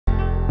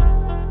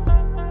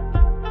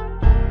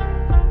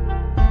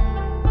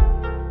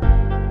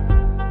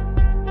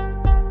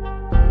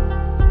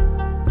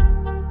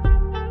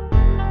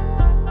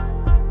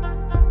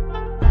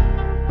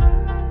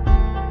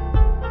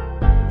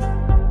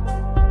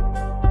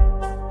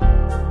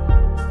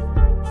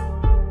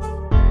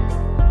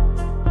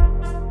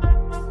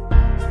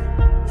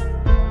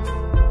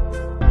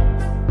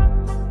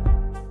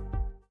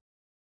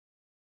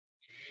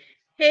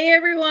Hey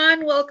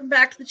everyone, welcome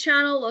back to the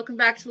channel. Welcome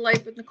back to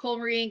Life with Nicole,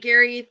 Marie, and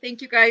Gary.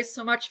 Thank you guys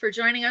so much for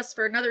joining us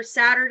for another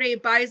Saturday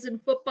Bison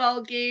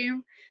football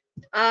game.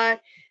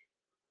 Let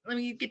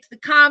me get to the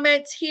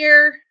comments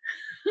here.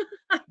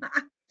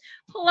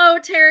 Hello,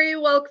 Terry.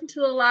 Welcome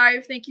to the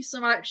live. Thank you so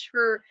much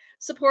for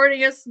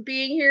supporting us and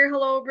being here.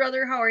 Hello,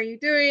 brother. How are you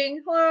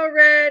doing? Hello,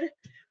 Red.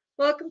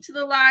 Welcome to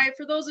the live.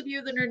 For those of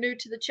you that are new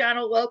to the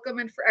channel, welcome.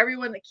 And for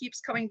everyone that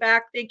keeps coming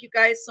back, thank you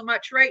guys so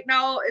much. Right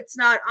now, it's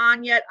not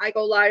on yet. I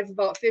go live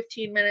about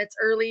 15 minutes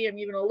early. I'm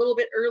even a little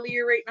bit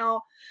earlier right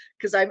now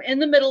because I'm in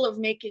the middle of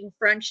making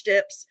French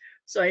dips.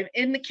 So I'm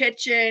in the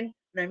kitchen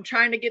and I'm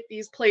trying to get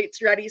these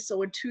plates ready. So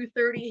when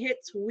 2:30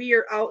 hits, we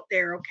are out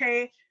there,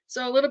 okay?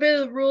 So a little bit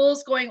of the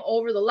rules going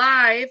over the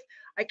live.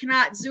 I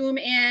cannot zoom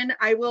in.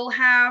 I will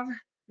have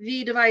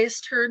the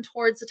device turned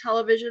towards the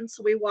television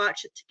so we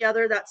watch it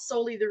together. That's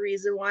solely the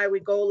reason why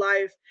we go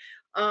live.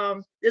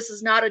 This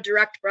is not a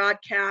direct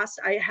broadcast.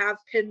 I have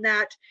pinned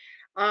that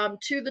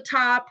to the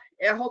top.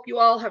 I hope you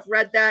all have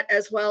read that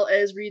as well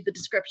as read the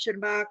description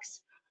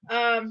box.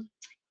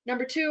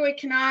 Number two, I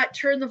cannot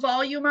turn the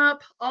volume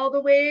up all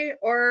the way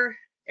or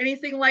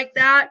anything like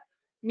that.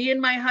 Me and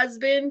my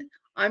husband,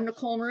 I'm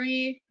Nicole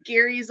Marie,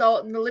 Gary's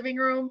out in the living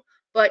room,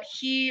 but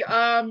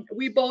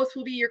we both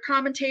will be your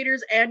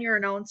commentators and your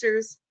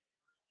announcers.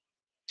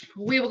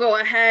 We will go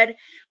ahead.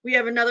 We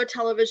have another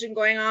television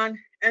going on,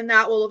 and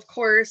that will, of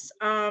course,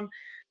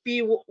 be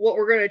what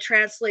we're going to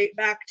translate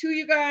back to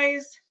you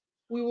guys.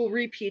 We will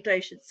repeat, I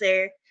should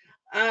say.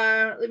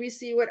 Let me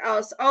see what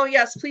else. Oh,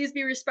 yes, please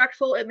be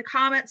respectful in the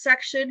comment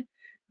section.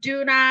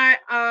 Do not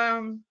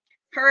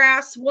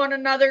harass one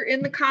another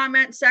in the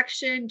comment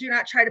section. Do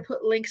not try to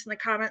put links in the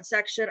comment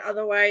section.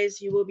 Otherwise,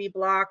 you will be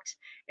blocked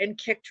and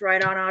kicked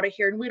right on out of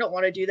here. And we don't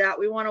want to do that.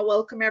 We want to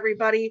welcome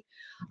everybody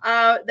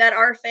that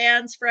are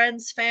fans,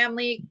 friends,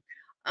 family,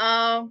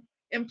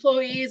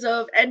 employees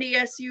of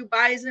NDSU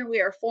Bison. We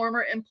are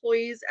former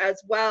employees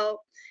as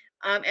well,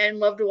 and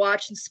love to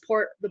watch and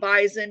support the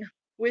Bison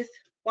with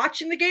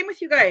watching the game with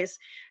you guys.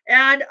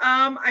 And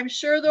I'm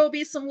sure there'll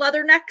be some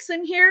leathernecks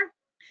in here.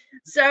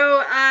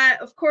 So,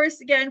 of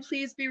course, again,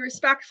 please be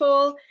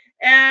respectful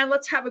and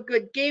let's have a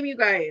good game, you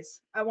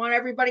guys. I want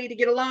everybody to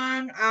get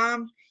along.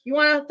 You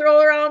want to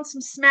throw around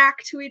some smack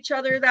to each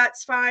other,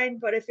 that's fine.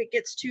 But if it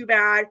gets too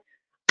bad,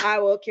 I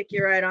will kick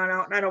you right on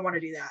out, and I don't want to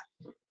do that.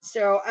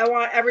 So I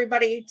want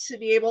everybody to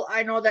be able,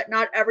 I know that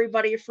not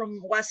everybody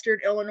from Western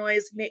Illinois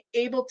is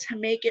able to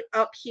make it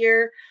up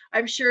here.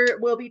 I'm sure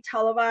it will be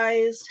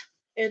televised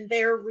in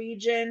their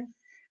region.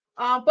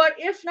 But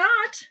if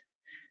not,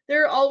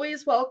 they're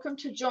always welcome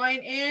to join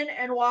in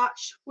and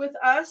watch with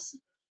us.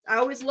 I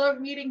always love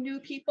meeting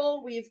new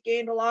people. We've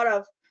gained a lot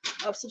of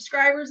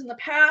subscribers in the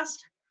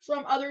past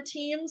from other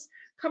teams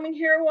coming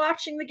here,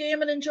 watching the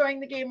game and enjoying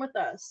the game with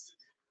us.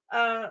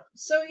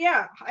 So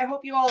yeah, I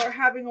hope you all are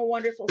having a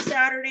wonderful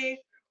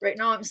Saturday. Right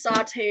now I'm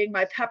sauteing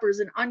my peppers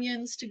and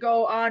onions to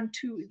go on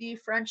to the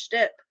French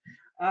dip.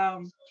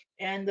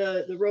 And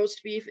the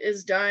roast beef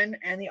is done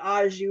and the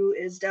au jus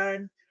is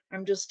done.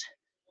 I'm just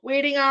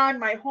waiting on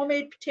my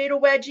homemade potato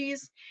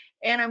wedgies,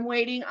 and I'm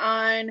waiting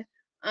on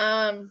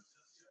the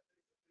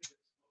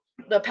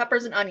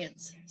peppers and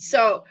onions.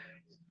 So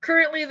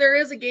currently there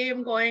is a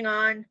game going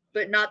on,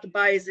 but not the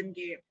Bison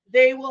game.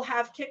 They will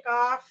have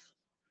kickoff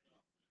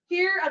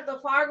here at the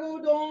Fargo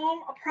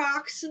Dome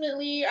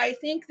approximately. I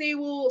think they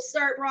will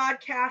start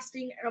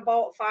broadcasting in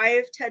about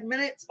 5-10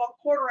 minutes, about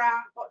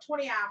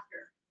 20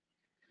 after.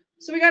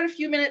 So we got a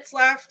few minutes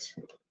left.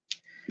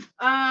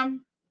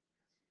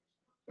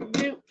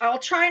 I'll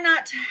try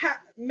not to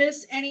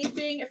miss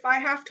anything. If I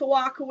have to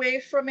walk away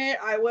from it,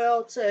 I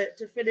will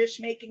to finish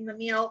making the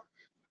meal.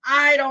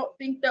 I don't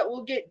think that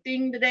we'll get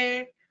dinged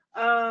today.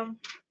 I've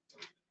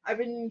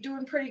been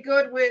doing pretty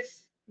good with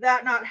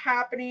that not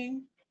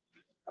happening,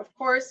 of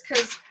course,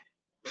 because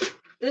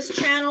this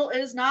channel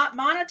is not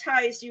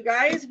monetized, you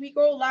guys. We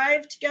go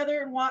live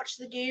together and watch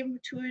the game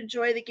to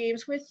enjoy the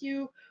games with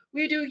you.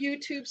 We do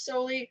YouTube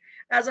solely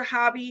as a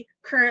hobby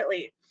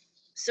currently.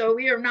 So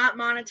we are not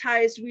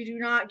monetized. We do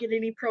not get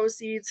any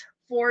proceeds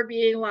for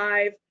being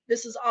live.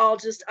 This is all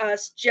just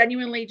us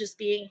genuinely just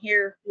being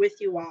here with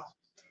you all.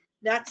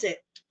 That's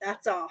it.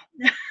 That's all.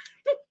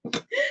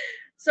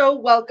 So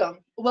welcome.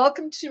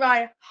 Welcome to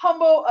my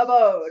humble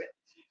abode.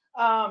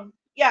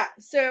 Yeah,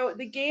 so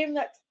the game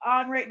that's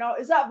on right now,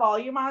 is that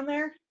volume on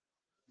there?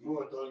 No,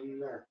 it doesn't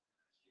there.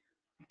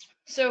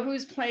 So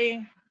who's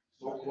playing?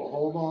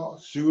 Oklahoma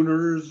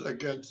Sooners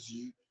against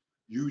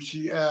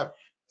UCF.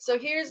 So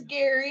here's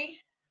Gary.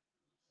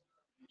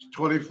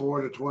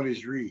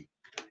 24-23.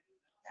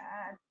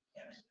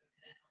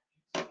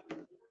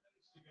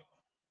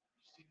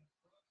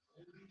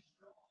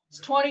 It's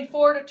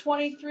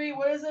 24-23.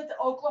 What is it? The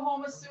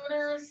Oklahoma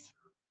Sooners.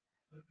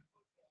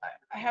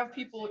 I have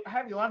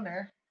you on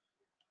there.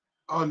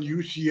 On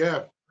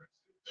UCF.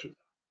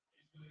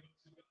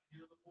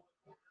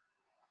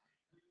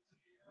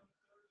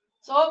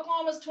 So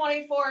Oklahoma's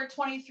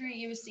 24-23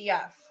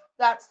 UCF.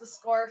 That's the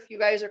score. If you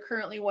guys are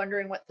currently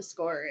wondering what the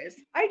score is,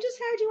 I just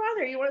had you on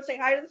there. You want to say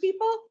hi to the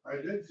people? I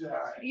did say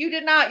hi. You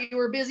did not. You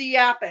were busy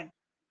yapping.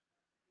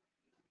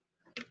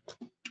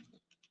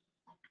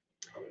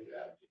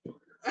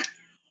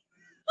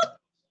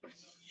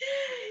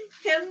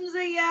 Him's a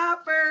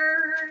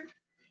yapper.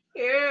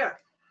 Yeah.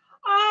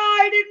 Oh,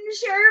 I didn't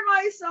share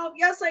myself.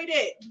 Yes, I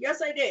did.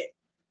 Yes, I did.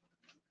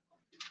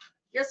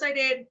 Yes, I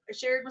did. I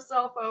shared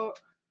myself out.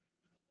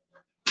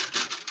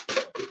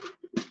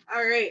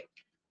 All right.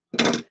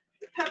 The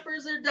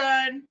peppers are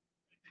done.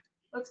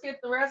 Let's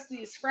get the rest of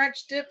these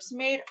French dips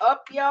made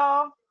up,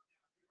 y'all.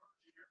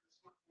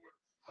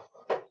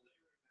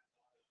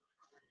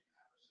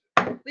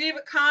 Leave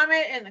a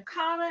comment in the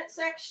comment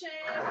section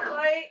if you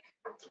like.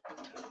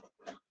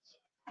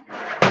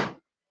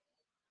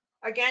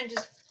 Again,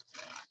 just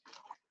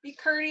be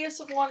courteous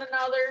with one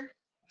another.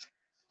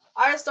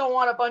 I just don't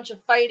want a bunch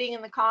of fighting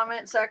in the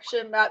comment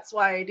section. That's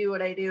why I do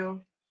what I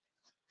do.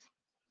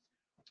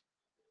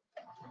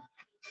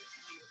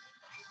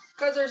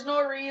 Because there's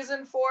no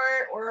reason for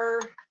it,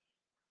 or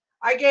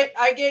I get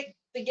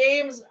the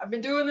games. I've been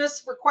doing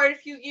this for quite a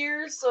few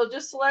years, so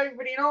just to let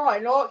everybody know, I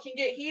know it can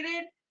get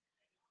heated.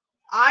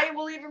 I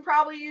will even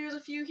probably use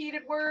a few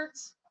heated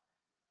words.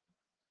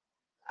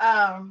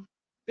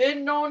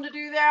 Been known to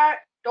do that.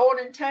 Don't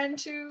intend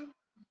to,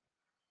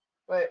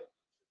 but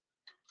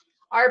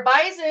our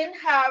Bison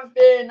have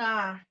been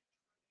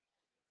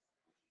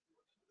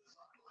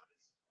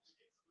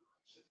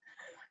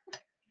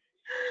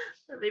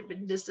they've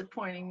been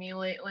disappointing me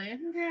lately.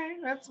 Okay,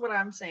 that's what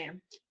I'm saying.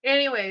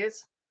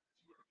 Anyways,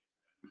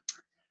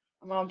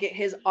 I'm gonna get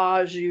his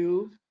au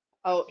jus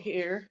out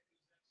here.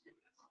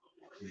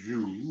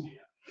 You.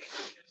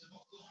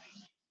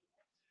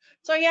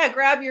 So yeah,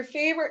 grab your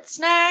favorite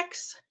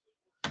snacks,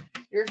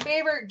 your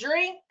favorite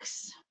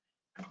drinks,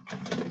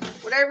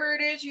 whatever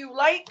it is you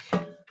like.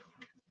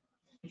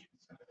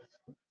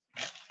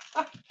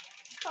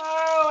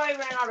 Oh, I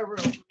ran out of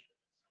room.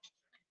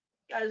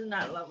 That is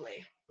not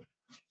lovely.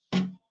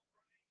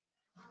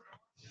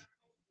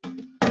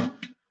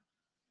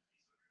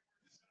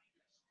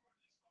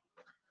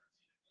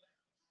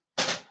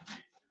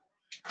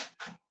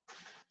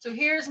 So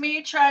here's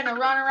me trying to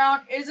run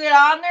around. Is it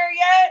on there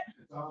yet?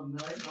 It's on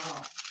right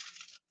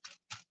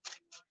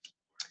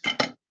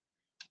now.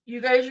 You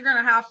guys are going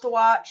to have to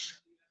watch.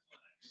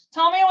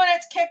 Tell me when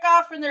it's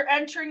kickoff and they're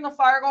entering the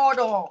Fargo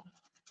Dome.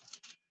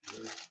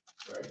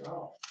 Right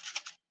now.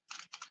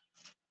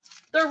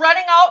 They're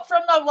running out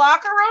from the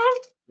locker room?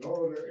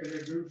 No, they're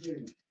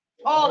introducing.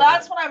 Oh,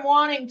 that's what I'm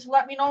wanting, to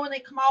let me know when they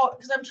come out,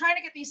 because I'm trying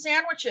to get these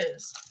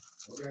sandwiches.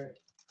 Okay.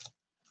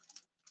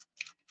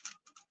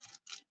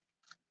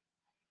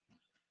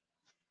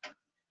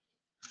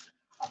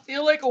 I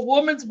feel like a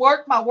woman's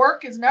work. My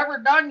work is never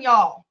done,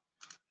 y'all.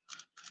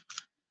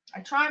 I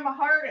try my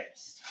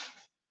hardest.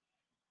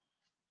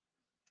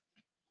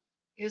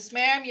 Yes,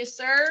 ma'am. Yes,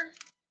 sir.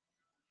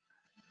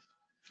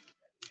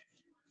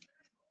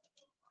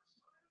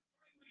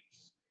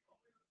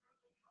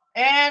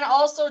 And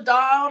also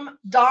Dom,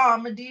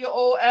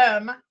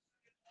 D-O-M,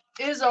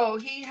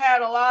 Izzo, he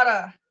had a lot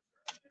of,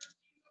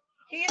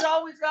 he's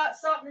always got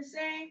something to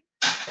say.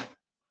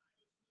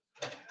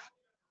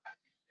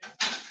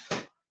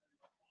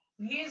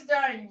 He's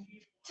done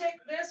tick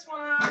this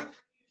one off.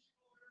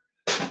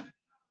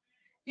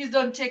 He's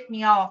done tick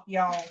me off,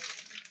 y'all.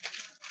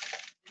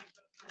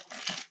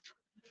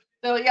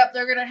 So, yep,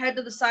 they're going to head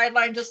to the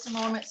sideline just a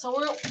moment. So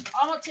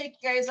I'm going to take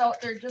you guys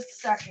out there just a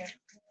second.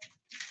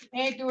 They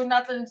ain't doing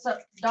nothing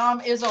except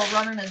Dom Izzo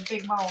running his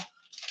big mouth.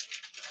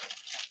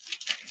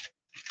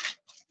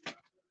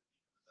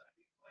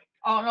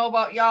 I don't know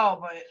about y'all,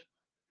 but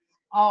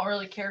I don't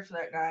really care for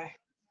that guy.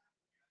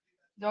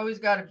 He's always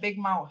got a big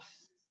mouth.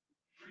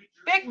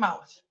 Big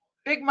mouth.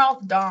 Big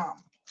mouth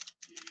Dom.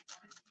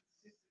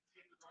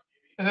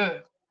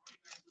 Ugh.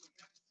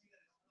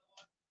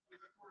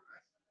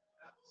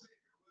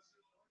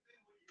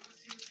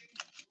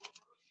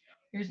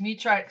 Here's me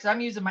trying, because I'm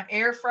using my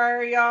air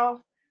fryer,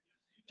 y'all,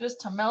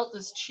 just to melt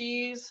this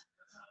cheese.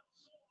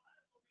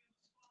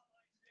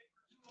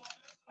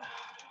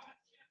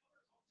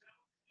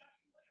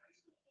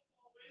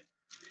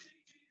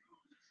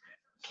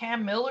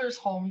 Cam Miller's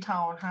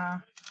hometown, huh?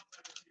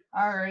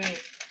 All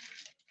right.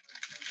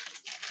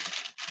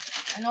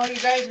 I know you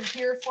guys are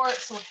here for it,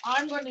 so what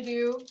I'm going to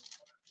do,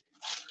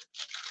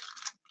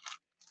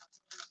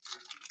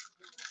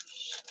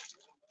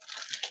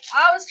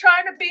 I was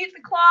trying to beat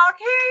the clock.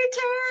 Hey,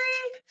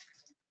 Terry.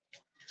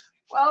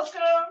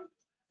 Welcome.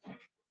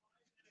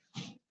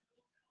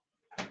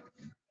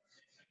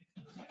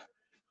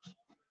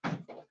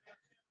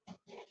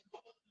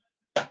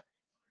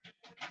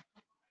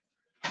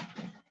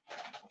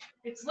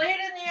 It's late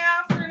in the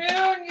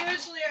afternoon.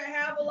 Usually I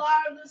have a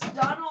lot of this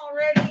done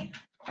already.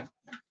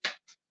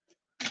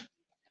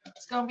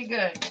 It's going to be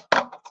good. It's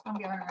going to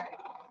be all right.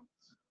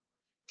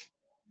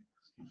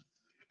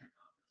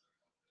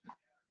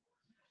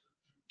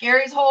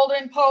 Gary's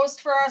holding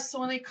post for us, so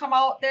when they come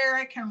out there,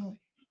 I can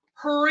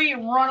hurry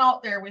and run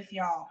out there with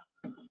y'all.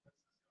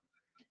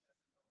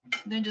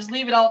 Then just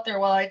leave it out there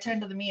while I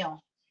tend to the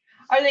meal.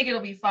 I think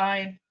it'll be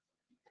fine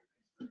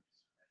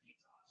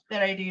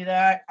that I do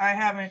that. I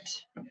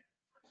haven't,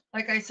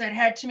 like I said,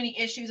 had too many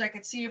issues. I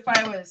could see if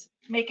I was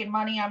making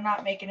money. I'm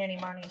not making any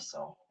money,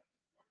 so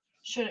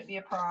shouldn't be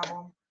a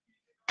problem.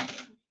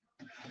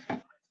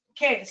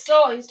 Okay,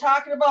 so he's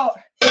talking about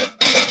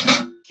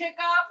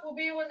kickoff will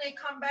be when they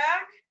come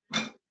back.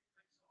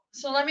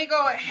 So let me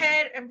go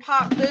ahead and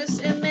pop this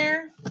in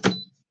there.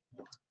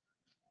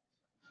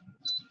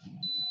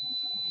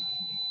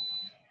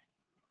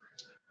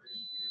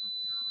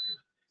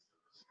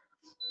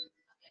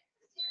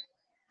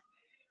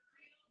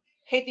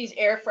 Hate these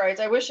air fryers.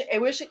 I wish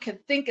it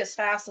could think as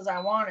fast as I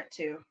want it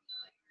to.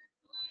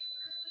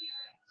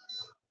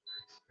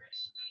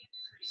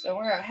 So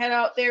we're gonna head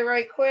out there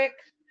right quick.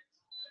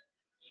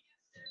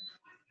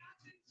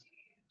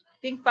 I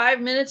think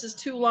 5 minutes is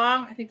too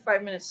long. I think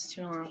 5 minutes is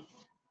too long.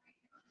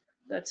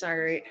 That's all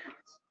right.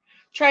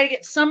 Try to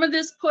get some of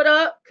this put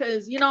up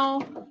because, you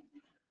know,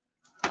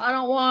 I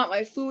don't want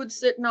my food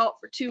sitting out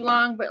for too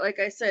long. But like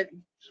I said,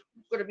 I'm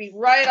going to be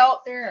right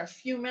out there in a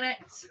few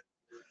minutes.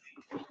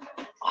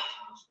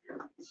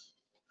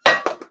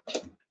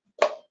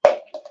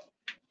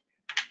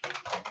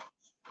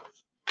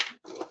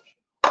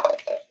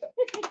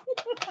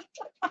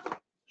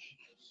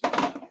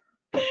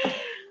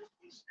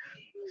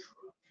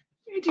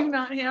 I do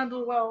not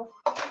handle well.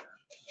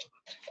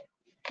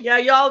 Yeah,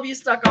 y'all be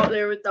stuck out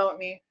there without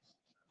me.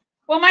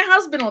 Well, my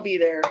husband will be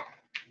there.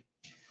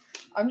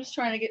 I'm just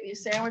trying to get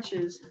these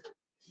sandwiches.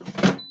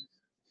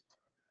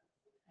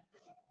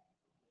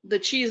 The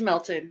cheese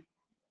melted.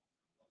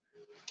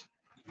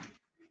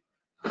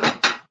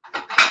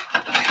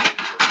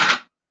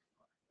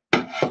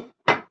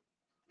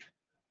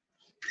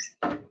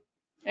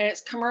 And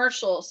it's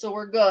commercial, so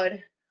we're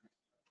good.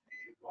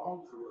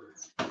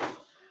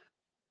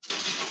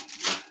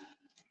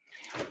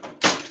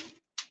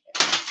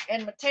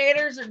 And my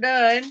taters are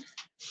done.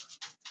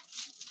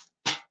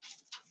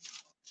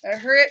 I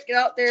hurry up, get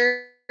out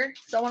there.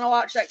 So I want to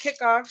watch that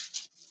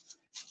kickoff.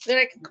 Then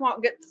I can come out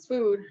and get this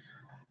food.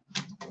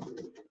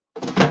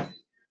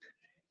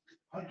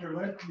 Hunter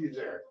Lemke's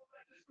there.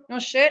 No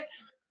shit.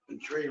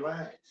 And Trey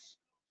Lax.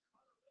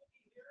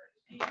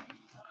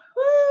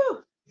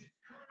 Woo!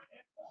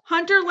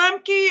 Hunter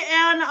Lemke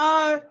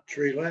and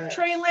Trey Lax.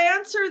 Trey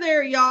Lance are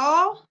there,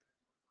 y'all.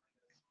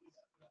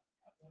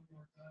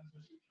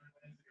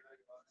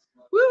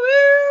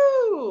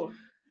 Woo-woo!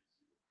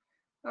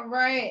 All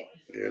right.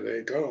 Here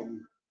they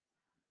come.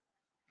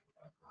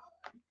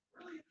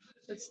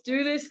 Let's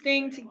do this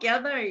thing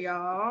together,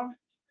 y'all.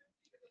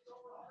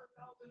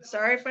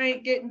 Sorry if I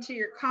ain't getting to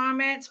your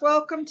comments.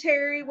 Welcome,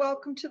 Terry.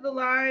 Welcome to the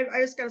live.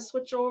 I just got to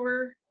switch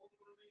over.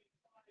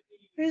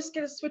 I just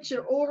got to switch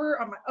it over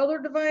on my other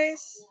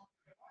device.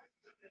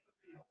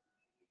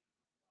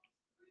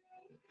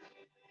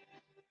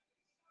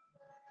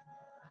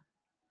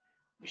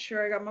 Be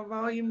sure I got my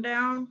volume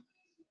down.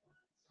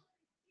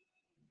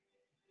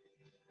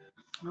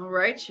 All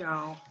right,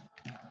 y'all.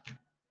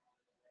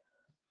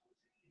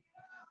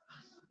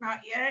 Not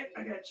yet.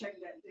 I got to check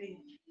that thing.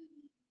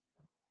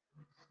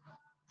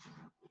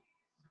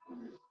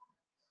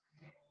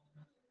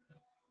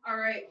 All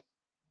right.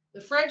 The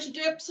French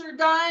dips are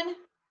done.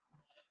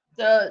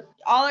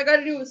 All I got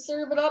to do is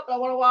serve it up. I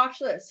want to watch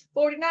this.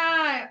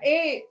 49,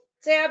 8,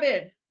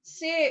 7,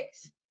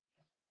 6,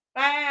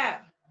 5,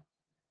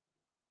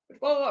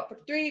 44,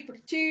 43,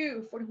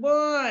 42,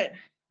 41.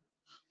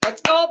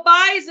 Let's go,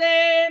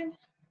 Bison.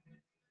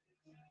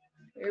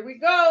 Here we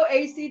go.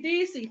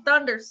 AC/DC,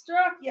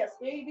 Thunderstruck. Yes,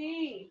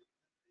 baby.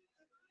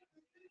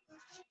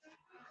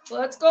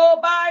 Let's go,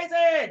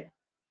 Bison.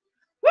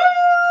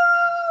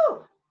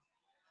 Woo!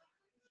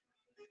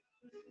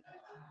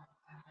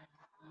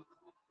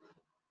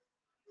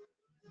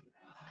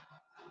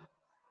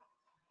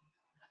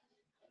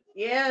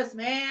 Yes,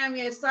 ma'am.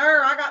 Yes,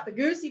 sir. I got the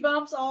goosey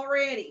bumps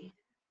already.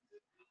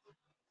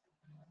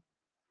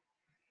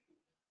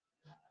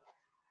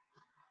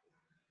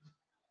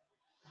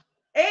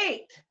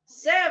 Eight,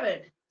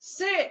 7,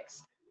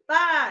 6,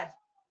 5,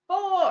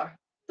 4,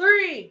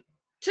 3,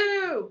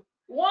 2,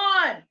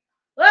 1.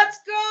 Let's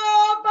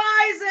go,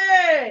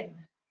 Bison!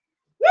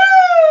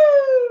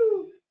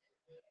 Woo!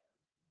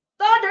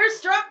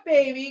 Thunderstruck,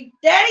 baby.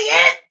 Daddy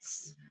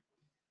it's.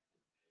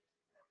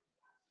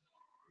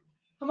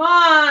 Come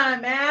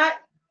on, Matt.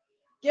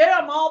 Get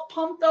them all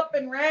pumped up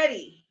and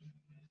ready.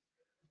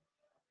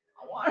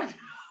 I want to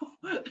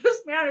know. This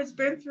man has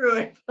been through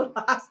it for the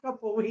last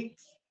couple of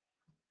weeks.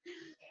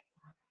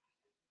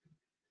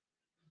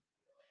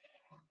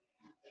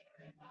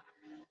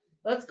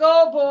 Let's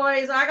go,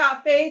 boys. I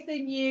got faith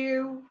in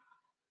you.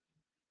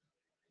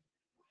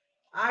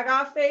 I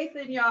got faith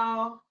in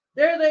y'all.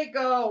 There they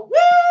go.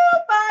 Woo,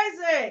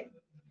 Bison!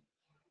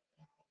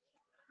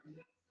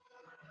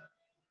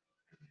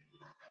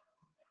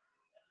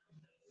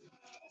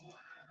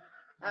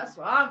 That's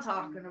what I'm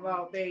talking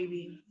about,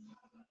 baby.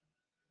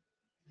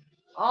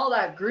 All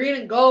that green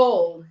and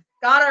gold.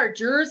 Got our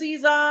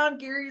jerseys on.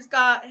 Gary's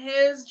got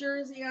his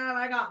jersey on.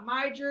 I got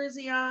my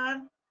jersey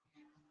on.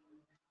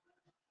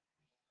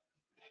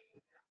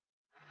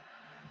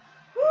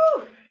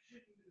 Woo!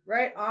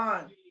 Right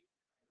on.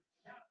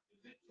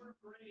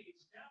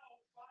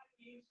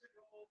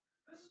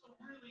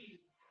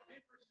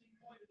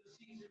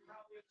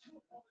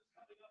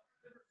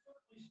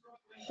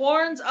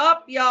 Horns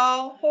up,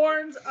 y'all.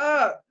 Horns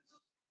up.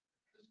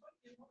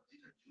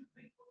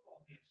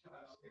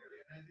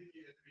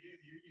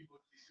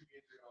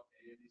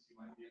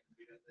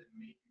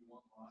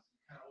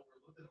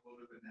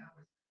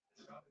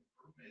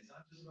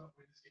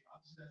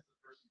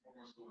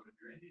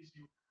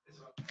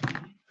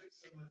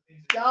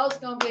 Y'all, it's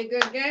going to be a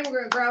good game.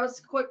 We're going to grab us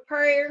a quick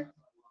prayer.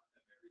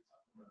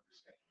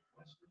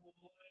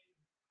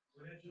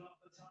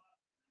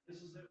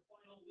 This is their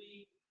final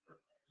league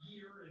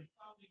year and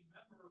founding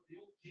member of the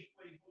old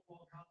Gateway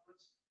Football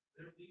Conference.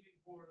 They're leaving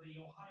for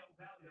the Ohio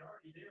Valley. They're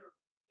already there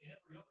in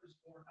every other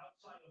sport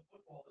outside of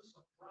football. This is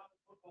a proud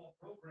football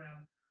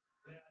program.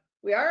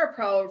 We are a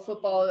proud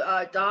football.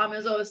 Dom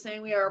is always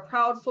saying we are a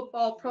proud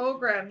football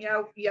program.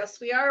 Yeah, yes,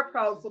 we are a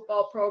proud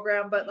football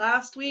program. But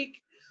last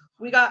week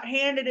we got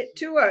handed it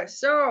to us.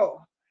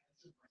 So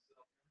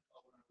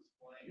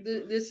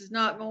this is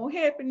not going to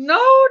happen.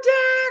 No,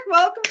 Dak.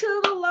 Welcome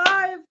to the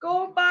live.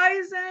 Go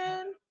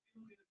Bison.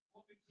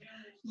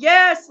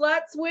 Yes,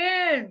 let's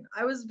win.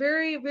 I was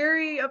very,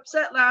 very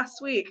upset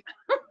last week.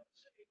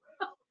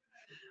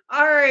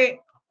 All right.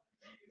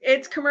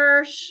 It's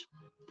commercial.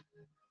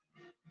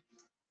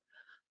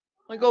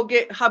 Let me go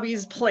get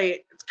hubby's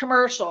plate. It's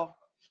commercial.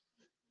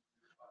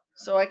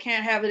 So I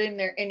can't have it in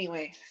there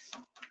anyway.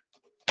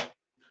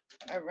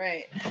 All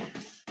right.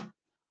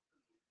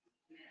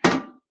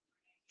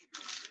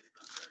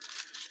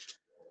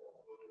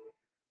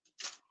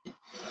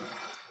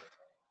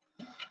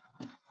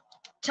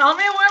 Tell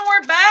me when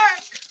we're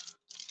back.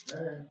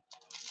 Hey.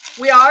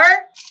 We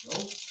are?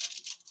 Nope.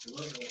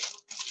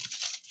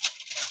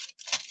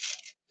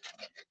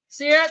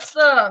 See, that's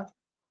the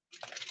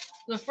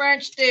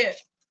French dip.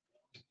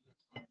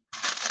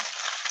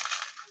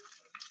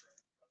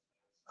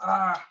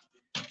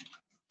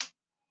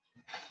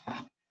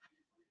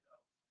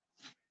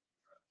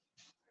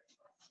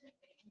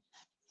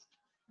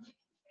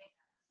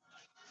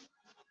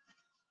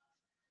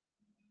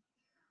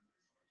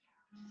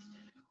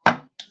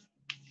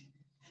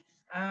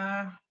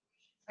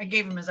 I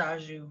gave him his au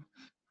jus.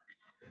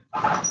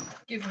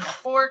 Give him a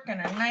fork and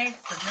a knife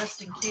for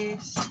just in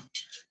case.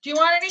 Do you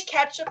want any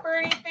ketchup or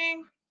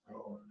anything?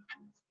 No.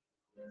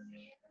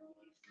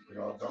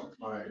 I'll dump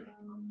my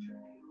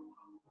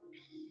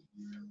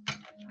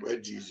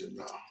wedgies in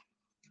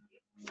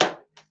now.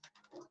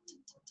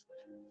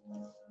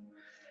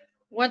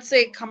 Once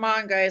they come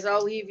on, guys,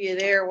 I'll leave you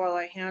there while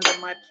I handle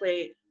my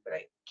plate. But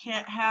I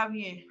can't have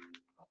you.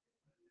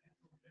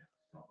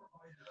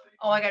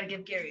 Oh, I got to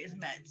give Gary his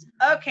meds.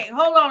 Okay,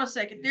 hold on a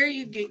second. There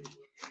you go.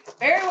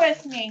 Bear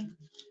with me.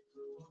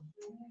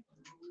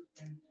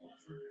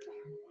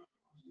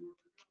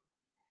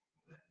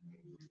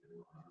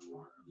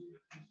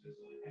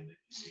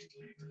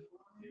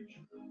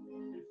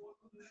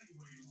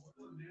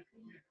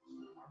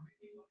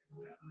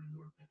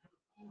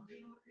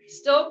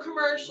 Still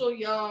commercial,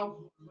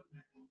 y'all.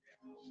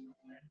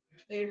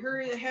 They'd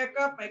hurry the heck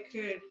up. I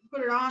could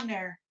put it on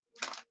there.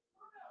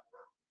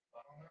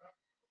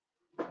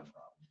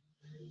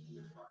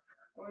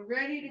 Are we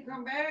ready to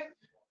come back?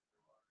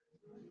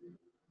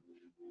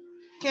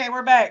 Okay,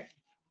 we're back.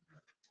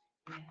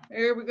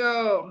 Here we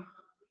go.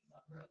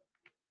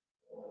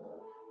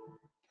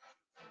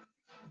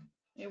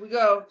 Here we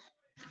go.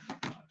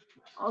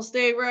 I'll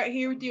stay right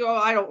here with you. Oh,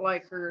 I don't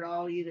like her at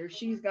all either.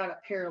 She's got a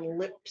pair of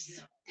lips.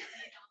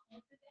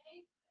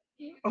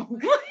 Oh.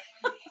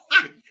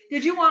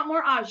 Did you want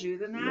more au jus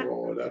than that?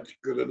 No, that's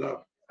good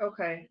enough.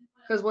 Okay.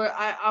 Because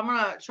I'm going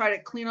to try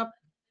to clean up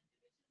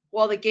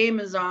while the game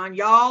is on.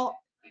 Y'all,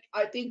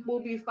 I think we'll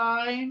be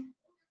fine.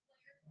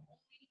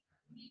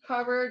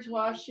 Coverage,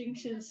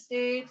 Washington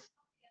State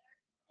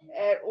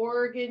at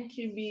Oregon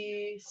can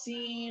be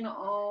seen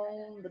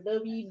on the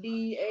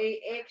WDA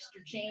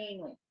Extra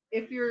channel.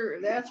 If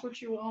that's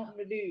what you want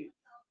to do.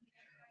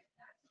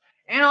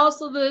 And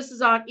also this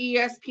is on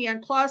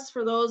ESPN Plus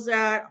for those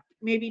that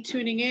may be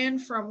tuning in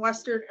from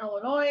Western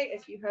Illinois.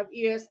 If you have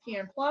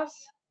ESPN Plus,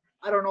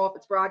 I don't know if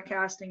it's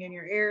broadcasting in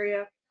your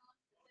area.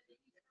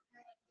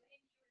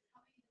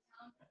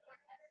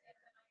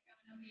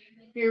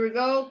 Here we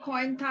go,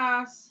 coin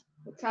toss.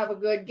 Let's have a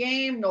good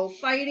game. No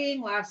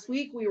fighting. Last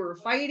week we were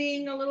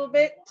fighting a little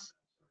bit.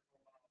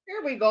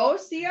 Here we go.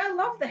 See, I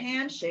love the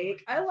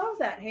handshake. I love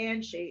that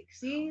handshake.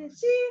 See?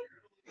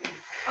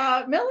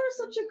 Miller's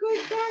such a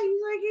good guy.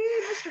 He's like, hey,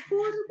 Mr.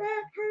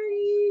 Quarterback,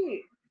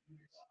 hurry.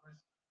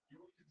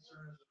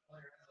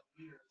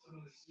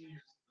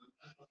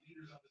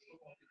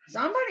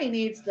 Somebody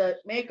needs to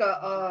make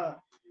a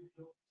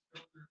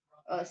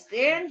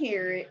stand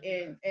here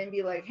and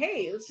be like,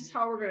 hey, this is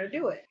how we're going to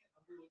do it.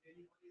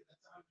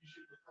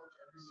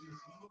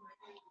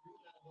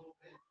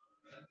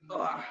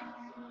 Ugh.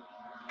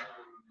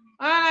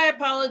 I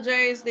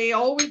apologize. They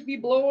always be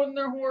blowing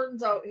their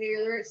horns out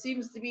here. There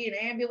seems to be an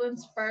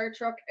ambulance, fire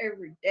truck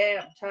every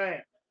damn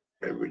time.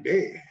 Every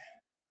day.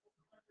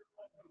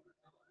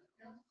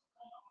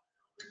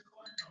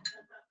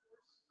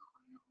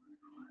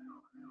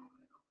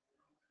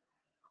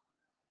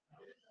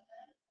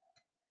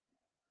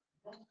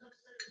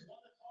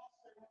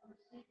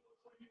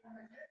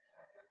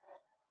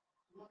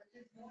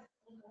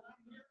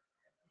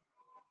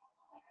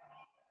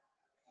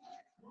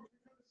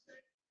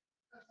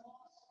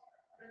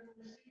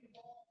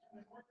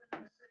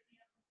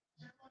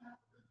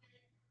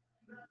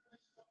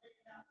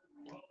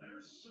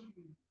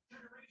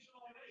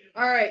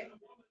 All right.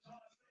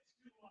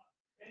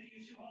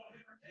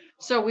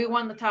 So we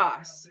won the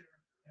toss.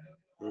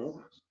 Yep.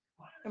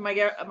 Am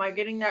I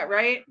getting that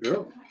right?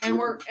 Yep. And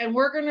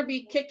we're going to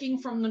be kicking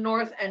from the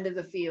north end of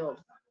the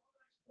field.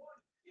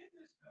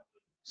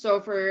 So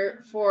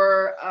for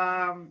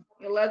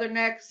the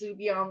Leathernecks, we'll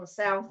be on the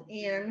south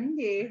end.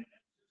 Yeah.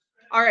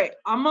 All right,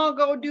 I'm gonna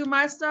go do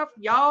my stuff.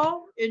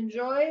 Y'all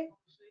enjoy.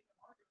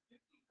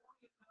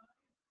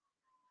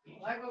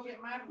 Will I go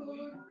get my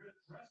food?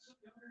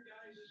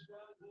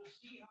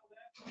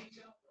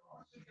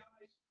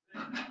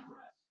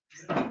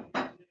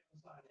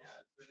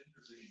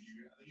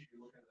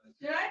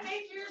 Did I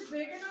make yours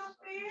big enough,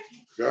 babe?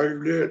 Yeah,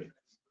 you did.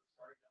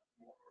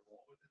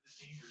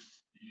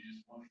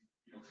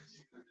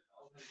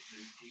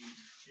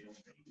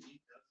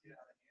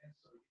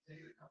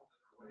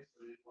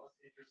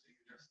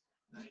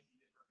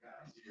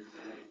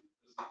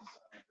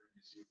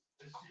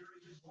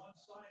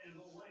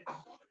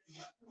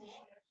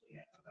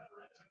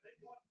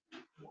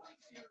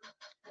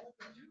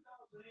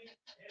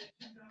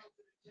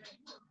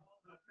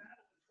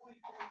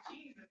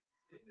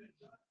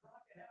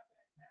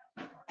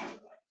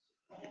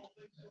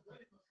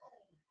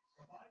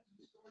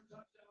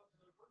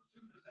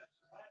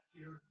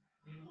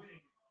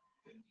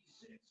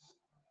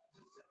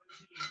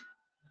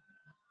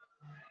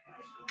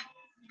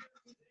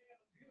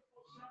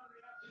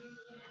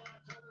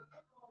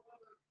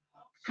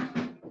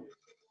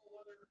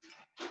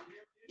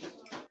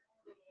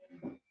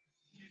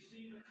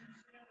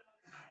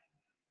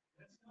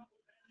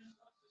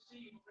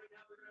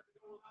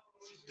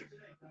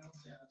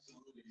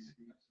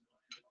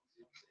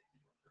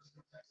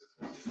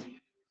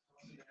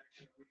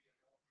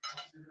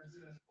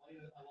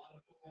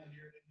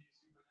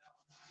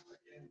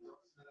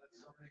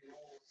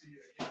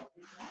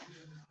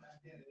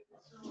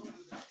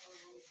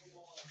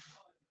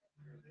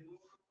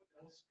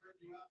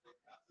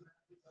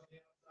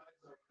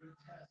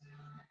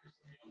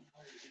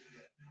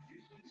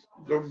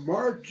 The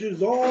march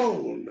is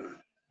on.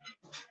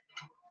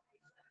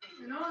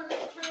 You know, I'm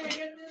just trying to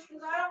get this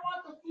because I don't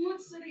want the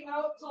food sitting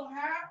out till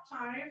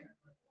halftime.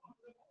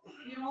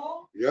 You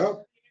know?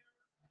 Yep.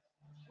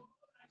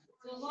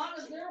 So as long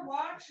as they're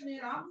watching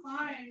it, I'm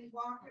fine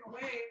walking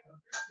away.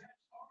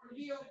 It'll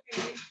be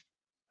okay.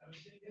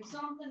 If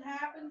something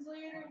happens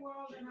later,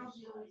 well, then I'll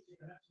deal with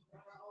it.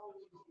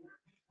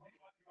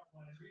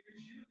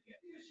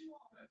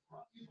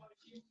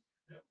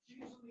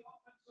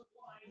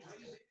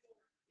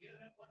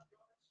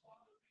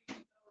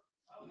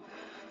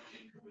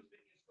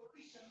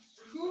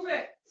 Scoop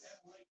it.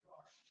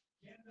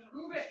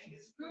 Scoop it.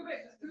 Scoop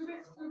it. Scoop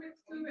it. Scoop it.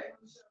 Scoop it.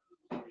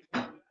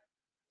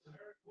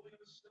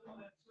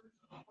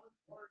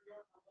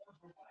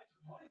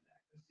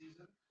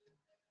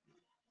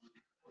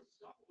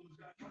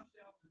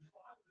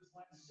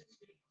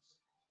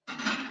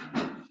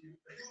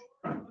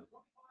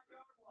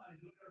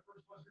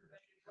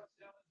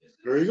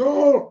 There you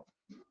go.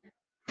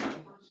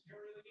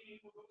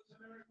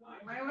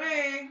 My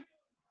way.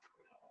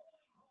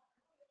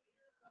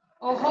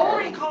 Oh,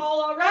 holy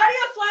call already!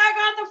 A flag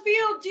on the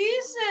field,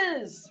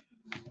 Jesus!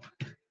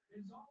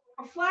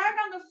 A flag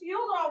on the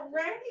field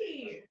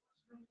already.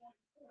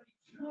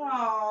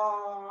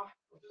 Oh,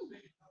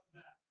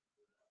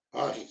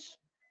 Us.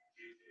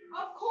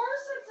 of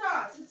course it's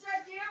us. It's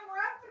that damn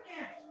ref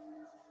again.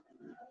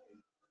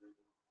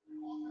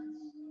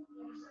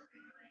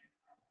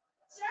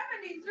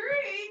 73.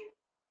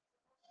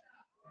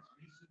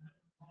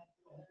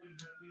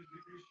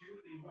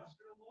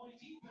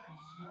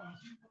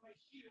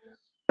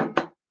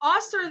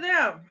 Us or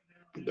them?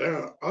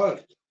 Yeah,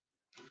 us.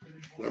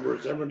 Number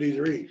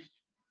 73.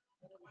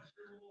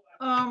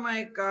 Oh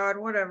my God,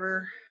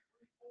 whatever.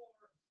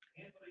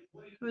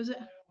 Who is it?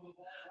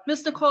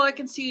 Miss Nicole, I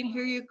can see and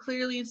hear you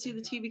clearly and see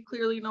the TV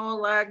clearly. No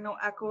lag, no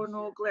echo,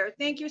 no glare.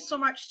 Thank you so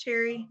much,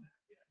 Terry.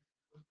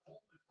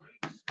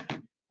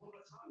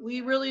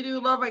 We really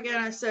do love,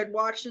 again, I said,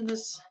 watching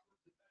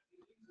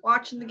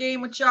the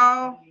game with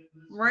y'all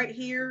right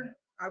here.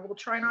 I will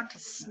try not to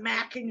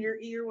smack in your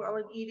ear while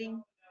I'm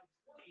eating.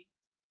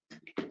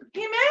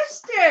 He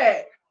missed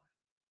it.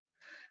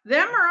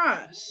 Them or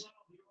us?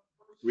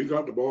 We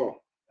got the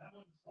ball.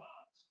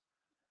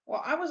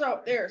 Well, I was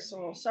out there,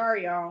 so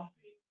sorry, y'all.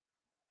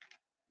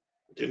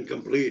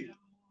 Incomplete.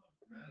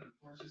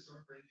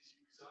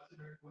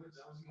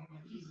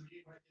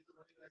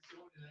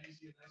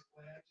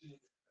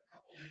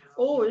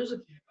 Oh, there's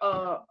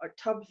a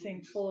tub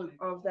thing full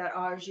of that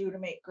au jus to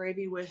make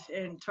gravy with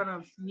and a ton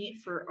of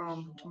meat for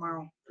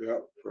tomorrow.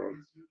 Yep.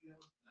 From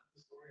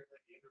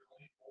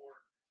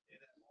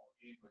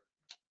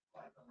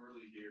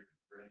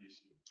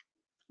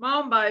Come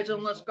on,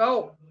 Bison, let's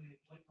go.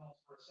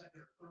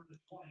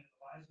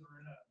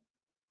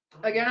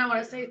 Again, I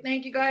want to say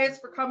thank you guys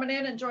for coming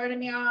in and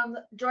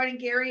joining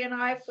Gary and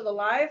I for the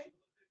live.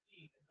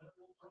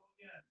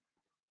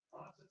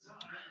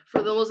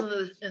 For those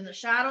in the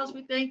shadows,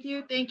 we thank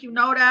you. Thank you,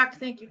 Nodak.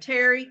 Thank you,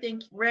 Terry.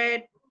 Thank you,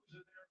 Red.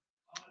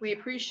 We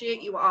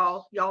appreciate you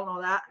all. Y'all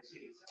know that.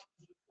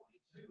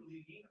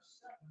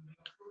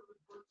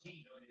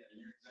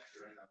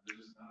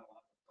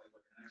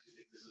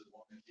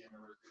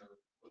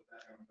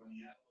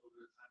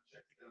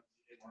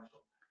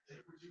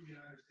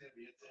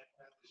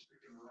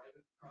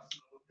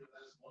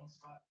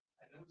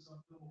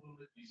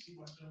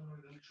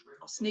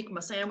 I'll sneak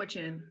my sandwich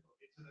in.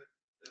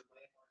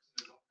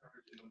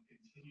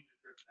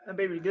 That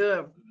baby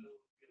good.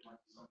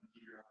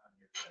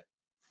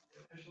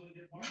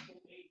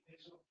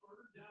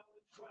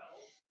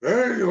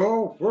 There you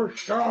go,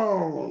 first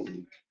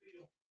down.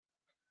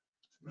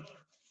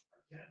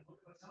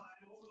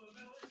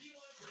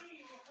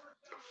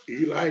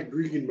 Eli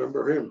Green,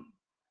 remember him?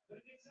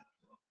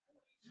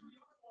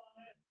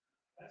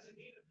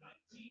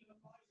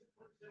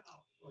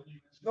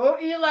 Go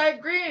Eli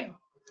Green.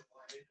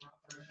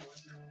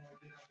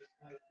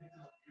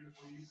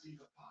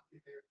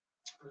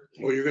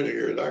 Well, you're gonna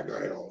hear that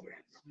guy all day.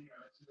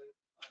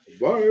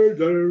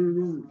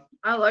 Bison.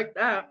 I like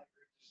that.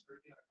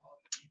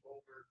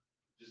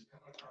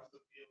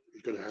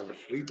 He's gonna have a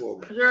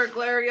sleepover. Is there a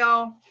glare,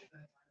 y'all?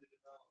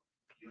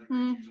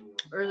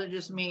 Or is it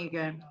just me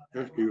again?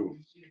 Just you.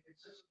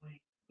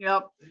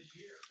 Yep.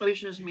 It's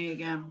just me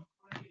again.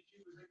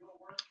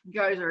 You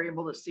guys are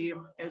able to see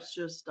him. It's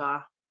just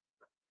the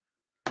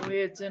way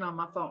it's in on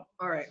my phone.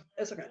 All right.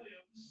 It's okay.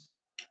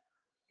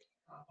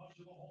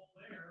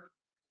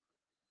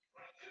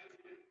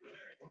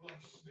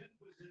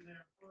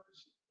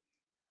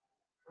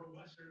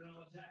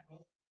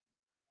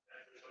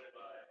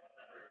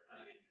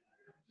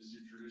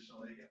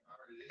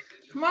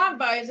 Come on,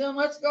 Bison,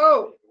 let's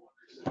go.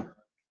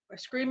 I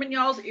scream in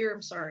y'all's ear.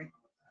 I'm sorry.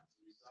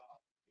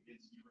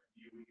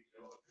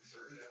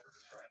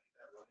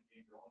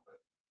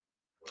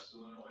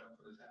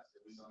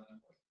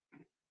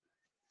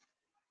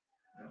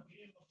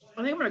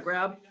 I think I'm gonna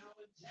grab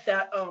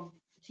that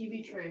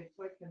TV tray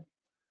so I can,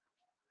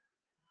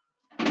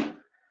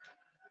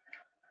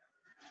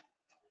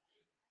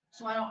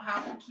 so I don't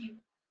have to keep.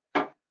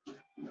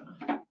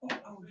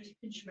 Oh, just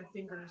pinch my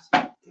fingers.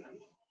 That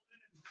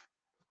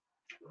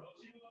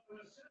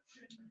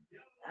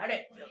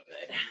didn't feel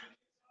good.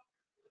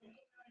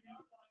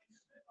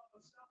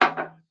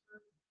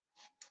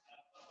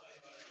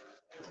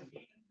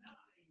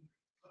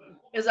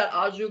 Is that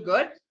au jus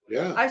good?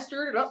 Yeah. I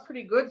stirred it up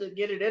pretty good to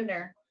get it in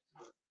there.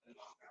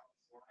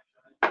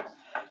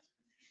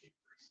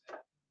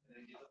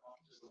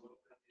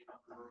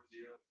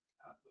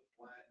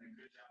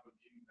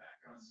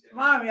 Come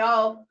on,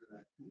 y'all.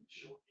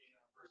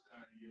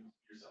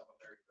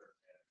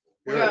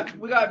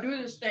 We gotta do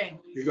this thing.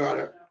 You got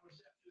it.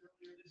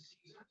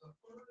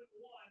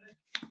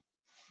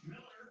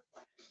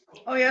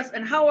 Oh yes,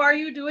 and how are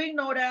you doing,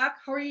 Nodak?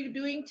 How are you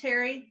doing,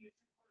 Terry?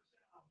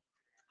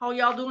 How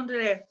y'all doing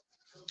today?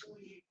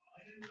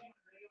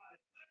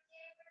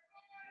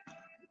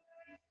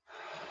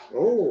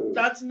 Oh.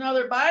 That's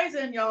another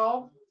Bison,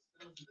 y'all.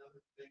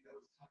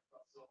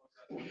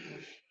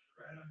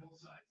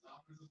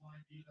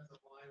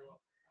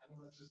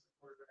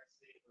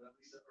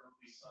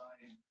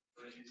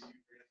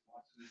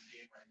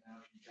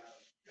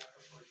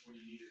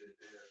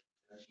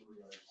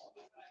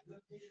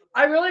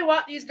 I really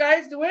want these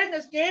guys to win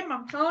this game.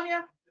 I'm telling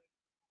you.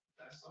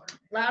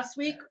 Last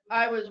week,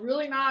 I was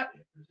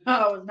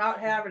not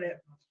having it.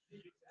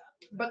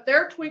 But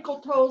their Twinkle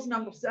Toes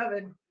number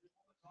 7.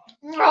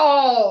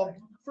 Oh,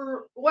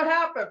 for what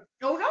happened?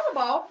 Oh, got the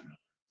ball.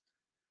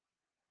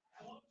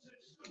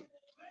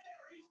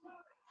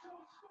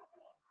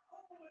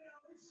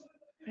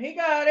 He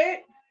got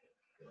it.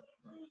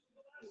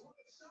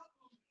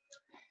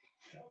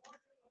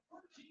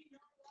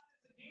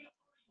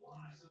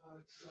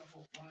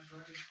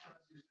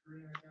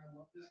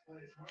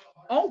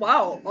 Oh,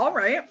 wow. All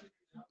right.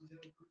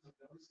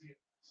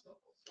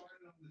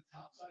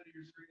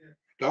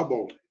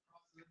 Double.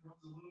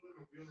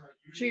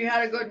 So you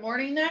had a good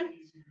morning then?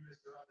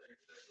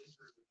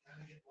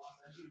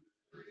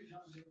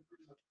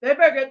 They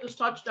better get this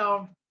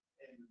touchdown.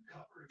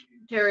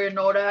 Terry and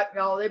Nodak,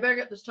 y'all. They better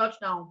get this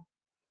touchdown.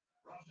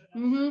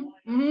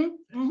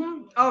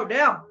 Oh,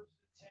 damn.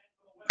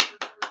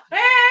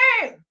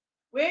 Hey!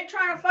 We ain't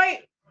trying to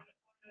fight.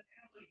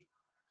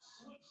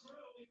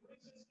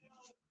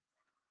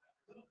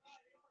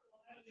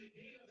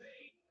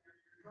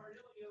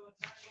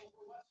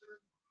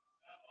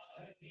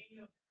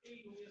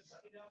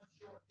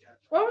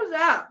 What was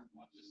that?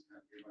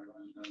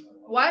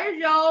 Why'd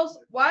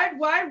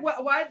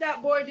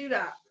that boy do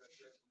that?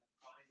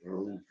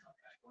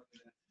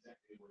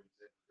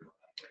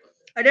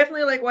 I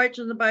definitely like White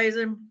and the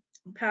Bison.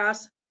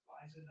 Pass.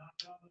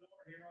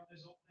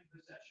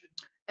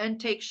 And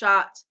take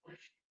shots.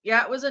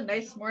 Yeah, it was a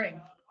nice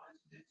morning.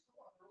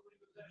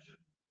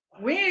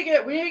 We need to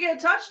get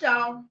a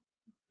touchdown.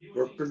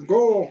 First and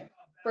goal.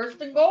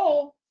 First and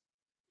goal.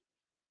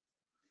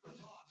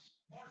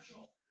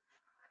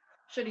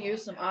 Should have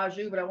used some au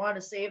jus, but I wanted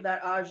to save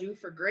that au jus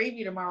for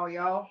gravy tomorrow,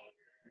 y'all.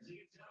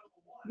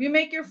 If you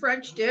make your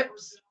French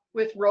dips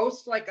with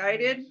roast like I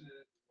did,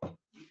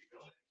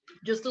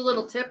 just a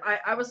little tip.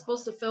 I was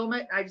supposed to film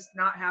it. I just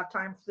not have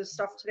time for this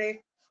stuff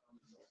today.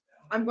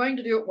 I'm going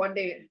to do it one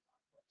day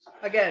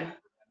again.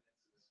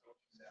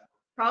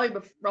 Probably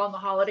around the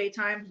holiday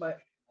time,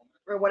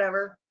 or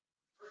whatever.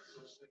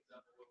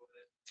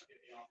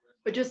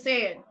 But just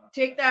saying,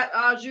 take that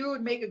au jus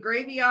and make a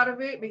gravy out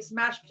of it. Make some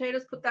mashed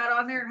potatoes, put that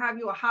on there, have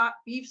you a hot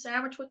beef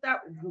sandwich with that.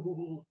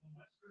 Ooh.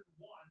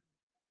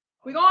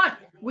 We gone.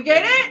 We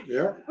get it?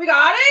 Yeah. We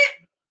got it?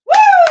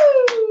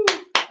 Woo!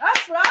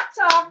 That's what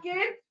I'm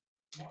talking.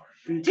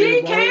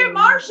 TK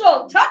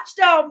Marshall,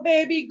 touchdown,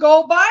 baby.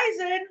 Go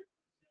Bison.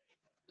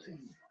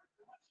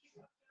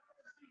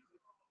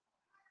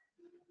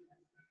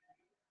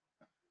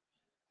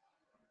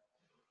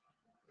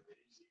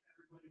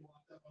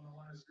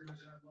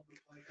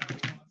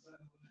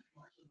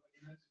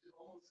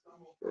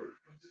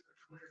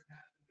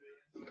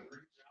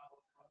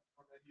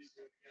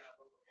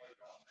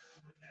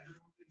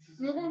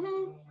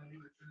 Mm-hmm.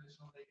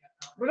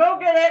 We don't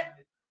get it.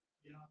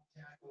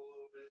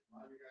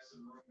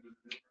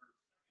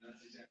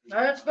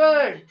 That's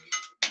good.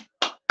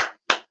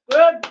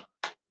 Good.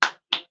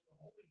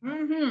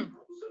 Mm-hmm.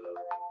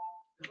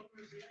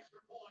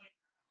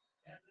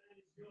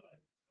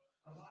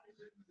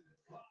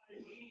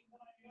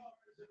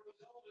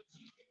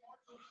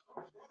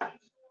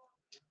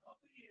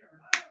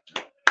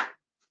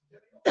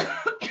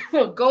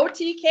 Go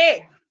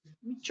TK.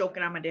 I'm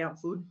choking on my damn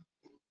food.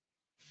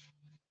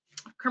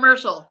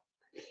 Commercial.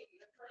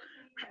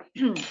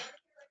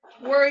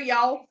 Worry,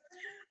 y'all.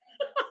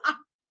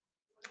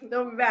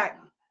 They'll be back.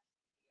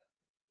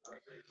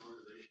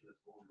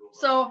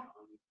 So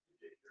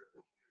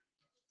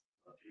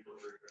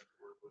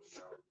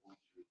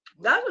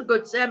that's a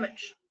good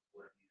sandwich.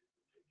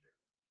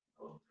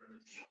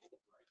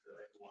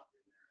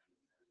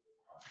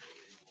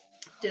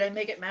 Did I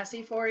make it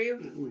messy for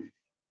you?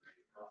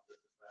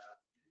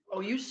 Oh,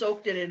 you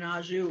soaked it in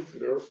au jus,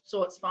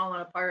 so it's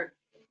falling apart.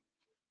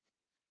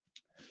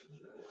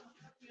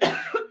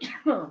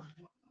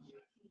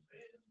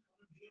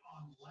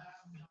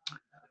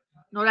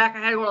 No, Dak, I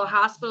had to go to the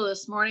hospital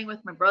this morning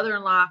with my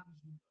brother-in-law.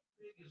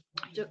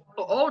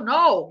 Oh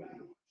no.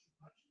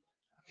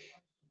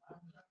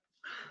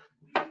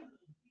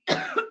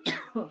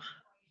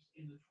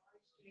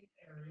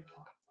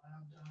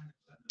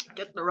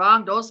 Get the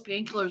wrong dose of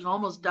painkillers and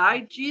almost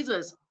died.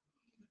 Jesus.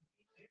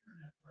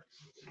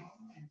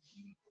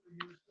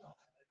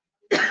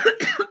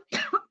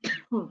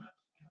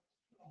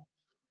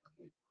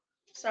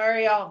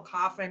 Sorry, y'all. I'm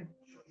coughing.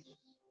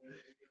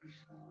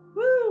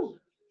 Woo.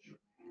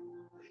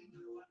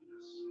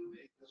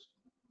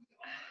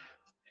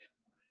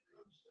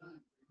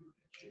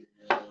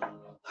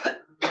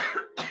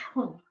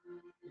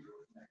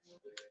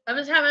 I'm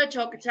just having a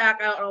choke attack.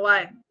 I don't know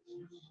why.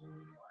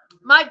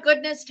 My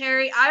goodness,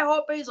 Terry. I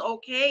hope he's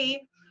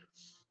okay.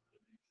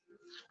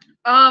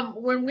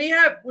 When we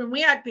had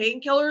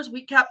painkillers,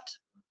 we kept,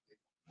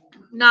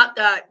 not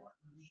that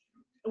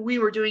we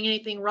were doing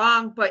anything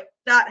wrong, but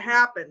that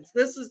happens.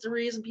 This is the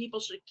reason people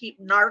should keep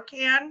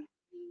Narcan.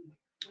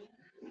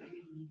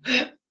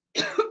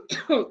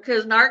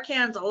 Because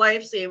Narcan's a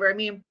lifesaver. I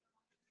mean,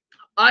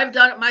 I've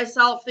done it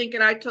myself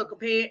thinking I took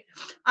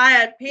I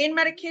had pain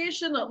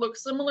medication that looked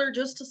similar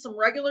just to some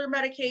regular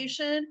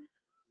medication,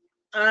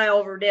 and I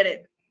overdid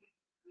it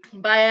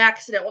by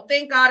accident. Well,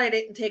 thank God I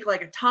didn't take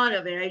like a ton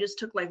of it. I just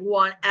took like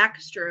one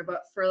extra,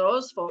 but for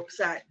those folks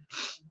that,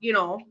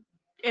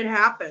 it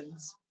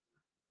happens.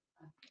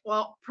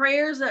 Well,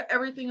 prayers that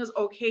everything is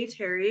okay,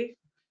 Terry.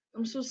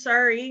 I'm so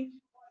sorry.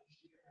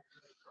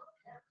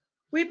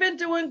 We've been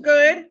doing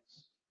good.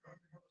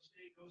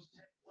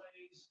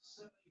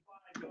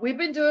 We've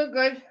been doing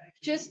good.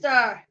 Just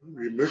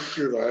we missed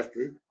you last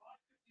week.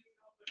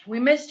 We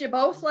missed you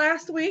both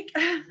last week.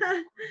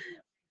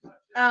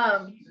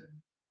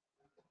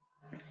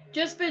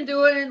 Just been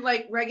doing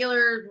like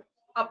regular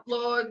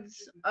uploads.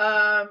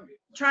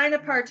 Trying to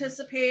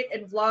participate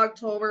in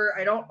Vlogtober.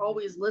 I don't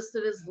always list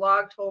it as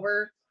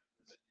Vlogtober,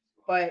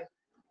 but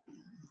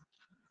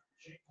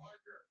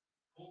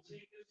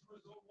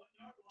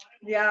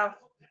yeah.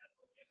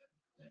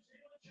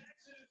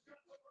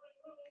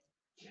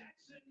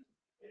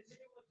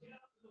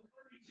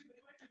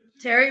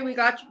 Terry, we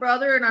got your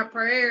brother in our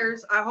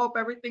prayers. I hope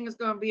everything is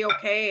going to be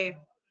okay.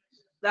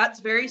 That's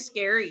very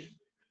scary.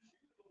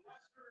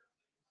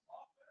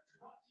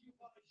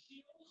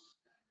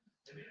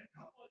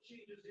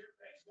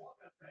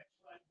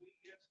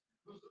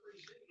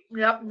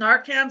 Yep,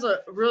 Narcan's a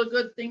really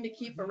good thing to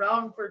keep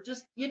around for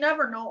just, you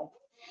never know.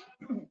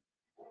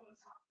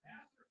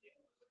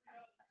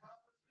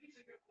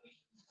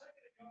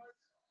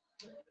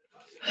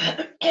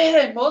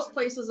 And most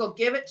places will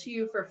give it to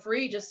you for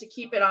free just to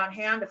keep it on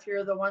hand if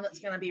you're the one that's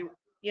going to be,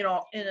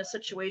 in a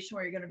situation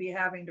where you're going to be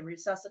having to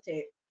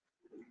resuscitate.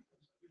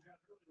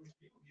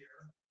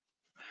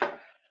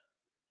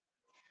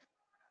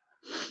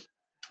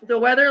 The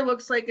weather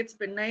looks like it's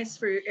been nice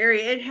for your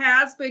area. It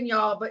has been,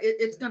 y'all, but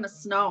it's gonna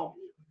snow.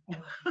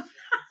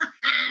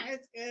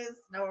 It's gonna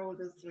snow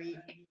this week.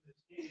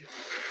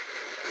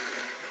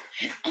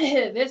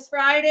 This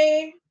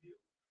Friday,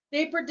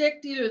 they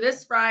predict either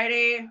this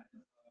Friday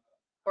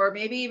or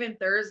maybe even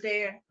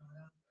Thursday.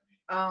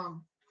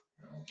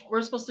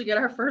 We're supposed to get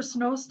our first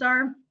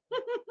snowstorm.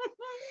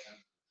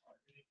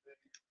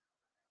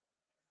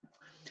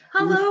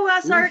 Hello,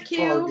 SRQ.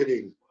 Who's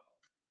targeting?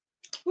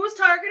 Who's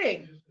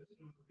targeting?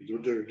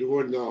 They're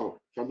doing now.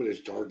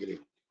 Somebody's targeting.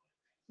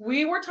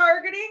 We were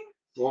targeting?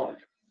 What?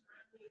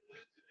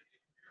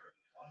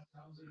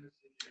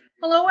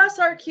 Hello,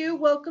 SRQ.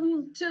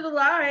 Welcome to the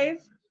live.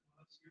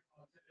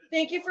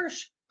 Thank you for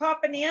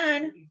popping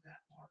in.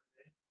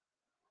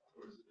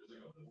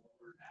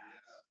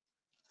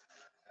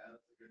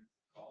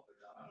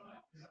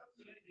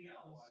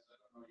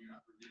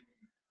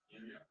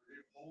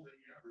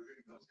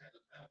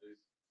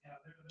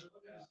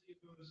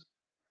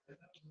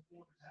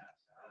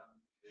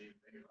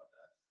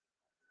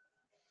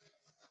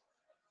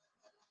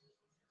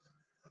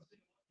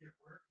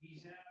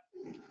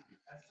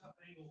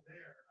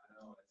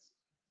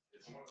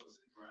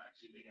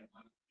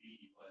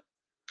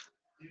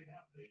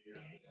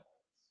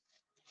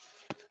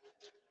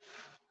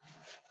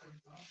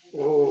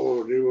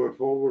 Oh, they were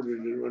forwarded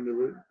and when they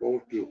were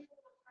supposed to.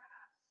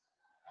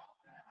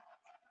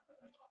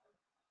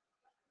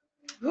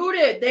 Who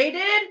did? They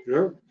did?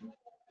 Yeah,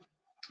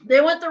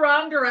 They went the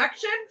wrong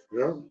direction?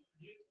 yeah.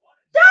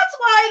 That's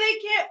why they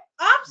can't.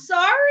 I'm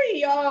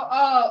sorry,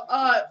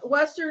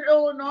 Western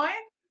Illinois.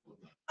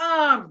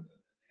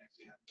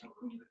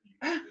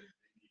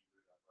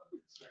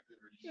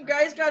 You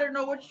guys got to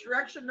know which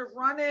direction to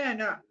run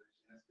in.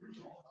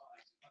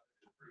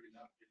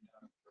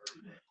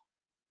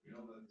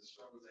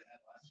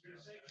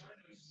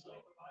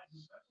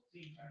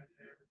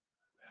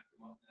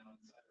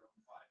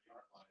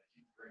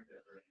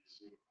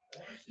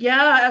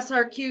 Yeah,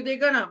 SRQ, they're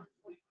gonna.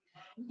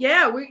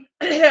 Yeah, we.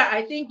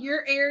 I think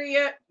your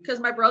area, because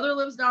my brother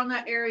lives down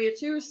that area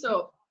too.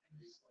 So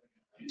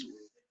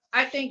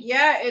I think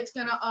it's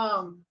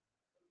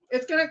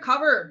gonna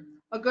cover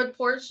a good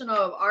portion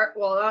of our.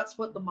 Well, that's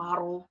what the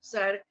model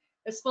said.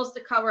 It's supposed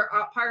to cover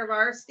part of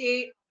our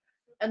state,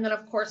 and then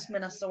of course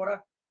Minnesota.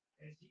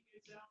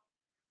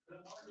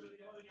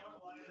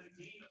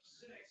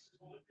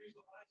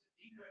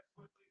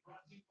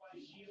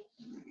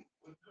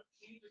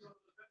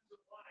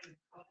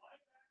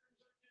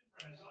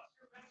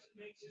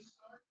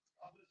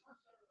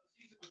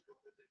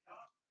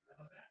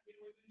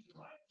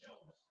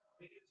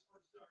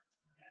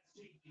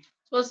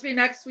 Supposed to be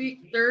next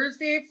week,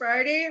 Thursday,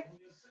 Friday.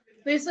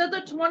 They said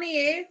the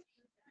 28th,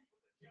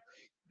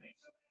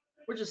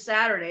 which is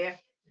Saturday.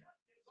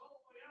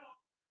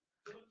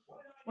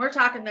 We're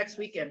talking next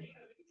weekend.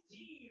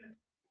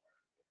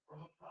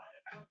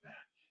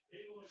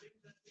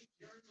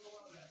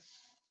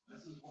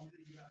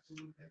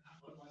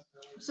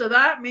 So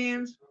that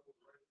means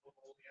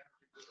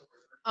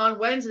on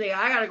Wednesday,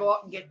 I got to go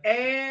out and get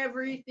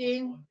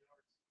everything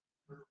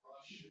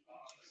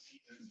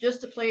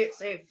just to play it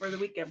safe for the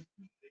weekend.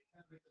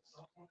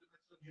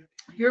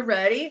 You're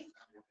ready?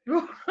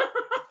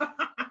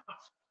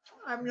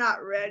 I'm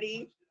not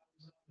ready.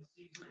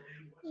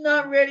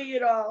 Not ready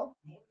at all.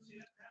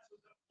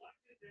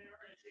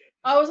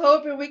 I was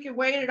hoping we could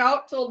wait it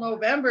out till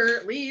November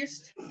at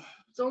least.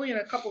 It's only in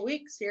a couple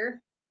weeks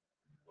here.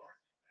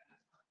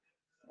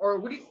 Or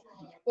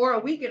a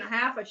week and a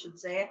half, I should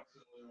say.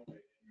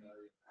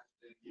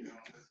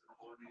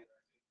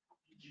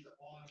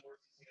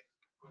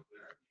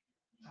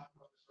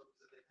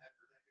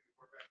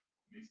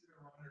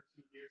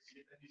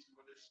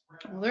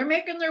 Well, they're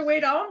making their way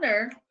down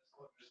there.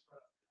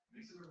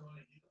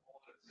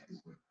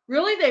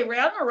 Really? They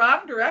ran the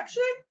wrong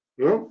direction?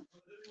 Yeah.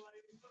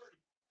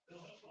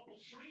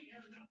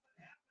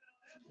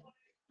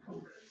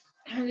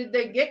 And did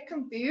they get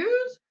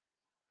confused?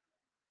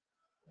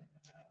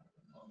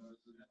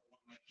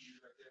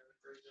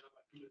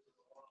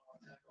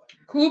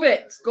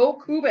 Kubits. Go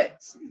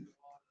Kubits.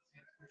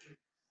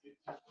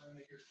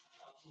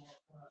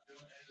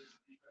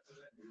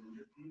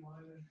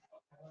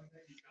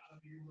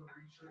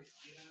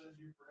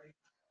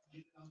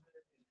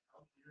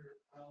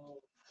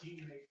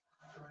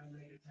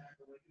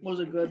 Was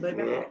it good,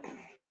 baby? Yeah.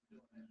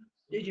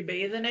 Did you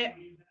bathe in it?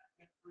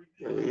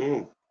 I don't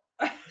know.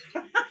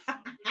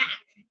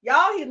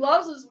 Y'all, he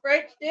loves his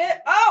French dip.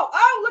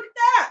 Oh, look at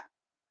that.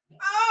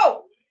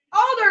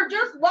 Oh, they're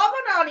just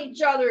loving on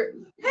each other.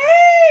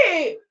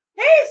 Hey,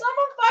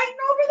 someone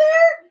fighting over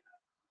there?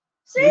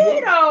 See,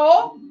 you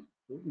know.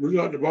 We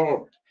got the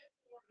ball.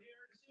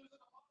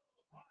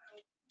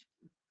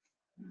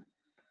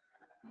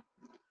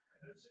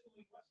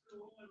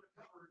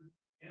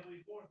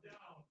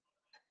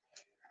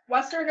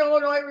 Western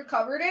Illinois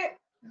recovered it.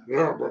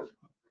 Yeah, but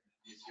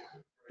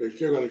they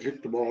still got to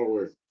kick the ball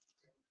away.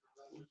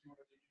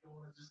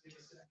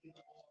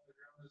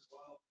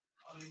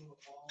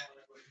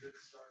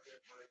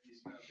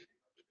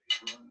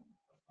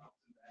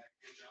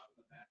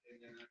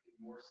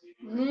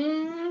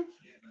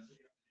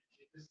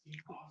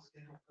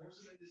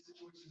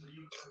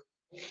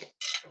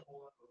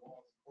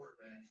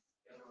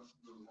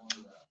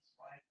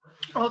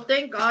 Oh,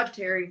 thank God,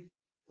 Terry.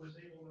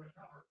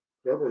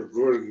 That was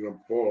good in the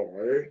bowl.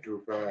 I ate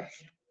too fast.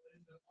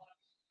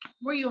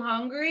 Were you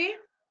hungry?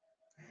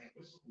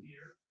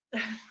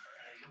 I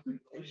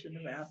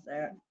shouldn't have asked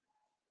that.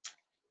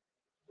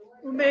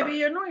 Well, maybe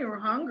you know you were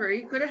hungry.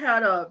 You could have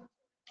had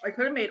I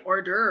could have made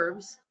hors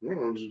d'oeuvres. No,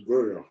 it was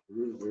good. It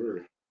was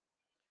good.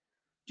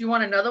 Do you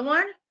want another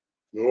one?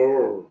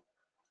 No,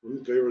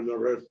 I'm saving the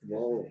rest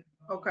tomorrow.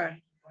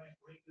 Okay.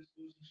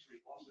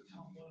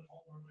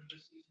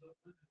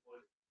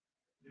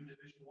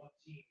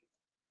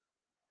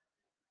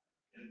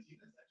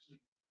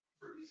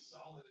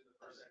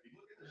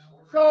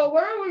 So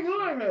what are we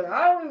doing here?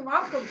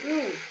 I'm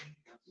confused.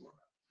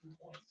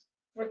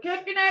 We're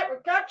kicking it, we're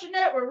catching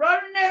it, we're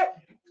running it.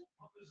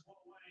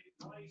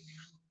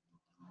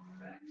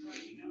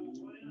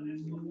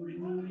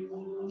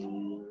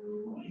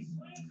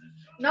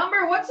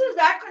 Number, what's his?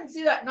 I couldn't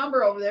see that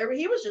number over there, but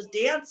he was just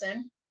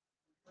dancing.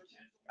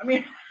 I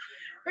mean,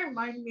 it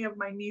reminded me of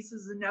my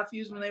nieces and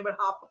nephews when they would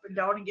hop up and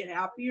down and get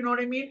happy. You know what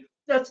I mean?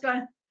 That's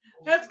kind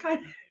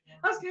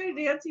of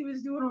dance he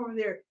was doing over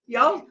there.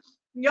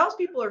 Y'all's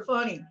people are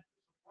funny.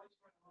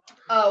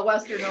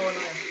 Western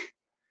Illinois.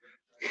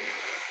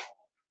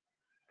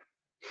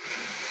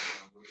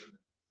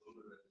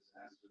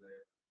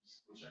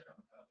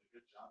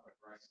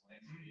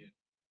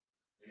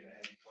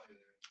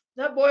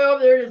 That boy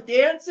over there is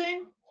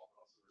dancing.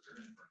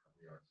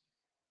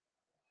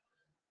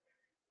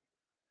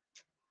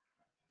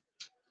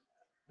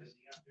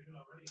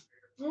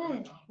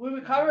 We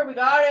recovered. We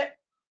got it.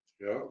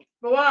 Yeah.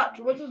 But watch.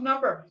 What's his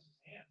number?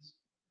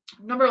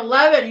 Number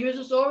 11. He was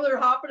just over there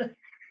hopping.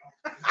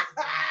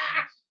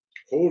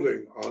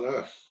 Holding on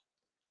us.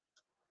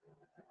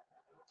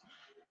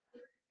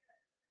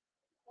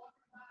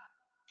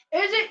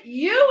 Is it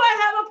you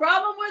I have a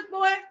problem with,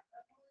 boy?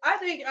 I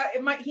think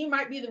he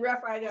might be the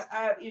ref I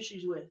have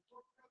issues with.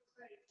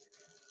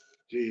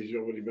 Geez,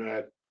 nobody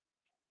mad.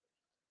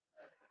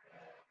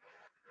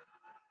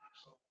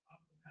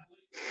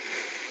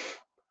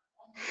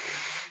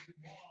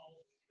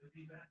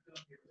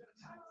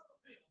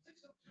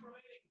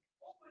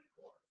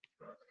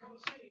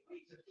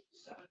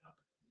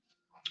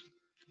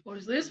 Well,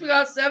 at least we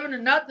got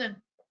 7-0.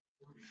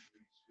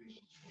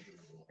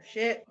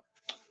 Shit.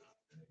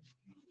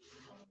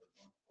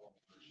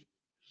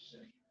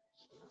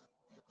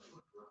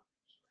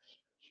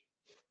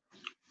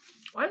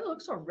 Why does it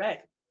look so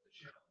red?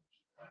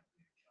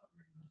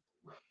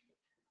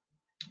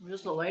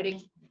 Just the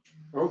lighting.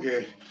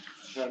 Okay.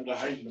 Time to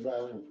hide in the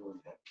bathroom.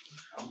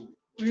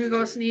 We're gonna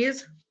go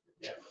sneeze.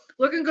 Yeah.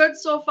 Looking good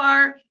so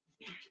far.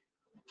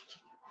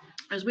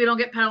 As we don't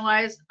get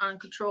penalized on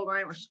control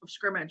line or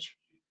scrimmage.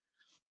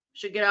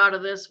 Should get out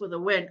of this with a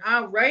win.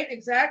 Oh, right,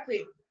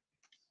 exactly.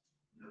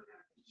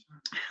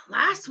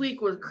 Last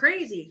week was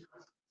crazy.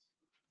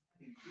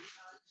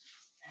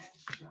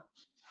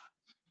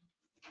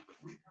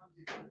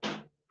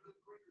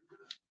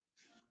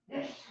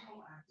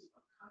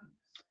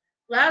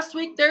 Last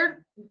week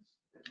there,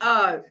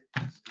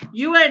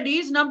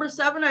 UND's number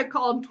 7, I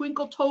call him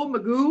Twinkle Toe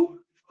Magoo.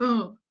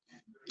 I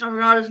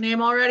forgot his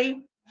name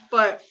already,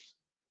 but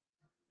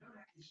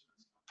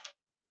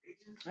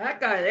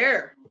that guy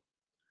there,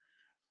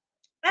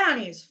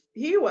 man,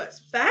 he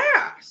was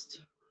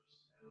fast.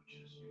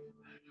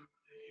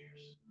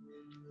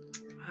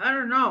 I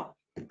don't know.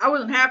 I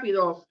wasn't happy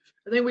though.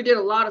 I think we did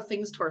a lot of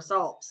things to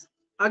ourselves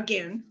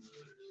again.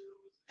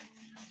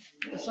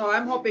 So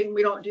I'm hoping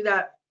we don't do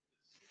that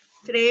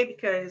today,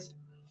 because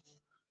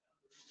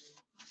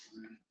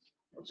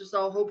we'll just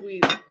all hope we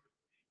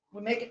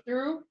make it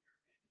through.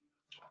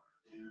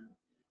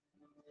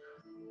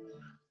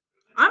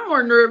 I'm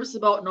more nervous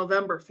about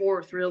November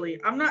 4th, really.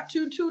 I'm not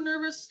too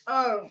nervous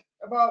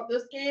about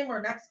this game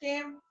or next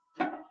game.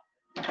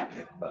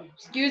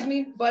 Excuse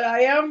me, but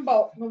I am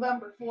about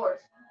November 4th.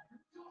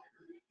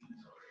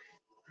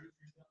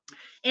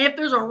 And if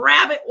there's a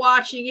rabbit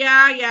watching,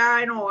 yeah,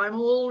 I know, I'm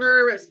a little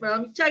nervous, but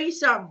let me tell you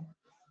something.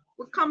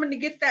 We're coming to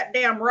get that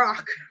damn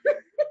rock.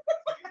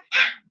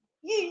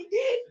 You ain't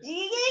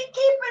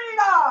keeping it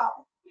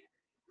all.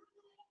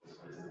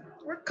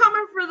 We're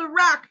coming for the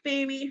rock,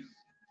 baby.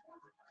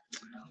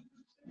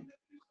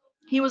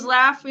 He was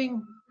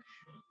laughing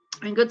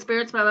in good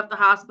spirits when I left the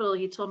hospital.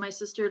 He told my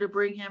sister to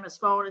bring him his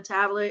phone and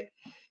tablet.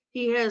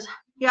 He has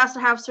to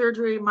have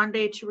surgery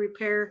Monday to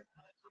repair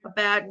a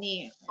bad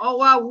knee. Oh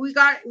wow, we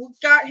got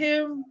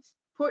him.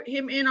 Put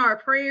him in our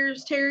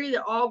prayers, Terry,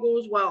 that all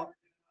goes well.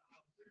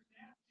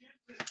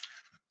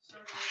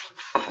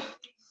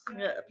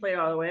 Yeah, play it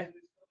all the way.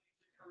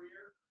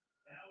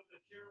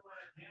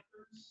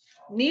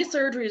 Knee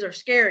surgeries are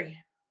scary.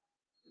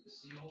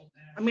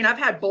 I mean, I've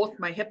had both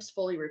my hips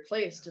fully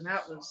replaced, and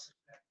that was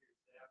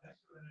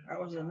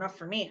enough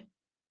for me.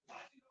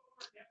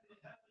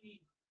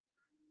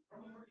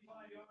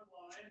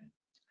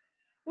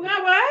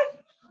 What?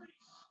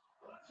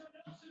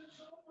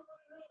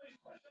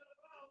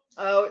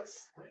 Oh,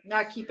 it's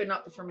not keeping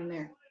up from in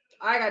there.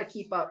 I got to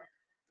keep up.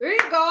 There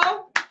you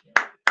go.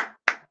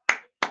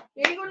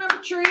 There you go,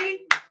 number 3. There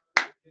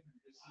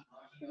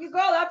you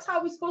go. That's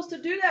how we're supposed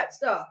to do that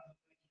stuff.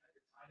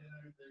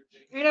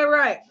 Ain't that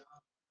right?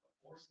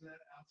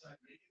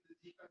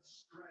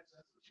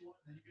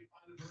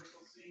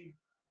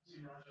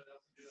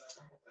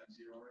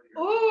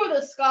 Oh,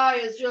 the sky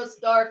is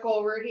just dark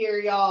over here,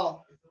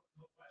 y'all.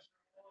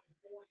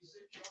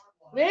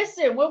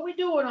 Listen, what we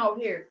doing out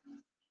here?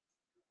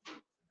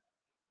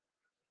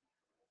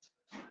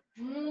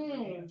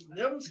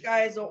 Them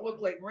skies don't look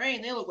like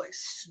rain. They look like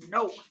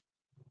snow.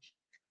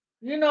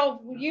 You know,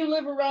 when you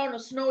live around a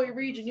snowy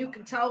region, you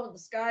can tell when the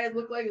sky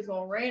look like it's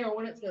going to rain or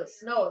when it's going to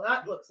snow.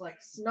 That looks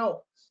like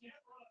snow.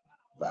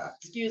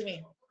 Excuse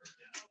me.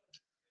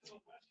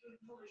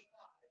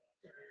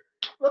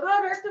 Look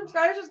how dark them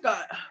skies just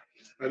got.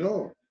 I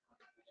know.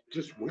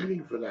 Just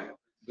waiting for that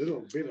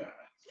little bit of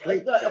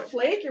flake. Like a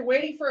flake? You're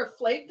waiting for a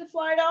flake to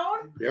fly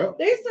down? Yeah.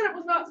 They said it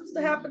was not supposed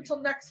to happen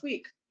until next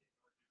week.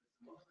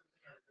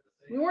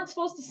 We weren't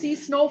supposed to see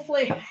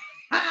snowflake.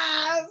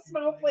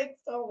 Snowflakes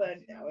till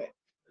then, damn it.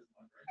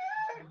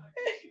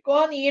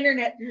 Go on the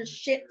internet, there's a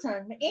shit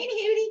ton.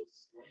 Ain't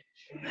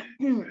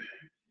Hootie?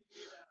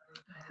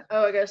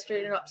 Oh, I gotta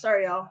straighten up.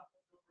 Sorry, y'all.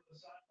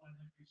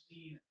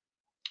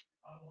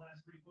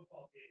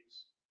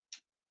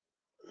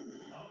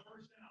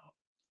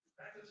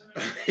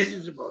 This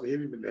is about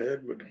hitting him in the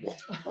head with the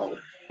ball.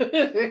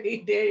 He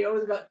did. He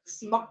always got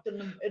smucked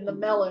in the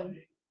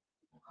melon.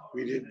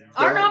 We did.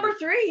 Our number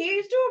 3,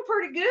 he's doing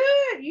pretty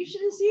good. You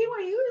should have seen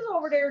what he was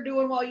over there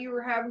doing while you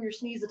were having your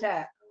sneeze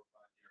attack.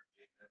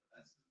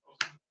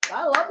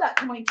 I love that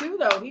 22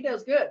 though. He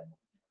does good.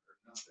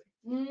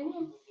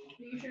 You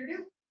sure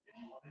do.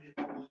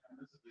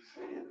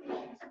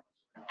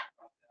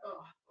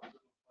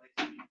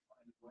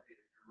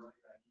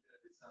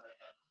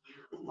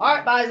 All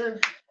right, Bison.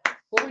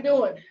 What we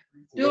doing?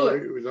 Do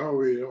it. No,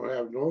 we don't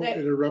have no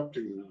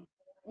interrupting.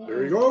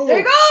 There you go. There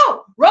you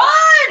go.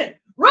 Run!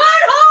 Run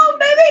home,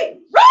 baby!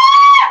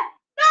 Run!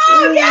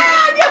 No,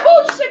 yeah!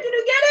 Oh, shit, did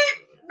we get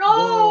it?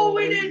 No,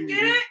 we didn't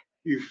get it.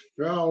 You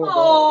fell.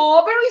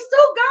 Oh, but we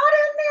still got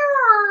in there.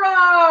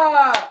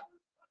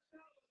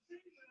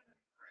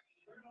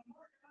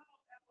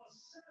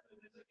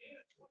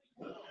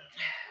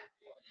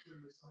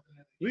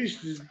 At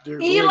least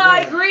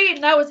Eli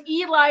Green. That was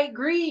Eli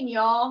Green,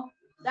 y'all.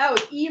 That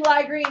was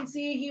Eli Green.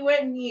 See, he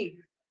went and he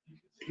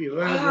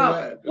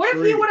landed what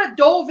if he would have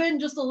dove in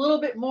just a little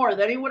bit more?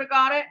 Then he would have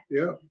got it.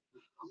 Yeah.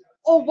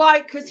 Oh,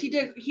 why? Because he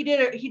dove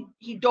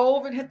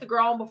and hit the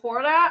ground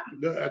before that.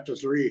 That's a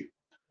 3.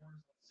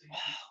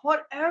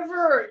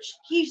 Whatever.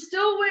 He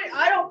still went.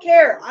 I don't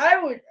care. I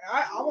want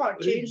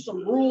to change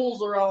some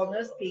rules around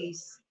this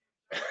piece.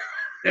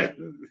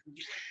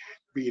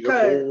 Be the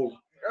whole.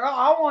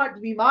 I want it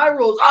to be my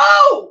rules.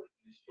 Oh!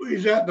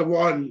 He's at the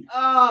 1.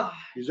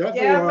 He's at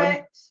the 1.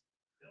 It.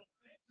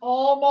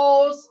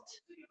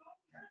 Almost.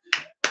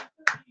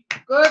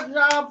 Good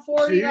job,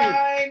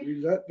 49.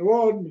 He's at the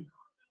 1.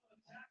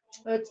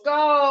 Let's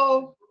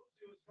go.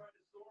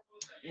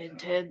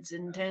 Intense,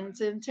 intense,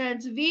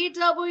 intense.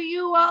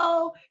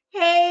 VWO.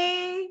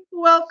 Hey,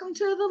 welcome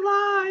to the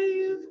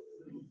live.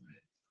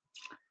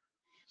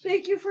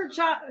 Thank you for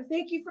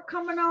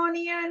coming on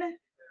in.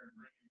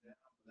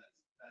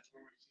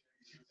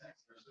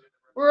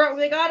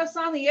 They got us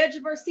on the edge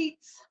of our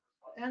seats,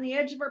 on the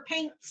edge of our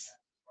pants.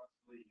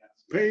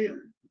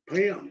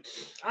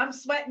 Pants. I'm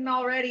sweating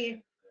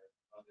already.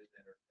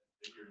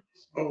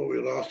 Oh, we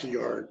lost a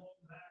yard.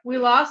 We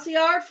lost the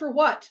yard for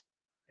what?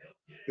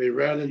 They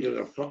ran into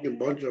a fucking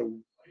bunch of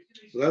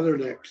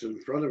leathernecks in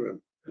front of him.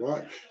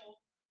 Watch.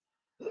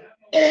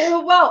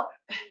 Well,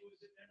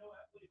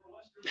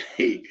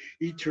 he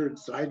turned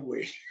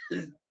sideways.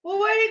 Well,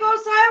 where did he go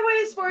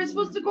sideways for? He's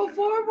supposed to go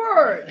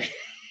forward.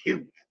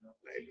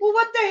 Well,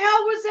 what the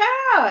hell was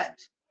that?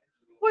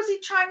 Was he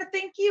trying to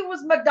think he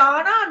was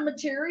Madonna and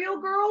Material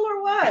Girl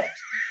or what?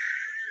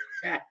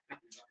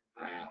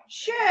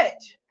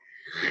 Shit.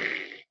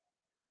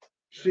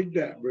 Sing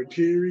that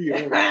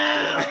Material.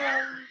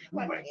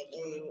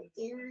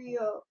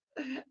 Material.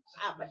 I'm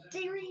a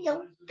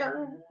material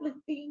girl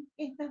living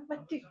in a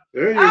material.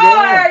 There you go.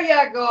 There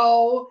you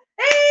go.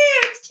 Hey,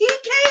 it's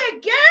TK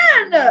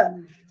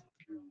again.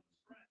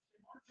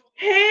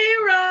 Hey,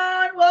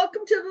 Ron.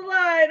 Welcome to the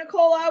line.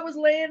 Nicole, I was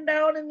laying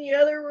down in the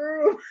other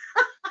room.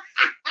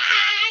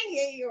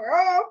 Yeah,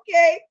 you're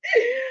okay.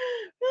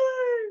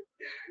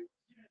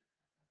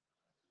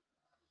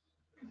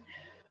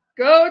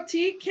 Go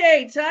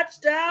TK.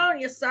 Touchdown.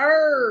 Yes,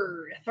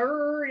 sir. Yes,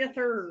 sir. Yes,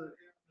 sir.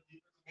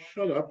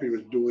 Shut up. He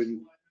was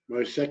doing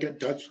my second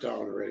touchdown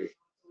already.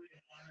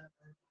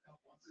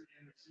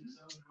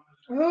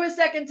 Who is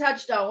second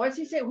touchdown? What's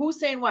he saying? Who's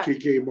saying what?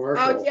 TK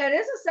Marshall. Oh, yeah, it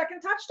is a second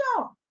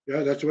touchdown.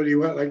 Yeah, that's what he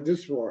went like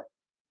this for.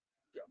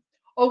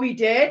 Oh, we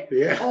did?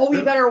 Yeah. Oh, we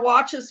better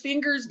watch his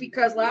fingers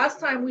because last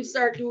time we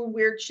started doing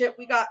weird shit,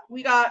 we got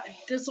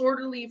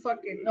disorderly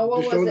fucking. No, what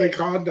was it? Disorderly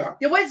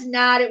conduct. It was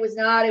not. It was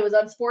not. It was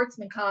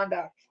unsportsman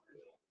conduct.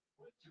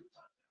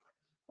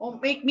 Don't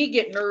make me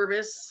get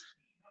nervous.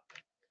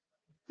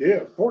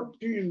 Yeah,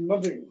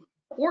 14-0.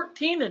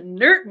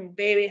 14-0,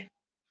 baby.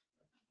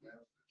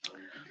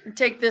 And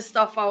take this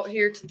stuff out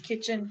here to the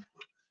kitchen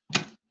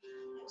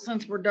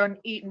since we're done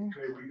eating.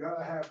 Okay, we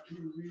gotta have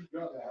two. We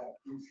gotta have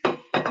two.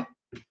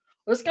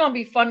 It's gonna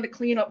be fun to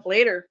clean up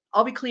later.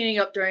 I'll be cleaning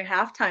up during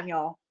halftime,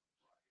 y'all.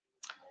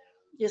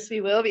 Yes,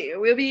 we will be.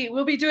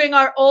 We'll be doing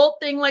our old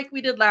thing like we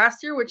did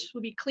last year, which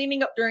will be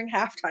cleaning up during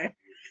halftime.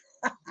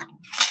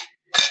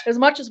 As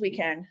much as we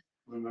can.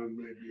 And then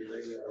maybe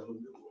later.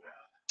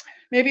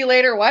 Maybe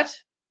later what?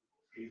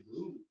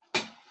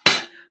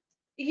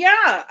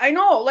 Yeah, I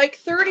know, like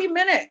 30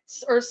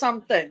 minutes or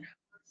something.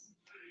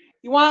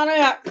 You want it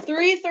at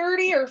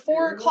 3:30 or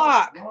 4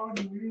 o'clock? Ron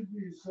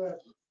usually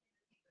said,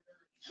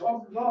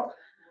 thumbs up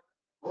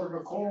for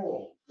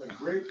Nicole, the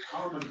great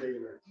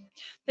commentator.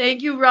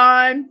 Thank you,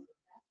 Ron.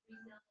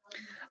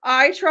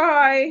 I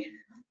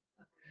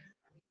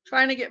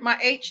trying to get my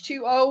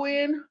H2O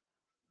in.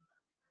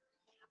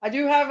 I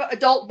do have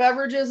adult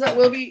beverages that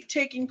will be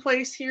taking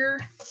place here.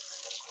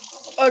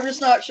 I'm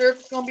just not sure if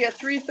it's going to be at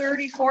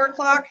 3:30, 4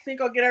 o'clock. I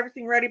think I'll get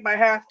everything ready by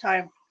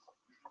halftime.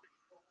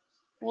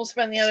 We'll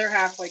spend the other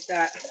half like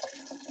that.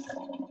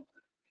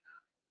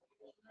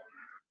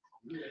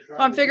 So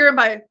I'm figuring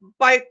by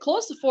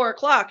close to 4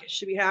 o'clock, it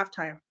should be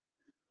halftime.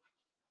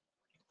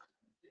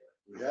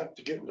 We have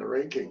to get in the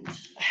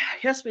rankings.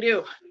 Yes, we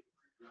do.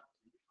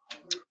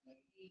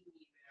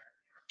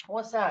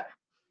 What's that?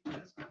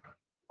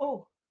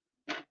 Oh.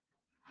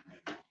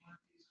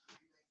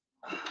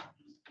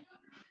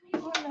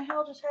 What in the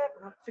hell just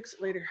happened? I'll fix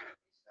it later.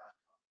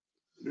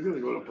 We're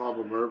gonna go to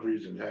Papa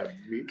Murphy's and have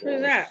meatballs. Look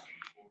at that.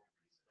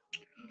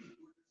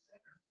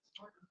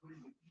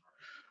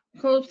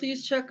 Cole,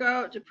 please check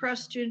out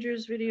Depressed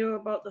Ginger's video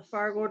about the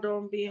Fargo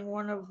Dome being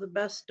one of the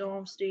best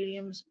dome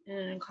stadiums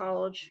in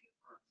college.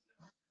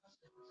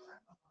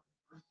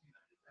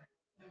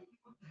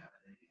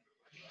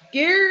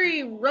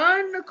 Gary,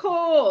 run,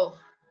 Nicole.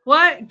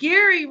 What?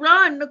 Gary,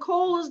 run.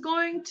 Nicole is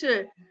going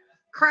to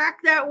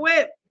crack that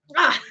whip.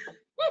 Ah.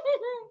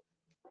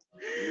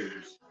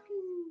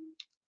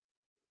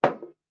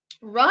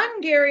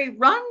 Run, Gary.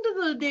 Run to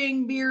the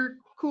dang beer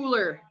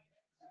cooler.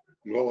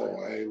 No,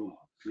 I'm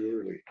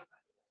purely.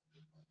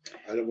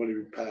 I don't want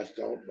to be passed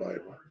out by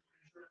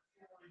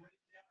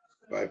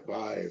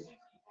 5.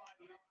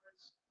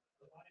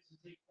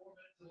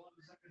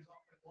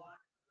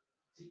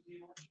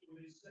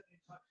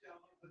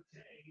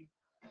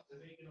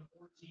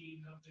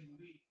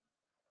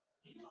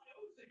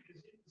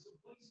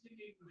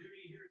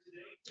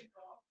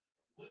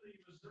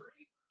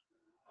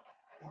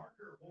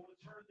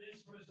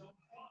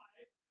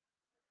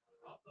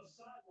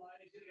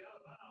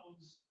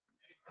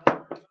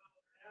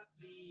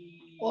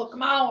 Well,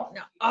 come on.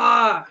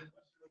 Ah.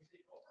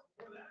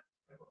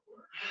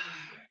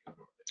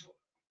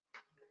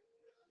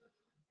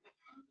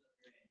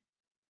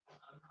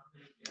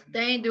 They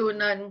ain't doing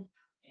nothing.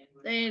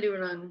 They ain't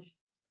doing nothing.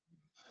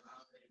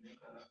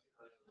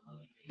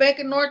 Bank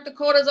of North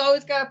Dakota's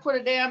always got to put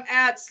a damn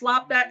ad,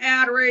 slop that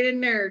ad right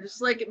in there,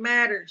 just like it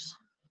matters.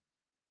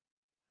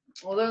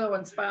 Well, they're the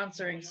ones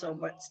sponsoring, so,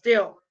 but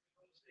still.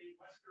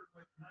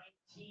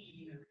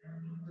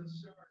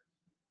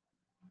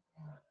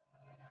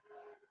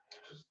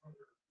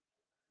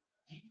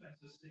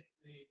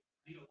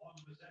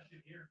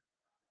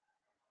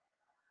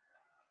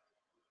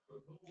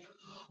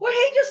 What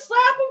did he just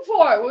slap him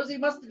for? What was he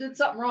must have did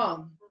something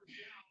wrong.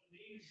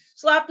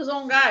 Slapped his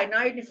own guy.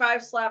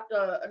 95 slapped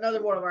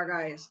another one of our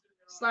guys.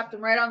 Slapped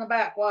him right on the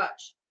back.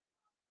 Watch.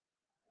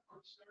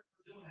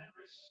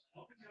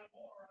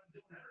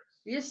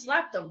 He just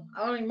slapped him. I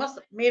don't know, he must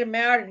have made him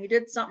mad and he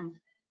did something.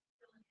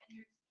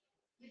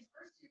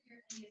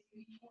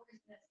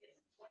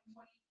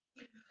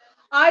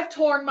 I've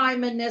torn my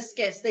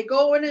meniscus. They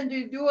go in and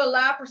do a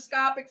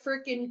laparoscopic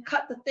freaking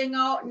cut the thing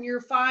out and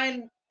you're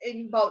fine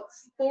in about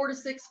 4 to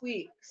 6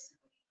 weeks.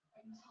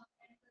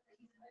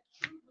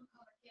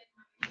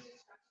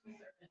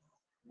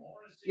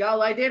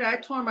 Y'all, I did. I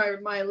tore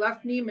my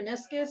left knee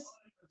meniscus.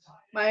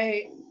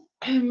 My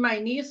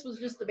niece was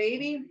just a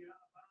baby.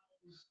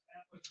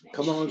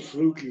 Come on,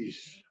 Flukies.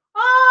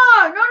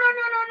 Oh,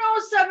 no,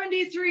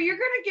 73. You're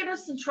going to get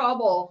us in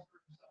trouble.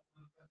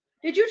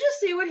 Did you just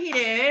see what he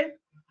did?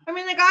 I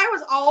mean, the guy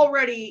was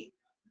already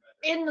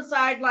in the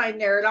sideline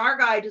there, and our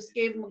guy just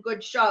gave him a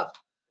good shove.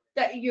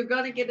 That you're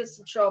going to get us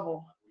in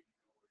trouble.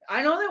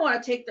 I know they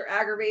want to take their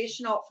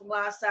aggravation out from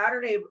last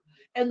Saturday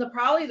and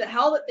probably the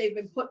hell that they've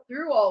been put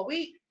through all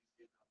week.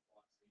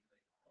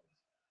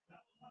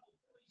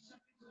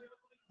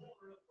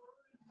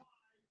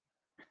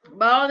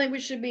 But I don't think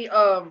we should be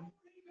 14-0.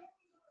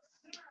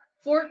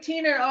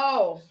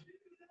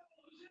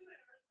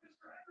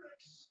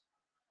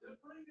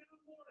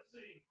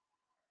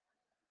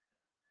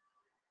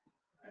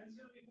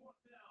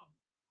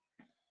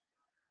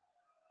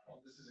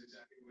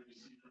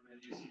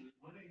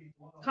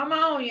 Come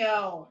on,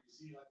 yo.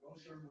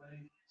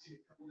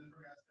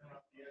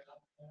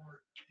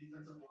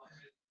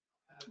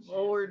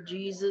 Lord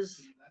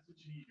Jesus.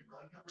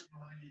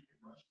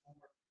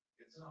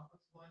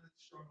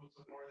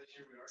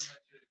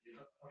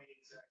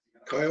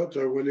 Coyotes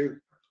are winning.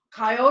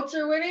 Coyotes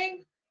are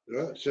winning.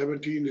 Yeah,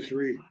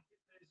 17-3.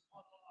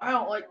 I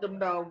don't like them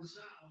dogs.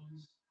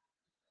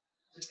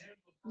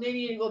 They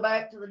need to go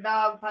back to the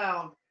dog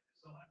pound.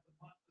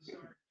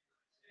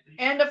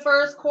 End of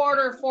first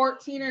quarter,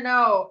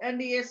 14-0.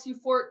 NDSU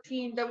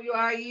 14,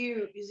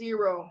 WIU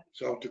 0.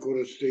 South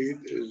Dakota State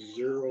is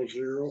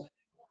 0-0.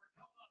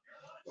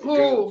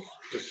 Who?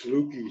 The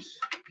Salukis.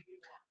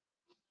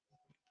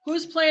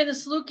 Who's playing the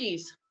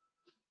Salukis?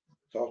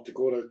 South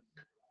Dakota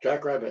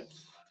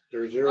Jackrabbits.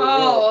 They're 0-0.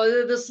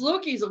 Oh, the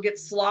Salukis will get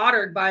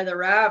slaughtered by the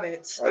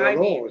Rabbits. I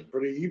don't know. It's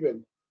pretty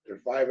even.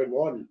 They're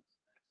 5-1.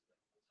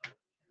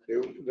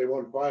 They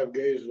won 5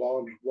 games,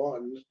 lost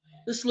 1.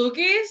 The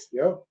Salukis?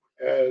 Yep.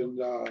 And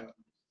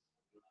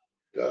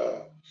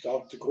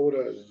South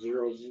Dakota is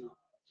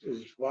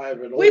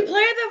 5-0. We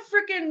play the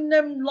freaking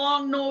them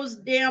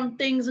long-nosed damn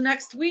things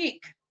next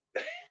week.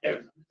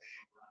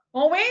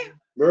 Won't we?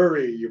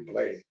 Murray, you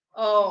play.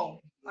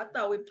 Oh, I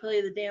thought we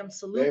play the damn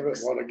Salukis. They haven't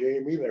won a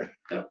game either.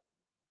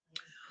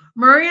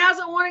 Murray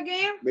hasn't won a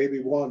game? Maybe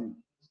one.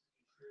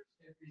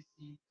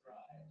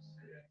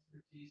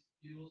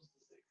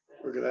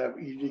 We're going to have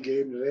an easy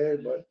game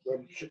today, but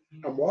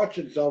I'm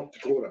watching South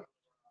Dakota.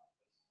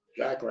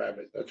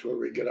 Jackrabbit. That's where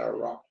we get our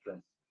rock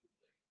from.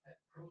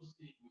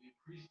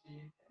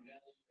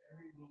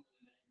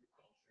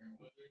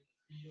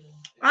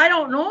 I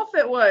don't know if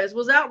it was.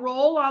 Was that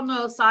Roll on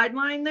the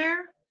sideline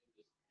there?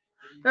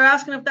 They're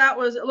asking if that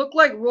was, it looked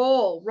like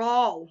Rawl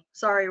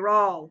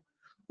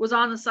was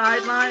on the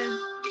sideline.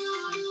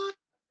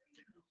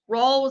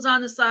 Rawl was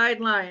on the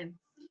sideline.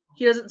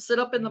 He doesn't sit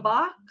up in the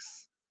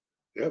box?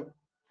 Yep.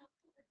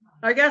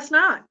 I guess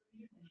not.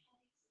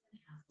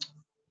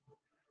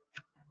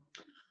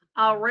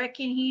 I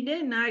reckon he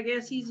didn't. I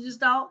guess he's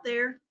just out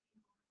there.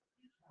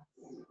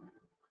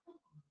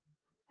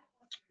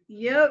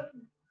 Yep.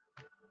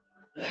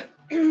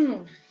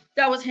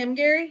 That was him,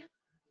 Gary?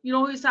 You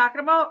know who he's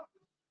talking about?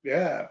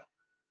 Yeah.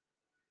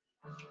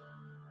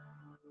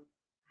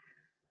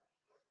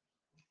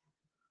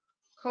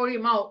 Cody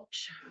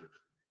Mulch.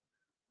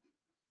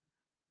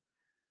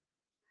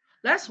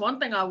 That's one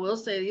thing I will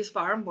say. These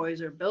farm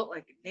boys are built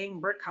like a dang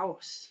brick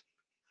house.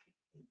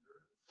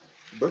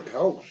 Brick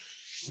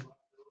house.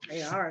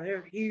 They are.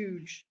 They're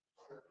huge.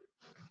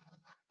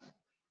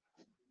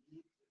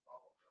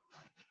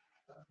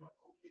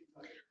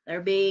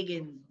 They're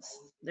biggins.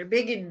 They're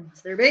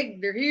biggins. They're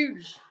big. They're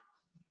huge.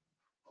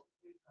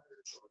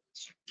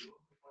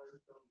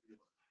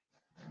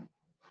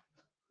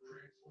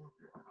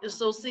 Just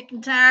so sick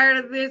and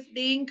tired of this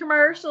dang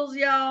commercials,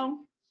 y'all.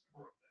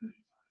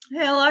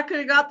 Hell, I could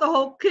have got the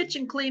whole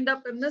kitchen cleaned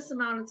up in this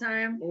amount of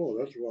time. Oh,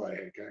 that's why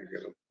I can't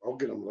get them. I'll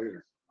get them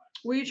later.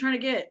 What are you trying to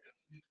get?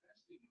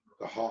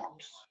 The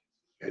Hawks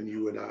and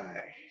you and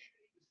I.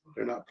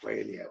 They're not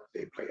playing yet.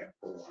 They play at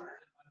 4.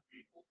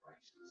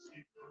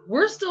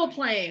 We're still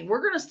playing.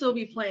 We're gonna still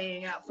be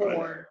playing at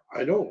 4.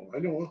 I know.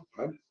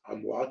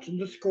 I'm watching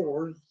the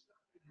scores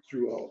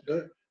throughout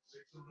the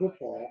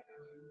football.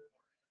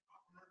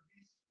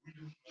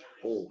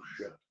 Oh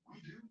shit.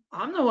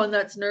 I'm the one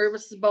that's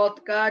nervous about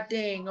the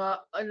goddamn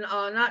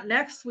not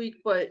next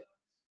week, but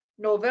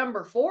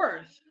November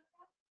 4th.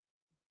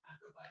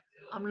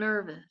 I'm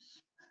nervous.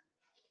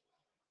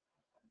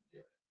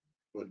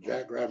 Well,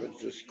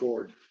 Jackrabbits just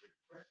scored.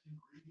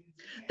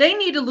 They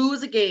need to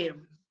lose a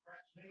game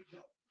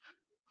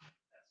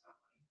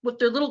with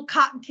their little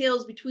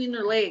cottontails between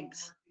their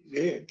legs.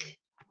 Nick.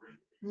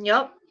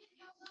 Yep.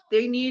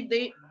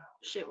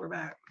 Shit, we're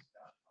back.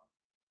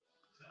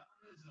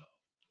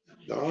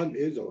 Don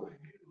Izzo.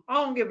 I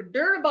don't give a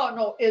dirt about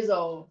no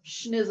Izzo,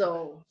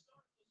 Schnizzo.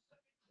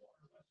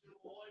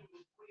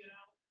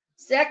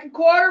 Second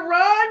quarter,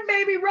 run,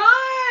 baby, run.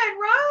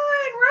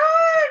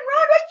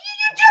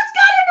 You just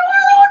got into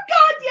our own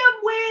goddamn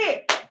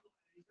way.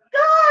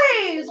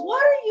 Guys,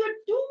 what are you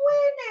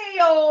doing,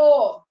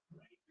 Ayo?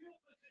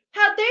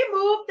 Had they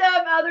moved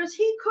them others,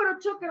 he could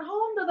have took it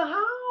home to the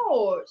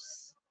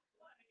house.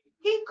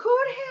 He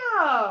could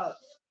have.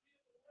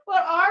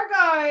 But our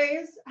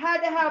guys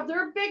had to have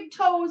their big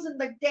toes in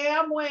the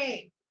damn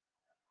way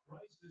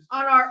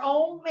on our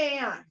own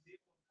man.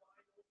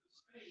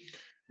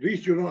 At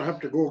least you don't have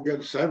to go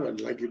against 7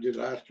 like you did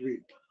last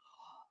week.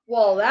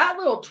 Well, that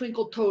little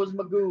twinkle toes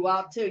Magoo,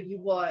 I'll tell you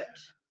what.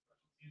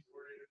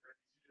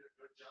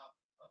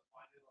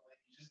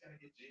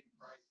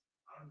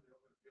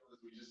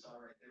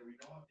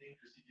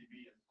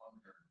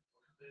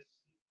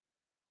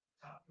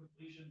 Top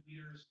completion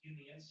leaders in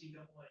the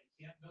NCAA.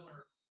 Camp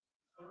Miller,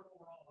 third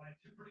overall, by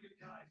 2 pretty good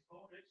guys.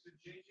 Bo Nix and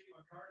J.J.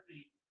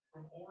 McCarthy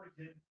from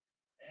Oregon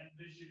and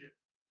Michigan.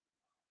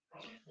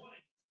 From 20.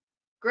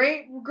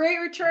 Great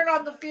return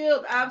on the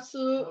field,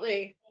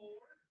 absolutely.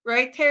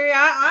 Right, Terry?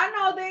 I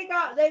know they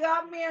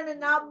got men and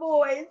not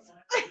boys.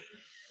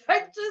 I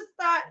just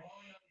thought,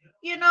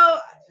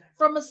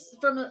 from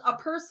a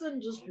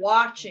person just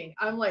watching,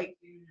 I'm like,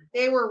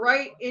 they were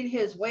right in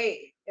his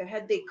way.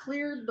 Had they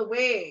cleared the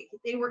way,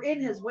 they were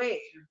in his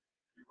way.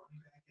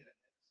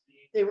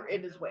 They were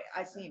in his way.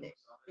 I seen it.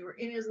 They were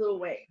in his little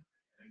way.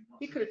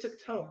 He could have took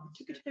it home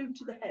to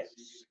the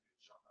house.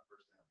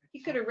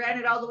 He could have ran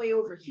it all the way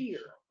over here.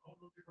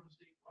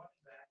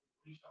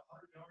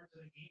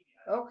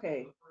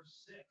 Okay.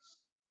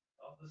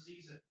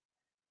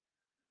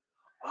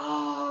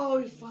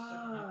 Oh,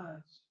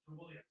 fuck.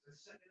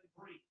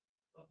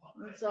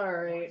 That's all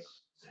right.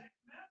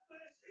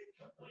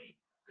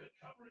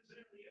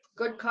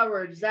 Good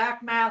coverage.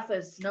 Zach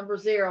Mathis, number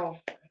 0.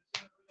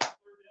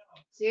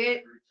 See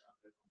it?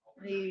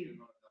 He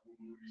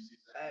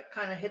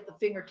kind of hit the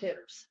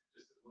fingertips.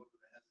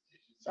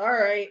 It's all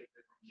right.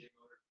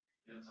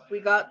 We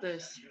got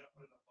this.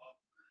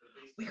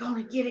 We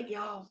gonna get it,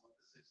 y'all.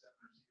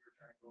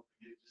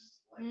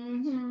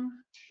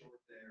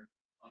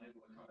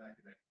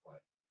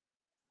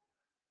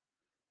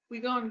 We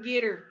gonna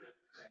get her.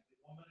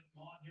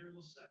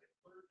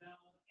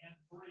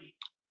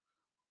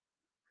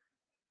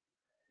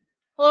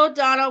 Hello,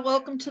 Donna.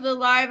 Welcome to the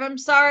live. I'm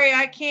sorry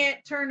I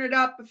can't turn it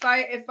up.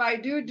 If I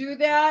do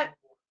that,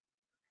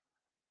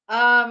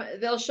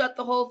 they'll shut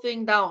the whole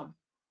thing down.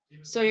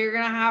 So you're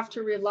gonna have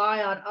to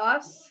rely on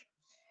us.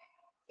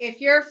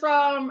 If you're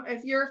from the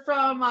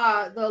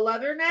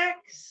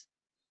Leathernecks,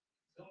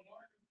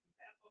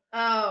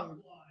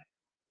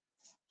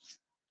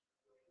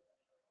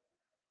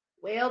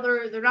 well,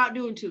 they're not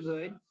doing too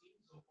good.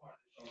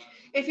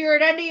 If you're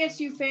an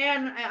NDSU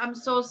fan, I'm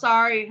so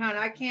sorry, hon.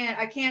 I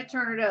can't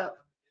turn it up.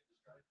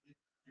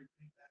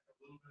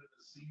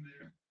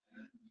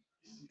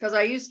 Because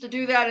I used to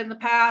do that in the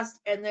past,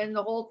 and then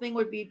the whole thing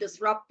would be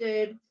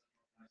disrupted.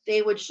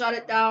 They would shut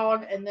it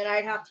down, and then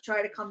I'd have to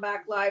try to come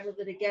back live with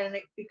it again, and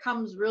it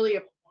becomes really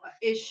a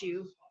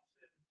issue.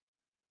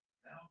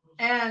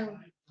 And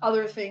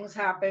other things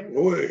happen.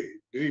 Boy,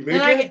 did he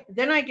make it?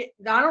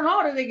 I don't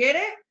know. Did they get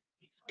it?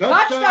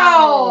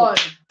 Touchdown!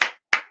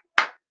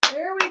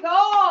 There we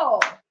go.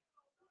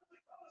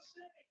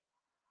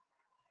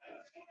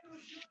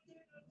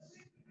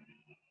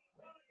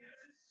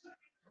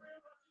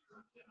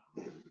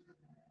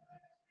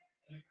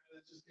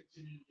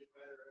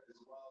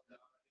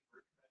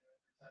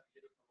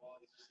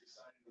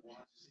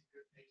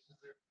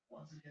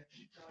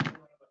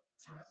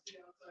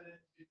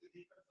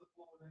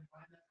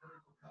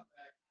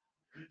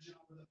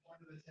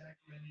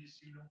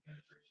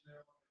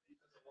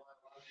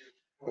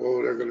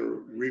 Oh, they're gonna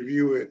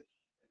review it.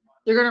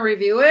 They're gonna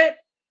review it?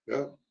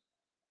 Yeah.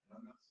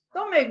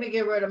 Don't make me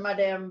get rid of my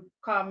damn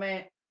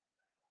comment.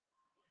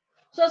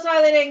 So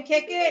sorry they didn't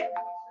kick it.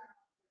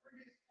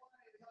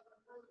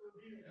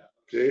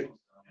 See?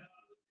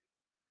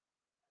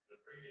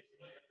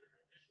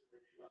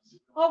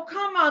 Oh,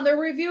 come on. They're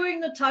reviewing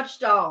the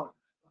touchdown.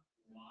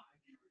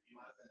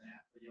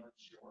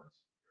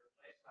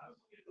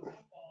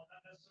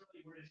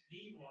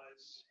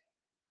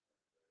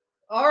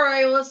 All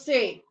right, let's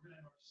see.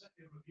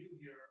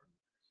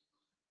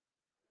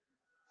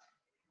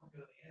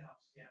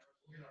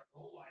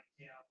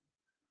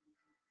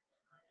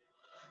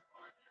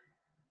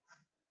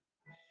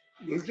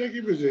 Looks like he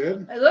was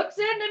in. It looks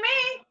into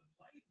me.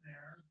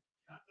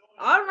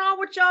 I don't know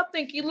what y'all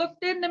think. He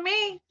looked into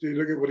me. See,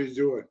 look at what he's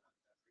doing.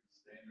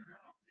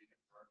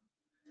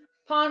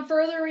 Upon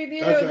further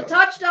review, the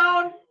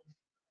touchdown.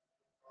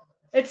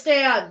 It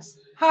stands.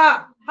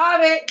 Ha,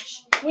 bitch.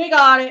 We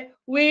got it.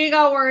 We ain't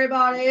gotta worry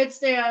about it. It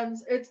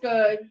stands. It's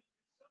good.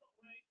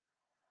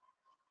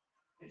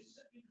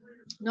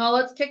 No,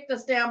 let's kick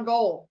this damn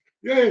goal.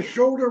 Yeah, his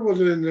shoulder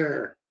was in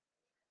there.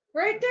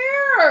 Right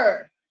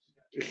there.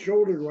 His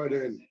shoulder went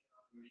in.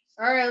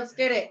 All right, let's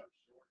get it.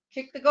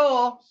 Kick the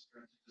goal.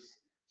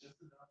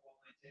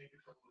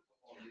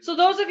 So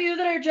those of you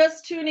that are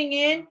just tuning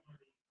in,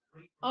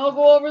 I'll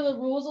go over the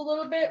rules a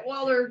little bit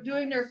while they're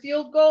doing their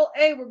field goal.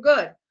 Hey, we're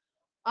good.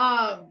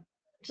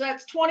 So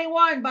that's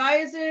 21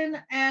 Bison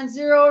and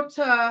 0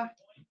 to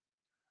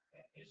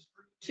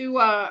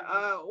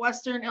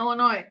Western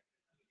Illinois.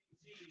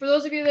 For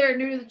those of you that are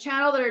new to the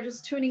channel that are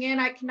just tuning in,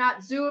 I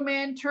cannot zoom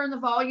in, turn the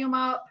volume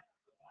up.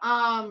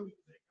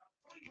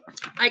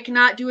 I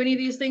cannot do any of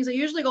these things. I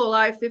usually go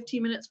live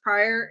 15 minutes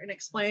prior and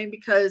explain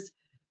because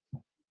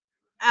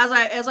as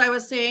I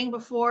was saying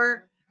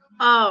before,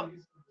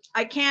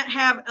 I can't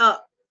have it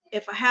up.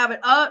 If I have it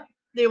up,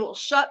 they will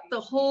shut the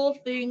whole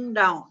thing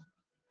down.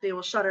 They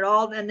will shut it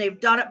all, and they've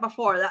done it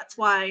before. That's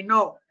why I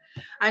know.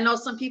 I know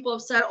some people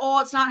have said, oh,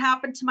 it's not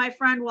happened to my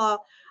friend.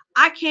 Well,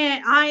 I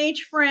ain't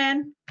your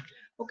friend.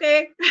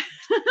 Okay.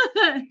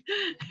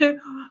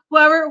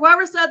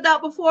 whoever said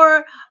that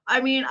before, I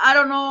mean, I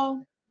don't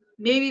know.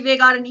 Maybe they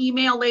got an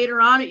email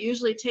later on. It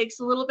usually takes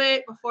a little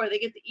bit before they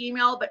get the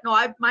email, but no,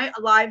 my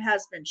live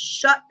has been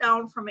shut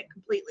down from it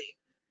completely.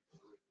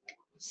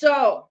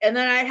 So, and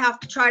then I have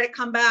to try to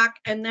come back,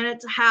 and then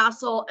it's a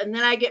hassle, and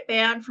then I get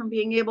banned from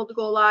being able to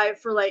go live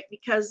for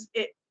because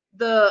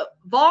the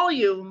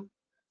volume,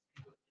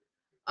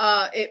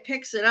 it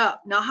picks it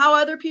up. Now, how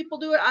other people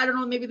do it, I don't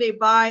know. Maybe they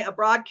buy a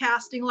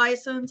broadcasting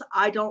license.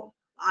 I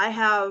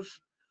have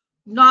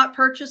not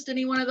purchased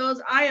any one of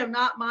those. I am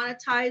not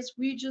monetized.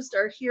 We just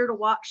are here to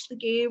watch the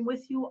game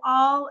with you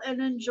all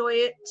and enjoy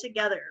it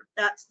together.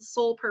 That's the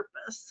sole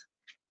purpose.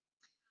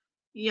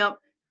 Yep.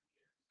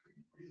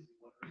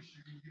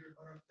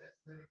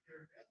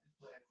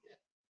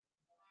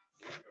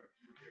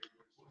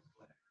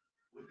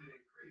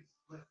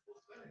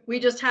 We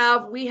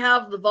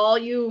have the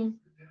volume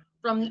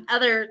from the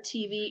other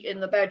TV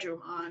in the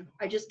bedroom on.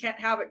 I just can't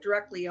have it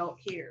directly out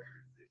here.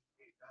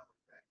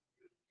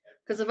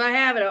 Because if I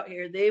have it out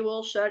here, they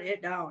will shut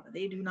it down.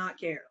 They do not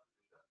care.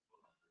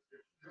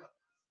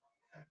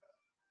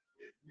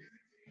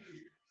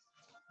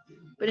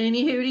 But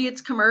anywho,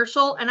 it's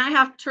commercial, and I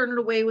have to turn it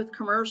away with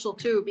commercial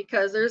too,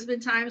 because there's been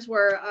times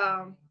where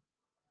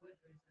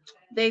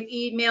they've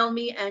emailed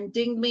me and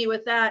dinged me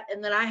with that,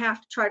 and then I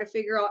have to try to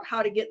figure out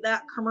how to get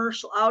that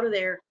commercial out of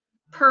there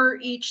per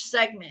each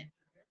segment.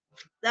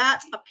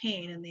 That's a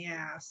pain in the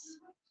ass.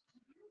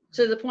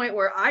 To the point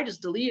where I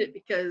just delete it,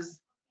 because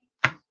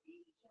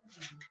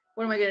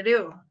what am I going to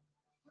do?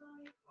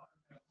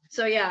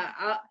 So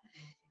yeah,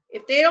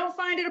 if they don't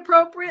find it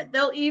appropriate,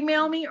 they'll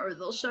email me or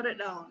they'll shut it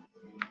down.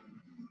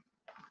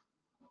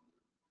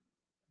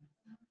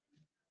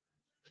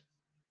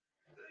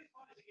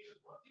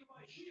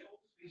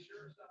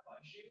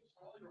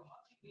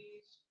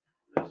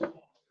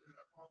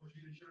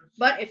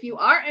 But if you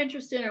are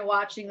interested in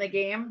watching the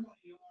game,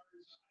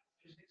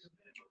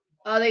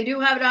 they do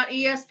have it on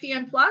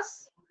ESPN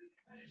Plus.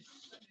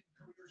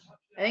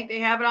 I think they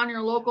have it on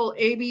your local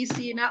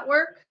ABC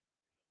network.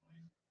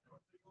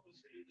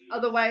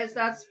 Otherwise,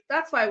 that's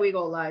why we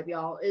go live,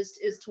 y'all, is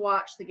to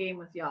watch the game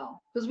with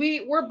y'all. Because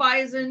we're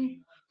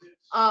Bison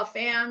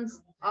fans,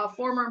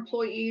 former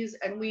employees,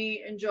 and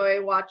we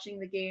enjoy watching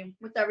the game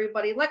with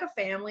everybody like a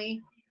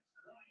family.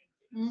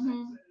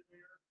 Mm-hmm.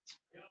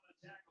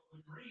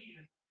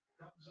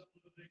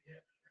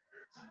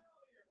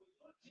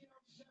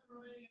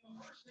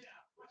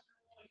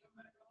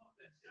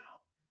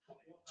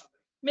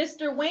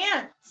 Mr.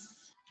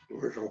 Wentz.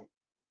 Commercial.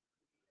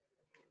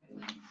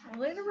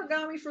 Well, they never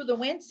got me for the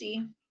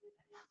Wency.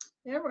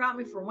 They never got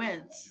me for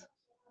Wentz.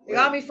 They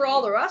got me for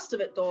all the rest of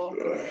it, though.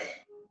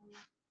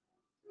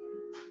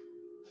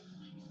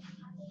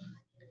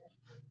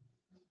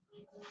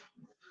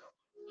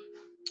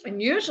 And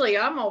usually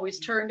I'm always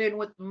turned in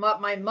with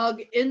my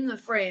mug in the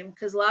frame,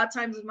 because a lot of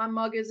times if my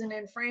mug isn't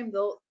in frame,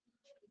 they'll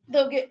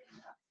get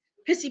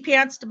pissy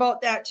pantsed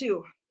about that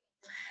too.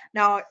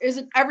 Now,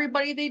 isn't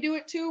everybody they do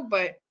it to,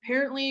 but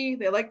apparently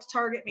they like to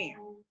target me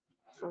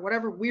for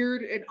whatever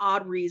weird and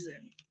odd reason.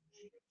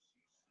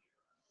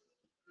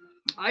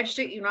 I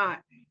shit you not.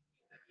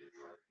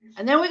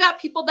 And then we got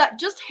people that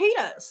just hate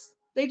us.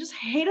 They just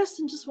hate us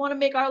and just want to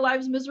make our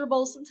lives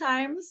miserable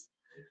sometimes.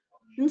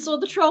 And so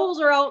the trolls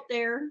are out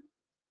there.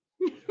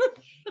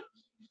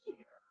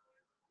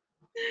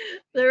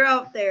 They're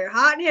out there,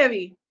 hot and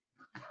heavy.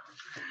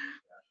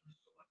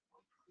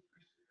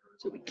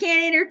 So we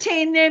can't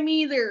entertain them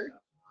either.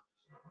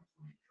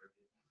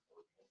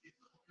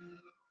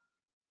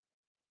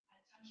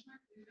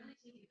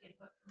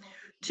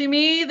 To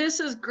me,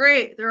 this is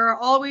great. There are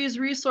always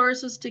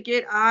resources to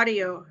get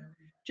audio.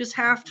 Just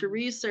have to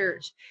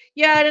research.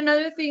 Yeah, and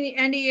another thing, the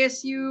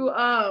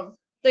NDSU,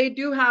 they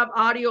do have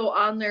audio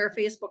on their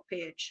Facebook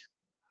page.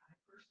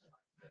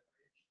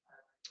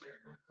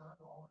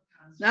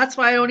 That's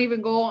why I don't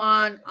even go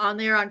on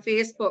there on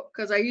Facebook,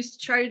 because I used to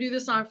try to do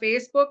this on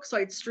Facebook, so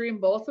I'd stream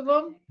both of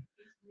them.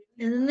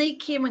 And then they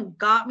came and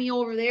got me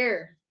over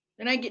there.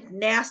 And I get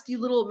nasty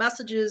little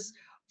messages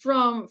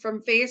from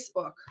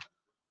Facebook.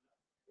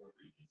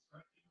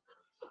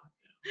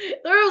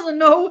 There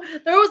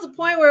was a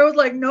point where it was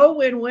like no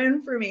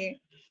win-win for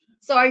me.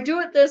 So I do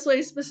it this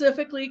way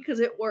specifically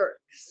because it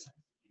works.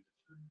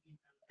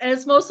 And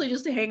it's mostly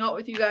just to hang out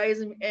with you guys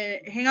and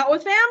hang out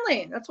with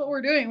family. That's what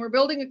we're doing. We're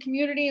building a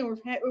community, and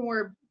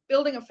we're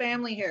building a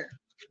family here.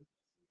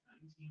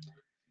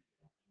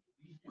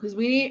 Because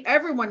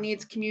everyone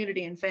needs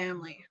community and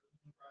family.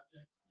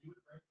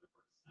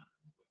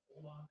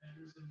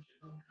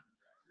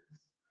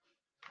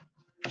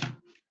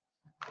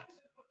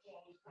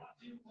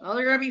 Oh,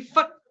 they're gonna be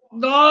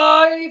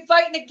No, you're gonna be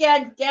fighting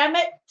again, damn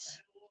it.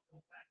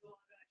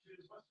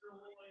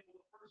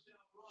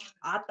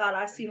 I thought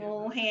I seen a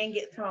little hand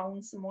get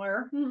thrown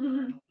somewhere.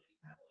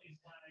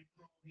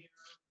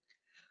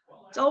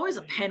 It's always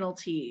a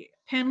penalty.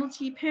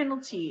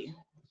 Penalty.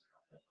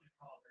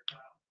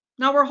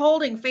 Now we're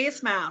holding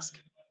face mask.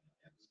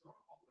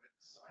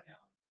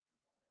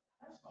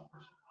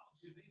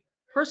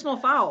 Personal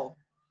foul.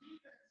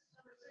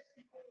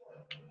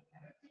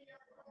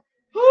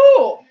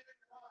 Who?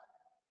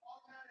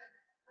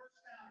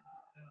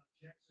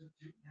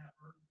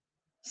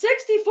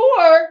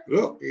 64?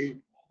 Look, he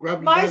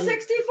grabbed My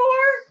 64?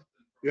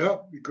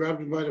 Yep, he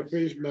grabbed him by the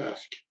face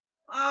mask.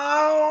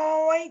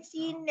 Oh, I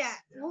seen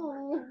that.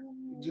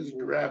 He just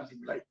grabbed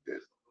him like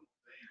this.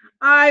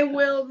 I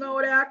will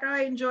know that.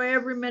 I enjoy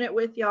every minute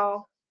with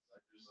y'all.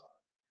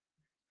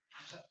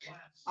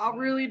 I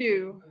really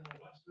do.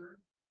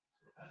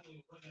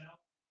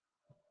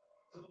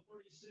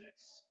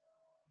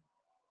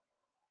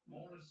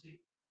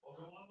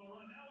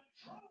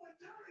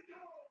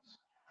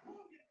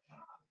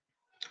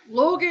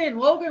 Logan,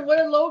 what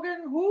is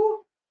Logan?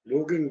 Who?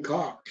 Logan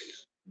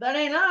Cox. That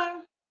ain't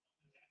on.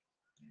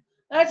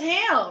 That's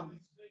him.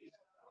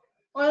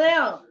 Or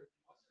them.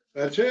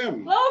 That's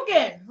him.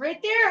 Logan,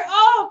 right there.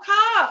 Oh,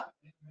 cop.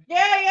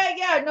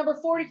 Yeah. Number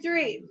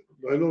 43.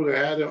 I know they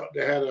had a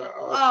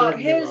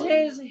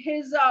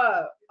His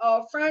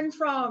friend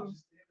from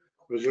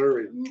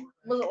Missouri.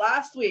 was it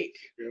last week?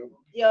 Yeah.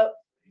 Yep.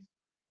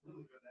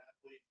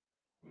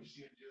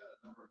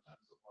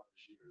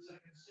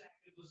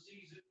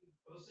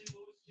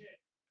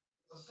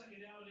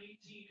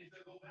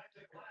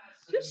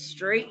 Just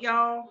straight,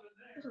 y'all.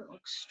 Doesn't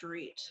look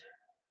straight.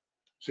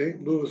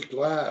 St. Louis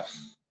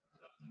Glass.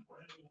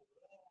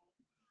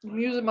 I'm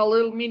using my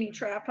little mini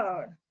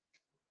tripod.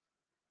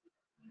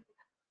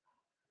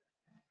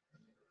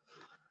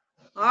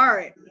 All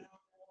right.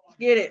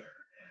 Get it.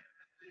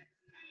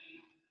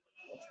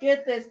 Let's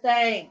get this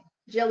thing.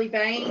 Jelly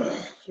bang.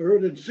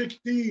 3rd and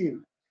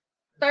 16.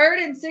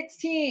 3rd and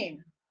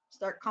 16.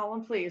 Start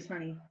calling plays,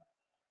 honey.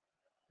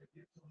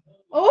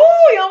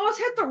 Oh, he almost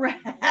hit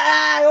the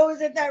I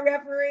almost hit that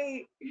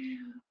referee.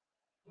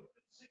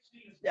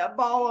 That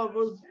ball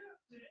was.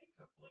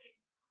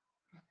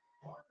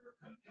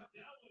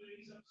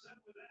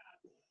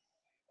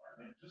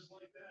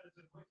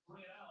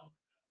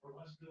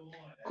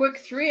 Quick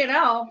 3 and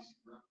out.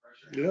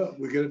 Yeah,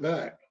 we get it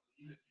back.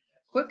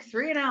 Quick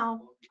 3 and out.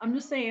 I'm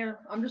just saying.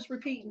 I'm just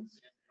repeating.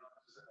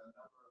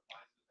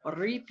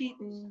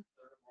 Repeating.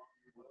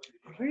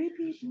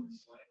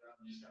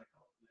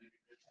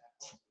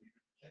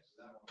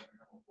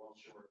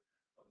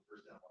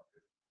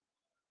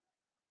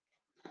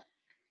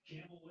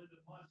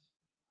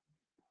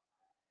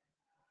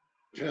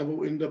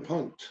 Campbell in the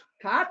punt.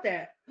 Caught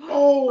that.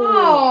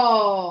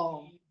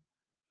 Oh!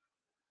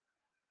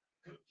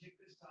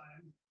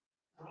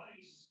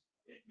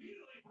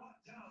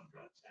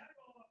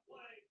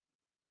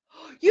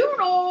 You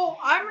know,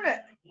 I'm going to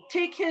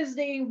take his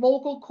dang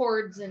vocal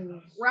cords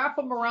and wrap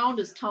them around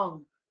his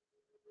tongue.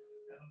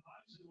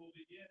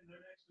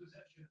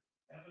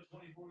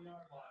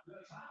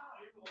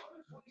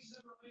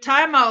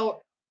 Timeout.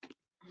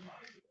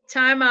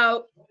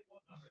 Timeout.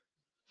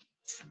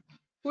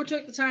 Who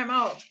took the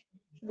timeout?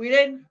 We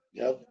did?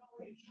 Yep.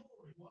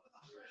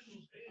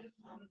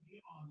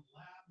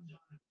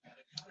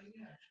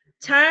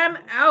 Time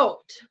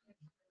out.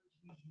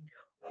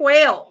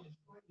 Whale.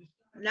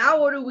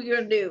 Now what are we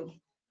going to do?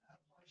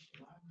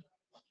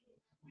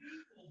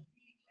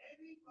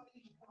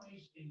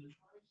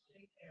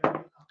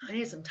 I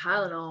need some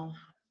Tylenol.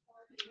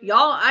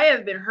 Y'all, I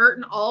have been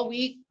hurting all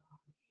week.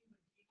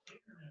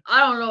 I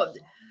don't know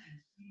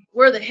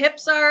where the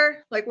hips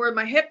are, like where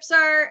my hips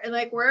are, and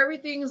like where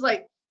everything's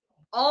like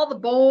all the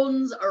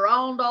bones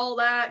around all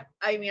that.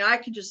 I mean, I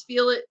can just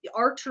feel it. The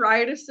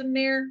arthritis in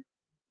there.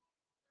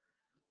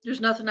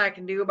 There's nothing I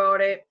can do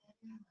about it.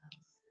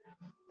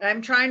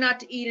 I'm trying not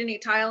to eat any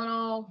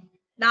Tylenol.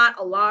 Not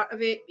a lot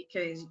of it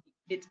because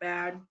it's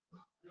bad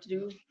to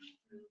do.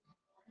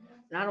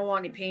 And I don't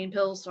want any pain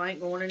pills, so I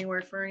ain't going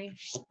anywhere for any.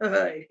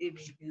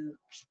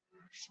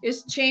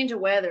 It's change of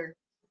weather.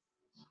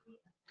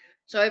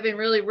 So I've been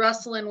really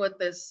wrestling with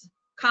this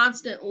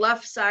constant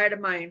left side of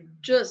mine,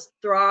 just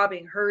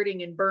throbbing,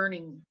 hurting, and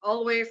burning, all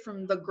the way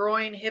from the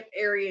groin, hip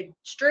area,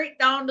 straight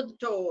down to the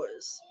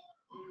toes.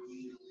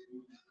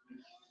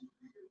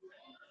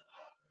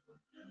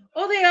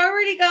 Oh, they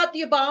already got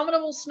the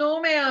abominable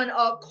snowman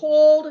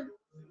cold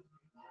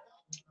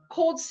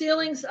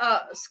ceilings,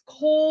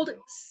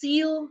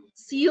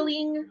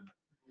 sealing,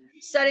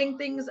 setting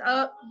things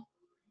up.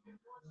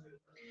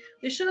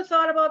 They should have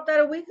thought about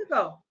that a week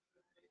ago.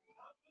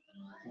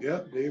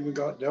 Yep, they even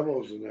got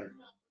demos in there.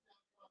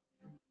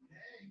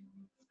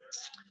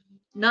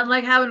 Nothing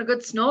like having a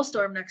good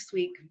snowstorm next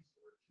week.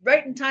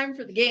 Right in time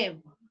for the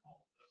game.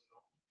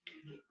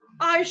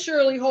 I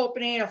surely hope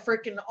it ain't a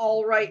freaking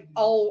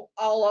all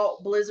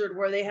out blizzard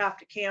where they have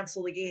to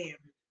cancel the game.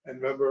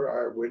 And remember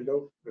our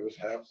window? It was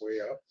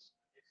halfway up.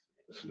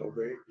 The snow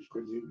bank. You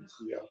couldn't even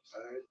see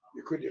outside.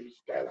 You couldn't even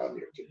stand on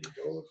your tippy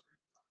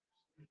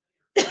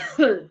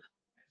toes.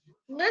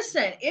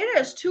 Listen, it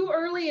is too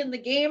early in the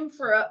game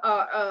for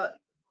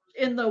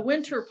in the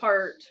winter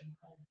part.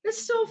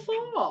 It's still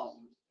fall.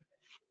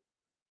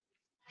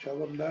 Tell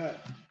them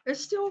that.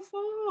 It's still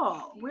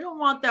fall. We don't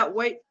want that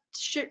white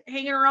shit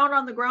hanging around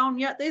on the ground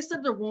yet. They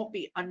said there won't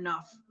be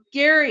enough.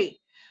 Gary,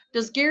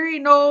 does Gary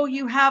know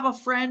you have a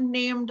friend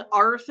named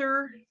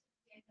Arthur?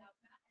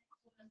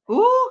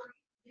 Who?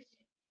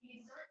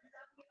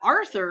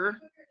 Arthur?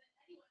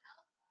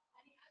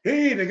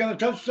 Hey, they got a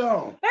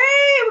touchdown. Hey,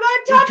 we got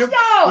a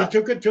touchdown. He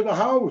took it to the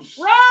house.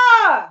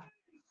 Rah!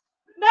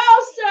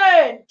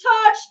 Nelson,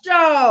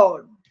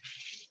 touchdown.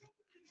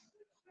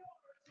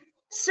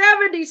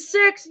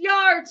 76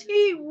 yards.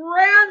 He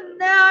ran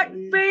that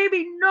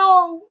baby.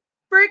 No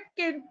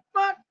freaking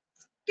fuck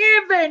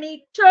given.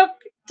 He took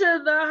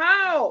to the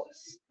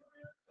house.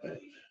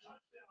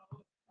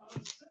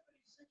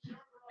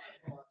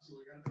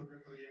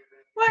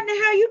 What What in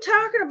the hell are you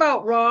talking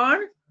about, Ron?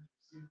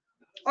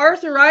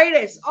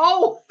 Arthritis.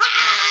 Oh.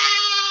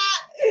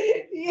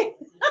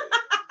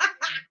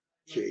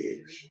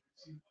 Change.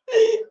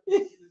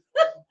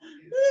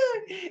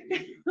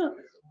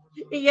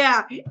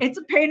 Yeah, it's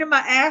a pain in my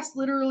ass,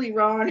 literally,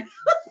 Ron.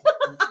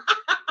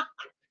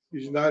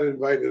 He's not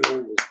invited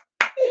over.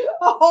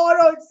 Oh,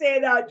 don't say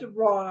that to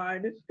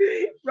Ron.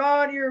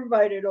 Ron, you're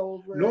invited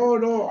over.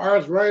 No,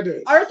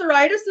 arthritis.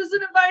 Arthritis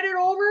isn't invited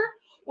over?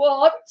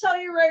 Well, let me tell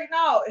you right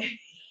now.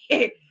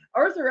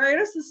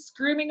 Arthritis is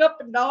screaming up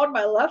and down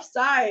my left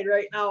side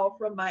right now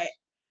from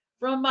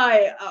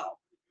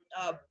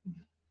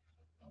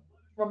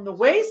the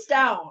waist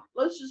down.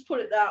 Let's just put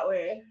it that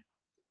way.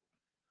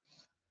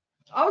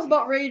 I was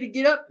about ready to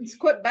get up and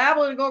quit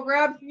babbling and go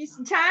grab me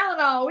some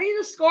Tylenol. We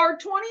just scored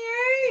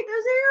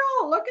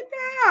 28-0. Look at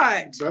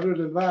that. Better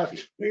than that.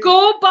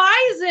 Go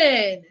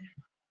Bison.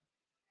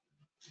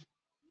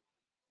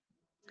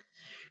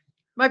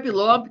 Might be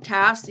low on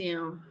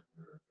potassium.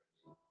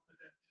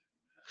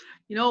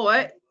 You know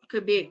what?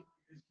 Could be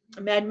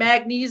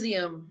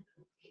magnesium.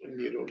 And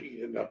you don't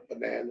eat enough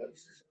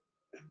bananas.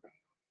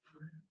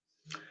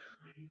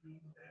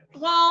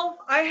 Well,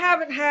 I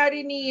haven't had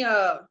any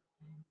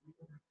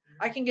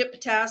I can get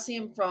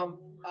potassium from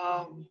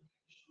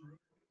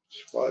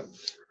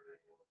Spuds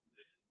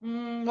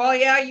well,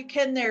 yeah, you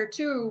can there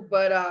too,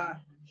 but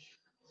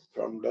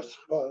from the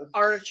spud.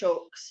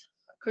 artichokes.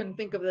 I couldn't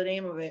think of the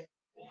name of it.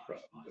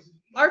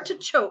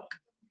 Artichoke.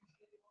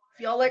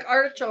 If y'all like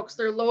artichokes,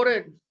 they're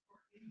loaded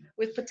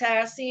with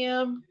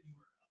potassium.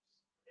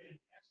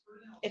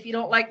 If you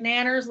don't like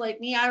nanners like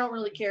me, I don't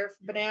really care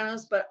for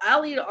bananas, but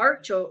I'll eat an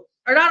artichoke.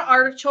 Or not an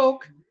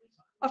artichoke,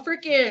 a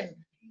freaking,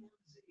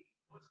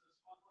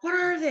 what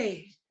are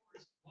they?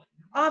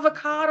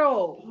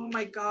 Avocado. Oh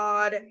my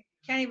God.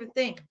 Can't even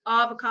think.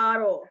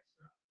 Avocado.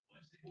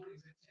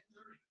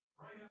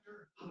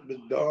 The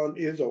Don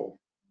Izzo.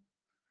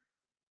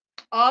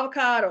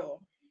 Avocado.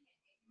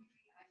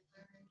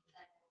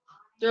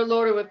 They're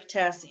loaded with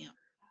potassium.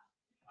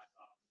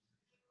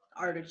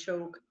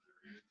 Artichoke.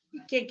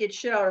 You can't get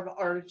shit out of an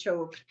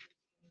artichoke.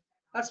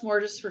 That's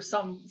more just for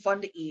something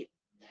fun to eat.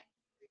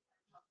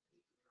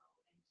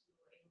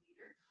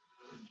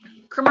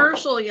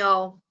 Commercial,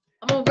 y'all.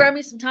 I'm gonna grab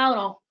me some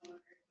Tylenol.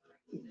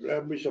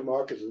 Grab me some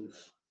moccasins.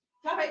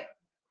 Bye.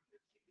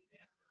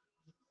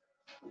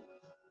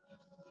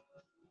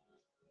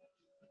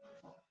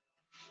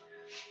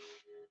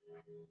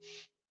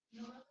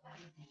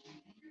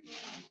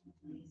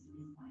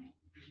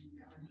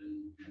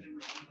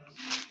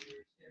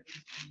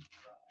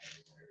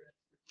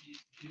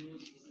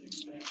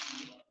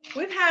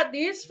 We've had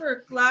these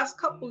for the last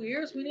couple of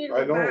years. We need to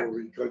I go back. know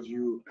because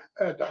you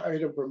had to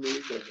hide them from me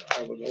because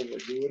I was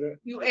overdoing it.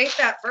 You ate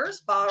that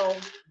first bottle.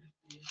 And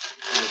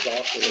the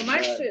doctor was So my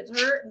mad. shit's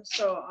hurting,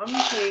 so I'm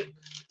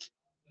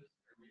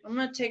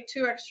gonna take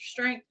 2 extra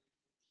strength.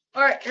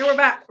 All right, here we're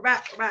back. We're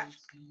back.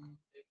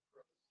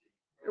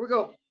 Here we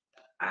go.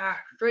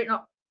 Straighten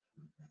up.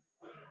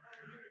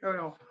 There we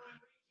go.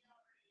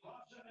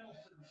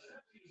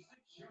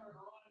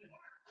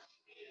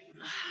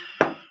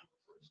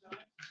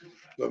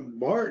 The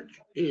march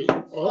is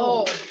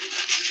Oh. on.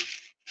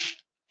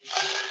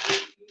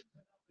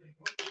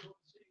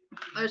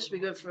 That should be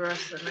good for the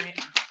rest of the night.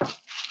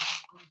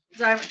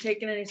 Because I haven't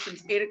taken any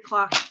since 8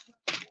 o'clock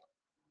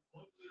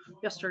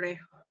yesterday.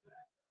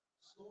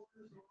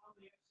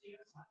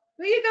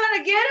 Are you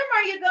gonna get him or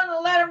are you gonna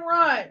let him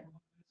run?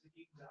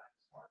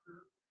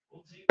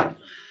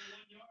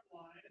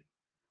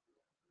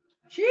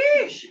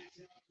 Sheesh.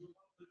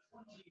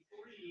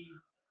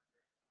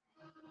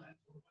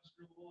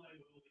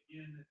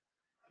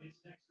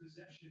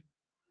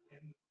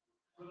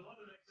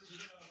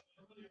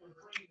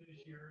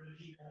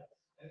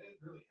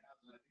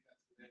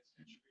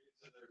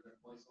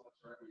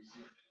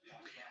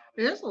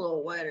 It is a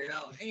little wetter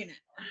out, ain't it?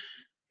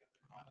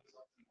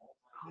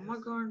 How am I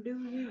gonna do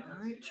it?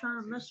 I ain't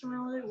trying to mess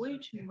around with it way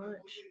too much.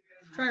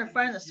 I'm trying to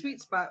find the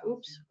sweet spot.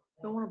 Oops.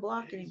 Don't want to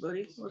block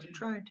anybody. Wasn't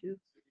trying to.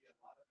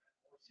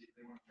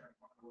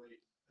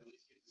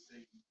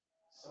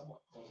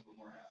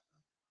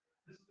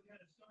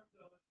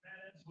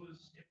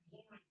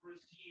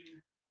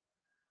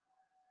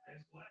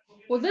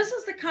 Well, this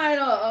is the kind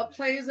of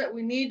plays that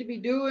we need to be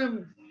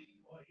doing.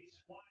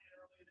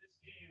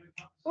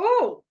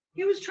 Oh,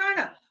 he was trying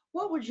to.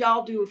 What would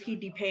y'all do if he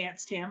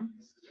depantsed him?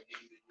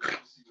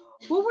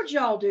 What would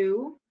y'all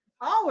do?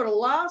 I would have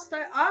lost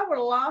it. I would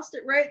have lost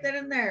it right then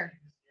and there.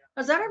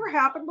 Has that ever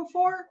happened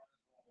before?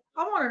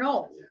 I want to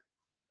know.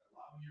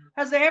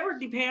 Has they ever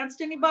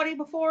depantsed anybody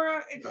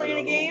before in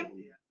playing a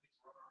game?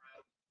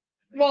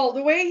 Well,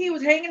 the way he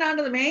was hanging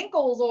onto the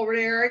ankles over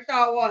there, I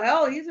thought, well,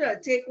 hell, he's gonna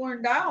take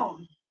one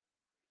down.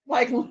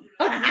 Like,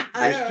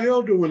 They're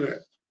still doing it.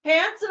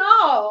 pants and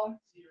all.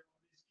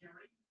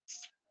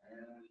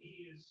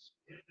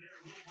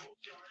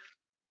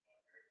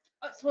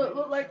 That's what it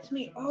looked like to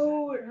me.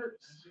 Oh, it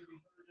hurts.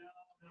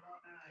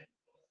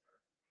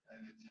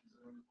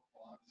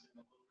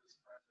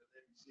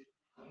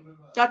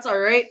 That's all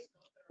right.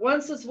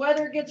 once this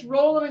weather gets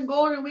rolling and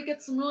going and we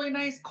get some really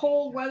nice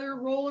cold weather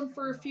rolling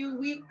for a few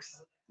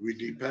weeks. We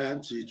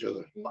de-pants each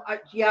other.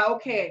 Yeah,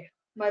 okay.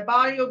 My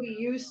body will be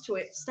used to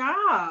it.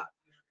 Stop.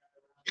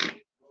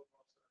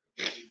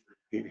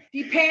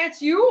 He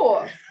pants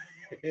you.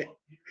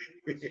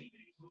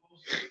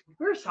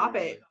 Stop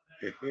it.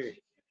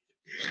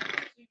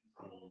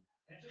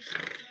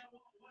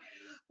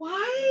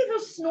 Why the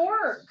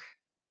snork?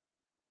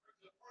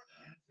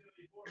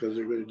 Because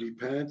they're going to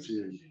de-pants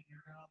you.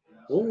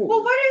 Oh.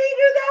 Well, what did he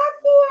do that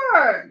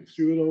for?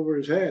 Threw it over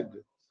his head.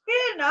 He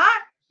did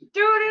not.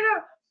 Dude,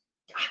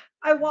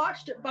 I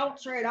watched it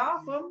bounce right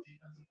off him.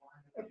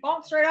 It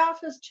bounced right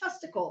off his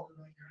chesticle.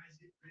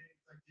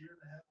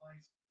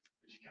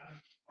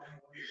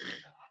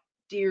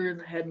 Deer in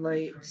the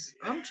headlights.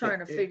 I'm trying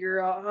to figure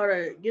out how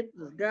to get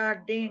the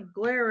goddamn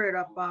glare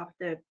up off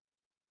that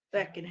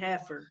feckin'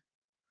 heifer.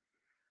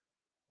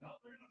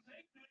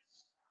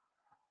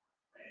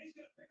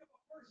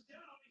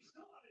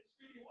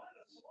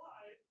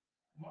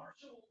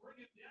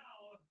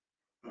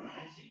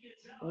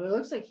 Well, it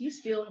looks like he's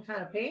feeling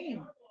kind of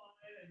pain.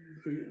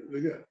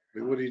 Look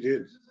what he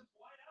did.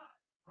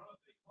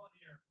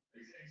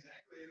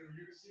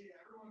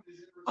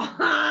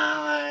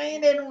 He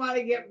didn't want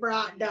to get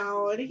brought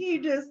down. He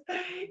just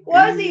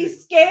was he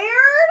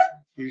scared?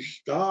 He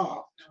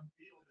stopped.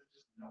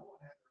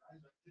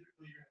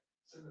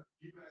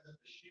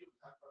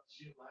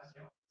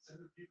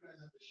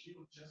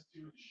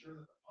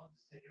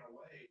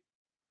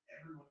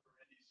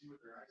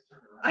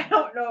 I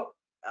don't know.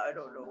 I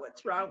don't know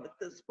what's wrong with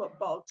this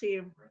football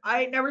team.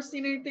 I ain't never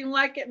seen anything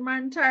like it in my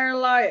entire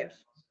life.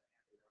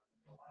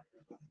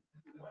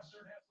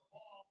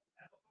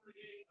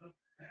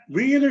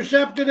 We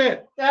intercepted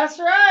it. That's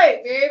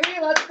right, baby.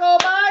 Let's go,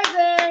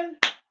 Bison.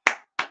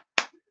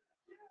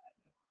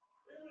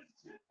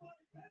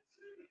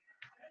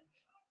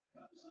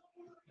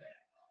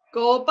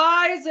 Go,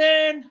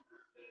 Bison.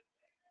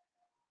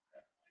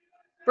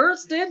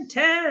 First and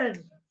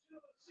 10.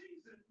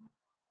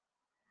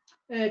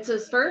 And it's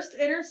his first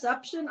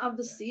interception of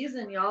the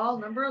season, y'all.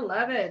 Number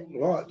 11.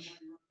 Watch.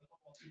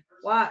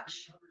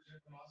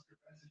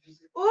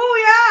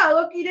 Oh, yeah.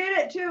 Look, he did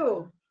it,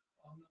 too.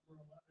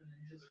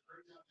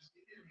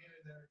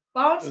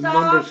 Bounced And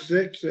off. number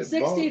 6 at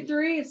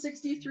 63 and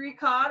 63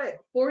 caught it.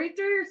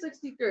 43 or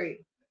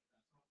 63?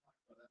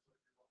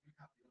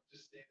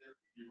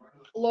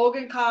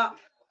 Logan Kopp.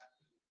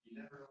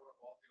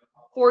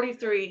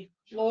 43.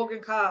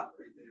 Logan Kopp.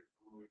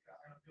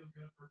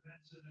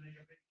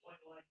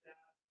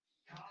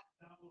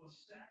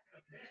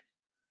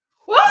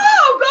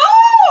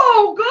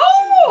 Whoa!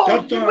 Go!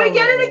 Touchdown. Did we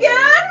get it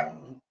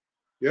again?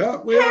 Yeah,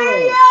 we Hey,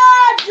 are.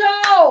 yeah,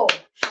 Joe!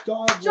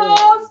 Stop.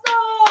 Joe,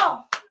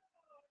 stop!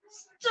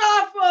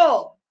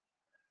 Stoffel!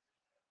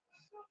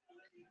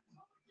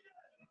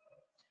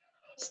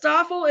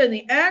 Stoffel in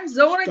the end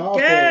zone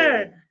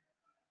again.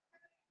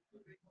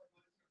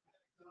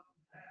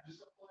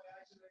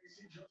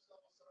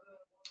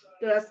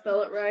 Did I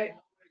spell it right?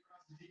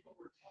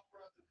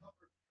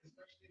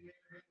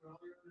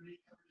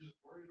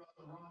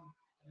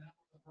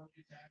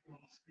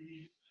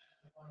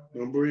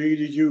 Number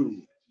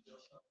 82.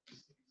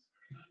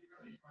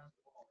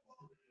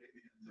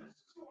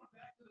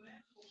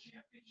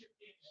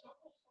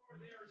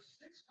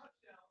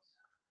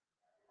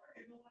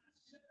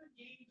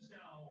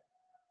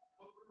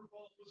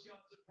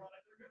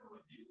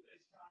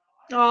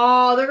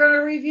 Oh, they're going to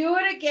review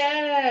it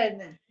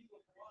again.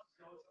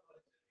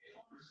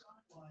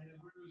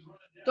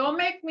 Don't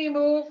make me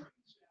move.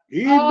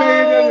 He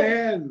made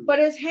it in. But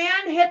his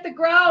hand hit the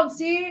ground.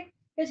 See?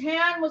 His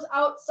hand was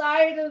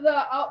outside of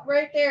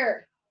right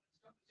there.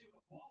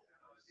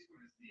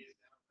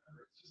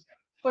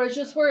 But it's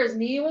just where his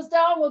knee was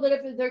down. Well, that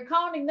if they're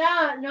counting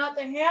that, not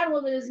the hand,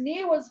 well, that his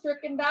knee was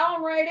freaking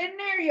down right in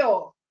there,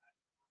 yo.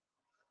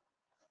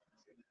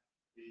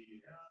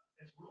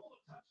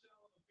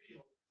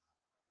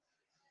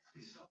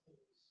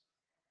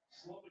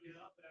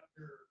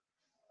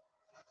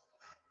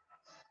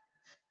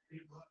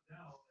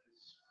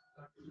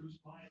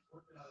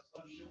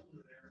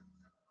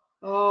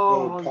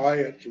 Oh,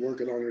 Pyatt's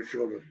working on her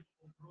shoulder.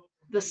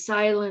 The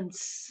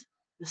silence.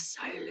 The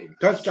silence.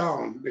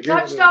 Touchdown.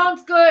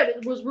 Touchdown's good.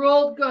 It was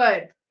rolled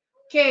good.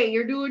 Okay,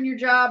 you're doing your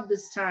job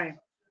this time.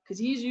 Because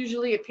he's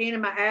usually a pain in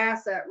my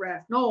ass, that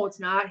ref. No, it's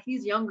not.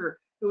 He's younger.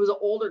 It was an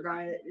older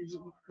guy that is,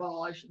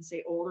 well, I shouldn't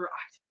say older.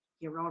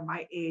 You're around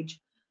my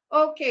age.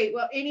 Okay,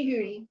 well,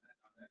 anywho.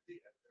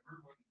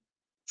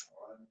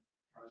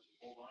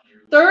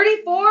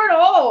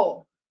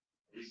 34-0.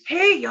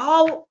 Hey,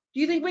 y'all. Do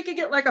you think we could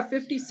get like a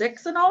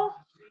 56-0?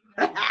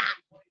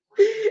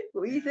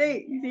 What do you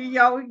think? You think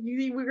y'all? You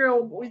think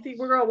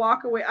we're gonna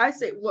walk away? I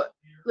say what?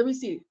 Let me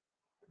see.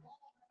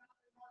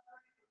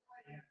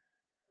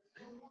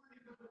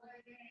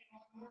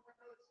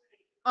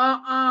 We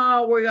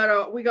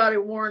got a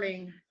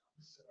warning.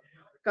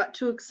 Got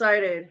too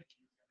excited.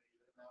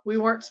 We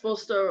weren't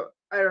supposed to.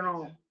 I don't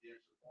know.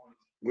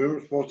 We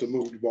were supposed to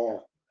move the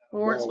ball. We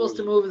weren't supposed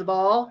to move the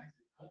ball.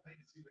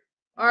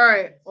 All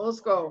right, let's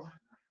go.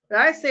 Did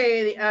I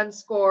say the end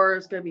score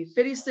is going to be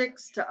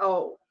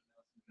 56-0?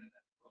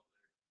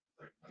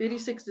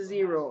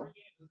 56-0.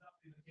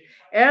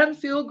 And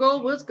field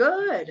goal was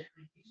good.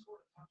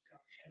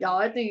 Y'all,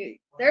 I think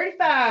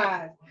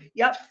 35.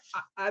 Yep,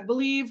 I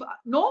believe.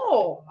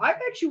 No, I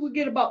bet you we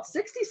get about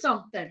 60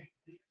 something.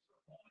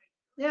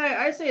 Yeah,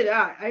 I say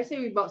that. I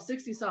say about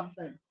 60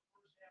 something.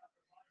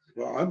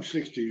 Well, I'm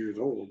 60 years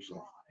old,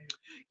 so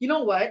You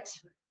know what?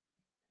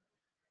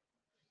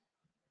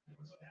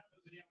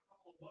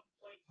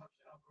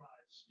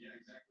 Yeah,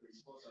 exactly.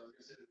 Explosive. I was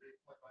gonna say the big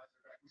play Bison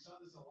are back. We saw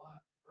this a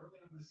lot early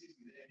on in the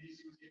season. The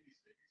NDSU was getting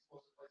these big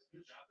explosive plays.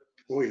 Good job there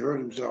from oh, he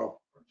hurt himself.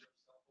 from Joe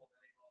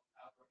Stumble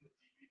and out from the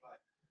DB by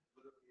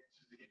literally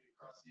inches to get it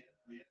across the end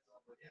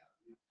zone. But yeah,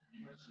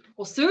 you mentioned it.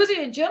 Well,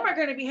 Susie and Jim are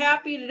going to be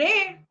happy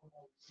today.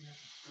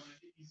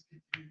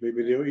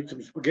 Maybe they'll eat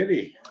some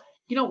spaghetti.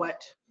 You know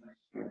what?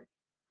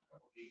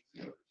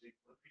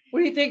 What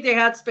do you think they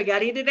had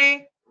spaghetti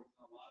today?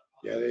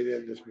 Yeah, they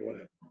did this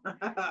morning.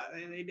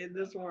 They did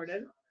this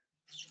morning.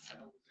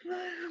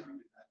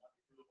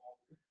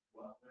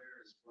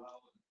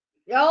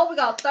 Yo, we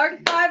got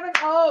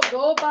 35-0.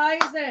 Go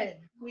Bison.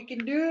 We can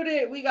do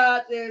it. We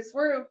got this.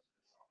 We're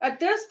at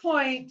this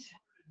point.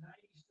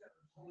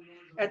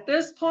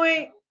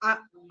 I'll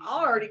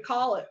already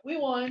call it. We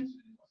won.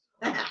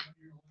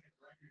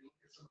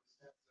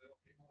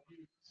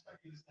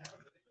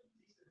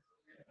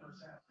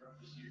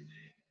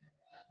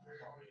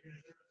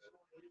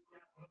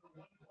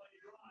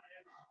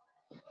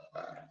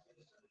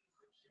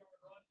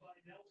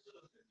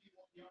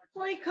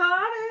 Well, he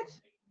caught it.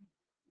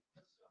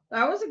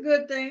 That was a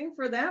good thing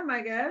for them,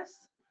 I guess.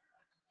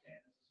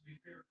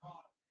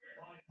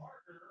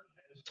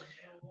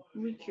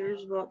 Who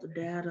cares about the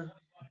data?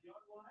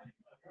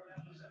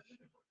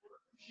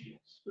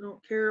 We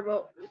don't care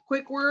about.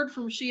 Quick word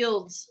from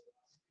Shields.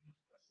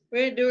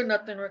 We ain't doing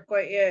nothing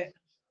quite yet.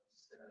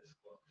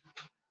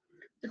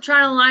 They're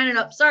trying to line it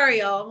up. Sorry,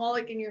 y'all. I'm all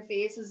like in your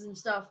faces and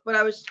stuff, but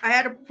I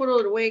had to put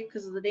it away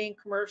because of the dang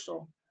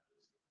commercial.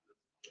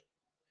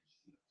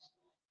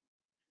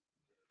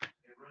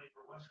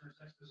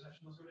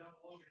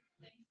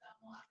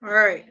 All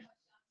right.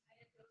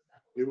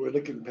 They were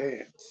licking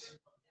pants.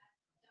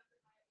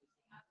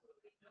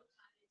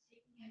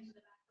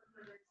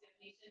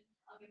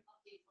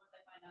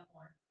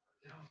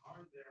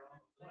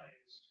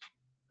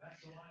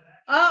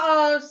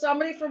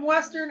 Somebody from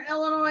Western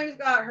Illinois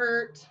got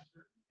hurt.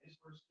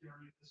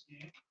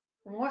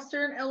 From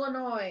Western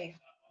Illinois.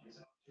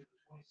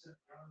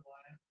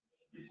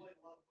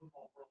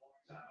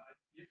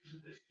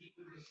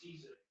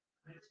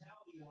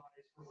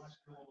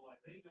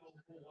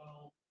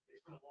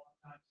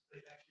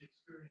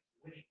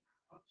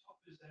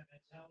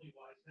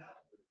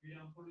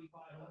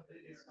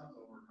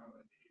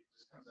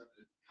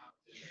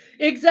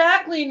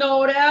 Exactly,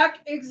 Nodak.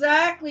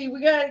 Exactly.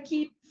 We gotta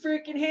keep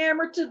freaking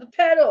hammer to the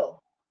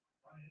pedal.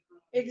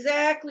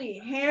 Exactly.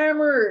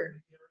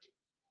 Hammer.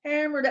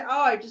 Hammer to.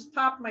 Oh, I just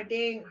popped my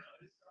dang.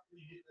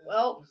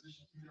 Well.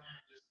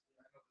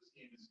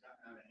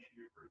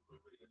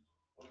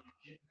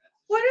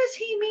 What does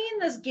he mean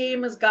this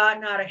game has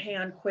gotten out of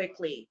hand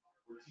quickly?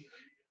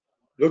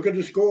 Look at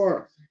the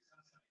score.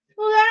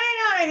 Well, that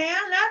ain't out of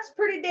hand. That's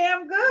pretty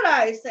damn good,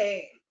 I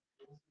say.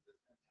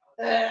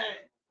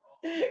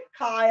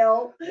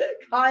 Kyle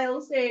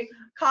saying,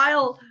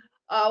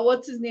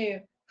 what's his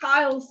name?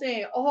 Kyle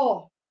saying,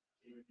 oh,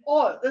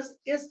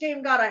 this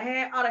game got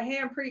out of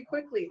hand pretty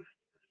quickly.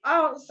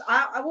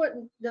 I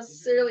wouldn't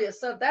necessarily have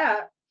said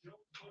that.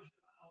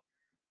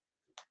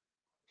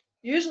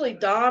 Usually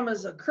Dom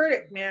is a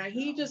critic, man.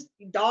 He just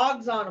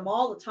dogs on him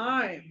all the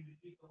time.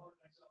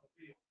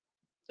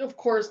 Of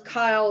course,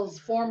 Kyle's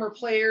former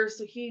player,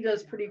 so he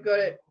does pretty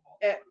good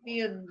at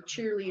being the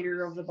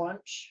cheerleader of the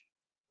bunch.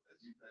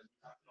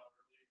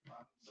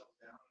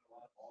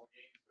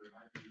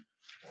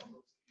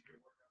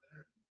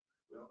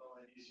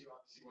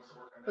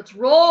 Let's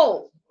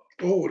roll.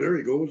 Oh, there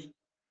he goes.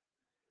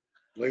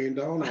 Laying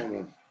down on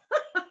him.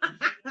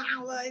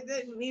 I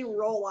didn't mean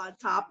roll on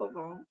top of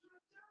him.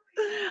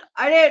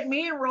 I didn't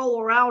mean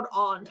roll around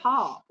on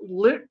top.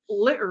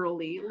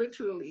 Literally.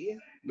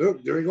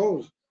 Look, there he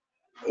goes.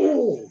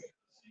 Oh,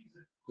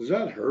 does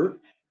that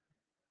hurt?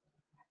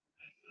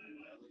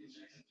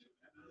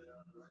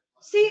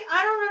 See,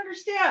 I don't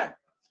understand.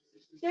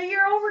 Now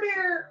you're over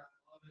there,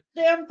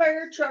 damn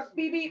fire truck,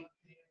 beep beep.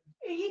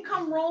 He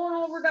come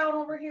rolling down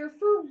over here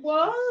for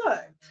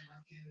what?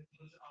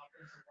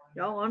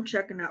 Y'all, I'm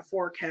checking that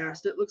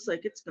forecast. It looks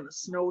like it's gonna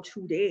snow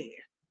today.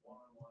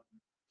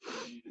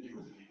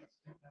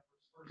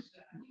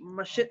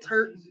 My shit's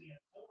hurting.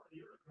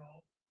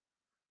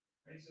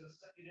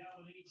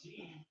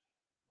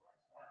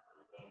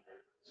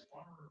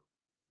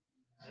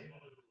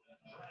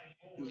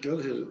 He's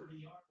got his.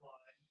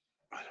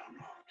 I don't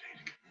know.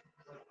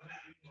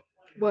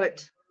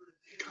 What?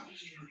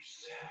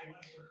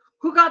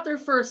 Who got their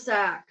first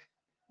sack?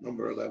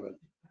 Number 11.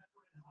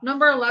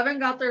 Number 11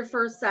 got their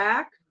first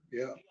sack?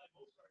 Yeah.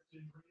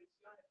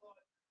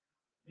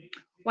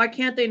 Why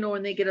can't they know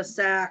when they get a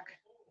sack?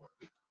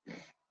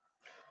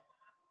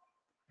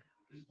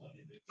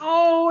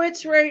 Oh,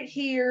 it's right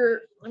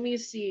here. Let me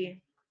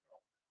see.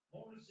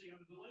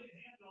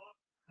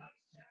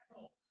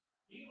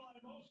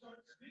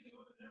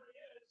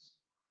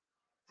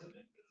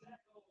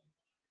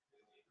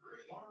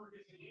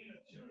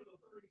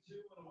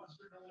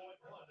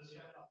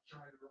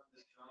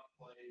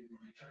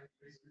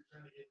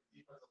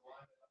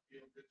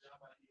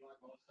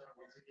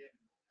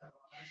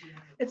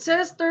 It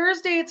says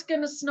Thursday it's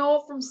going to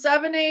snow from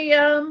 7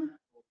 a.m.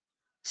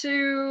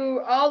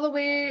 to all the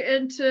way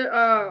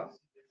into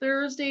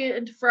Thursday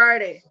into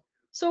Friday.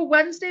 So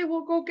Wednesday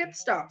we'll go get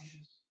stuff.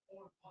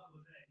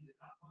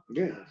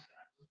 Yeah.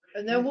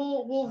 And then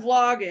we'll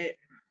vlog it.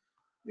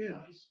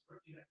 Yeah.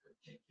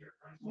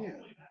 Yeah.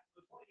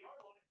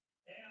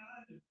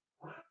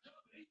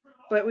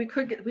 But we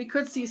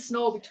could see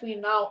snow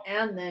between now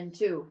and then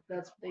too.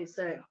 That's what they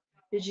say.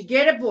 Did you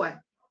get it, boy?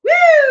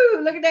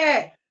 Woo! Look at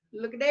that.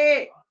 Look at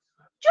that.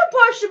 You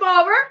push him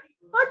over.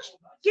 Let's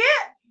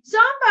get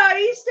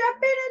somebody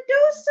step in and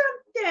do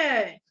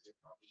something.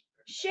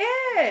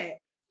 Shit.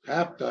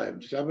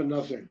 Halftime,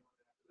 7-0.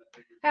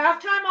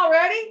 Halftime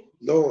already?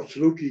 No,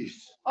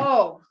 Slookies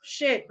Oh,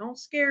 shit. Don't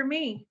scare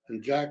me.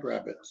 and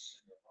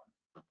Jackrabbits.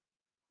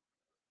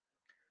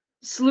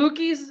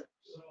 Slookies?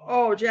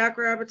 Oh,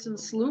 Jackrabbits and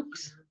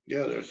Slooks?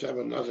 Yeah, they're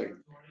 7-0.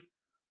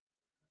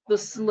 The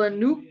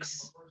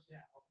Slanooks?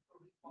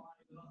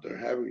 They're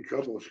having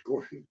trouble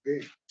scoring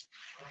big.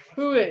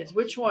 Who is?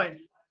 Which one?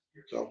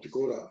 South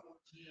Dakota.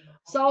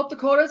 South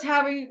Dakota's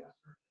having...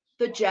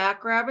 The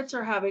Jackrabbits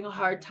are having a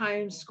hard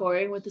time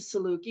scoring with the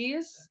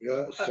Salukis.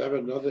 Yeah,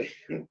 7-0.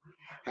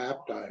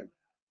 Halftime.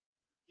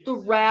 The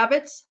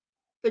Rabbits,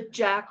 the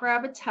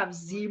Jackrabbits have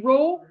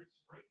 0.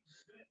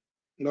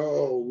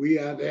 No,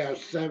 they have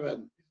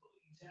 7.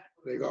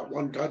 They got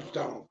 1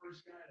 touchdown.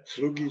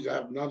 Slookies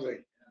have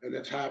nothing, and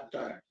it's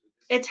halftime.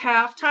 It's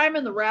halftime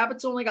and the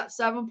Rabbits only got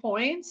 7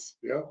 points.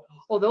 Yep.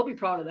 Oh, they'll be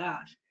proud of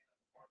that.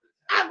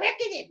 I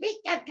reckon it beat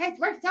them because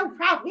we're so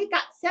proud. We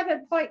got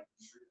 7 points.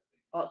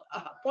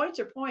 Points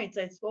are points,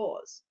 I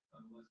suppose.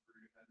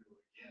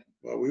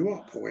 Well, we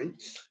want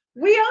points.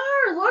 We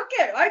are. Look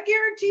at. I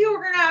guarantee you,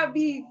 we're gonna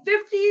be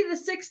 50 to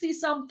 60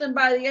 something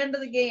by the end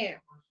of the game.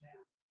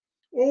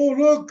 Oh,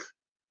 look.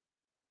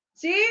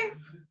 See?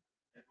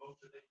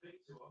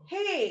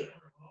 Hey.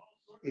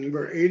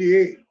 Number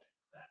 88.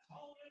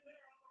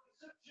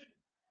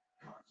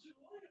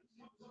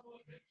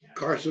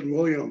 Carson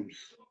Williams.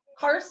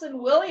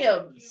 Carson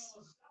Williams.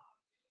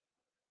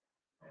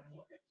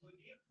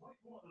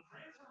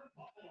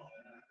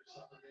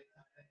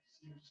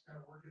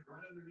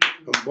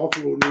 From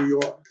Buffalo, New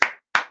York.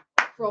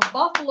 From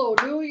Buffalo,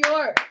 New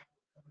York.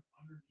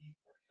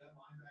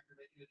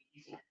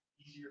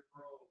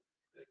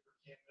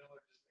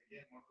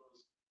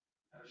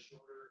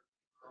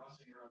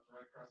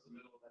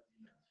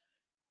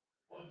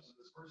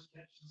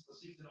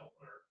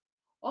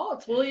 Oh,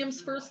 it's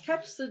Williams' first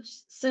catch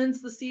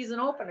since the season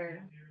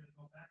opener.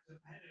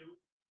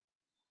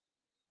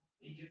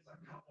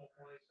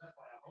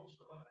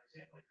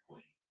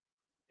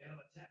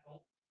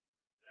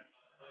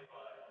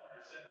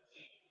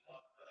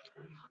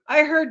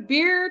 I heard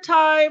beer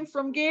time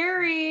from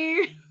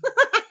Gary.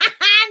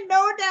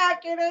 No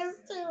doubt it is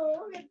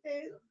too. It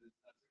is.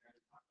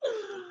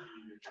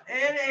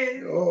 It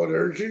is. Oh,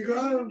 there she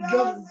goes.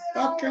 Just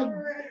fucking,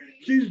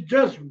 she's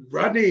just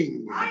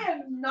running. I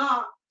am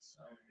not.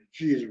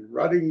 She's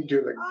running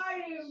to the.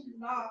 I am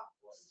not.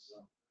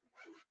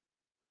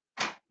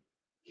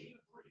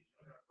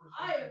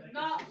 I am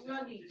not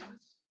running.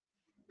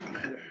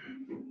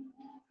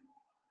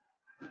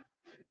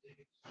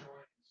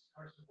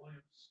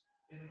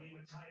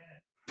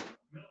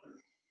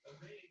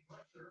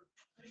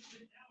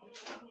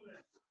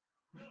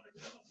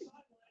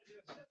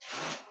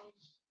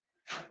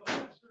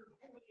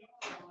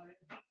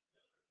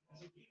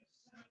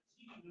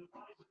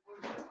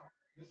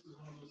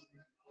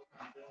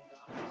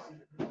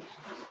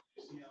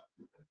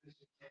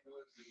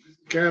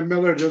 Cam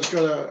Miller just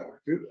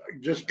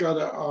got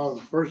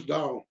a first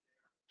down.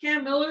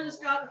 Cam Miller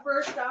just got the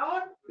first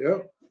down.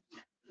 Yep.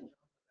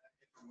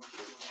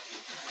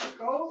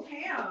 Go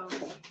Cam.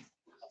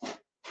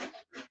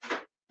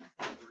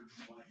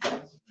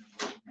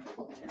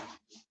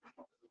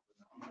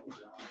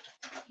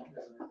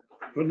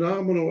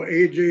 Phenomenal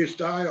AJ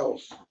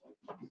Styles.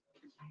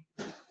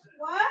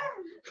 What?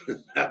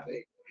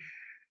 Nothing.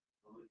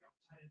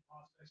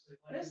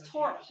 This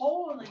tore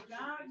hole in the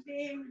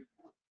goddamn.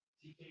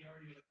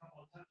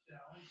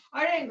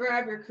 I didn't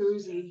grab your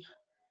koozie.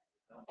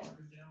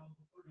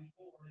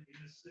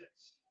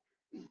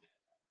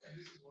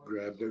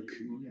 Grab the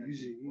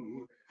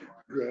koozie.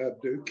 Grab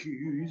the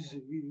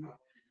koozie.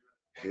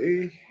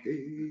 Hey,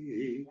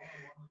 hey,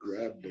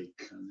 grab the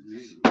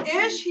koozie.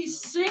 Ish,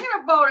 he's singing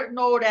about it,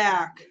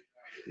 Nodak.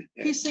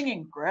 He's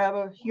singing, grab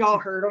a. Y'all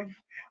heard him.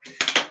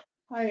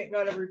 I ain't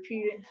gotta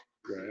repeat it.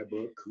 Grab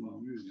a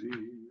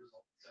koozie.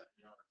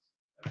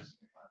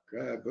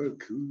 Grab a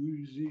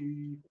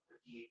koozie.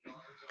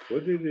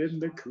 Put it in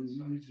the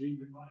koozie.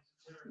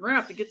 We're gonna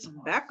have to get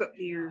some backup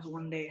beers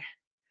one day.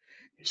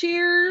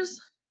 Cheers.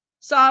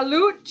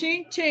 Salute.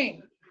 Ching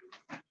ching.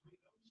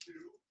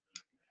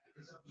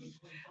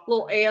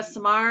 Little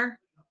ASMR.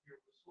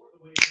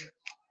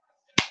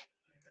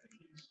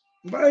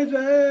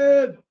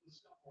 Bison!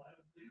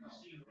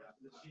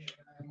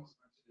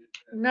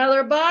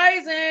 Another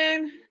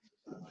Bison.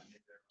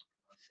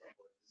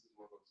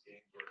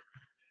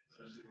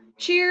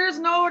 Cheers,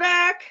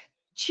 Nodak.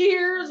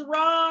 Cheers,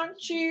 Ron.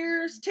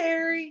 Cheers,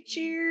 Terry.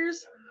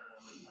 Cheers.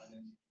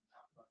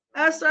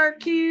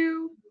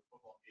 SRQ.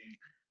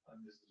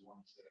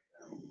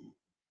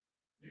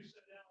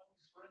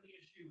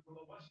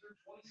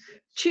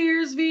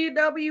 Cheers,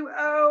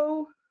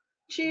 VWO.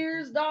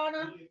 Cheers,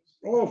 Donna.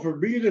 Oh, for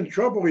being in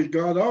trouble, he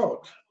got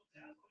out.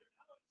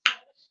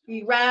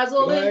 He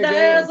razzled and Flag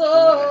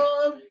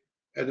dazzled.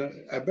 And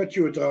I bet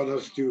you it's on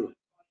us too.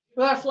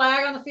 We got a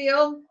flag on the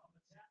field.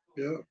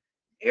 Yeah.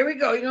 Here we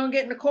go. You're gonna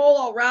get Nicole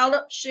all riled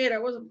up. Shit, I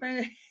wasn't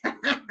paying. I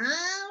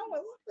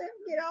wasn't gonna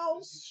get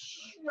all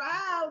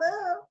riled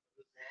up.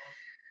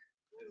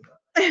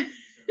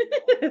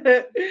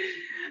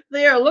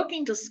 They are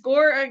looking to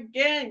score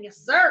again, yes,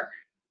 sir.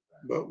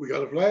 But we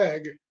got a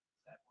flag.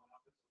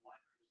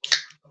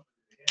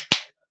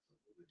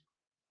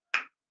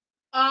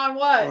 On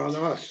what? On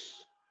us.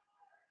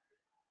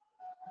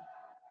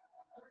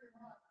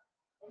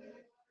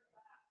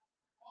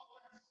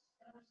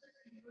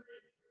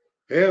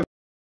 Him.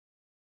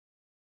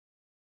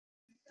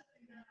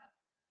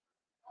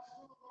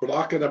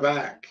 Blocking the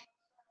back.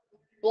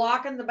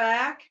 Blocking the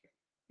back.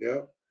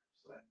 Yep.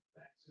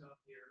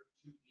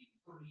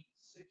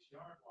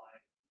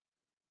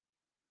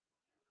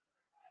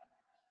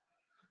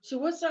 So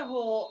what's that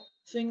whole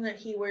thing that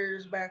he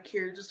wears back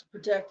here just to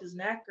protect his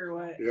neck or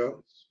what? Yep.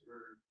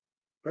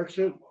 Fix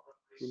it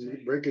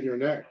from breaking your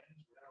neck.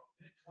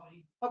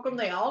 How come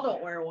they all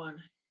don't wear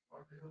one?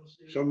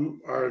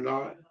 Some are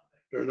not.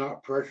 They're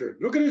not pressured.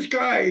 Look at this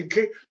guy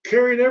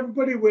carrying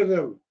everybody with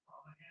him.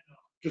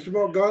 Just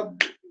about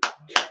got.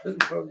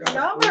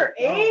 Number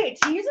 8.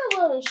 He's a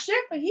little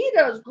shit, but he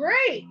does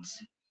great.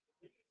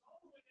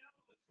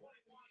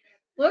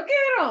 Look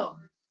at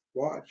him.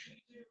 Watch.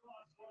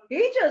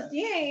 He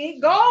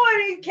ain't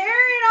going. He's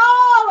carrying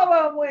all of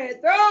them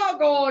with. They're all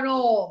going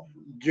home.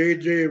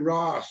 JJ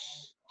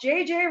Ross.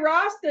 JJ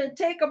Ross gonna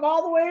take them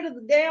all the way to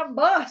the damn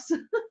bus.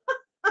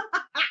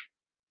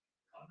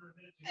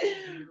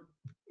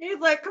 He's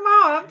like, come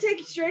on, I'm taking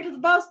you straight to the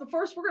bus, but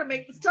first we're gonna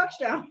make this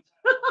touchdown.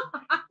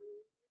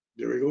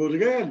 There he goes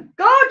again.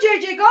 Go,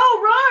 JJ,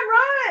 go,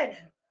 run.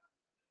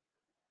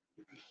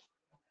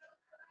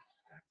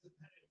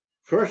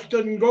 First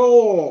and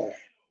goal.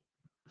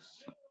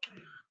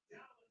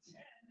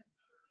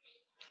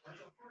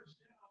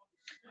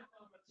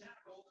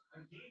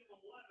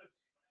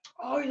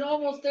 Oh, he's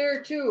almost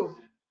there too.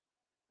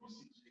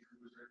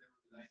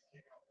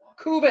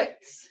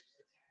 Kubits.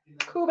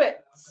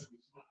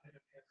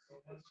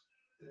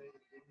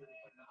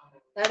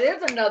 That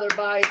is another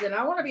Bison.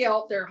 I want to be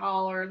out there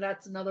hollering.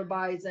 That's another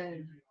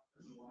Bison.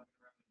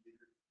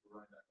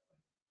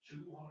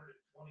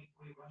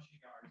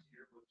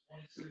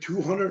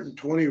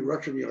 220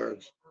 rushing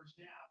yards.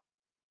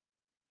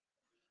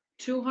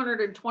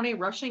 220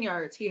 rushing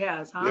yards he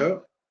has, huh?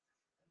 Yep.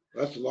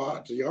 That's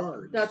lots of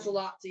yards. That's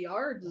lots of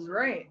yards, is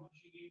right.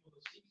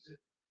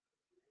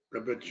 I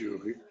bet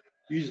you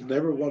he's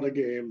never won a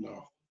game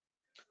now.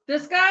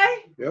 This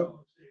guy? Yep.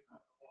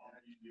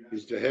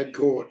 He's the head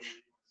coach.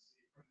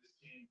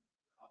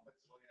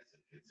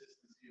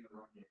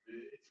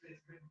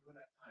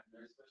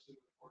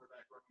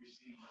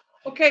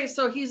 Okay,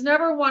 so he's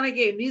never won a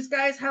game. These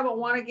guys haven't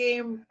won a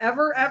game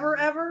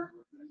ever?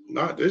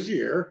 Not this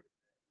year.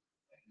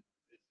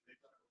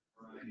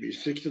 Be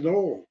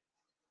 6-0.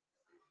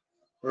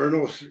 Or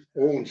no,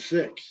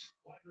 0-6.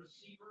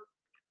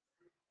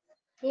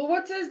 Well,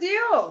 what's his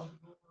deal?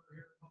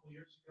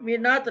 I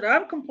mean, not that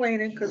I'm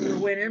complaining because we're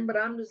winning, but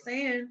I'm just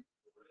saying,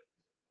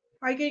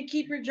 how are you gonna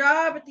keep your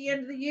job at the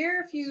end of the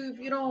year if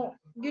you don't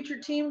get your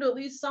team to at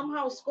least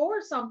somehow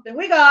score something?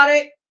 We got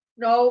it.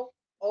 Nope,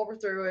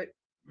 overthrew it.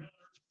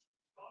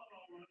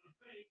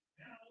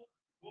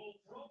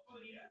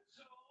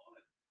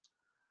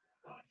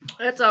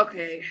 That's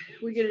okay.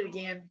 We get it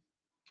again.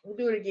 We'll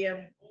do it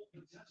again.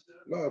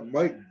 Well,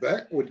 Mike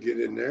Beck would get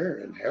in there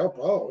and help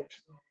out.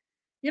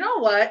 You know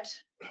what?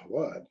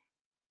 What?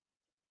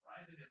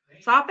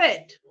 Stop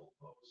it.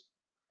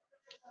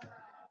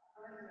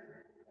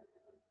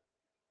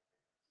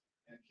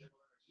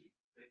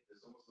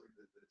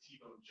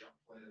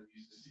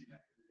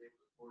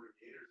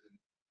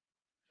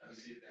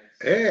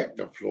 Heck,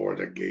 the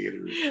Florida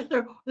Gators.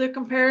 They're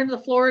comparing the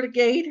Florida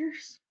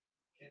Gators.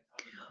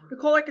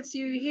 Nicole, I can see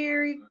you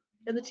here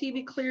in the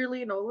TV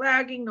clearly. No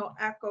lagging, no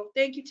echo.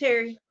 Thank you,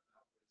 Terry.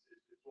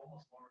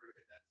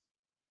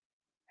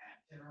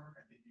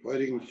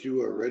 Fighting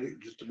Sioux are ready,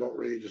 just about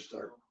ready to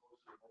start.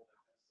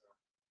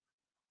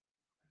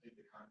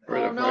 Or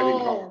Oh the Fighting no!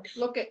 Hawks.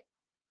 Look at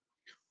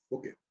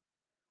Okay.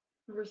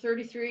 number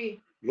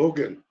 33.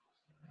 Logan.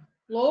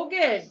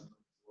 Logan.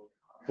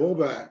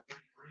 Fullback.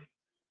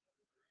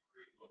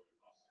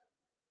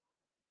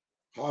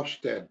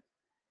 Hofstad.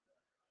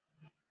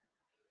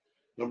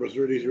 Number We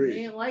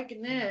 33. ain't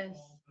liking this.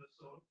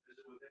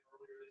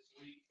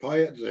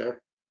 Pyatt's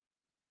there.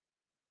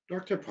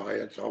 Dr.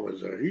 Pyatt's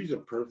always there. He's a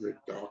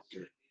perfect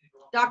doctor.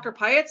 Dr.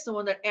 Pyatt's the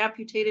one that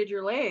amputated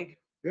your leg.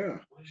 Yeah,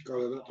 he's got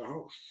it at the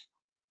house.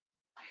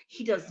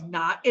 He does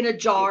not. In a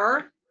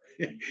jar?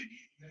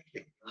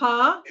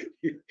 Huh?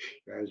 Yeah,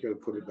 he's got to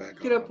put it back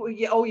Get up. on.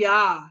 Yeah, oh,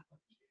 yeah.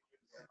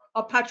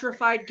 A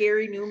petrified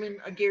Gary Newman,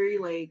 a Gary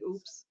leg.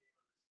 Oops.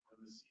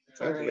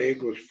 It's all That right.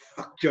 leg was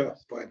fucked up,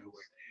 by the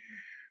way.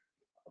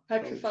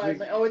 Petrified.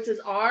 Like, oh, it's his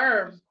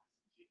arm.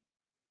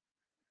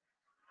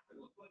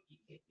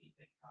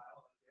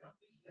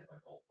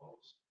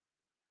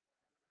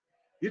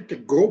 Hit the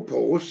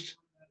goalpost.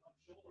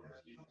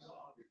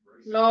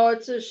 No,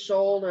 it's his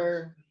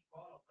shoulder.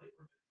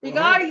 He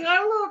got a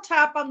little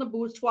tap on the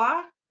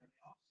boutoir.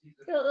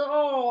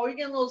 Oh, you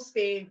get a little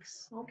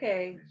spanks.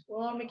 Okay.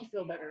 Well, I'll make you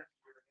feel better.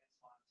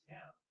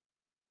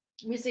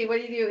 Let me see. What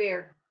do you do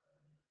here?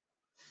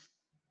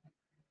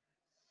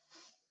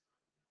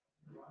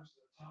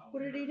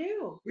 What did he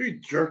do? He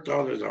jerked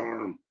out his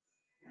arm.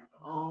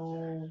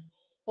 Oh,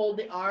 pulled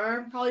the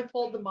arm. Probably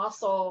pulled the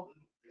muscle.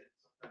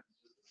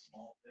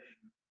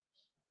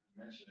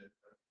 What is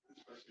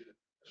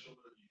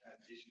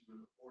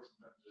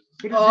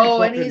he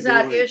Oh, and fucking he's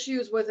had doing?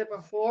 issues with it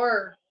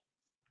before.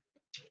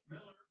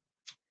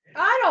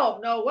 I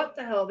don't know what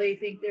the hell they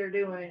think they're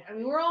doing. I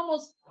mean, we're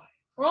almost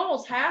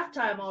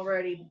halftime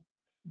already,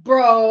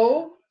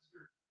 bro.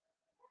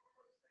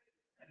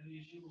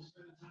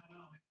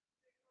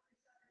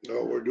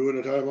 No, we're doing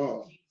a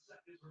timeout.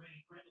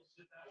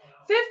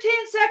 15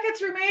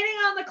 seconds remaining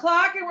on the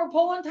clock, and we're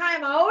pulling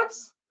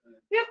timeouts.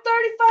 We have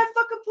 35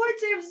 fucking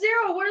points. They have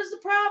 0. What is the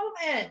problem?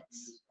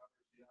 Ends.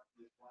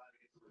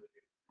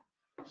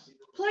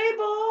 Play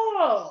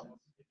ball.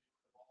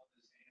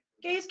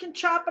 Guys can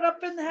chop it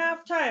up in the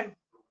halftime.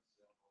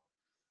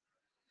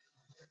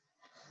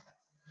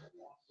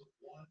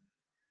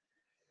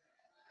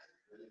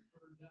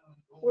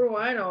 What do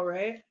I know,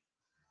 right?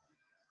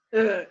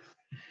 Ugh.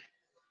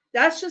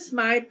 That's just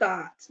my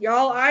thoughts,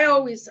 y'all. I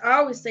always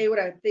say what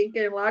I'm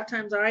thinking. A lot of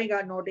times I ain't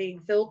got no dang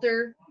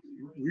filter.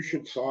 We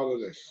should solder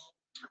this.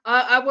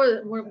 I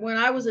was when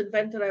I was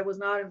invented, I was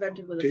not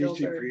invented with a Tasty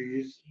filter.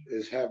 Freeze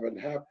is having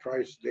half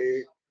price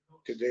day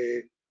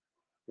today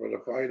for the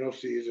final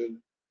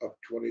season of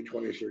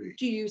 2023.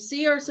 Do you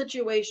see our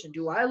situation?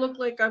 Do I look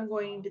like I'm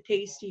going to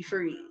Tasty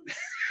Freeze?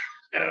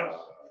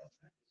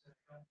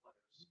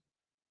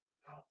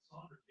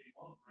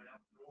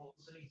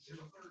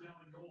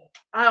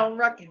 I don't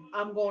reckon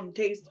I'm going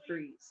to Tasty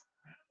Freeze.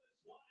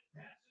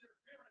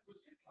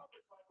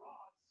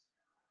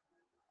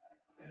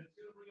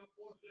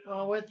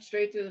 Oh, went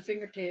straight through the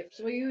fingertips.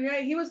 Well,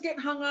 he was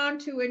getting hung on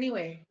to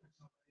anyway.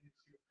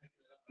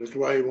 That's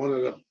why he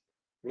wanted a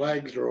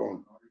flag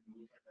thrown.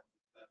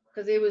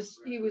 Because he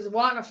was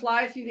wanting to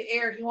fly through the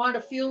air. He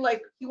wanted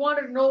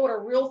to know what a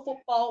real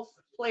football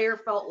player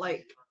felt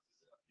like.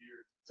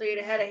 So he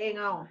had to hang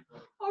on.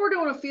 Oh, we're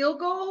doing a field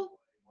goal?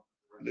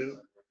 Yeah.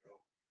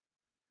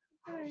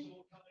 Okay.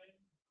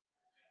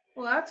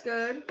 Well, that's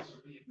good.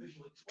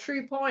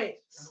 3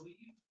 points.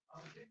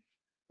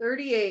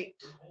 38.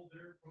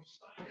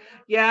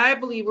 Yeah, I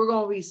believe we're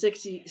going to be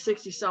 60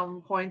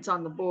 some points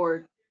on the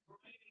board.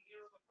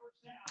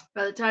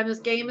 By the time this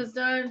game is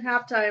done,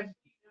 halftime.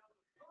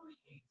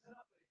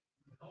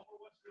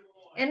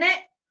 Isn't it?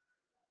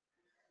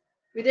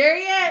 We there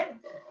yet?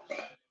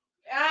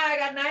 I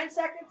got 9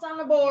 seconds on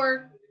the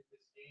board.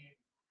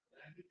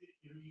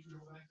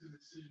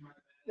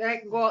 Then I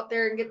can go out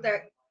there and get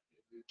that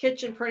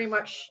kitchen pretty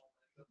much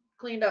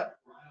cleaned up.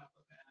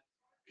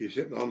 He's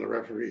hitting on the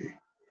referee.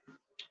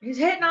 He's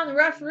hitting on the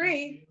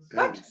referee.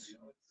 What?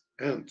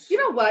 Ants. You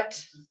know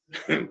what?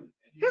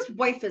 His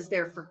wife is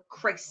there, for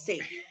Christ's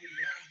sake.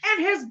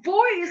 And his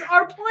boys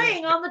are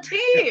playing on the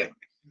team.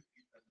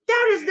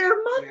 That is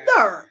their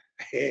mother.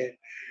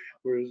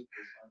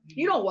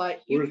 You know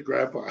what? Where's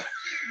Grandpa?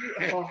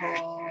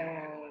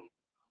 Oh,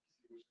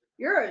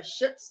 you're a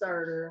shit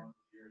starter.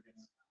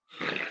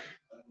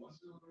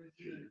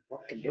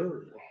 Fucking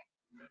dirt.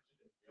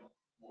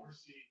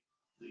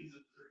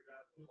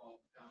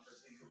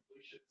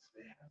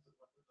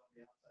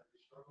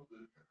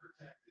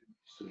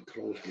 It's a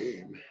close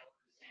game.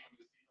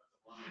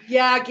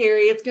 Yeah,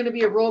 Gary, it's going to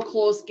be a real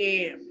close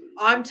game.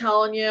 I'm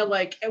telling you,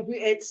 like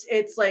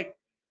it's like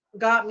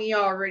got me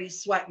already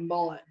sweating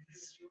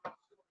bullets.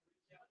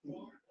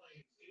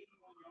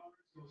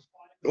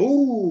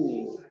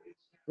 Oh,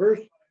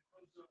 first.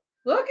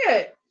 Look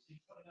it.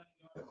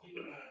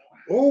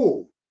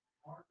 Oh.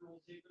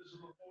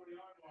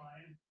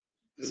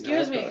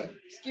 Excuse me.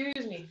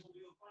 Excuse me.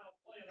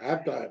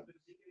 Halftime.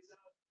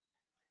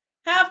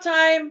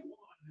 Halftime.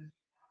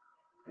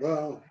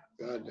 Well,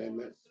 God damn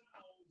it.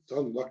 It's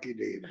unlucky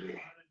day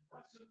today.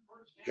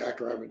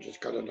 Jackrabbit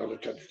just got another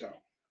touchdown.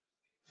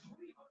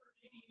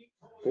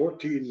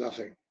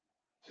 14-0.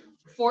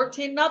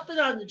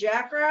 14-0 on the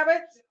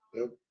Jackrabbits.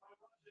 Yep.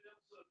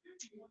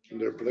 And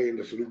they're playing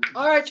the salute.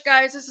 All right, you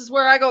guys, this is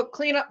where I go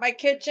clean up my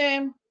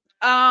kitchen.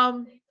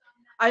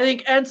 I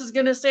think Ents is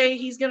gonna say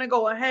he's gonna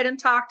go ahead and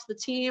talk to the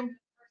team.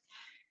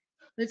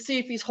 Let's see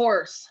if he's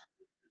hoarse.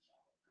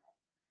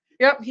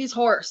 Yep, he's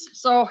hoarse.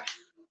 So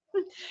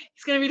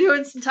he's gonna be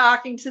doing some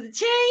talking to the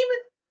team.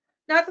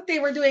 Not that they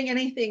were doing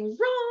anything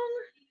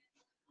wrong.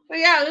 But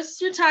yeah, this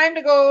is your time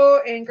to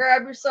go and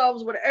grab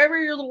yourselves whatever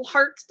your little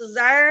hearts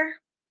desire.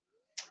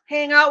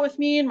 Hang out with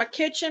me in my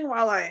kitchen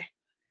while I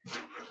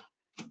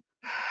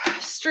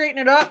straighten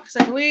it up because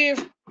I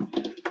believe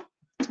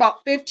it's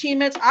about 15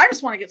 minutes. I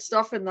just want to get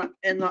stuff in the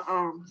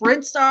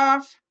rinsed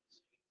off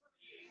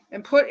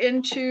and put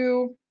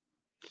into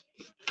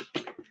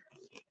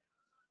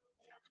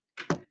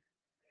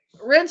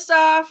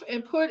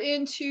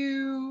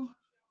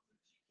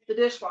the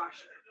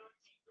dishwasher.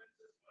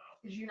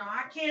 Because you know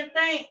I can't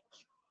think.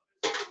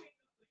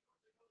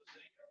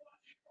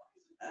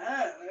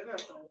 I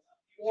gotta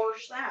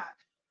wash that.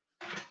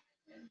 I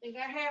think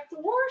I have to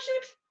wash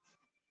it.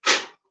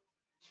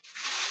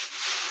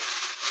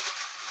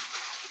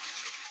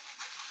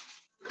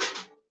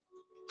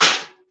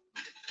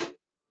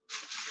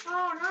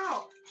 Oh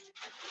no.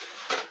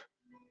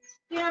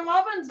 Damn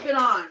oven's been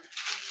on.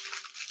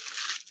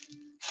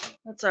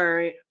 That's all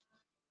right.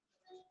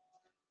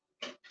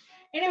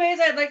 Anyways,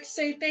 I'd like to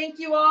say thank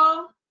you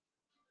all.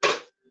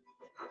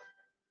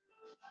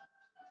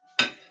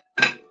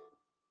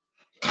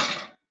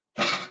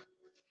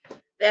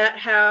 That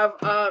have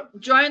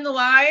joined the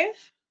live.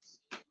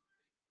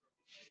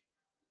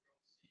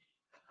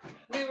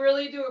 We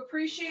really do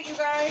appreciate you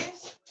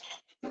guys.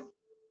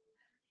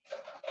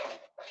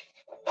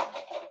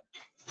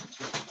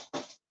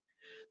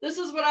 This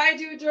is what I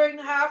do during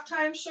the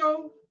halftime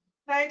show,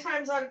 9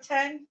 times out of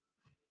 10.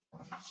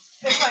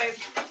 If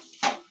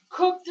I've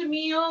cooked a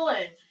meal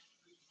and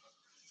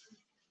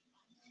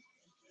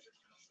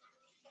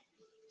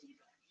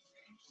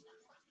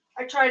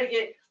I try to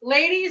get,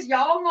 ladies,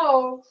 y'all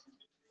know,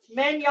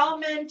 men, y'all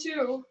men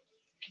too,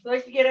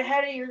 like to get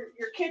ahead of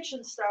your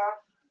kitchen stuff.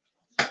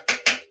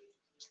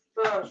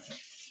 But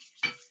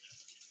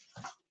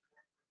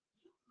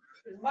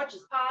as much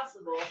as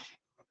possible.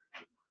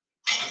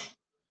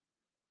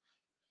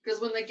 Because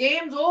when the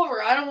game's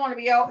over, I don't want to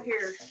be out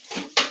here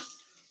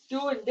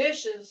doing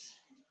dishes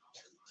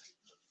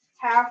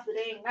half the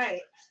dang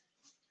night.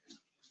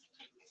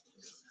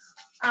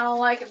 I don't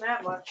like them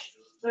that much.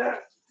 Ugh.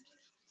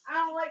 I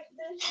don't like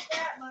the dishes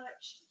that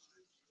much.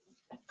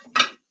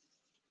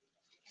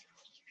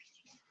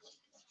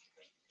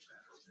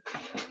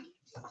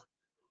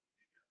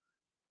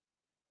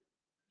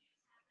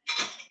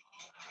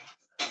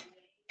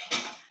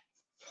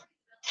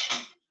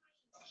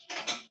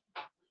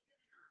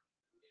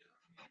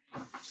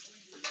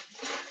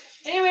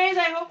 Anyways,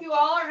 I hope you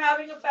all are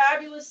having a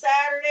fabulous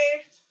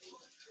Saturday.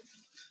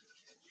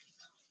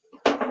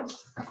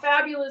 A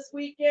fabulous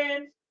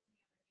weekend.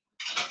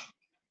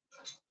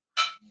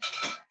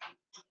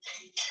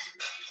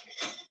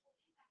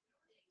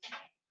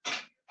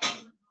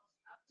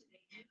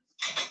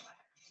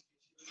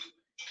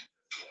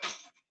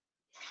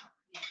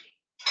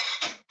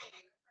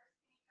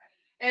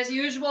 As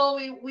usual,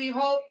 we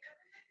hope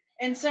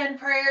and send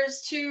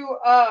prayers to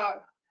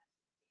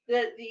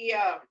the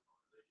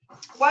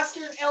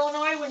Western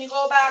Illinois when you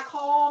go back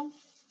home.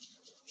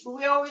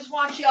 We always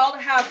want you all to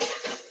have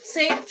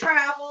safe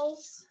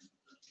travels.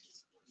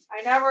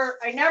 I never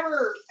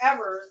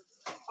ever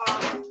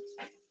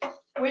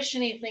wish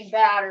anything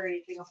bad or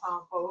anything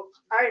upon folks.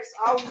 I just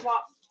always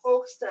want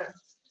folks to,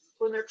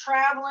 when they're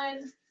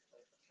traveling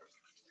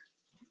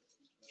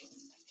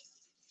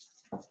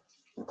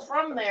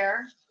from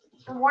there,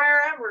 from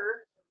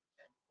wherever.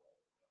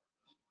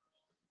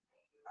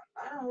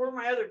 I don't know where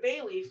my other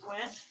bay leaf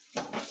went.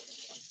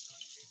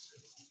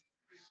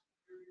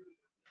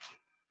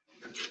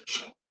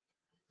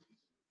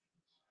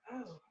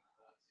 Oh.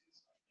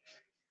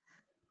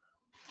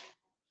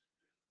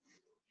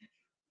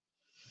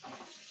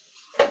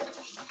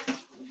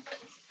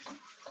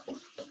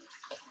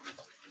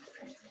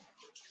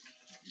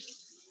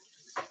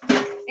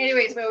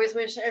 Anyways, we always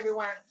wish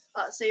everyone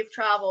safe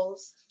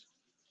travels.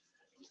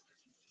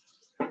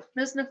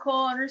 Miss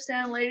Nicole,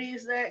 understand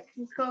ladies that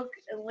can cook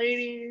and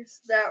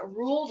ladies that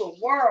rule the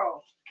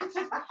world.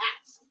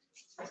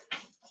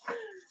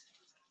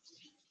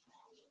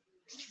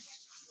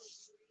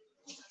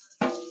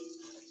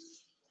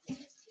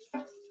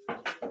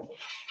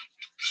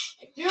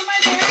 Do my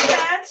very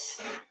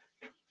best.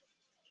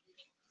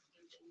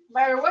 No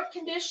matter what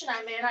condition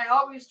I'm in, I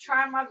always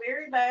try my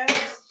very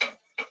best.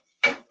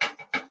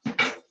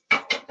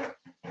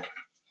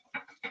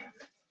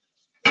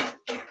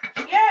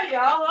 Yeah,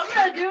 y'all,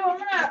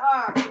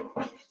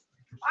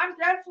 I'm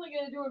definitely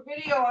gonna do a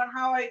video on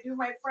how I do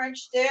my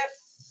French dip.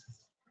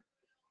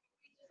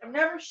 I've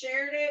never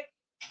shared it,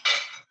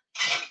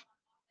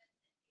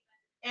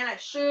 and I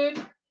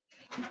should.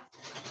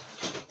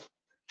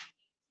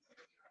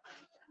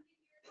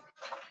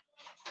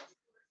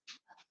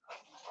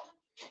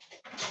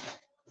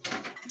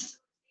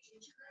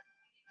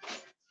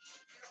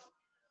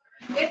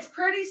 It's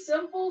pretty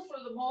simple for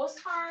the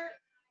most part.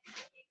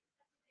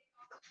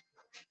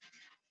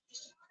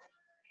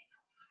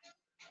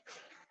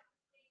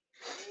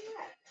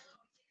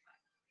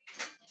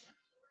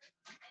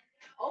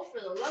 Oh,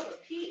 for the love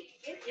of Pete,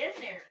 get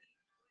in there.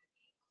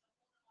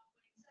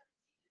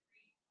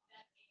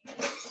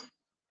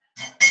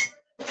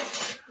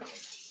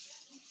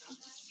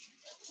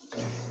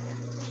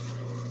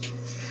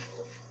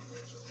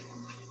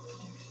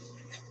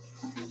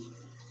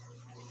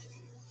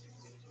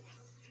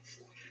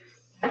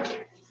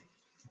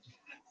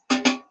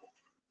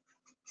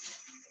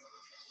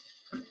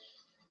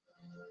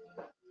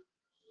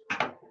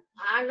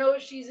 I know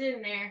she's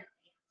in there.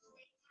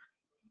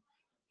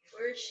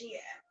 Where's she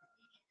at?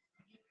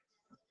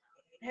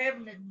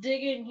 Having to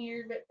dig in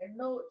here, but I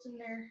know it's in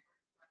there.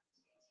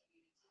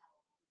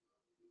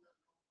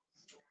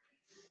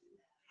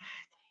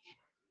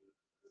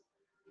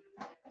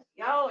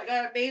 Y'all, I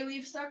got a bay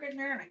leaf stuck in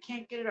there and I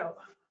can't get it out.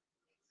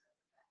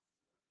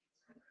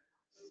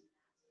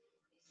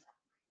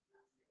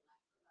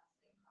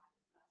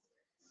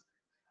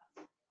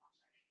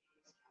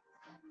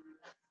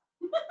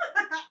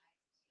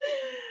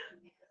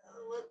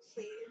 Let's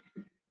see.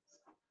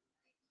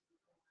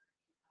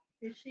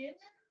 Is she in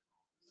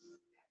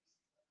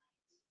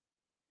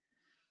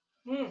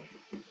there?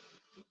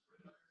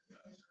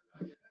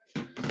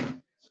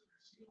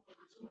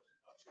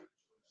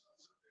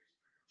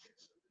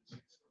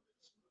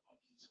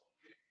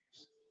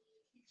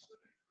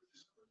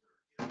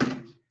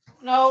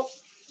 No.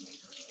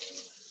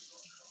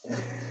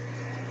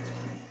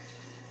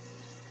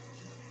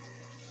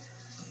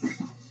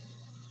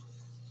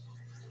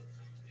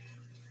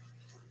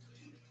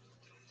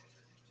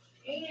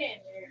 Ain't in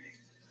there.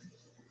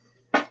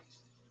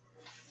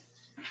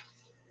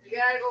 We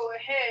gotta go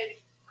ahead,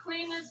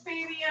 clean this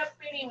baby up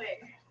anyway.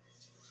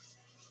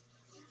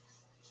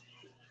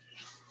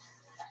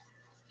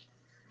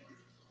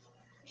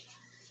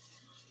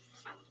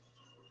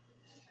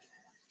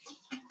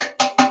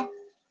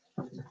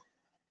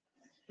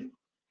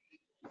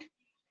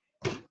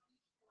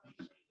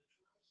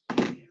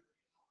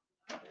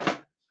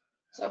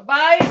 So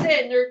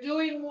Bison, they're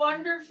doing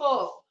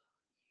wonderful.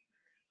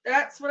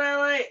 That's what I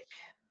like.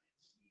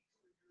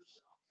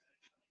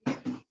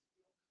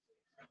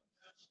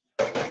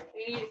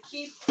 You need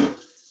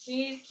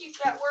to keep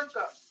that work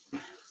up.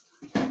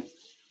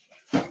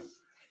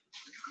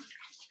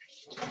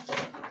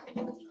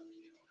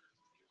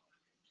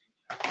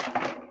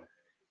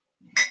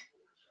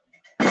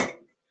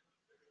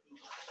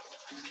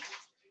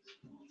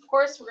 Of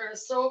course, we're gonna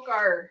soak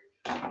our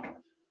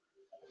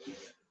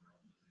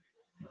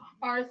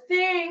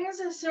things,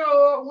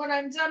 so when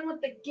I'm done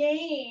with the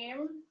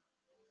game,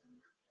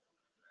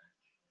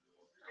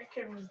 I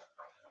can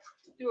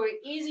do an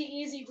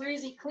easy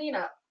breezy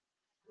cleanup.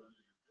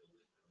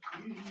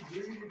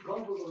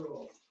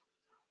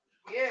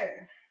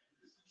 Yeah.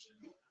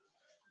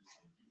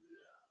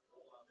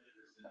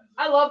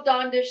 I love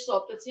Dawn dish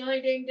soap. That's the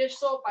only dang dish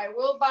soap I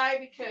will buy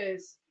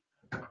because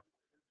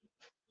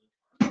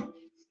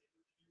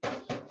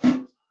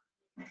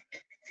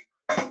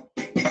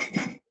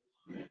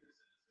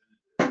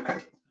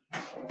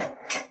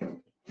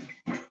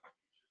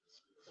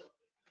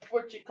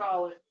what you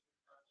call it.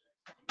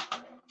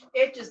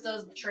 It just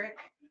does the trick.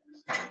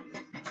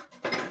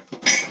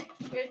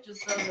 It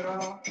just does it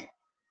all.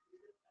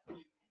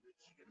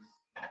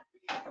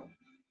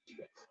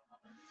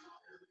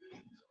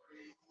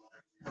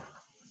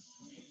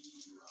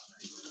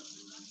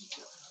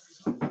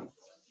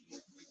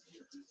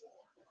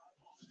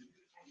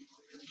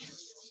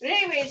 But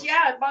anyways, yeah,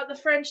 I bought the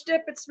French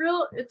dip. It's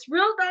real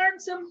darn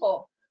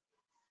simple.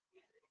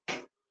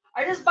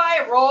 I just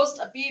buy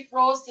a beef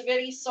roast of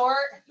any sort,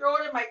 throw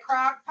it in my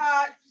crock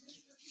pot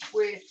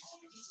with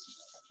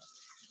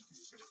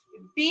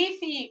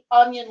beefy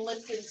onion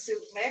Lipton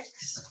soup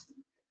mix.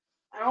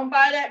 I don't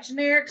buy that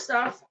generic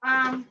stuff.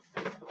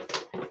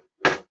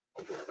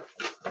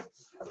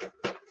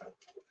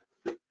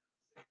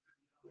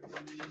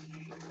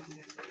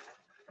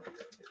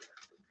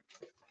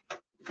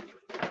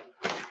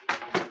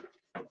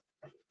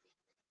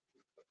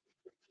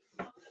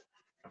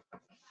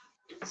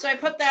 So I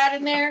put that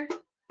in there,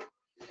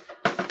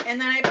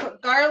 and then I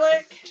put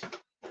garlic,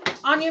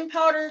 onion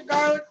powder,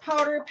 garlic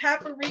powder,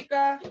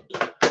 paprika,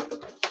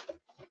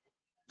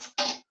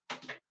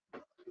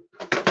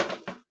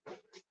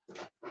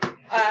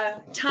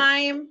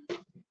 thyme.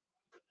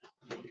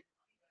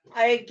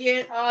 I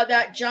get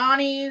that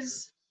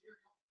Johnny's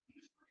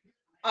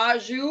au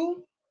jus.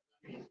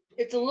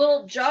 It's a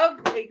little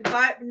jug. You can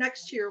buy it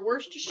next to your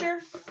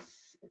Worcestershire.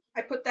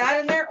 I put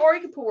that in there, or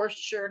you can put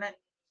Worcestershire in it.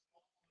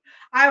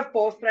 I have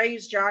both, but I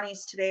use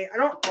Johnny's today. I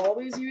don't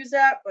always use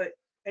that, but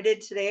I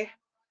did today.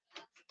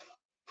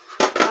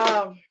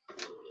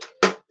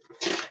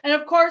 And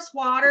of course,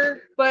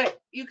 water, but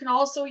you can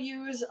also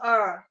use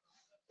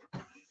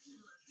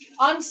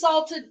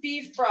unsalted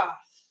beef broth.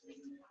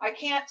 I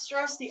can't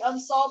stress the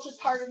unsalted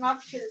part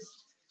enough because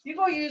you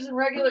go using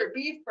regular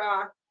beef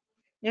broth,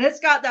 and it's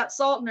got that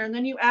salt in there, and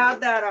then you add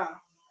that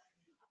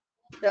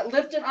that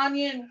Lipton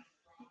onion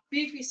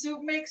beefy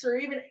soup mix, or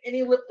even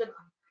any Lipton,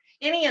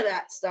 any of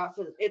that stuff,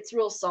 it's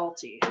real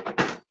salty.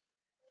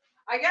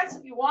 I guess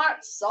if you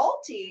want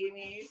salty, I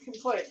mean, you can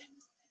put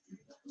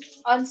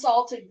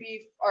unsalted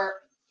beef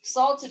or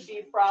salted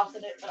beef broth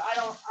in it, but I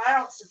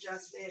don't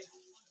suggest it.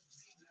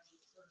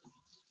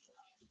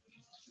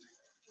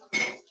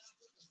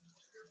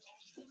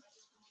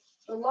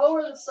 The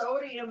lower the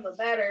sodium, the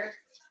better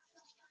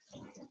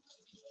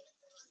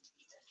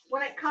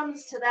when it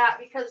comes to that,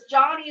 because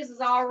Johnny's has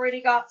already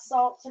got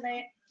salt in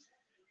it.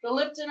 The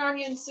Lipton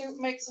onion soup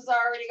mix has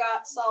already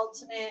got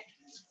salt in it.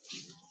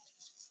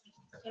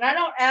 And I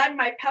don't add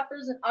my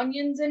peppers and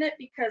onions in it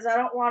because I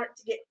don't want it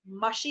to get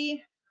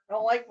mushy. I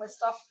don't like my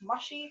stuff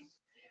mushy.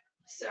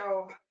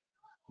 So,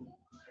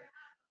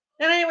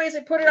 then anyways,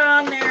 I put it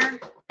on there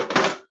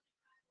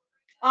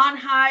on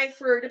high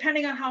for,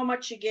 depending on how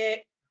much you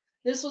get.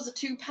 This was a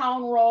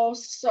 2-pound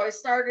roast, so I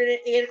started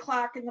at 8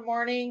 o'clock in the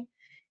morning,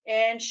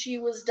 and she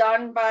was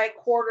done by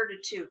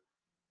 1:45.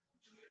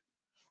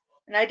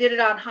 And I did it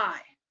on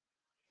high.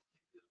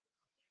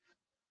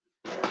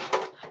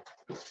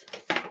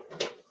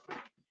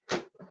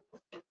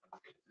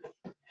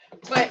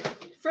 But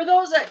for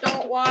those that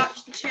don't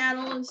watch the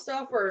channel and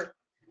stuff, or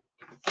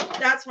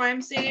that's why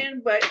I'm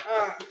saying, but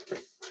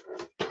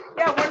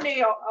yeah, one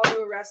day I'll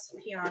do a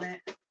recipe on it.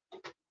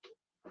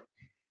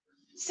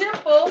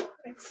 Simple.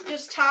 It's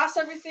just toss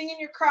everything in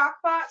your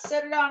crock pot,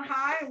 set it on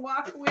high, and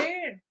walk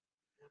away. And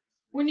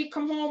when you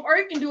come home, or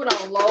you can do it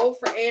on low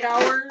for 8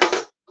 hours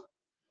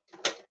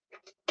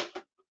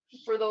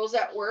for those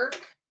at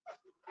work.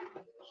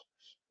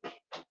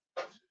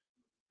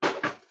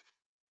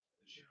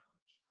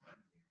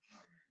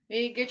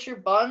 Maybe get your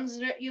buns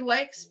that you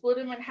like, split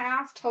them in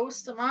half,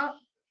 toast them up.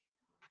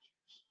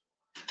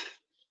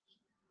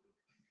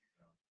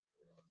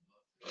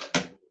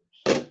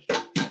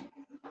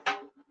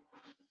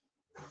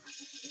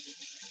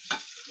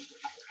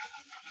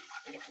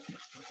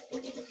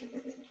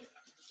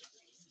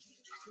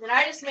 Then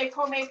I just make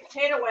homemade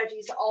potato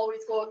wedgies that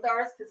always go with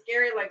ours because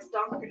Gary likes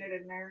dunking it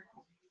in there.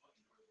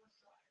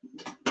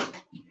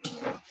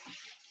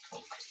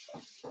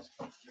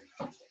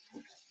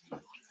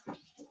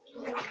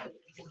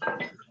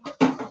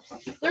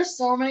 There's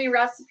so many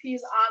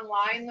recipes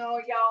online though,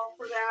 y'all,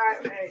 for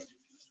that.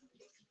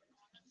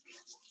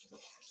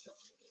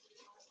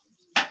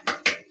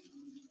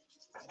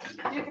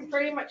 You can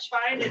pretty much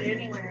find it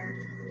anywhere.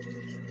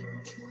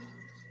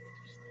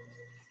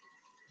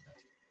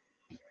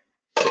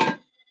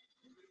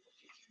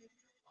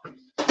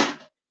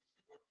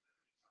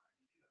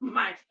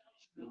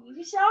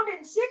 You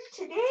sounding sick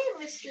today,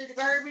 Mr.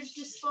 Garbage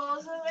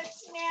Disposal.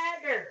 What's the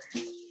matter?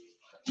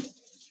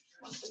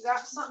 Must have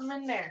got something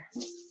in there.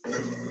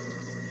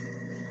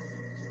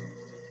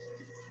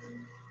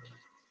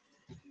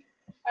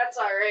 That's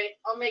all right.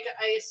 I'll make an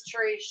ice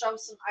tray, shove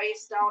some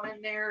ice down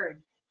in there,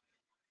 and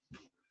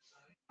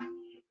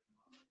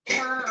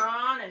turn her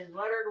on and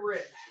let her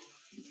rip.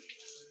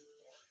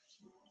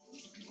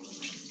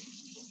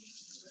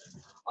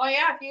 Oh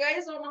yeah, if you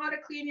guys don't know how to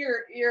clean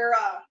your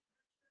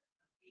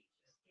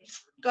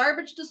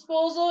garbage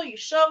disposal, you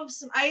shove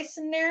some ice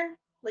in there,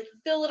 like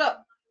fill it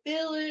up,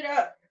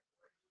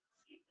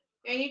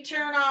 and you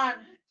turn on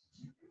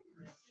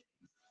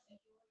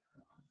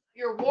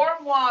your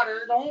warm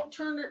water. Don't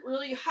turn it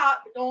really hot,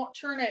 but don't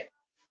turn it,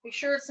 make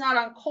sure it's not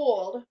on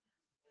cold.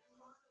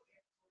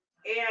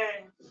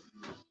 And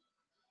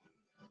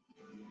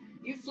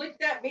you flick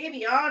that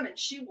baby on and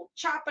she will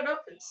chop it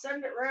up and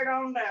send it right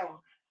on down.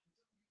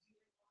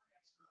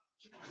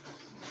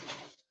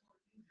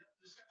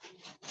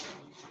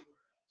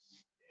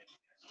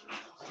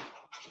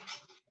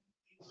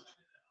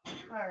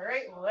 All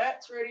right, well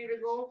that's ready to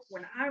go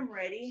when I'm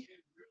ready.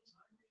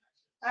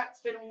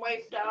 That's been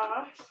wiped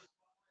off.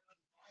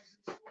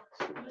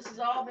 This has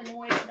all been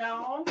wiped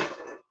down.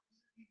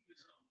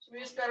 So we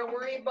just got to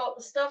worry about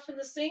the stuff in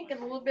the sink and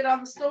a little bit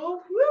on the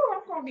stove. Woo,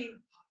 I'm going to be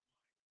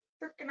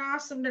freaking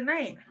awesome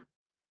tonight.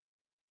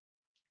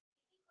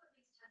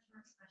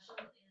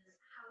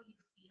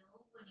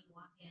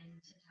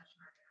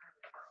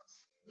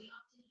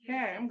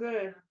 Okay, I'm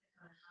good.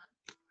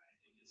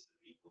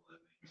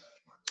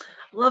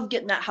 Love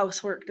getting that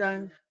housework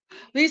done.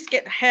 At least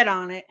getting ahead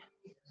on it.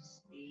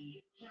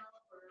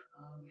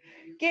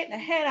 Getting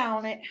ahead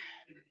on it.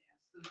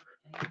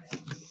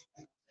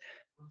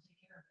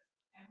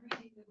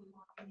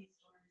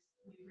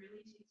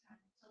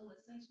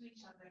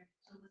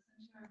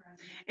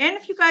 And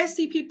if you guys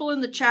see people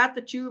in the chat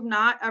that you have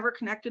not ever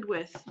connected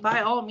with,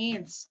 by all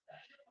means,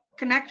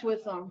 connect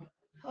with them.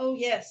 Oh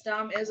yes,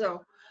 Dom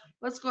Izzo.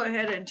 Let's go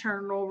ahead and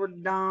turn it over to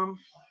Dom.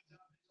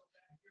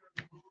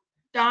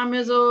 Dom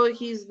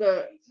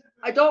Izzo,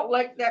 I don't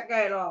like that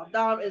guy at all.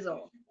 Dom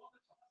Izzo.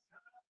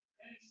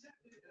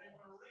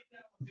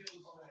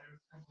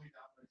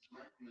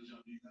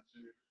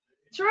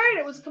 That's right,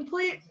 it was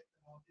complete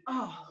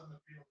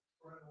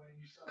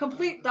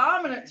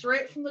dominance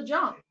right from the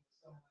jump.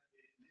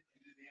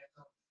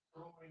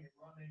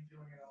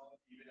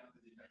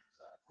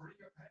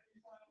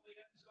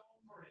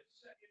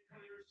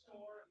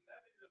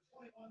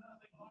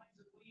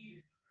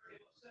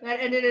 That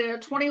ended in a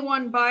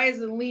 21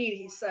 Bison lead,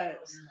 he says.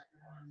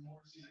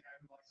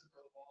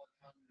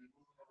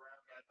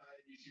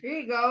 Here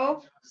you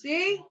go.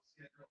 See?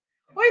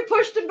 Oh, he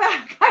pushed him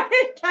back. I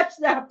didn't touch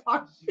that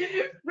puck.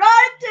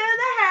 Run to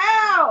the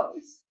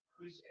house.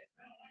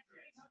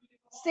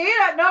 See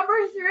it at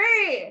number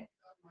 3.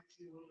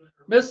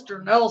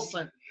 Mr.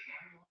 Nelson.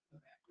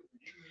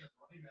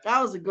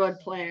 That was a good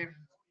play.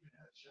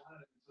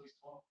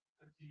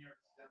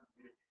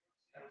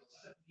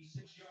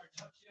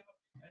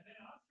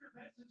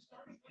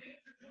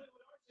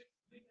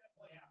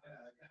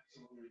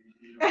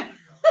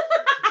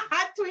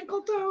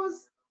 Twinkle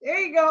toes. There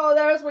you go.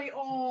 There's what.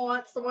 Oh,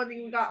 that's the one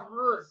that got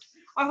hurt.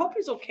 I hope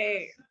he's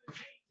okay.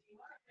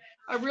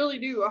 I really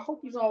do. I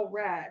hope he's all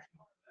right.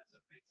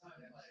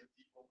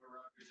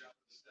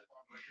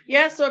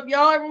 Yeah. So if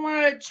y'all ever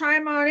want to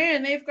chime on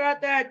in, they've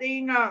got that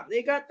thing.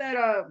 They got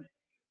that.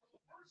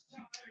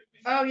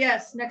 Oh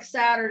yes, next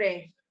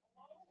Saturday.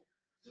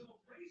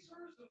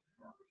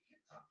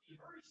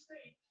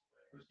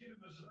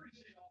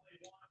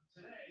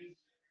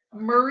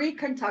 Murray,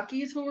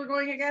 Kentucky is who we're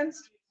going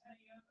against.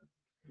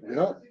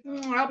 Yep.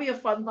 That'll be a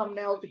fun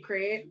thumbnail to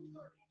create.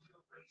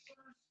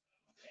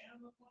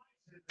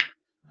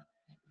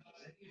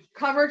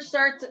 Coverage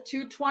starts at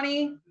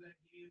 2:20.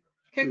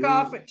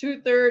 Kickoff at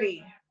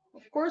 2:30.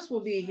 Of course we'll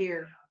be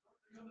here.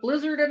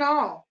 Blizzard and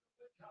all.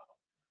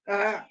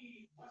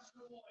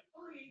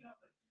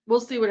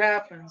 We'll see what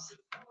happens.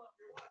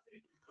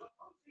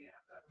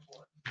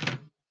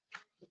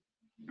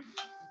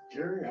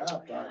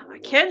 I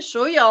can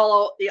show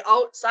y'all the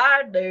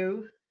outside,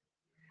 dude.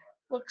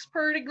 Looks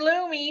pretty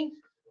gloomy.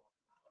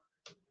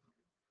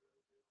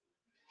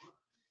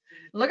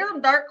 Look at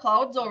them dark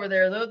clouds over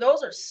there.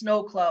 Those are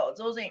snow clouds.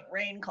 Those ain't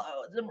rain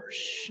clouds. Them are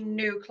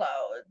snow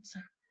clouds.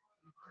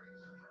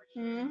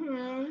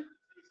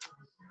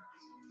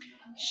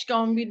 She's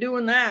gonna be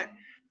doing that.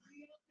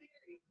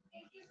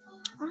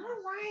 All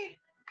right.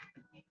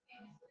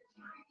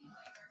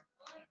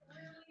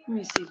 Let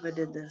me see if I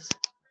did this.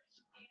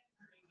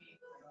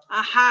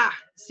 Aha!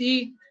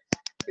 See,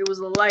 it was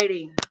the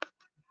lighting.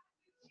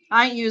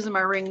 I ain't using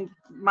my ring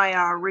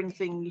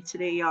thingy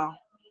today, y'all.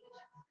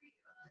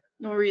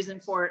 No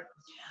reason for it.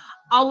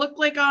 I'll look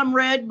like I'm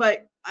red,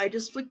 but I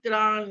just flicked it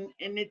on,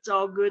 and it's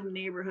all good in the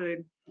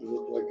neighborhood. You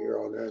look like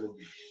you're on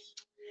enemy.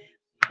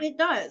 It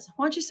does.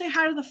 Why don't you say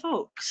hi to the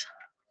folks?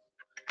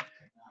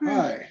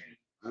 Hi,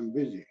 I'm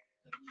busy.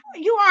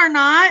 You are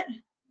not.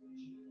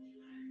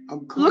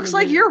 Looks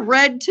like you're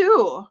red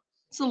too.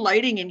 It's the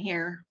lighting in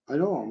here. I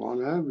know, I'm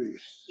on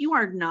enemies. You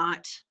are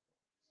not.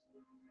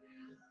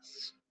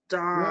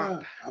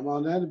 Stop. Yeah, I'm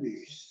on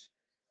enemies.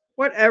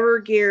 Whatever,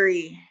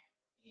 Gary.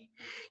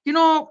 You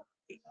know,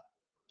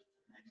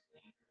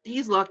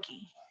 he's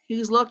lucky.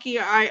 He's lucky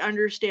I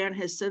understand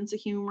his sense of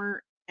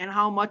humor and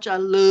how much I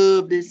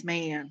love this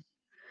man.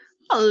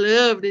 I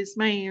love this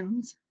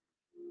man.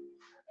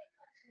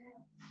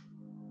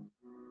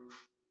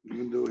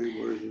 Even though he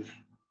wears his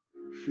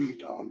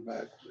feet on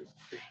backwards.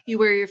 You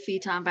wear your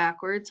feet on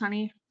backwards,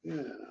 honey?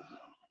 Yeah.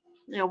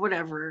 Yeah,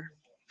 whatever.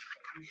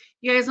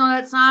 You guys know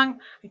that song?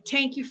 I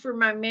thank you for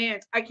my man.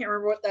 I can't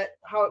remember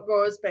how it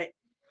goes, but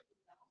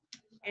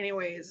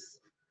anyways.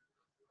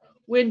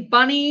 When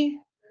Bunny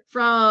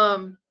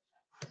from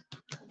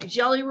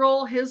Jelly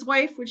Roll, his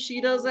wife, when she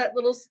does that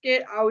little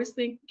skit, I always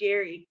think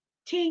Gary.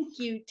 Thank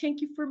you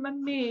for my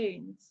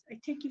mans. I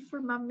thank you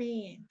for my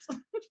mans.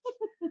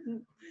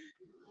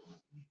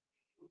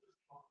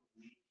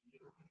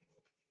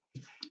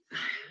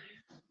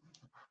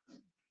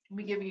 Let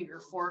me give you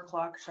your 4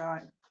 o'clock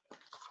shot.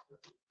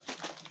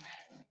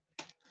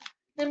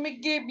 Let me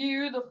give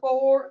you the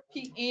 4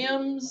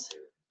 p.m.s.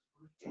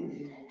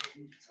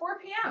 4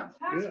 p.m.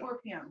 Past 4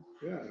 p.m.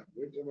 Yeah,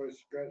 wait till I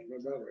scratch my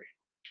belly.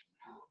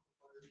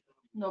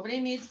 Nobody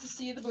needs to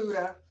see the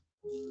Buddha.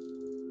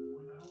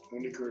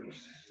 Only Curtis.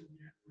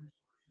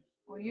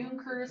 Well, you and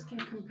Curtis can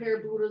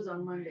compare Buddhas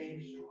on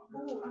Monday.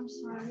 Oh, I'm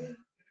sorry.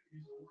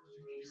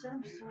 She said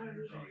I'm sorry.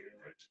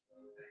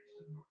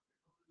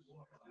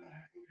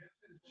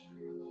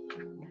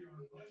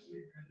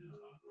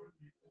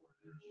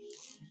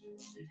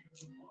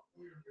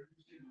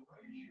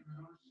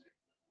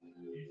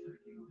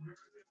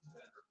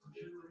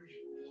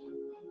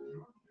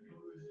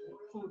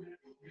 Food.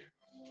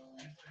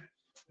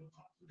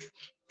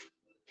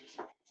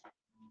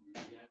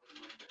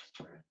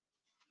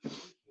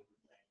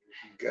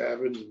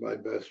 Gavin's my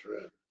best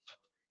friend.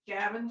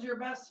 Gavin's your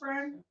best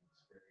friend?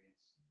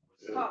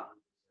 Yeah.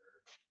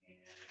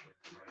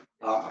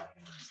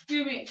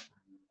 Excuse me.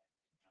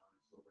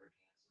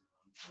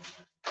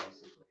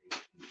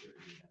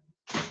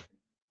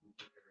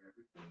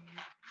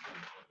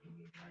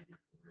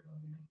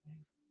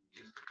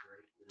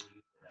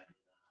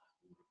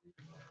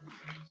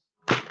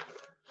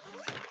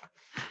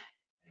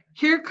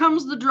 Here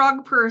comes the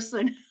drug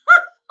person.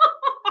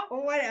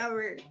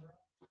 Whatever.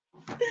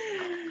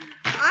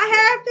 I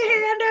have to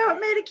hand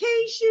out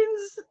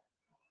medications.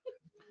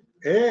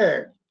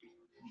 And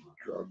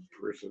drug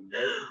person.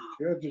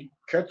 You have to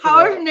catch it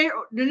How's all.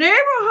 the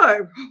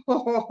neighborhood?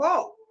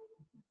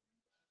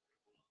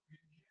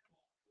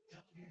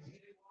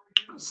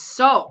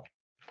 So,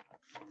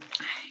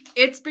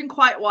 it's been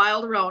quite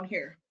wild around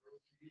here.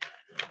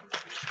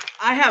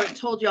 I haven't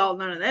told y'all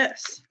none of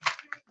this.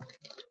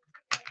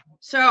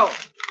 So,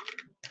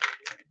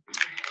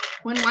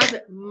 when was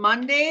it?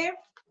 Monday?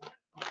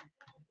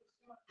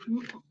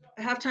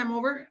 Halftime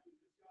over?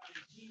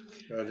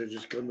 They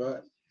just come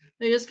back.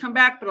 They just come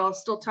back, but I'll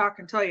still talk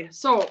and tell you.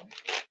 So,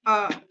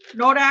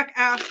 Nodak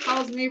asked,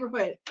 how's the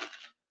neighborhood?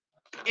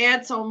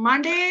 And so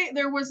Monday,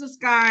 there was this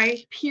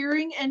guy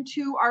peering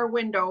into our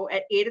window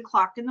at 8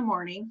 o'clock in the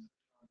morning.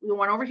 The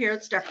one over here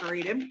that's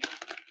decorated.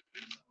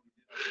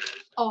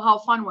 Oh, how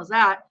fun was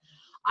that?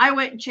 I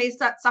went and chased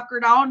that sucker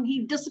down, and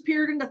he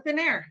disappeared into thin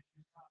air.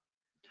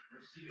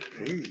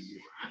 Hey.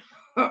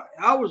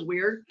 That was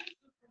weird.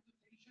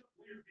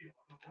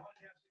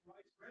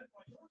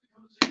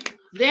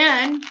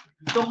 Then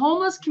the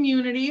homeless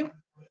community,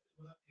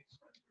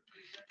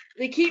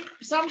 they keep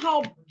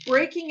somehow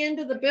breaking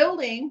into the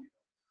building,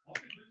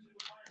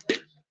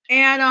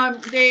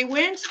 and they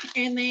went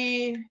and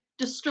they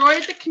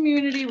destroyed the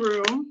community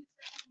room,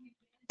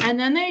 and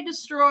then they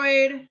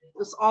destroyed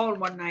this all in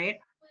one night.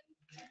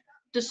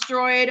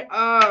 Destroyed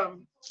our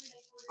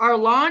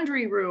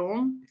laundry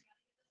room.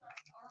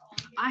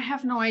 I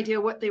have no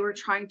idea what they were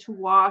trying to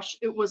wash.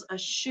 It was a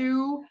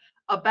shoe,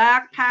 a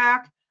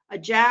backpack, a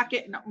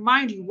jacket,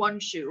 mind you, one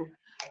shoe,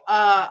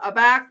 a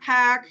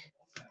backpack,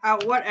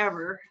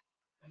 whatever.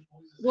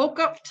 Woke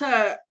up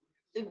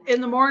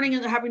in the morning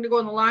and having to go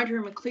in the laundry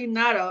room and clean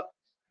that up.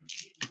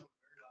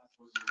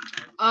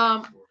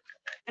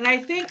 And I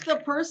think the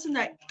person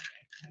that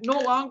no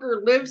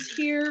longer lives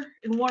here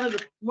in one of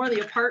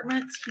the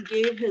apartments, he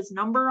gave his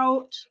number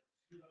out.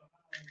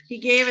 He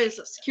gave his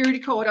security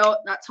code out,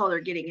 and that's how they're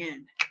getting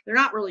in. They're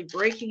not really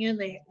breaking in.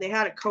 They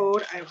had a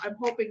code. I'm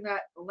hoping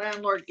that the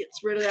landlord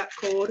gets rid of that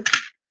code.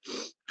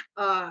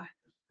 Let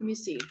me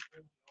see.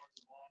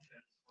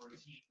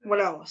 What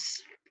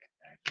else?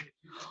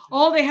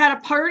 Oh, they had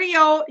a party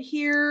out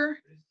here.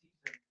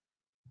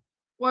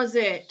 Was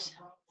it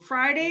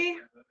Friday?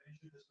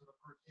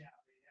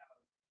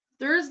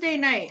 Thursday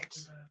night.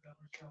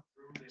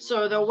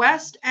 So the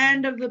west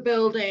end of the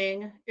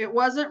building, it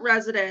wasn't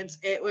residents,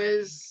 it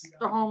was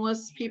the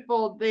homeless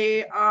people.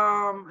 They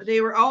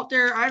were out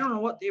there, I don't know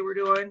what they were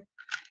doing,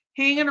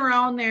 hanging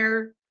around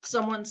there.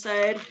 Someone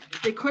said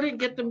they couldn't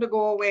get them to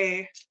go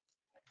away,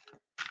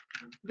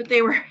 but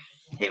they were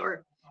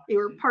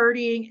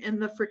partying in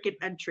the freaking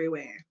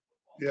entryway.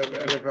 Yeah, the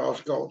NFL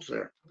scouts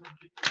there.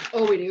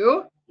 Oh, we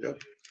do?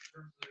 Yep.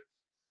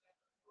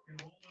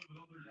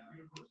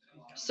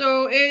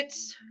 So it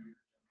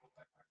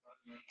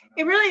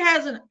really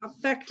hasn't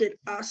affected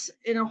us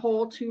in a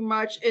whole too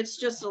much. It's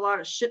just a lot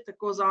of shit that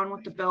goes on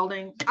with the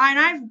building. And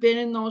I've been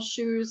in those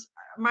shoes.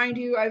 Mind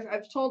you,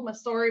 I've told my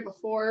story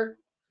before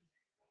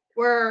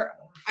where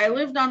I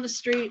lived on the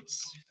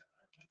streets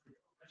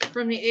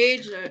from the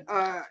age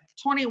of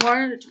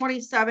 21 to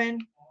 27,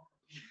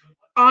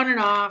 on and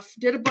off,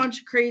 did a bunch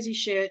of crazy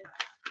shit.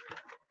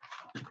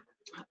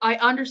 I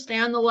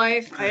understand the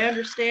life. I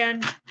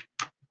understand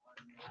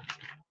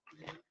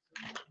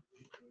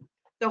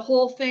the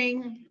whole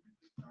thing.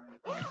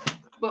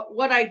 But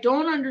what I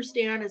don't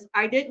understand is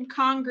I didn't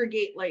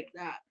congregate like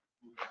that.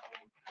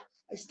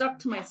 I stuck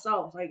to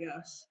myself, I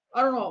guess.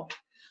 I don't know.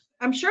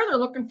 I'm sure they're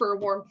looking for a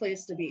warm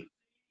place to be.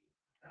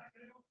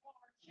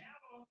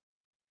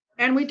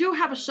 And we do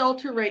have a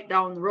shelter right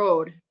down the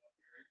road.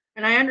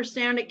 And I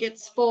understand it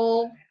gets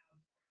full.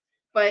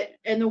 But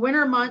in the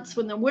winter months,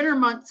 when the winter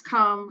months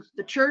come,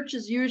 the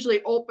churches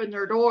usually open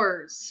their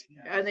doors.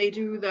 And they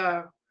do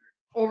the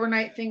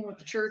overnight thing with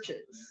the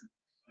churches.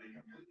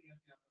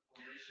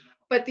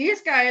 But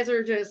these guys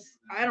are just,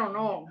 I don't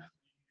know.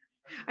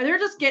 And they're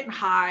just getting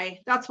high.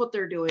 That's what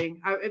they're doing.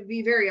 I'd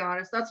be very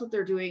honest. That's what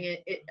they're doing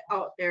it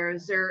out there.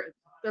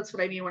 That's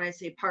what I mean when I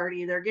say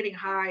party. They're getting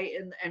high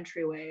in the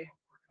entryway.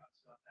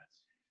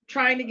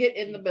 Trying to get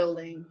in the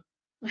building.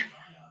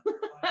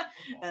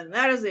 And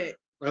that is it.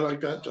 I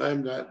like that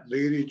time that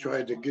lady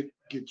tried to get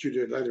you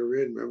to let her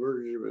in.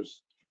 Remember, she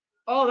was.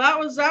 Oh, that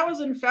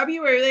was in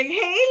February. Like,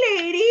 hey,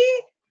 lady,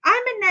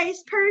 I'm a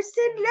nice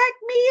person. Let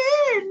me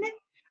in.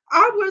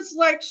 I was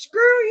like,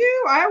 screw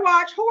you. I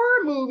watch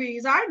horror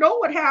movies. I know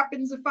what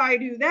happens if I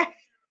do that.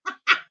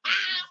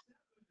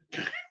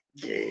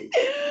 Yeah.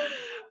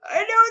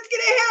 I know it's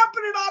going to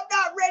happen and I'm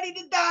not ready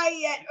to die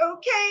yet,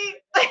 okay?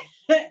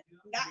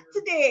 Not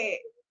today.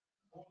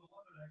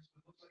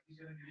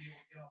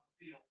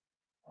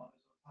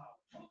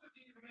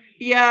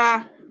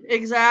 Yeah,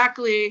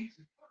 exactly.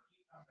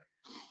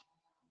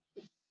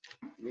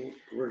 No,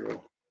 we're good.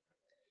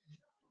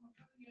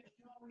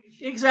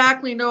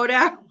 Exactly, no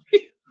doubt.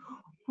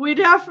 We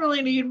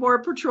definitely need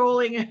more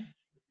patrolling.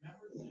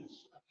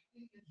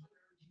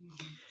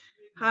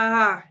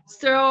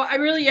 So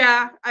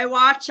I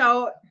watch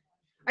out.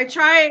 I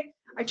try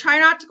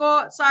not to go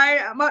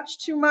outside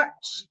too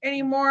much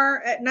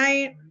anymore at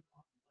night.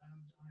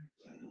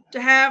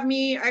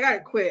 I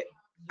gotta quit.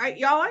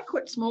 I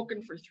quit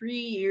smoking for 3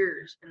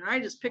 years, and I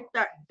just picked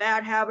that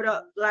bad habit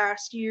up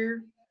last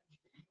year.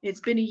 It's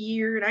been a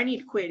year, and I need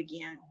to quit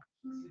again.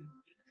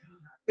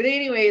 But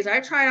anyways, I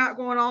try not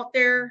going out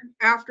there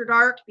after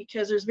dark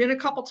because there's been a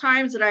couple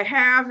times that I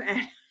have,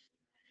 and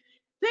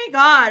thank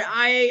God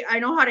I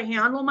know how to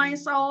handle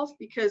myself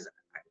because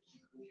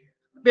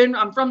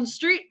I'm from the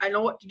street. I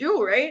know what to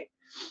do, right?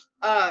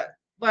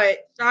 But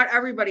not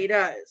everybody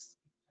does.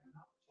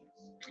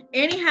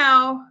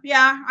 Anyhow,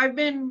 yeah, I've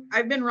been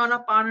run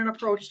up on and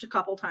approached a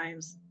couple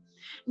times.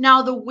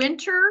 Now the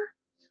winter,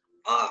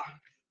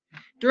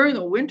 during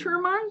the winter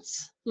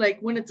months, like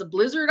when it's a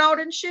blizzard out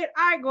and shit,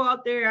 I go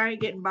out there. I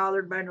ain't getting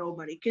bothered by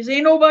nobody because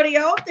ain't nobody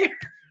out there.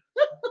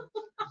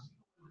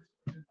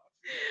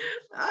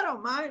 I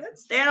don't mind. I'd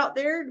stand out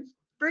there,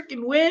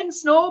 freaking wind,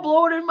 snow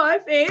blowing in my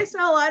face.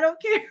 Hell, I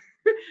don't care.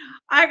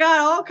 I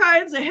got all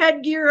kinds of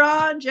headgear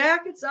on,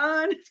 jackets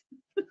on.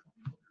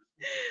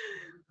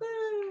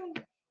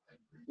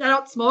 I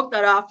don't smoke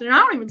that often. I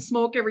don't even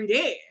smoke every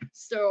day.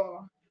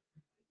 So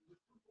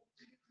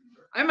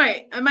I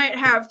might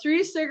have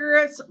 3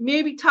 cigarettes,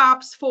 maybe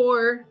tops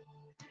 4,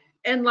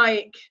 and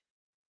like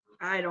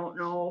I don't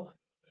know.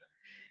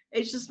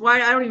 It's just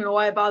why I don't even know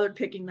why I bothered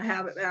picking the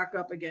habit back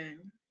up again.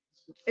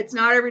 It's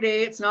not every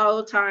day, it's not all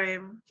the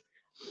time.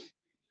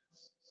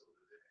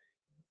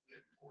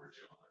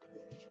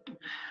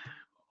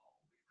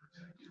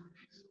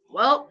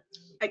 Well,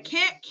 I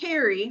can't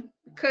carry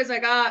because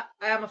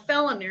I'm a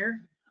felony.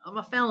 I'm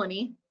a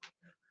felony.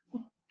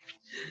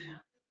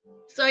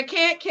 So I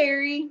can't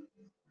carry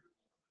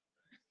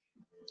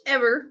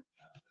ever.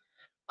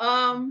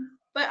 But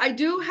I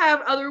do have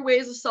other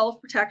ways of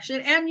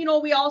self-protection. And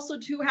we also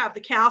do have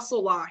the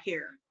castle law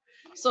here.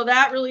 So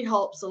that really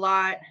helps a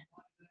lot.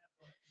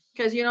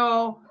 Because even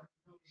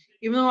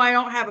though I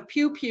don't have a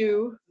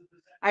pew-pew,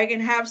 I can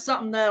have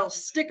something that'll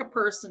stick a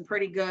person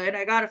pretty good.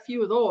 I got a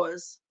few of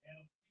those.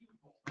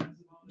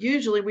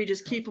 Usually we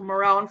just keep them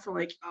around for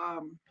like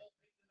a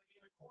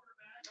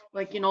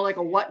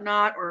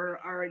whatnot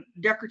or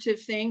a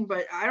decorative thing,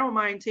 but I don't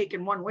mind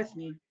taking one with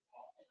me.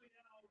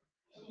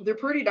 They're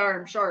pretty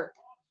darn sharp.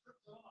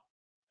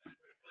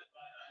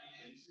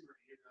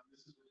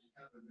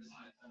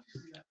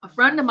 A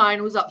friend of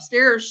mine was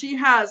upstairs. She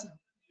has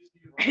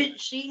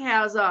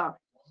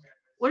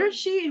what did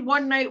she,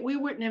 one night we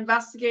went and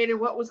investigated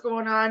what was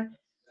going on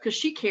because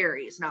she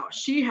carries now.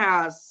 She's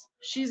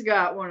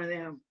got one of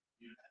them,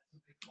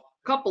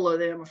 a couple of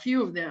them, a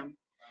few of them.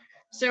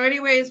 So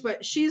anyways,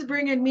 but she's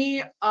bringing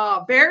me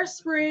a bear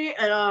spray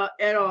and a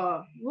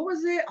what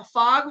was it, a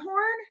foghorn?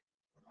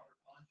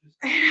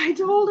 And I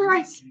told her,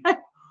 I said,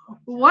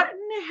 what in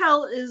the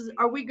hell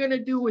are we gonna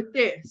do with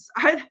this?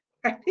 I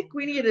think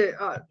we need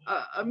a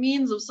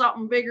means of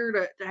something bigger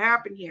to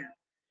happen here.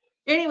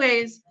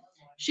 Anyways,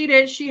 she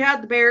did. She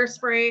had the bear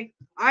spray.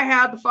 I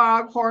had the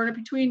foghorn. And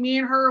between me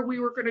and her, we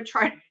were gonna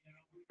try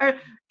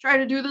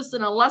to do this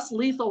in a less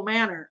lethal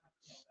manner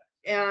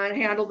and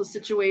handle the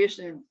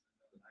situation.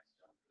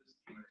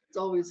 It's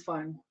always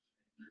fun.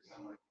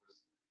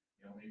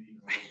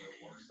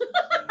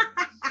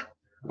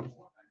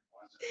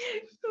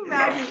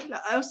 Imagine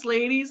us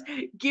ladies.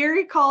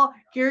 Gary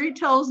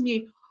tells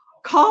me,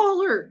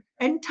 call her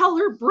and tell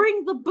her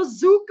bring the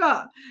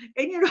bazooka.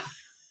 And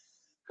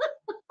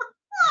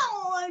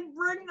oh, I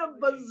bring the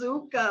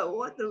bazooka.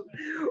 What the?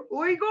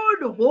 Are we going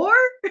to war?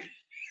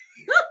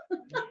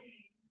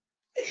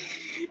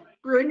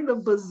 Bring the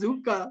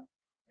bazooka.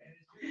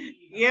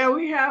 Yeah,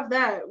 we have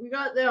that. We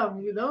got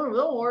them.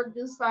 They'll work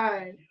just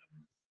fine.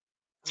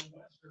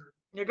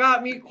 You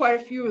got me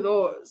quite a few of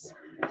those.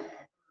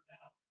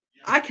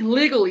 I can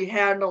legally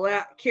handle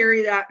that,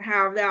 carry that, and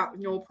have that,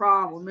 no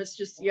problem. It's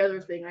just the other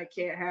thing I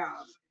can't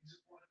have.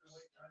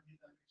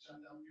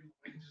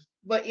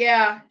 But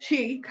yeah,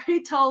 he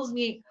tells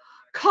me,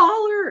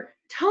 call her,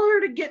 tell her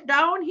to get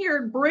down here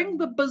and bring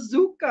the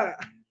bazooka.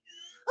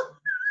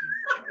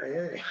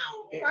 The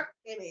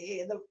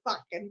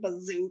fucking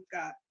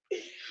bazooka.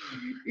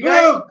 You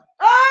guys,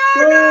 oh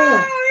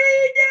no!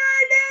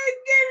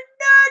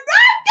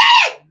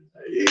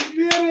 He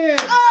did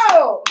it!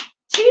 Oh!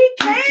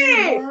 TK!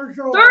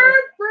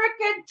 Third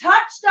freaking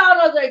touchdown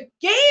of the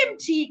game,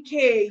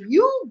 TK!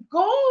 You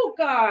go,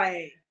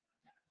 guy!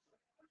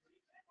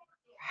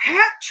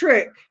 Hat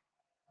trick!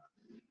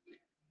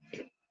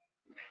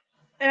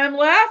 And I'm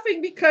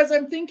laughing because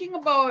I'm thinking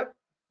about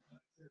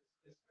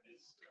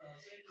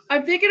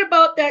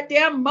that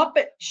damn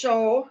Muppet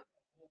show.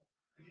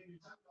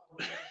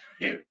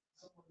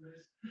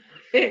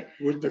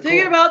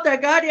 Thinking about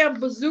that goddamn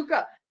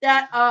bazooka,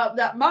 that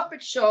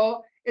Muppet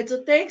show. It's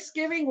a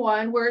Thanksgiving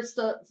one where it's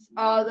the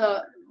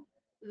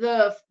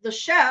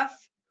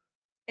chef,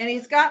 and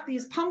he's got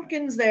these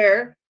pumpkins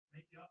there,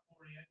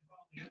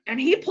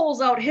 and he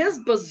pulls out his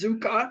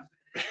bazooka.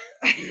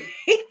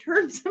 He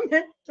turns them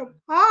into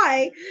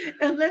pie,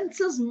 and then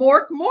says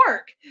 "Mork,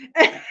 Mork."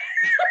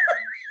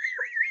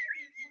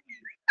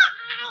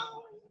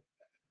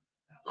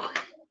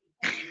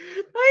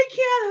 I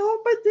can't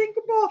help but think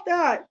about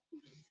that.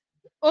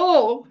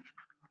 Oh,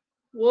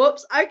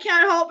 Whoops, I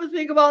can't help but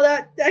think about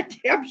that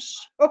damn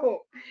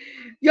show.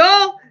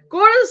 Y'all,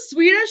 go to the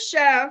Swedish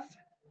Chef.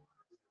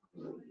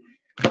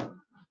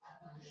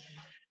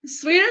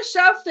 Swedish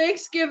Chef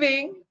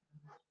Thanksgiving.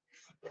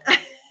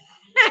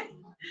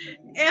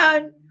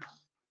 and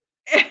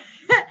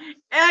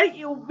and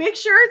you make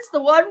sure it's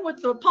the one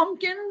with the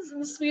pumpkins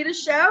and the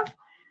Swedish Chef.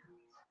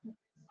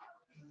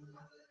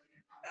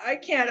 I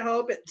can't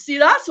help it. See,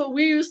 that's what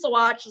we used to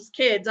watch as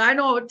kids. I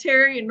know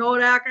Terry and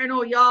Nodak. I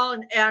know y'all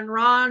and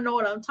Ron know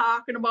what I'm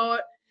talking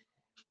about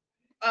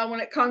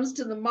when it comes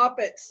to the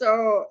Muppets.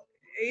 So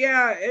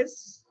yeah,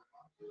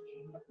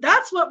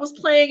 that's what was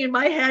playing in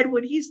my head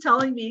when he's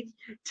telling me,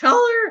 tell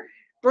her,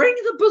 bring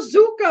the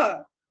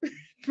bazooka.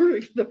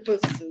 Bring the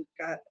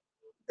bazooka.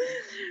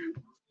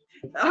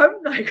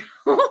 I'm like,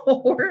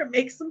 oh, we're gonna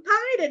make some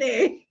pie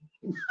today.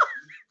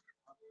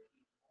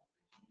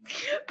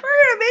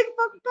 We're gonna make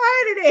fucking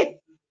pie today.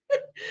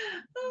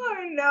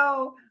 Oh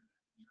no.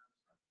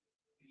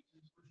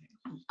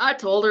 I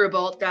told her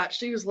about that.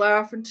 She was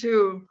laughing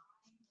too.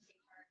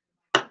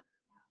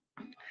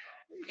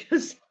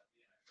 Because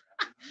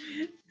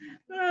I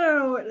don't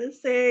know what to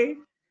say.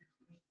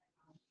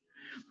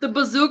 The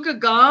bazooka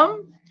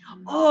gum.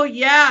 Oh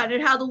yeah, and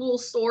it had the little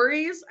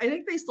stories. I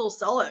think they still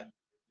sell it.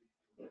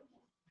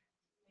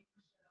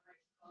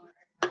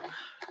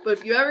 But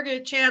if you ever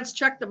get a chance,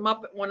 check the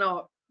Muppet one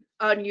out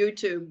on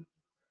YouTube.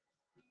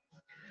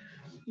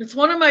 It's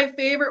one of my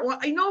favorite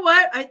ones. You know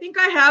what? I think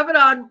I have it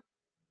on.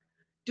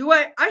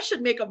 I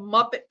should make a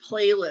Muppet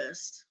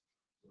playlist.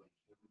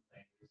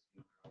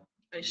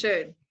 I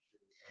should.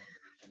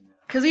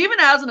 Because even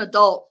as an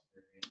adult,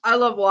 I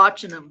love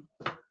watching them.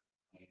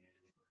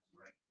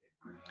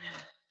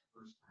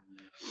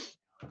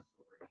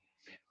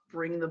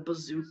 Bring the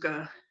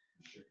bazooka.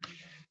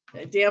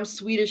 That damn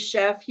Swedish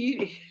Chef.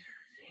 He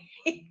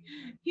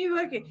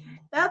fucking,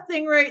 that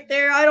thing right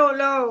there, I don't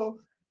know.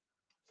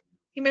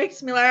 He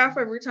makes me laugh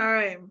every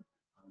time.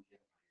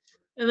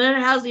 And then it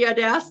has the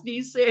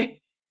audacity to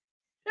say,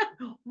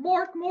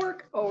 Mork,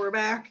 Mork. Oh, we're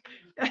back.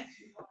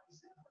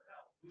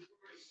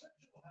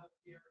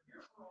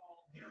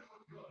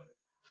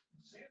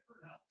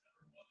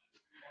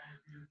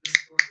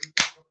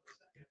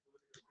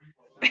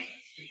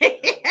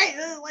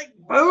 Like,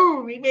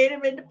 boom, he made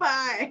him into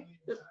pie.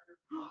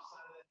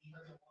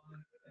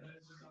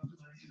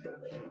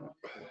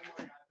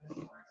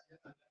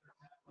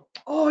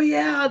 Oh,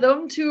 yeah,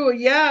 them two.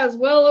 Yeah, as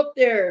well up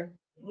there.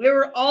 They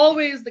were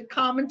always the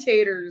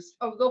commentators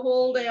of the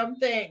whole damn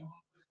thing.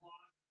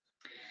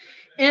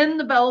 In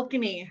the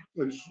balcony.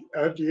 And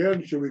at the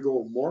end, should we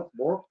go mork,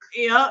 mork?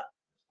 Yep.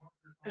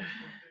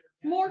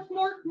 Mork,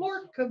 mork,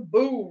 mork,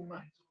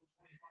 kaboom.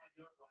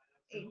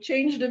 He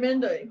changed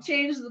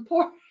the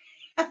poor.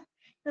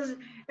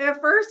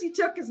 At first, he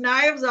took his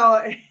knives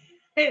out.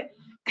 They're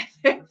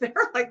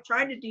like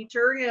trying to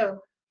deter him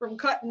from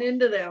cutting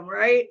into them,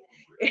 right?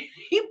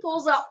 He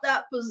pulls out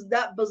that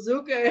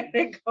bazooka and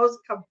it goes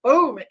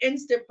kaboom,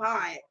 instant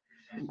pie.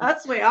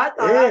 That's the way I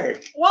thought.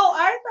 Well,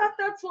 I thought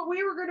that's what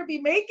we were going to be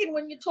making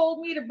when you told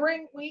me to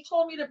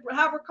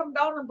have her come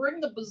down and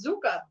bring the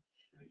bazooka.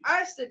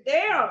 I said,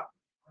 damn,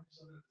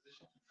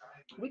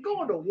 we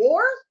going to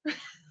war?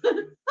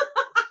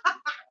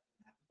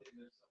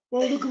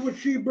 Well, look at what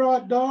she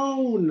brought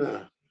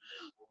down.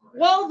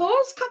 Well,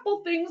 those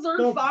couple things are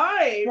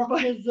fine. What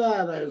But is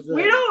that?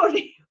 we don't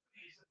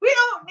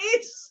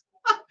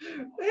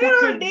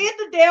need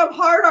the damn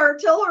hard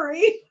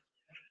artillery.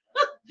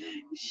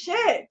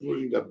 Shit.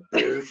 Bring the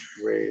bear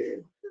spray.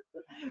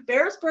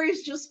 Bear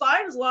spray's just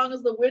fine as long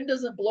as the wind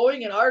isn't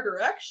blowing in our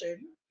direction.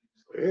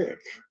 Heck.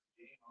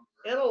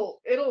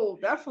 It'll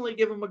definitely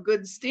give him a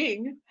good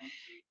sting.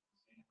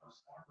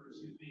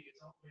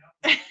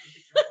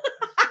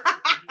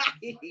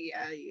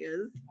 Yeah, he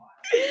is.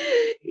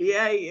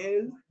 Yeah, he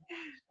is.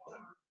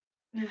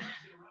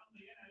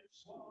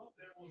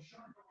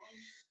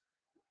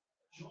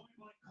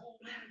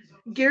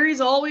 Gary's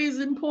always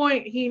in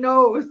point. He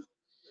knows.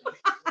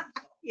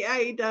 Yeah,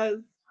 he does.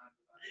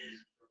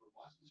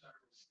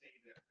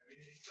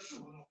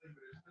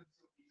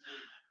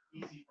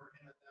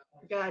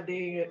 God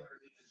dang it.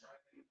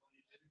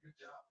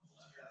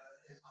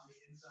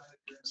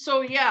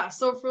 So yeah,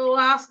 so for the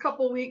last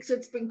couple weeks,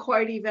 it's been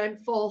quite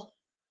eventful.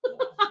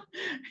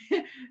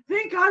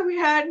 Thank God we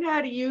hadn't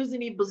had to use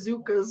any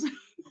bazookas.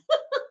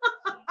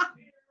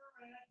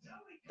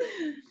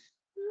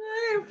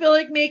 I didn't feel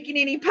like making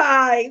any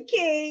pie.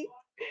 Okay.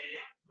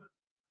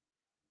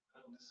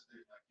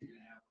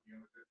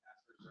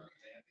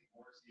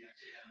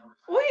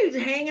 Oh, he was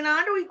hanging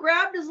on to. He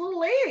grabbed his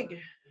little leg.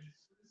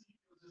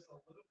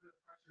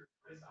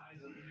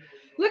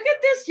 Look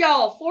at this,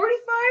 y'all.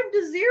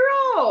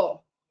 45-0.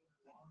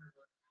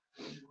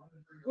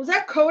 Was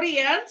that Cody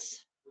Entz?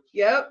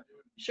 Yep,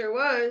 sure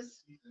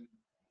was.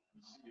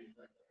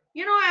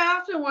 You know, I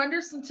often wonder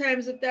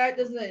sometimes if that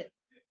doesn't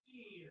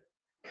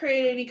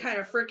create any kind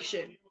of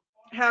friction,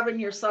 having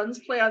your sons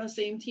play on the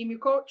same team you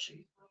coach.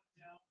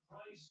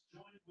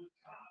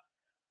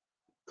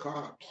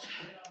 Cops.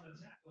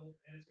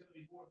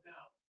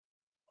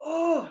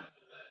 Oh,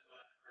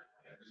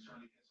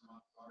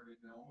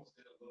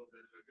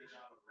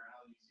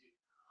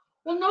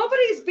 Well,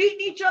 nobody's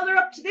beating each other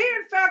up today.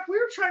 In fact, we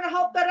were trying to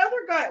help that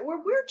other guy.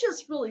 We're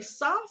just really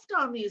soft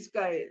on these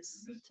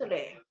guys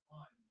today.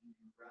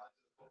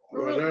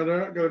 Well, they're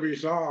not going to be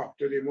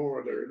soft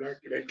anymore.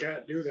 They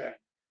can't do that.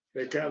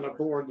 They can't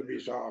afford to be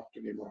soft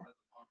anymore.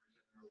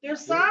 They're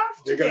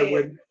soft They today. got to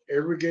win.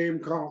 Every game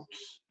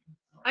counts.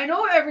 I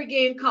know every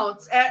game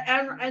counts,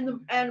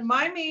 and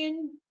my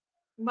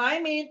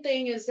main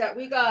thing is that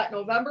we got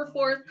November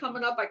 4th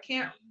coming up. I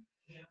can't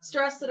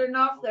stress it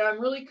enough that I'm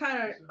really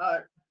kind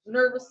of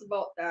nervous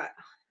about that.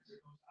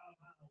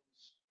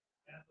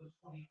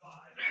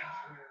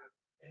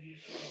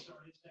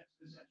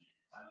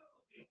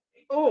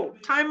 Oh,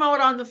 timeout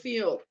on the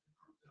field.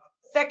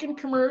 Second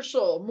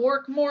commercial.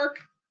 Mork.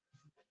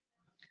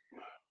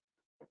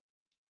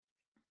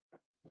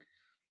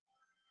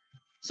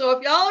 So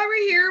if y'all ever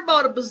hear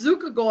about a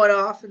bazooka going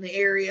off in the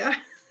area,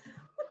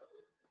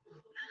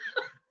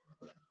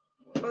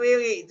 we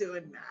ain't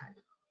doing that.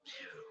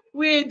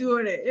 We ain't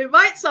doing it. It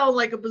might sound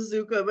like a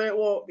bazooka, but it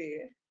won't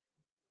be.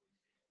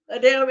 A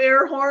damn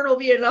air horn will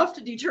be enough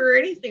to deter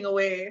anything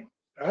away.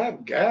 I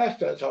have gas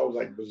that sounds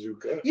like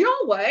bazooka. You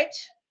know what?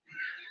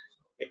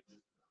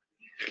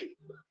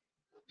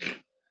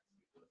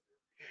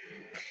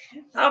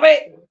 Stop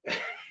it.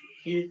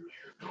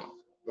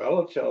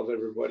 Well, it tells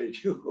everybody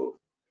too.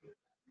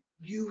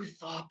 You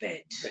thought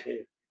it.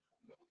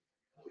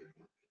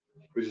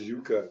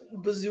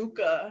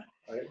 Bazooka.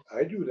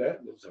 I do that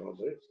and it sounds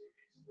like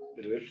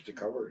it lifts the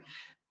cover.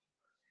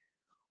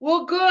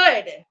 Well,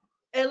 good.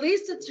 At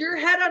least it's your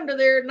head under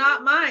there,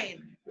 not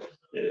mine.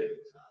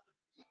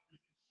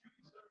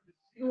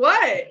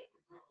 What?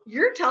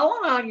 You're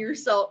telling on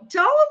yourself.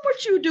 Tell them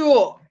what you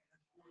do.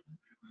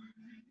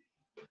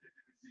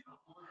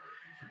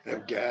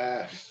 Have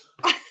gas.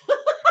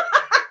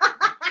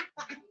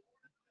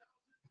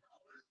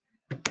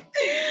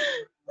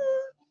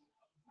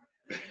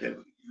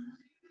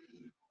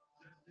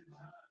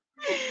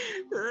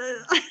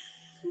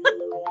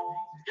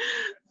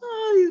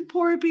 Oh, these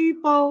poor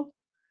people.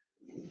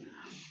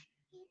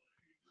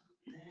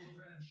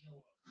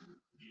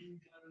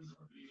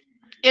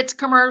 It's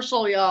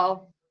commercial,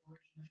 y'all.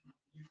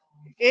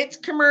 It's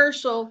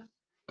commercial.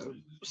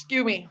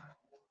 Excuse me.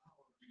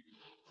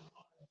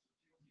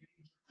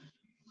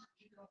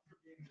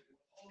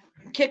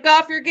 Kick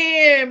off your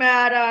game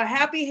at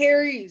Happy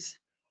Harry's.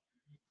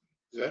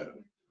 Yeah.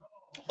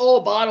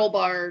 Oh, Bottle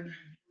Barn.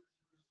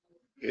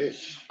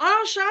 Yes. I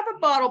don't shop at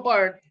Bottle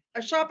Barn.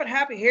 I shop at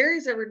Happy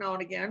Harry's every now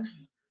and again.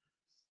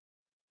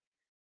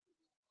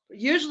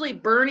 Usually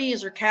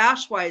Bernie's or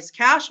Cashwise.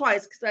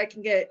 Cashwise because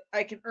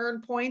I can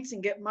earn points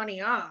and get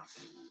money off.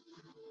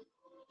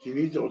 You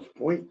need those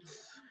points.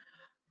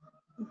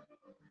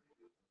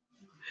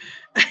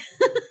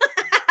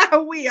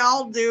 We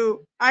all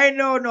do. I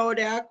know,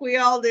 Nodak. We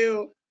all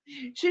do.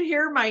 You should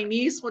hear my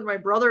niece when my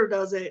brother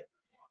does it.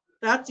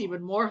 That's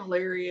even more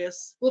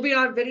hilarious. We'll be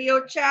on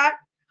video chat.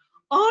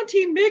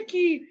 Auntie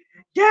Mickey,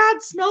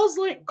 Dad smells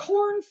like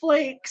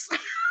cornflakes.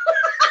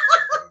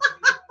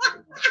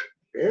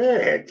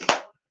 Heck.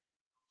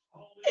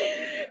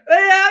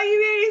 Yeah, you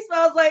mean he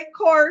smells like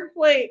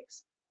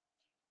cornflakes?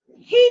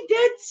 He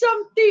did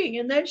something,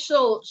 and then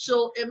she'll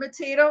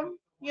imitate him.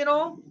 You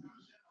know.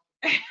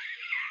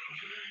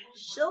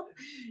 She'll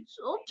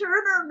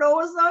turn her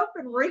nose up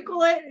and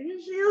wrinkle it,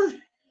 and she'll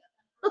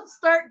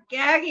start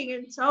gagging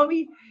and tell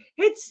me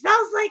it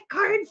smells like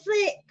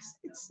cornflakes.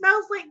 It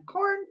smells like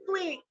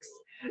cornflakes.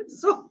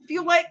 So if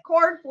you like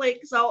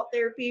cornflakes out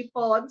there,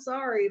 people, I'm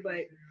sorry,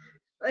 but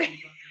like,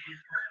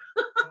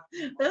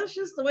 that's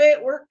just the way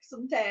it works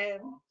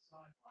sometimes.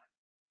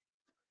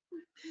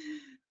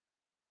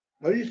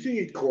 What do you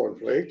think,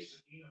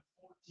 cornflakes?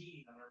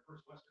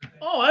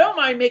 Oh, I don't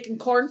mind making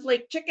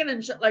cornflake chicken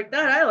and shit like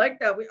that. I like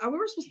that. We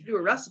were supposed to do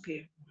a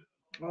recipe.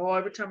 Oh,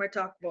 every time I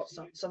talk about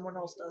something, someone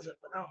else does it,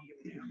 but I don't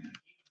give a damn.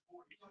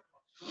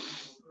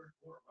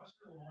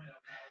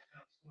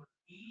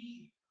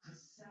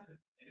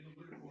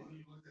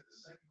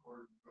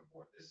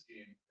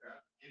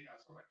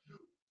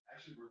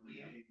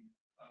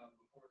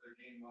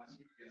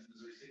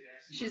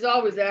 She's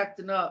always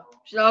acting up.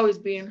 She's always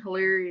being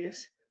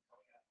hilarious.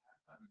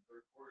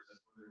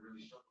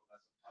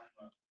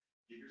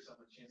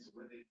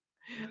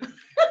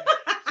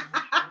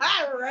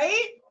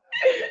 Right?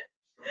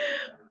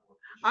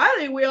 I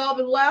think we all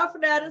been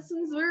laughing at it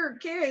since we were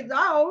kids.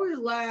 I always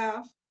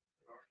laugh.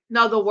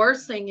 Now the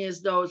worst thing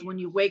is though is when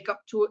you wake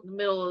up to it in the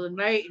middle of the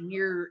night and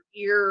your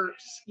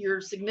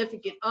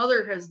significant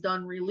other has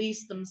done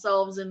released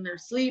themselves in their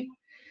sleep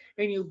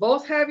and you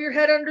both have your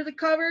head under the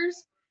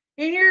covers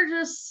and you're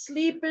just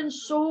sleeping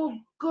so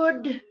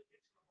good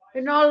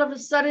and all of a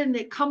sudden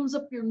it comes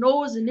up your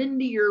nose and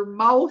into your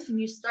mouth and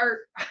you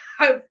start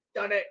I've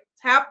done it.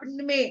 It's happened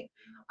to me.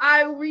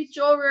 I reach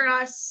over and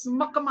I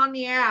smuck them on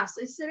the ass.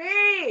 I said,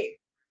 hey,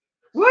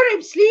 what?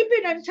 I'm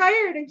sleeping. I'm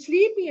tired. I'm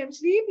sleepy.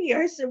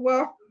 I said,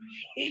 well,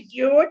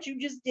 you know what you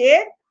just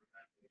did?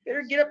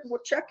 Better get up and go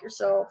check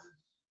yourself.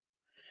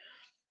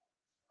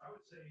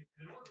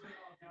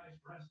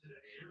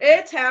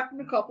 It's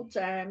happened a couple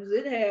times.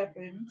 It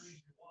happens.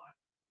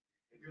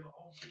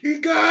 He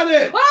got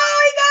it.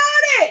 Oh, he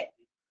got it!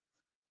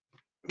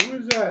 Who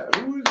is that?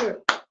 Who is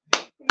it?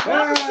 Number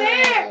Ah,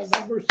 6.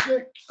 Number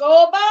 6.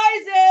 Go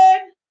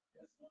Bison!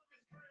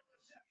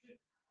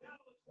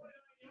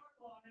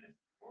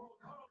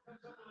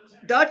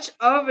 Dutch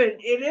oven.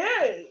 It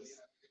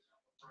is.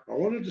 I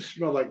wanted to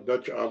smell like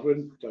Dutch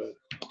oven.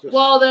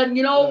 Well, then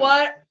you know Yeah.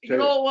 what? You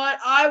Okay. know what?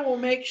 I will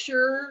make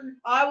sure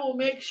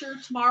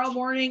tomorrow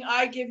morning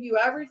I give you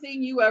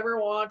everything you ever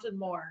want and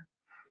more.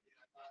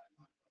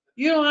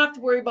 You don't have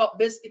to worry about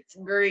biscuits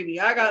and gravy.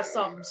 I got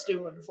something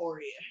stewing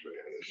for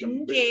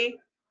you. Okay.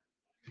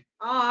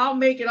 I'll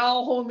make it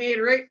all homemade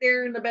right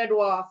there in the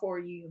boudoir for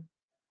you.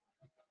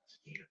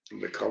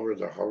 The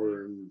covers are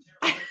hovering.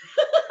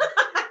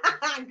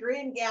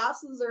 Green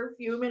gases are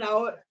fuming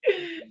out.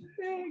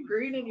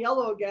 Green and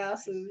yellow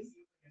gases.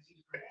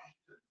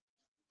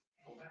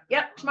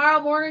 Yep,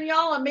 tomorrow morning,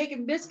 y'all, I'm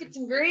making biscuits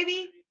and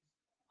gravy,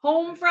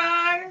 home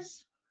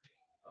fries,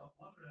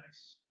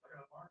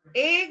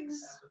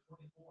 eggs.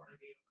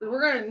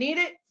 We're gonna need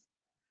it.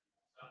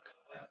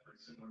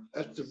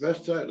 That's the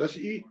best time. Let's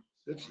eat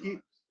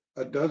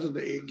a dozen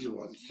eggs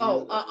once.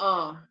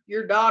 Oh,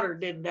 your daughter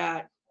did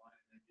that.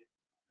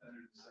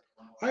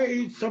 I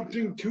ate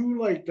something too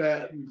like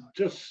that and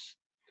just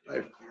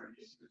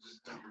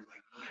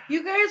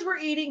You guys were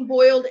eating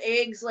boiled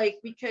eggs, like,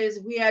 because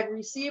we had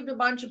received a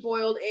bunch of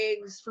boiled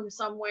eggs from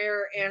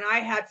somewhere, and I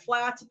had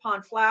flats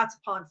upon flats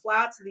upon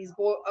flats of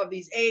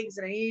these eggs,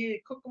 and I needed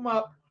to cook them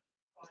up.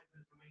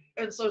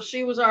 And so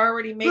she was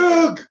already making.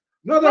 Look,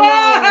 another one.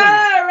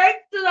 Right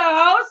to the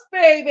house,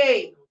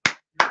 baby.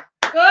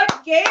 Good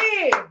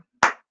game.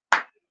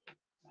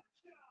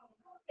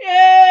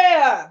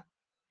 Yeah.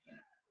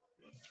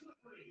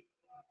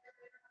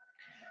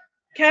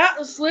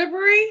 Cat is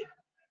slippery.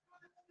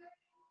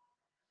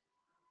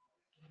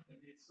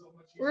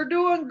 We're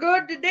doing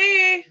good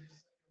today.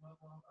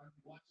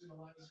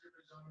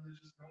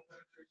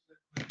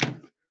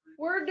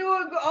 We're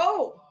doing good.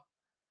 Oh,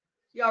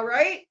 y'all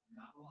right?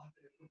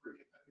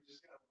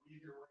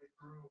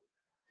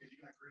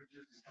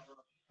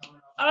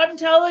 I'm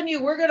telling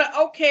you, we're gonna.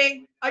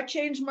 Okay, I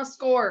changed my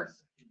score.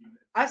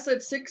 I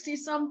said 60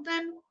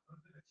 something.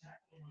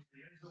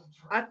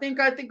 I think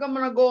I'm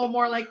gonna go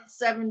more like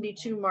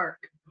 72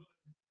 mark.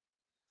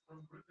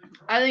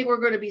 I think we're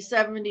gonna be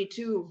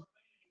 72.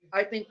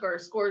 I think our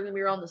score is gonna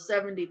be around the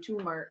 72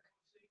 mark.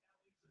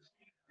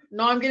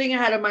 No, I'm getting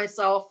ahead of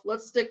myself.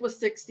 Let's stick with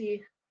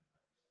 60.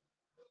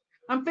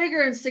 I'm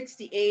figuring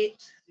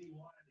 68.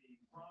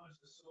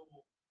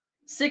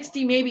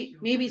 60,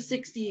 maybe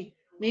 60,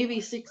 maybe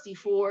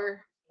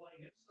 64,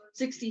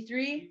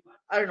 63.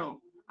 I don't know.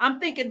 I'm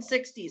thinking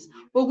 60s,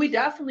 but we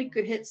definitely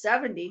could hit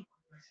 70.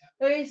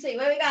 Let me see.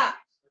 What we got?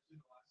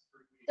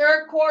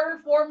 Third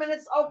quarter, 4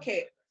 minutes.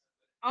 Okay.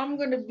 I'm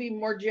gonna be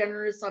more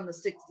generous on the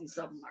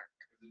 60-something mark.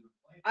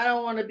 I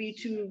don't want to be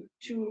too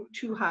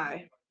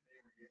high.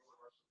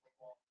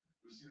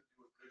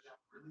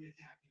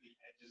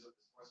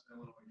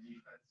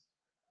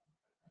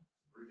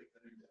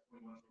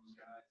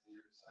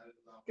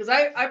 Because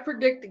I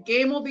predict the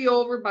game will be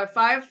over by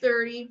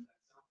 5:30.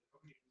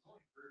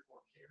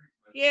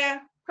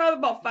 Yeah, probably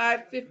about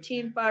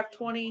 5:15,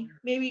 5:20,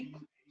 maybe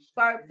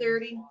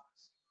 5:30.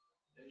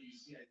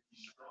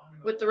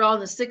 With around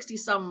the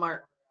 60-some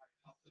mark.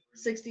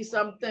 60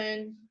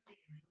 something.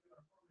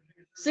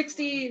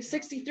 60,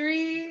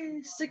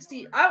 63,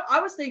 60. I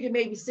was thinking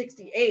maybe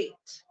 68.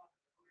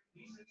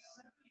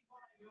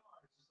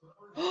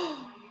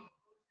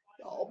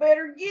 Y'all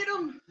better get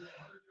them.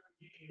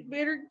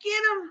 Better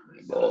get them.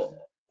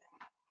 Oh.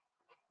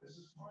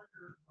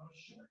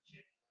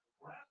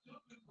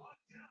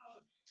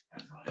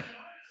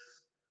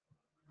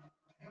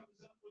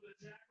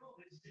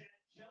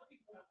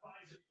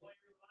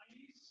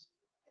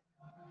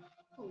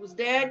 What was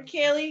Dad,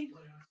 Kelly?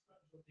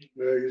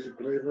 Yeah, I used to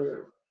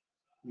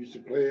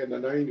play in the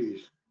 90s.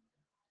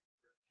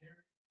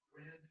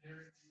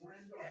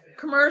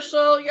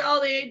 Commercial, y'all,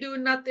 they ain't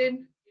doing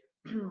nothing.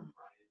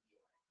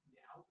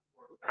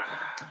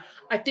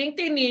 I think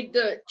they need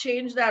to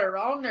change that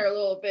around there a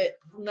little bit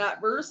from that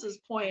versus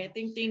point. I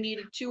think they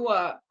needed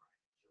to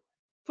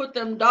put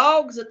them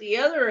dogs at the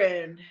other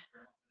end.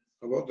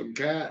 How about them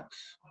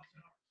cats?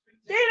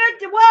 They like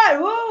to what?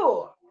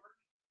 Who?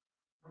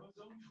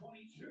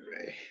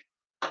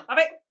 I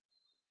mean,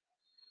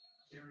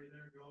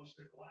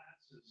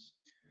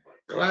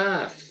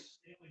 Glass.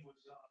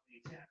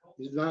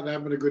 He's not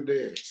having a good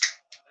day.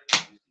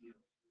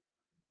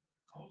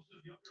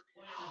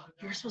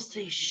 you're supposed to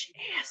say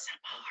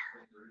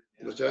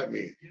ASMR. What's that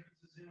mean?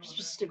 You're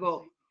supposed to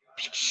go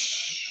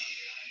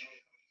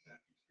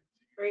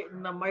right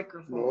in the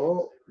microphone.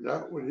 No,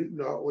 not when you're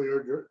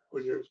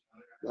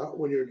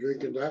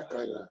drinking that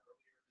kind of.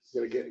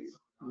 You're gonna get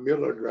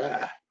Miller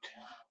Draft.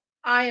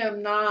 I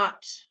am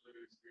not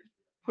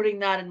putting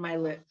that in my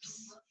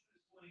lips.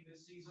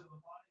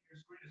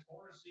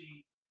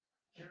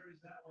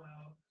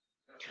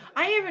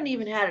 I haven't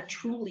even had a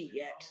Truly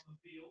yet.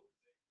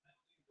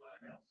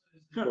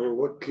 Or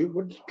what's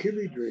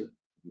Kimmy drink?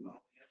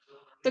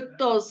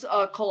 Those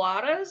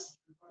coladas.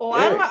 Oh,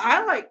 Hey.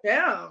 I like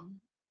them.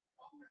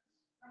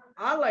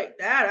 I like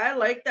that. I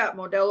like that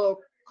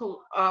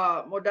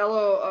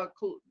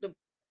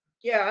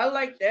yeah, I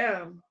like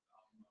them.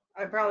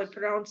 I'm probably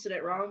pronouncing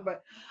it wrong,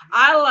 but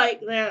I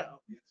like them.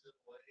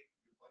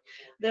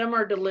 Them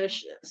are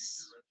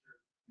delicious.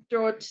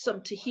 Throw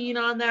some tahini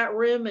on that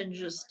rim and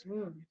just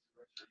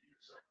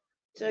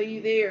tell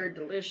you they are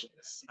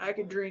delicious. I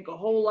could drink a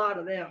whole lot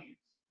of them.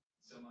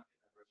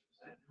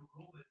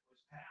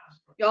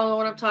 Y'all know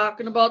what I'm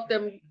talking about?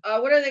 Them,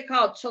 what are they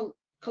called?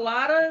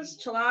 Coladas?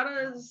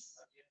 Cheladas?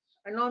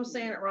 I know I'm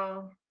saying it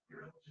wrong.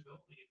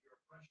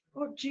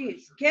 Oh,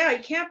 geez. Yeah,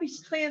 you can't be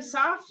playing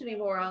soft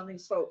anymore on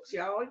these folks,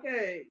 y'all.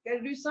 You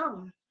gotta do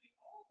something.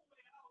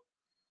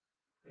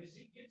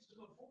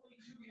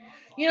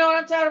 You know what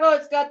I'm talking about?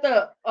 It's got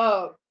the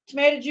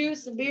tomato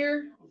juice and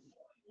beer.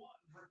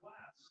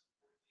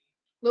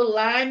 Little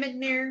lime in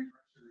there.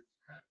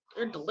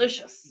 They're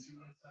delicious.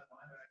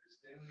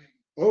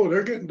 Oh,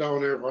 they're getting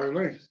down there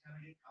finally.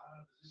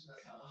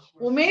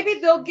 Well, maybe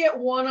they'll get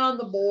one on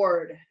the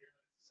board.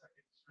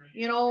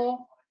 You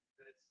know,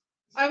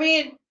 I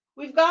mean,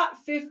 we've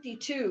got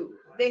 52.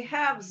 They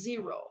have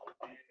 0.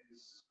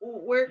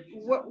 What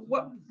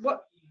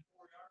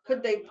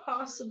could they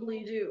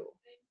possibly do?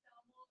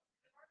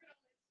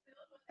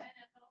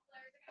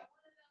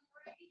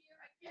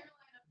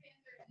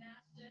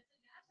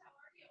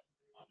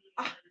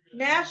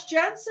 Nash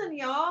Jensen,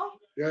 y'all.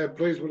 Yeah, it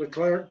plays with the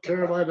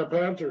Carolina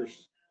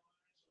Panthers.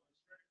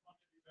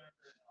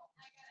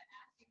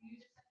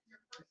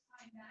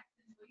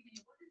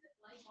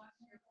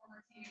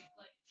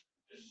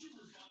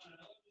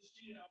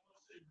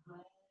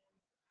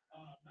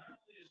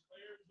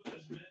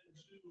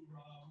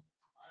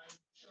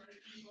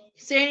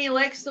 Saying he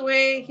likes the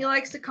way he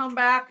likes to come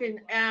back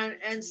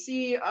and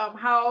see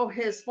how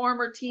his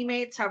former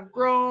teammates have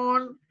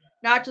grown,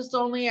 not just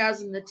only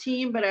as in the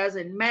team, but as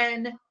in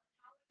men,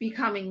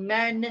 becoming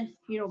men,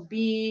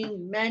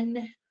 being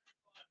men.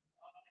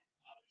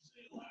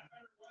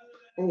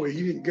 Oh,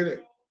 he didn't get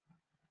it.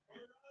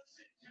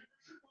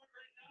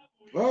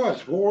 Oh,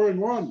 it's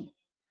 4-1.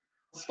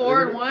 It's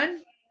 4-1.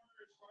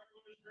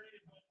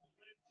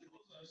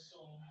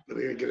 Are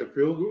they gonna get a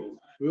field goal?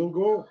 Field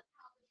goal?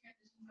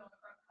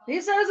 He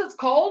says it's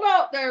cold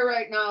out there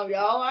right now,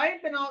 y'all. I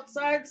ain't been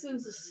outside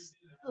since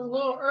a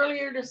little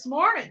earlier this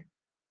morning.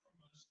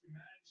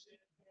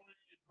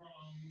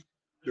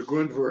 They're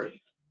going for it.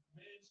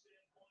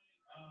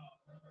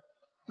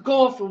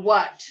 Going for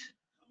what?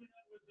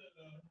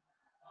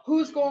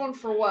 Who's going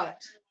for what?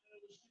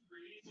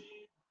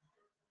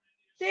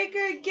 They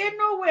could get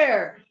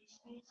nowhere.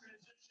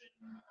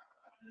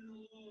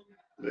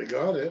 They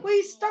got it. Well,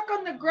 he's stuck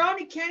on the ground.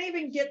 He can't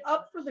even get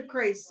up for the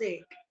Christ's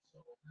sake.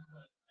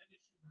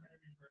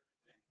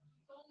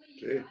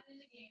 Okay. It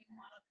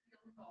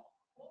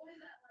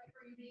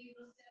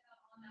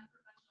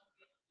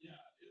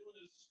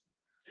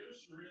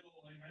was surreal.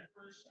 Like my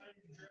first time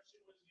dressing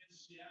was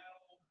against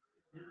Seattle.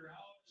 We were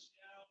out in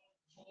Seattle,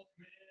 12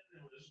 men.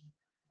 It was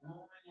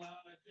roaring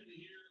loud. I couldn't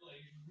hear.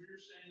 Like we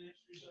were saying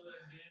next to each other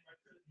at the game, I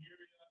couldn't hear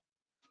you.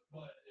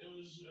 But it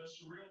was a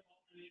surreal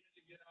moment even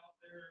to get out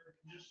there and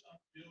just a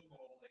field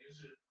goal. Like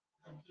it's a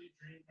complete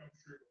dream come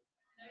true.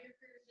 Now your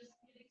career is just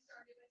getting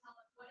started. But tell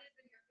us, what has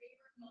been your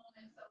favorite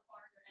moment so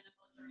far in your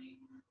NFL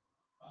journey?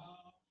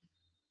 Oh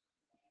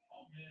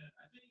man,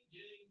 I think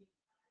getting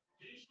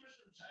switched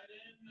from tight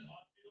end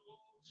on field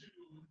goal to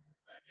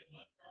back at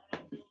left guard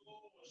on field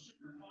goal was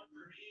super fun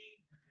for me.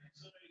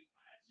 So I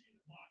actually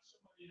block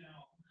somebody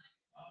now.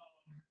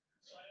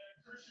 So I had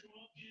Christian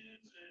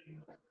Wilkins and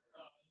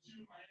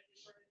 2 Miami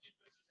starting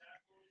defensive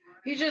tackles.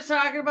 He's just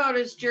talking about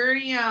his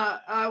journey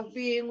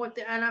being with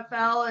the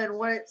NFL and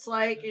what it's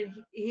like,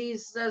 and he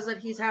says that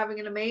he's having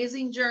an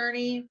amazing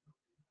journey.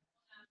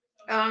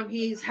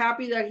 He's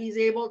happy that he's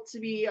able to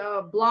be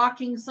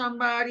blocking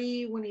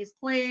somebody when he's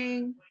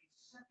playing.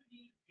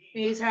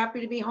 He's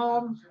happy to be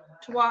home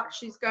to watch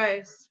these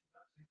guys.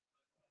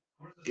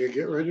 Okay,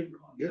 get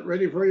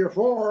ready for your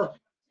 4.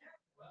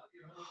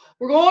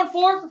 We're going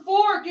 4 for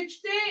 4. Get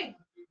your thing.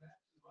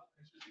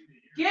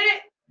 Get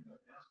it.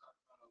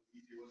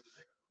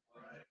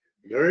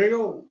 There you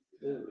go.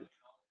 Here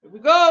we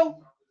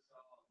go.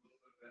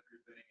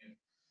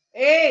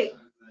 8,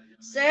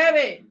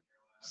 7,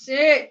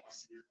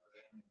 6,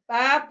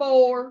 5,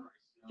 4,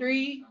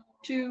 3,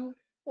 2,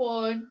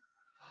 1.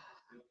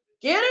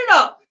 Get it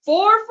up.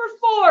 4 for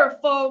 4,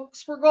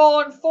 folks. We're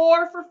going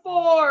 4 for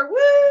 4. Woo,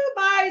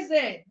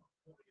 Bison.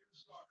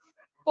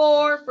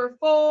 4 for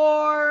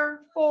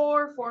 4.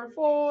 4 for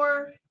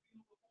 4.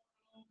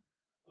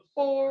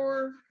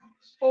 4,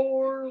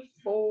 4,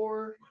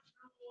 4.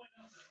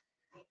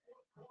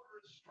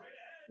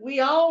 We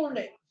owned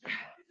it.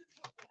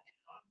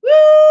 Woo,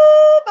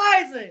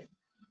 Bison.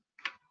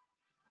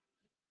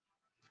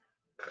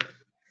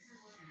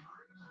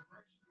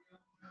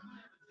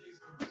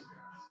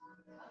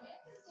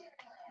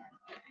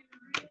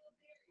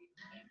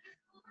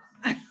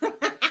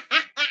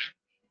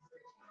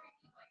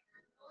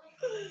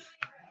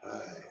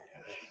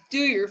 Do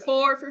your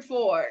 4 for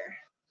 4.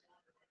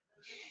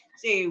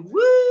 Say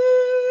woo,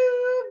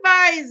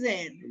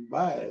 Bison.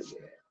 Bison.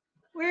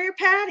 Where your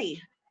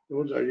patty?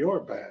 Those are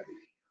your patties.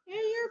 Yeah,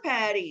 your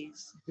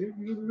patties.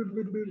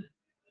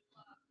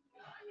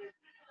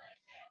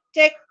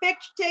 Take a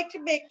picture, take a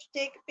picture,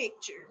 take a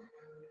picture.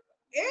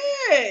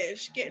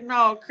 Yes, getting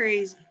all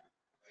crazy.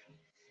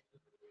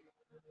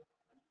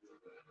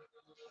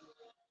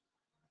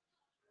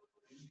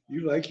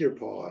 You like your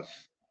paws.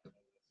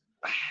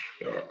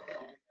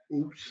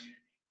 Oops.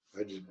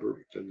 I just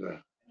burped in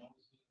the.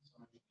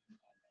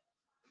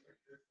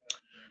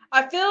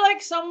 I feel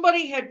like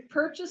somebody had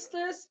purchased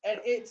this and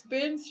it's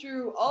been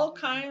through all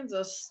kinds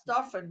of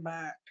stuff and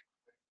back.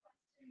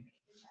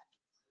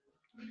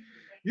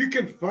 You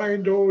can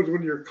find those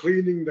when you're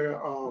cleaning the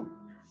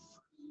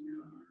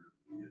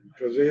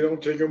because they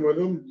don't take them with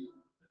them.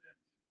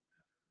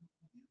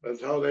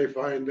 That's how they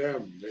find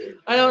them.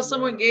 I know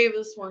someone gave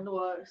this one to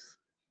us.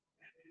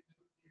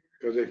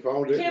 Because they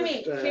found it.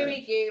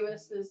 Kimmy gave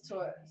us this to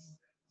us.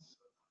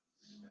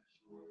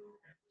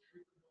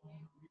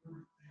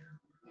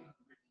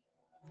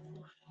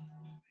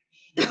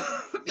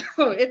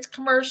 It's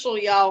commercial,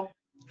 y'all.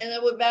 And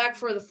it went back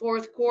for the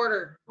 4th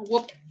quarter.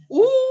 Whoop.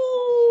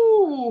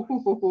 Ooh.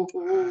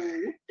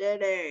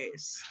 That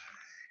ass.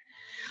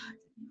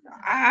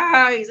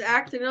 Ah, he's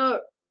acting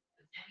up.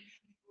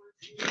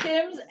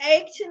 Tim's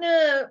acting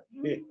up.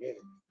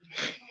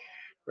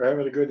 We're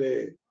having a good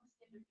day.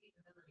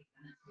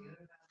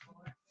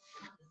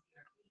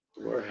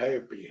 We're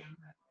happy.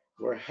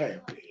 We're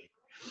happy.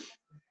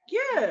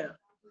 Yeah.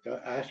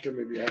 Ask him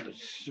if you have a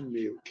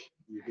smoke.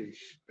 You can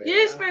spare.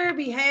 You just better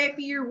be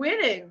happy you're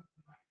winning.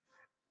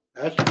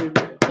 Ask him.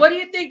 What do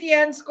you think the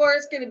end score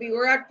is going to be?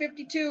 We're at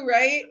 52,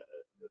 right?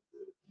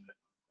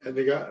 And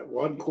they got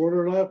 1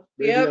 quarter left,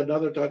 maybe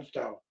another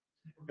touchdown.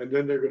 And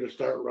then they're going to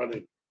start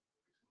running.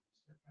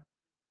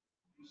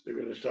 They're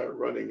going to start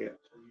running it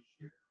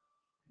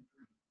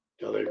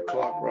till the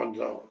clock runs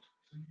out.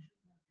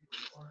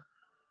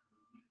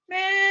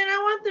 Man, I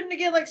want them to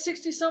get like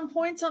 60-some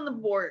points on the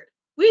board.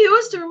 We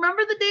used to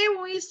remember the day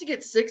when we used to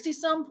get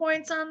 60-some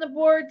points on the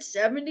board,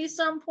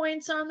 70-some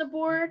points on the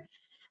board,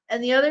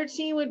 and the other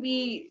team would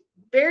be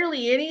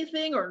barely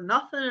anything or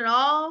nothing at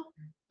all.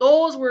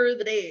 Those were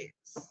the days.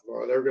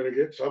 Well, they're going to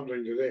get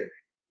something today.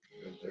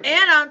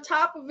 And on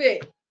top of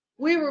it,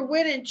 we were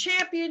winning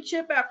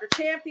championship after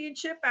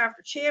championship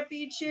after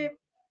championship.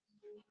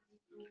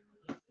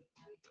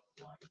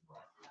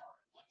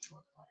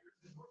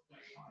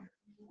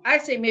 I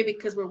say maybe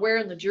because we're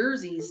wearing the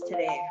jerseys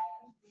today.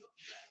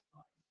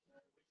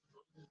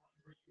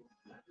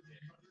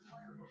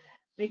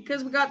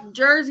 Because we got the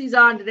jerseys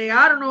on today.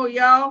 I don't know,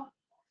 y'all.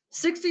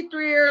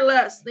 63 or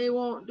less. They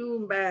won't do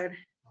them bad.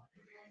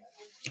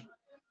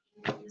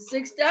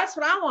 That's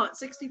what I want.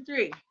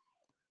 63.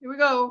 Here we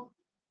go.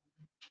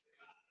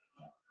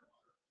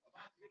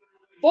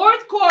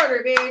 4th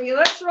quarter, baby.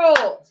 Let's roll.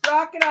 Let's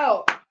rock it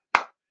out.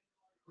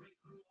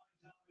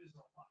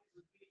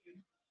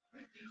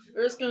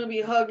 We're just going to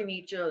be hugging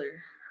each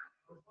other.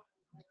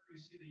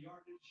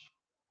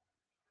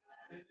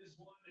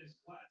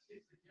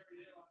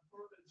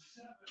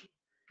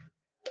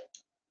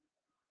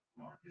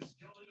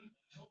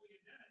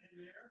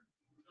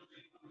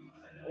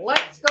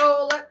 Let's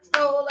go, let's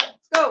go,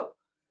 let's go.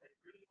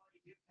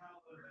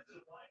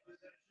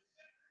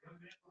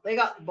 They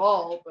got the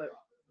ball, but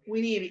we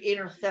need to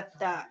intercept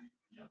that.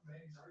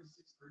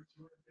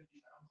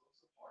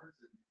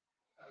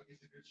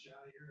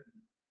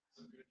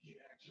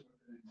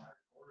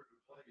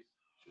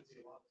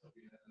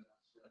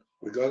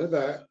 We got it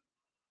back.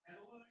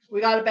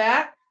 We got it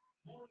back?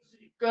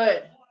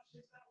 Good.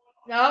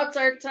 Now it's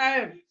our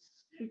time.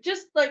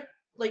 Just like,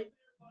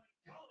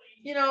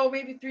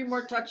 maybe 3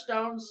 more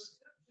touchdowns.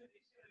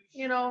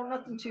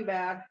 Nothing too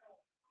bad.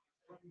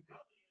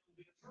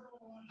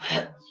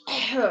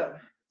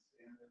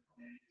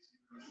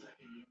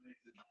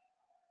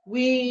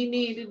 We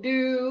need to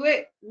do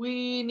it.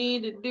 We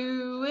need to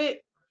do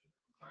it.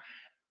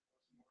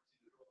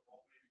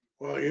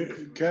 Well,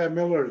 Cam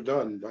Miller's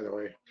done, by the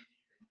way.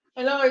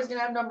 I know he's going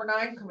to have number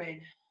 9 come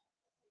in.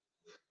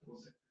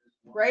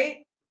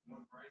 Right?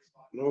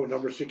 No,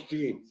 number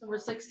 16. Number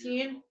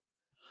 16?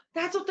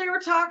 That's what they were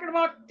talking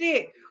about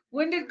today.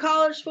 When did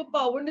college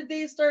football, when did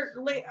they start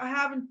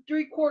having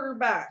 3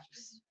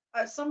 quarterbacks?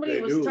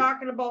 Somebody was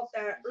talking about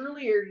that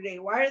earlier today.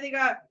 Why do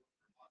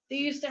they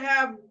used to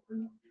have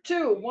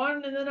 2,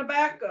 1 and then a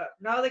backup.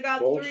 Now they got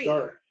 3.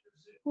 Start.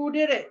 Who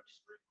did it?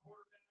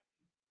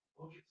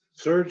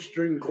 3rd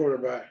string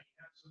quarterback.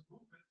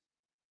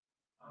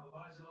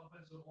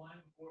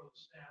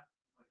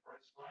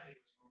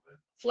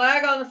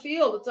 Flag on the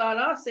field. It's on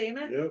us, ain't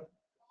it? Yep.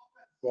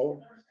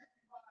 Well,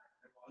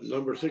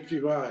 number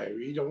 65.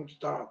 He don't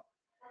stop.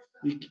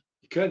 You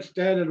can't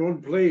stand in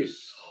one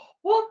place.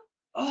 What?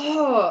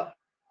 Oh.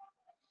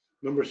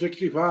 Number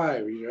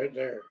 65. He's right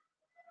there.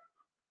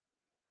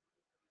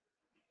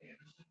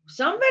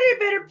 Somebody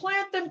better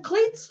plant them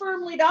cleats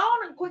firmly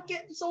down and quit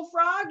getting so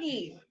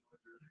froggy.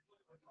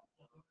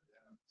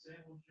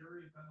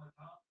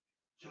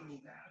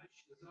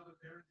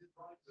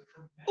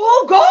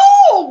 Oh,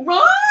 go!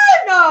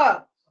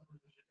 Run!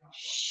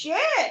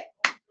 Shit!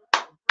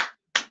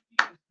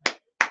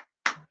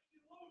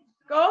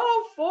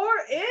 Go for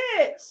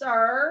it,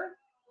 sir.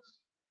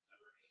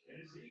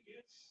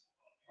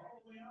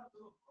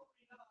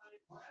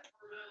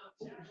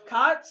 He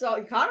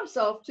caught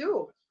himself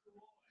too.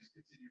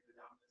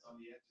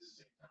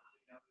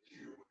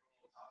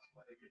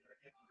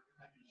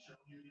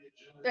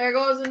 There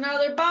goes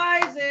another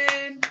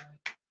Bison.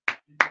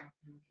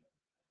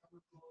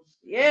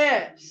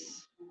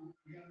 Yes.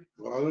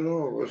 Well, I don't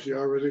know. Let's see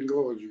how everything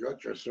goes. You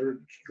got your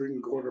third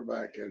string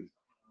quarterback in.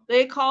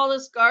 They call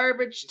this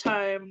garbage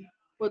time,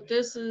 but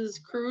this is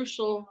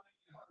crucial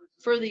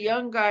for the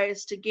young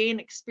guys to gain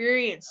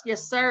experience.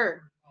 Yes,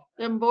 sir.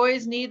 Them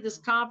boys need this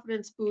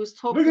confidence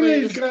boost. Look at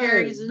Hopefully, these this guys.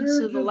 carries They're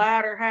into the just-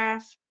 latter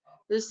half of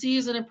the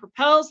season and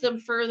propels them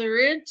further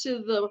into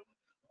the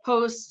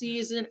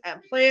postseason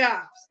and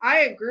playoffs.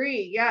 I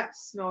agree.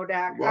 Yes, no,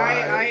 Dak.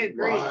 I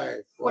agree.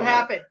 What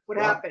happened? What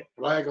happened?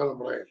 Flag on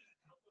the play.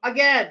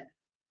 Again.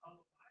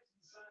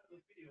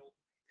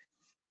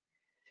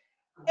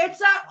 It's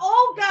that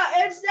old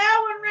guy. It's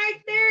that one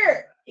right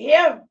there.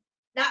 Him.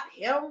 Not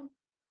him.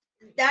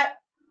 That.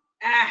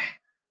 Ah.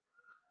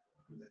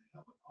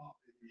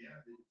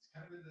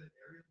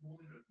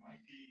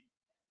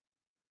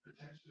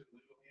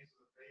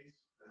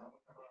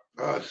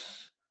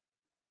 Us.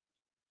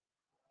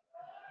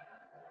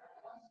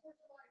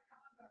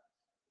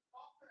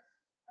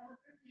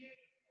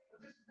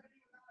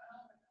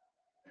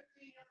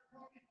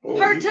 Oh,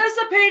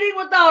 Participating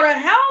without a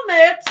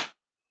helmet.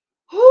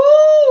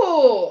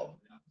 Whoo!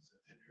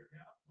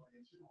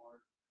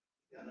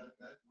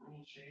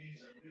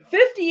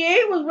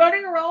 58 was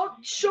running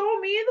around. Show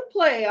me the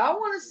play. I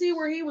want to see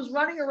where he was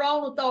running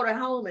around without a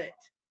helmet.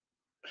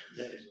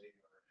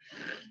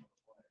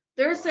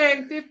 They're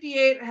saying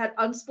 58 had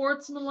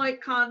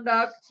unsportsmanlike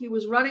conduct. He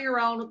was running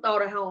around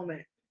without a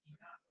helmet.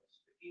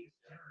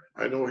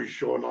 I know he's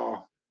showing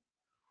off.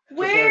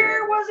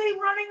 Where was he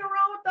running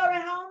around without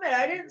a helmet?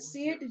 I didn't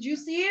see it. Did you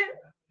see it?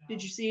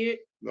 Did you see it?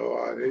 No,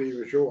 I didn't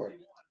even show it.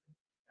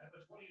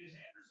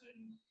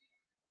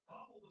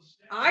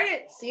 I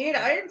didn't see it.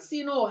 I didn't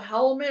see no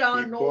helmet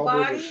on He bobbled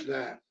nobody. the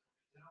snap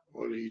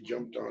when he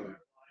jumped on it.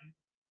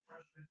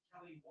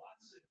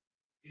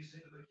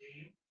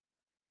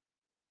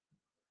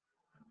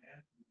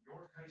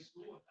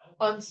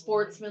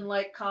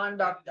 Unsportsmanlike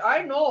conduct.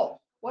 I know.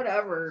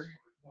 Whatever.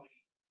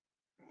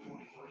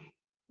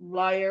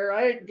 Liar.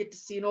 I didn't get to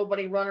see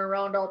nobody running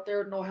around out there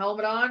with no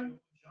helmet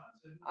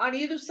on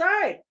either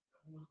side.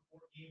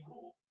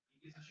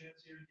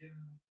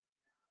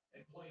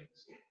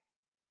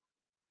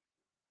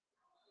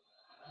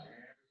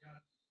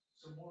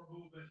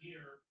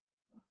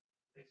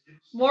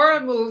 More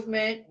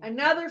movement.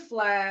 Another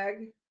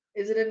flag.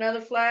 Is it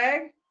another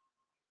flag?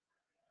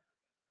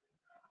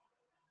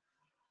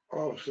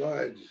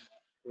 Offsides.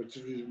 What's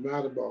he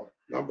mad about?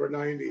 Number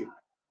 90.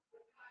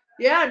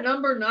 Yeah,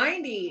 number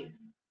 90.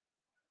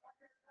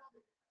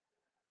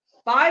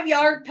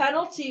 5-yard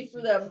penalty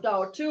for them,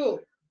 though, too.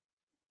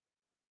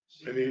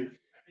 And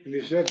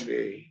he said,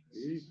 hey,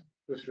 he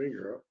put his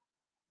finger up.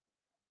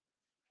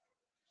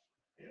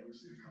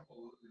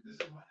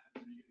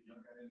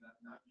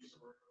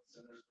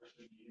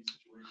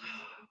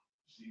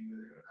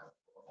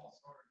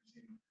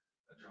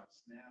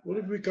 What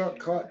if we got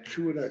caught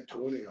chewing that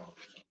toenail?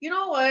 You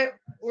know what?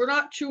 We're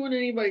not chewing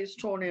anybody's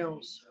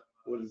toenails.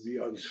 Would it be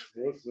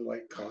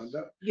unsportsmanlike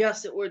conduct?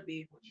 Yes, it would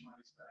be.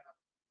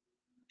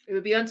 It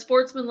would be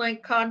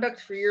unsportsmanlike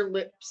conduct for your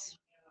lips.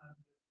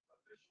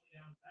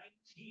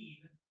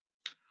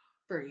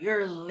 For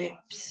your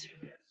lips.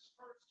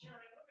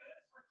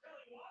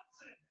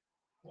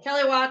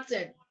 Kelly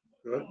Watson.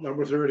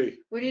 Number 30.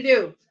 What do you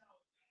do?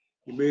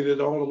 He made it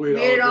all the way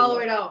down. Made it all the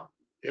way down.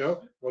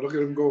 Yep. Well, look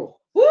at him go.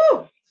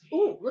 Woo!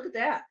 Ooh, look at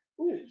that.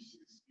 Ooh.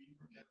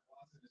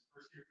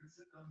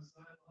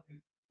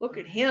 Look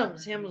at him.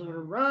 Him was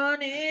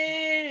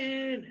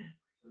running.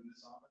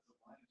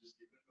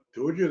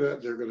 Told you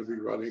that they're going to be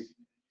running.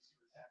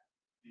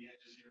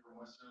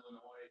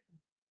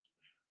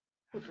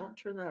 Oh, don't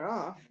turn that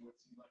off.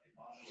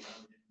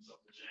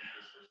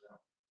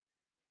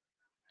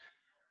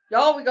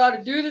 Y'all, we got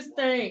to do this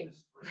thing.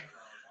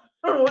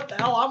 I don't know what the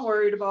hell I'm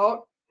worried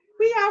about.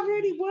 We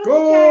already won the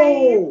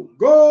game.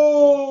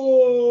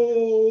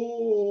 Go!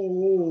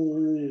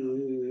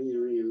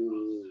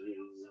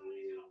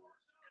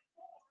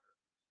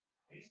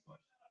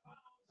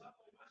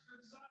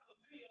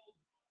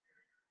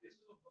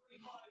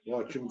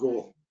 Watch him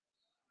go.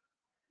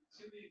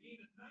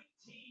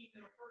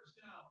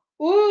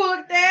 Ooh, look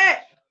at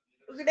that.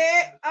 Look at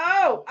that.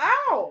 Oh,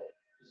 ow.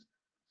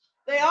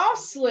 They all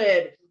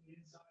slid.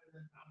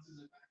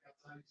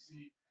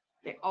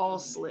 They all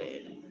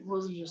slid. It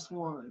wasn't just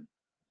one.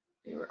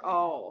 They were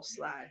all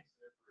sliding.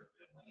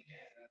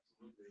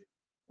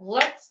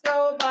 Let's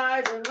go,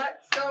 Bison.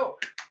 Let's go.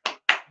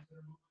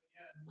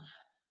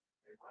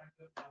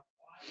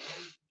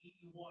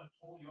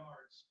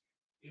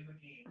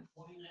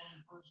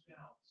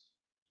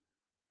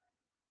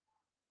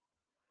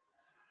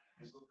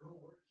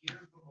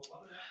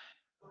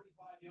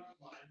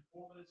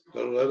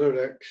 The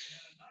Leathernecks.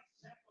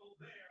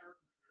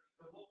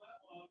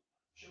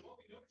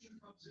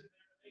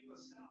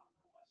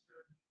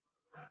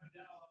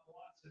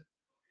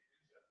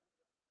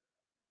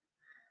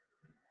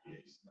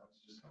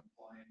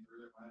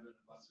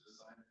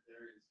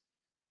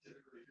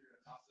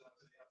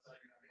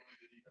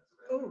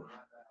 Oh,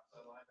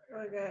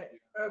 I got it.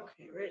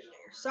 Okay, right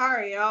there.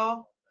 Sorry,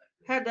 y'all.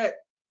 Had that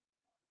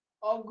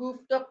all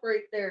goofed up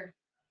right there.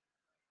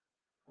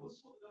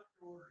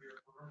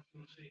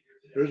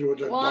 Here's what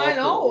the Well, I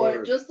doctor know what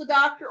ordered. just the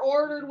doctor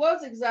ordered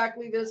was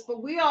exactly this,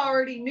 but we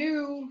already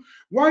knew.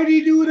 Why'd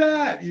he do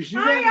that? You see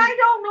that? I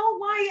don't know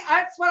why.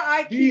 That's what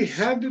I He keep.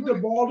 handed the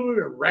ball to him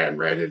and ran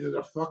right into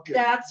the fucking.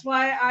 That's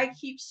why I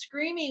keep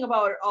screaming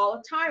about it all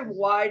the time.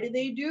 Why did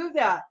they do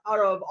that? Out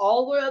of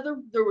all the other,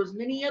 there was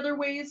many other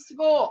ways to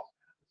go,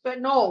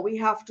 but no, we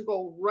have to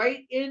go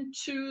right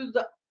into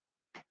the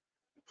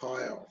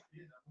Pile.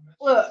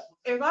 look.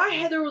 If I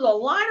had, there was a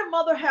line of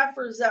mother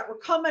heifers that were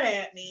coming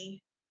at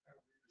me.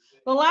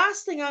 The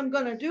last thing I'm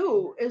gonna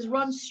do is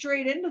run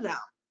straight into them.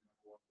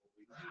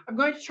 I'm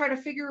going to try to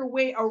figure a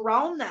way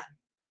around them.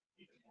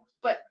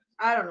 But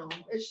I don't know.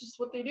 It's just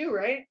what they do,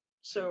 right?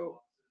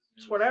 So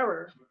it's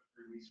whatever.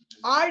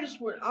 I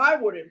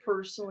wouldn't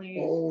personally.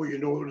 Oh, you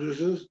know what this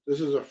is? This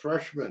is a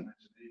freshman.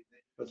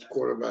 That's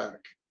quarterback.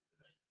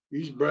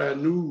 He's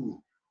brand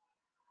new.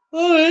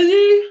 Oh, is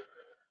he?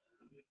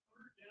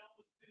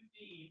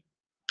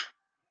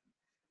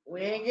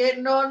 We ain't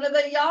getting on to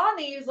the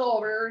Yannies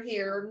over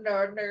here.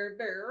 No.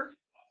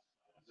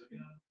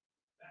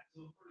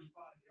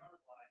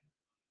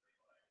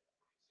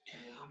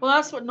 Well,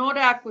 that's what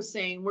Nodak was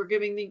saying. We're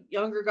giving the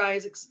younger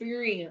guys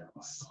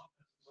experience.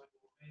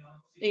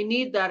 They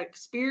need that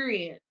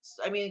experience.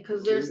 I mean,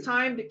 because there's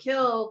time to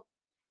kill,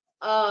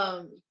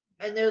 and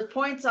there's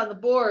points on the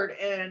board,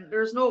 and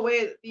there's no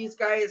way that these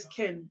guys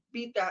can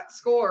beat that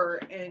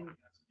score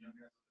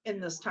in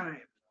this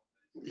time.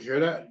 You hear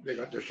that? They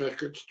got their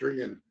second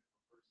stringing.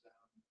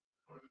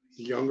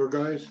 The younger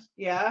guys.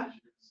 Yeah.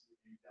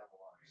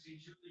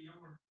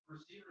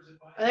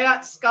 And they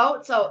got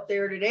scouts out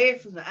there today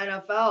from the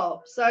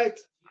NFL.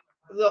 Besides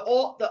the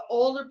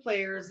older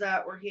players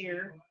that were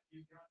here.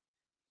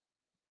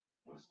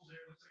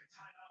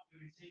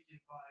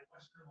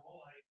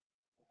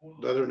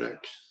 Leathernecks.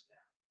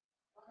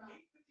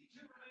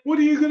 What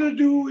are you gonna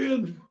do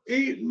in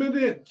 8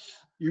 minutes?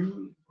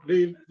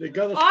 They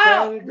got a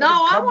stand.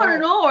 Now I want to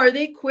know: are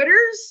they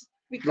quitters?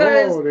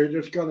 Because no, they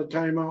just got a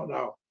timeout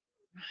now.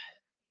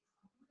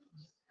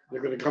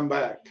 They're gonna come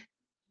back.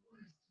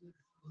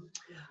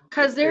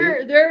 Because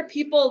there are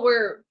people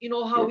where, you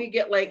know how we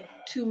get like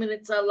 2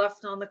 minutes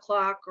left on the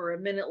clock or a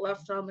minute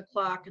left on the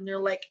clock, and they're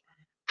like,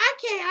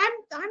 okay,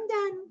 I'm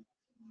done.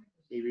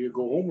 Maybe you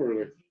go home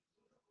early.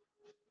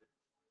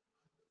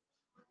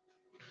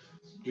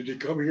 Did they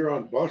come here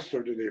on bus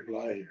or did they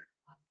fly here?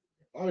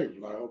 I didn't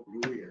fly out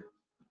New Year.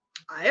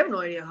 I have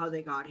no idea how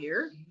they got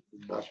here.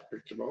 The bus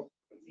picked them up.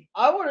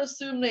 I would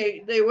assume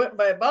they went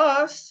by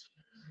bus,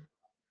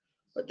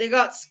 but they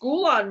got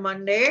school on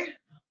Monday.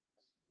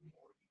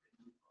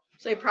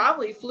 So they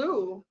probably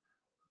flew.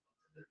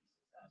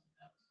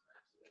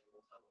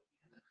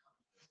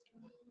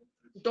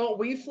 Don't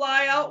we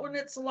fly out when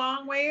it's a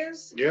long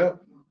ways? Yep.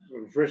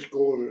 From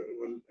Frisco,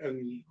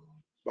 and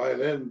by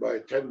then, by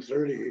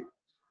 10:30,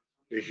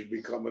 they should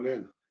be coming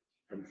in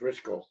from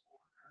Frisco.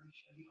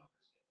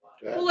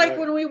 Well, like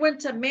when we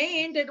went to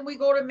Maine, didn't we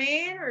go to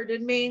Maine or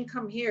did Maine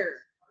come here?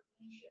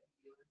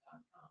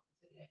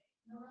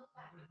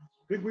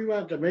 I think we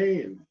went to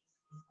Maine.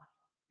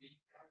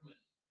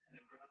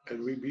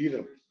 And we beat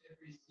them.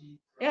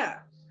 Yeah.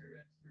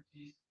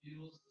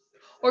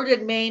 Or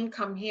did Maine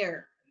come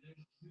here?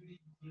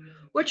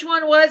 Which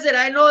one was it?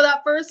 I know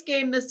that first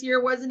game this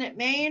year, wasn't it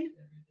Maine?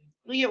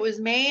 I think it was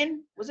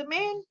Maine. Was it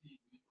Maine?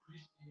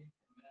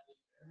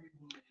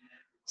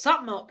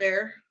 Something out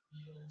there.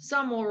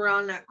 Somewhere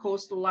around that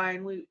coastal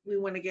line we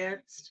went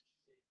against.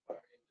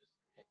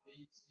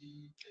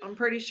 I'm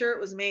pretty sure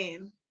it was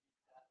Maine.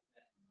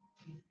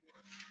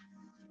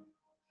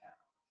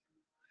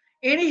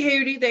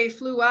 Anywho, they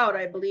flew out,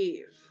 I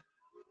believe.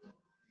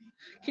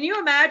 Can you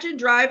imagine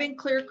driving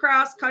clear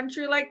cross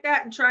country like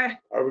that and try?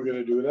 Are we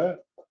gonna do that?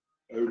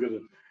 You're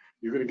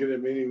gonna get a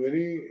mini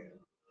Winnie?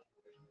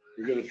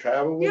 You're gonna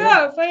travel with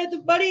Yeah, them? if I had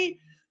the money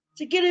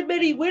to get a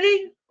mini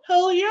Winnie,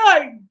 hell yeah,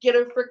 I'd get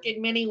a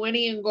freaking mini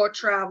Winnie and go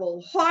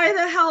travel. Why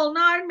the hell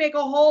not? I'd make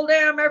a whole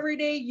damn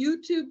everyday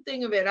YouTube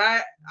thing of it.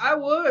 I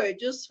would,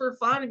 just for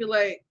fun, and be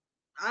like,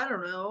 I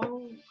don't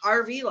know,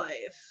 RV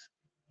life.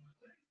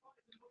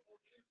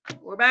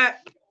 We're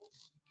back.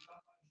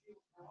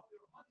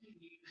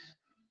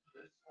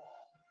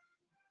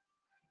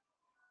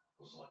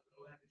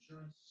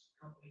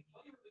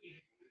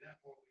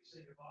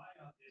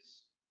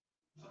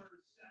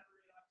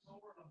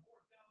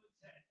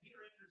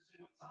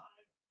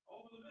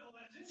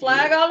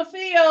 Flag on the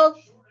field.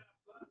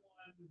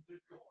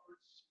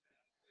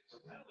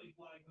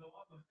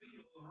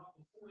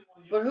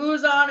 But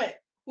who's on it?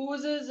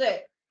 Whose is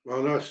it?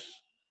 On us.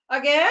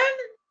 Again?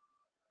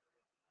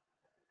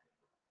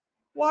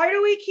 Why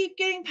do we keep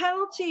getting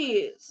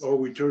penalties? Oh,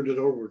 we turned it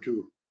over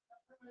too.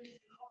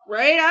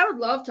 Right? I would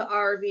love to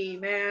RV,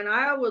 man.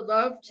 I would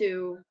love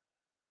to.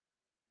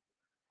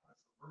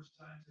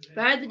 If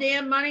I had the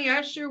damn money,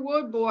 I sure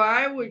would, boy.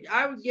 I would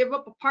give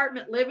up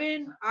apartment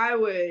living. I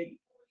would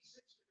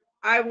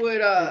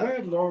If I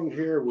had long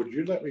hair, would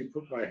you let me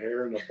put my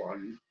hair in a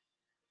bun?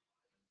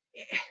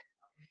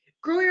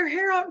 grow your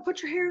hair out and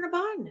put your hair in a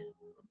bun.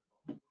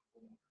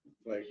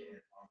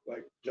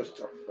 Like just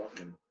a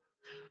fucking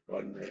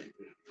bun.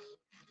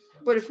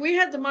 But if we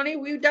had the money,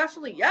 we would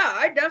definitely, yeah,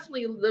 I'd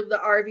definitely live the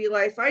RV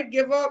life. I'd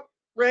give up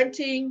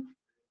renting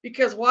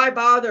because why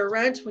bother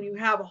rent when you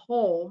have a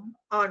home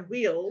on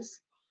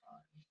wheels?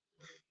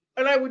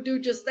 And I would do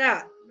just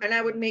that. And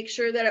I would make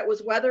sure that it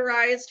was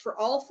weatherized for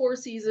all 4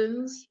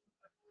 seasons.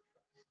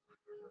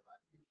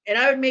 And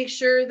I would make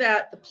sure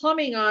that the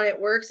plumbing on it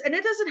works. And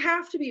it doesn't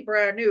have to be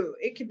brand new,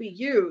 it can be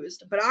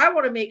used. But I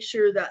want to make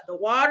sure that the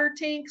water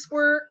tanks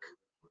work.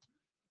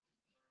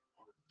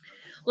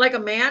 Like a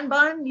man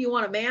bun. You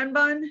want a man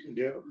bun?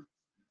 Yeah.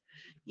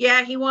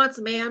 Yeah, he wants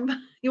a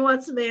man. He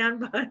wants a man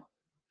bun.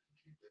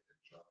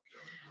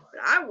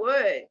 I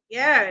would.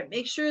 Yeah,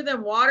 make sure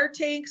them water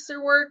tanks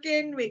are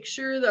working. Make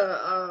sure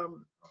the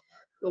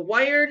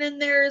wiring in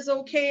there is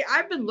okay.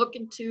 I've been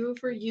looking too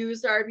for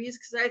used RVs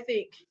because I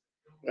think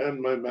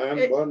And my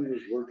man bun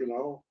is working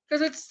out.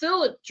 because it's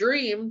still a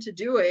dream to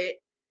do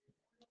it.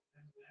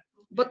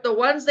 But the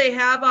ones they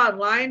have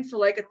online for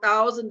like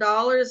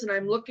 $1,000, and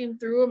I'm looking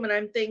through them and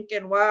I'm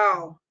thinking,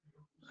 wow,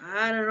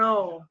 I don't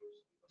know.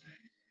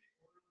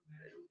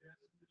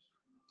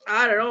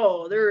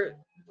 They're.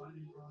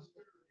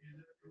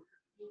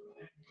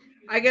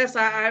 I guess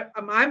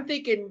I'm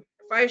thinking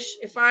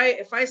if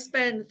I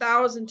spend $1,000,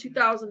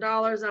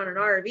 $2,000 on an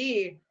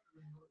RV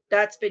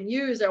that's been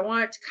used, I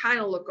want it to kind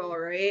of look all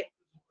right.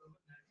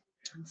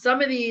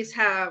 Some of these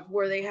have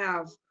where they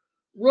have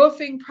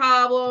roofing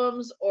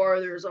problems or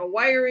there's a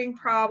wiring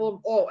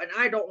problem. Oh, and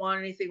I don't want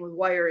anything with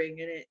wiring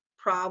in it.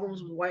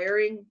 Problems with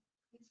wiring.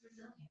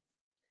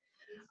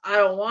 I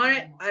don't want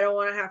it. I don't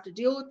want to have to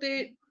deal with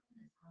it.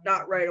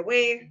 Not right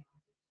away.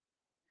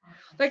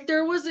 Like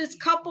there was this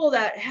couple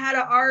that had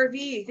an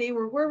RV.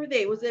 Where were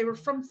they? They were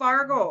from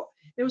Fargo.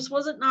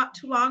 Wasn't not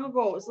too long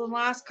ago. It was the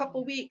last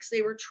couple weeks.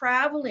 They were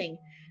traveling.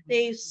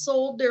 They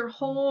sold their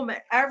home,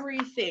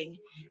 everything,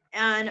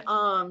 and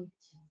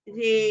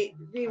they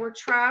were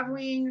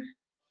traveling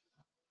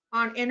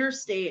on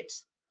interstate,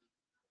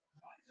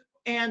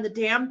 and the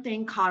damn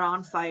thing caught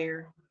on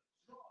fire.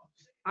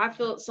 I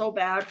feel so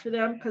bad for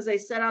them because they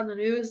said on the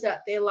news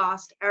that they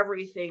lost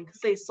everything because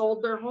they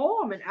sold their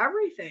home and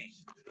everything.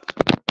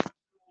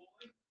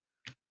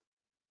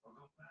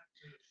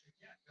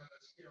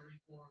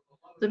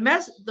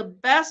 The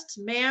best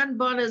man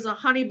bun is a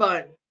honey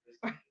bun.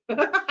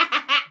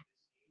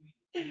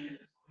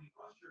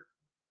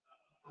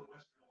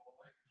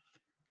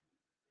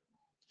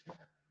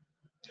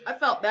 I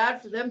felt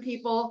bad for them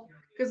people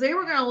because they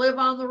were going to live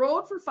on the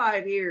road for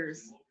 5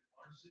 years.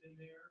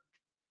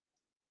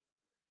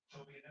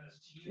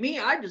 Me,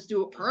 I just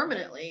do it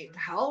permanently. To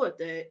hell with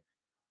it.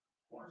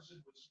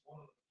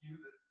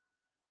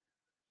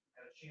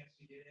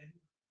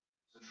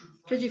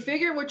 Because you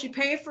figure what you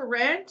pay for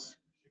rent,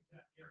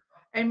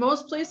 and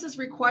most places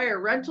require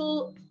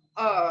rental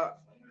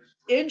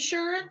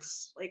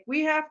insurance. Like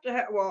we have to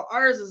have, well,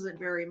 ours isn't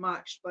very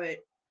much, but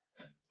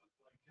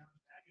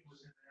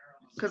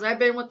because I've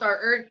been with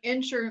our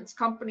insurance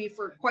company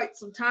for quite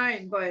some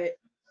time, but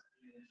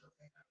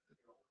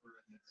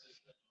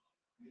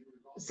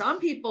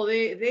some people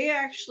they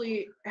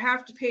actually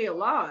have to pay a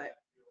lot.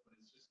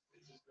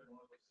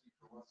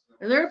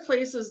 And there are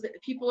places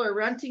that people are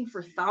renting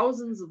for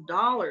thousands of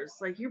dollars.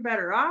 Like you're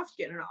better off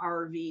getting an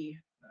RV.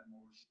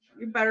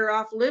 You're better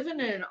off living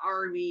in an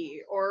RV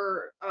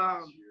or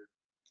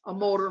a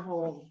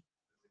motorhome.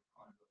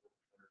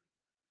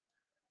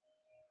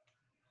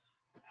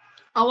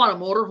 I want a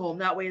motorhome.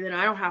 That way then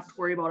I don't have to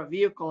worry about a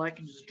vehicle. I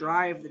can just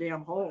drive the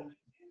damn home.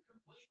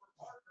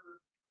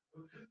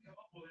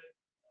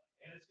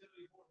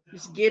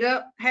 Just get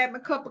up, have my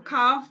cup of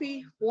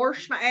coffee,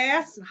 wash my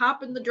ass, and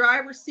hop in the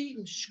driver's seat,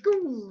 and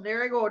scoom,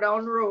 there I go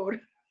down the road.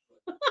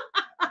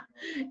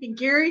 And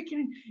Gary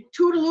can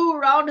toodaloo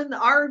around in the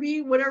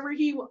RV, whatever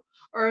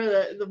or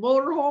the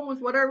motorhome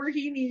with whatever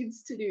he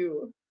needs to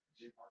do.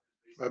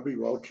 I'll be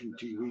watching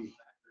TV.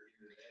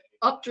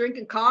 Up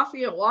drinking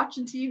coffee and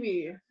watching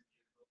TV.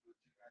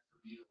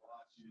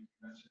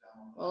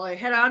 Well, I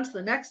head on to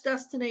the next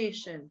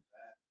destination.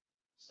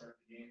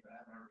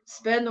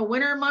 Spend the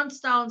winter months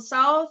down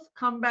south,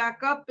 come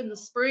back up in the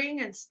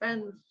spring, and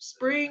spend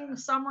spring,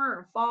 summer,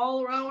 and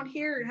fall around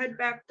here, and head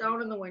back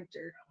down in the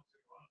winter.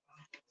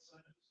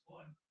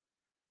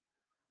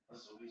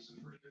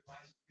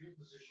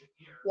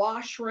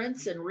 Wash,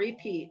 rinse, and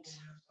repeat.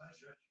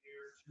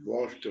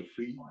 Wash the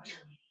feet.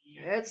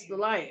 That's the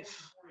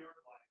life.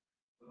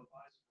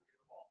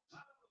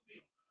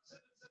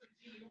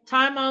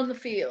 Time on the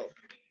field.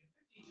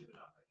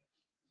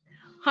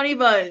 Honey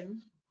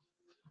bun.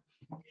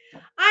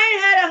 I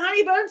ain't had a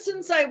honey bun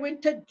since I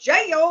went to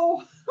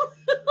jail.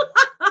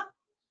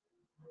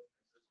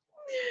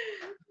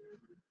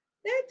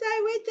 Since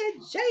I went to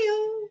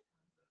jail.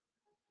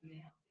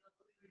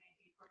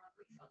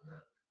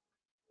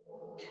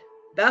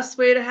 Best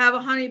way to have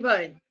a honey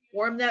bun.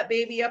 Warm that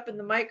baby up in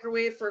the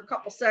microwave for a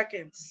couple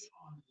seconds.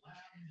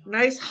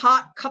 Nice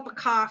hot cup of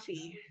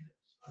coffee.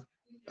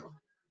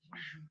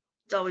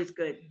 It's always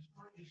good.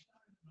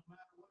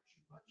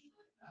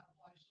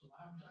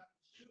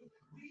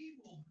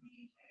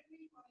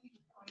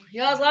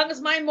 Yeah, as long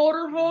as my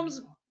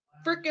motorhome's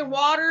freaking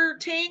water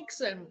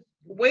tanks and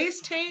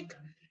waste tank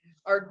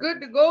are good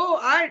to go,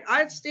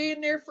 I'd stay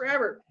in there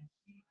forever.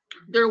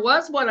 There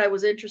was one I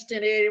was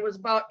interested in. It was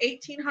about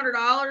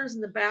 $1,800,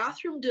 and the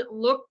bathroom didn't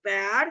look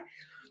bad.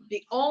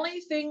 The only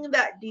thing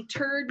that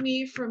deterred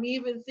me from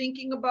even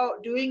thinking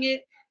about doing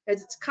it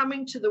is it's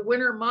coming to the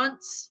winter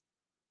months,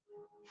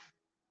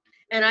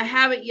 and I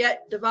haven't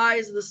yet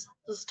devised this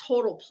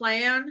total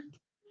plan.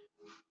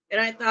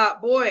 And I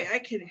thought, boy, I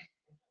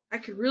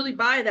could really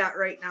buy that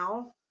right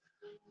now.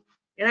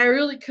 And I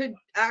really could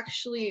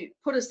actually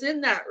put us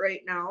in that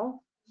right now.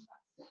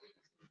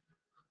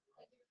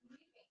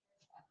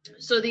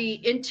 So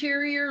the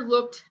interior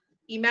looked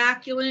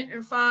immaculate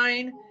and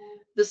fine.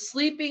 The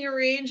sleeping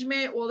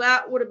arrangement, well,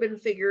 that would have been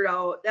figured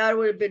out. That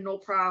would have been no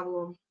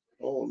problem.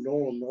 Oh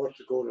no, North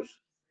Dakota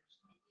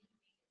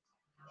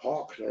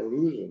Hawks are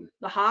losing.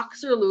 The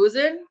Hawks are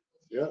losing?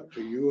 Yeah,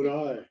 to you and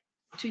I.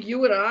 To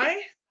you and I?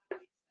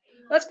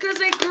 That's because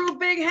they grew a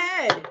big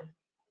head.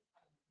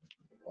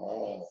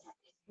 Oh.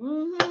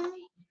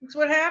 That's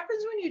what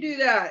happens when you do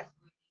that.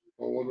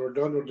 Well, when we're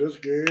done with this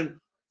game,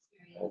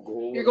 I'll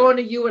go over. You're going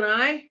to you and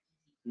I?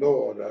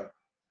 No, the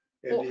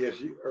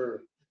NDSU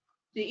or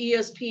the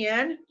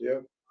ESPN?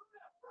 Yep.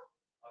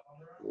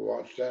 We'll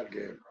watch that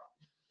game.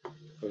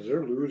 Because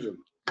they're losing.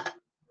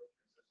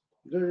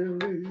 They're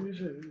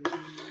losing.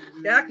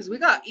 Yeah, because we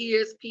got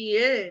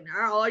ESPN.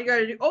 All you got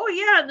to do. Oh,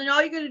 yeah. And then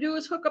all you got to do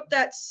is hook up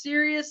that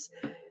Sirius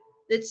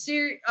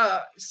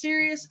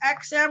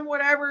XM,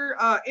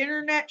 whatever,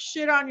 internet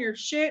shit on your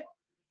shit.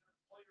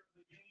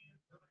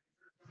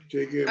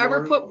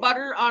 Ever put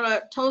butter on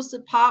a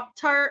toasted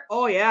Pop-Tart?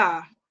 Oh,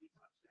 yeah.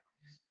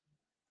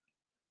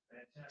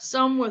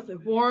 Some with a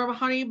warm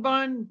honey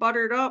bun,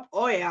 buttered up.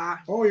 Oh, yeah.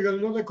 Oh, you got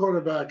another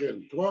quarterback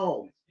in.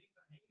 12.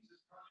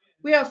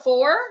 We have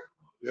 4?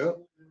 Yep.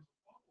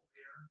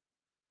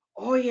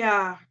 Oh,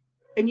 yeah.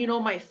 And you know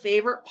my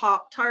favorite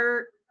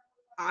Pop-Tart?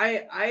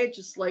 I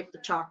just like the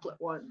chocolate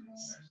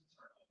ones.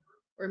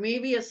 Or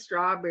maybe a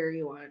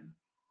strawberry one.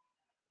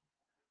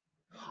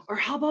 Or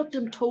how about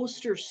them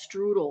toaster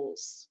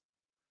strudels?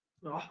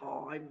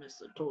 Oh, I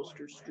miss a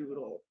toaster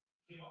strudel.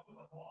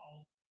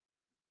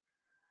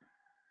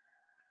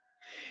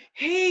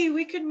 Hey,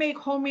 we could make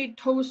homemade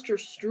toaster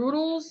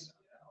strudels.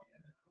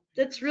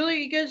 That's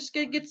really, you guys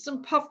gotta get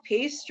some puff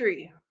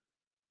pastry.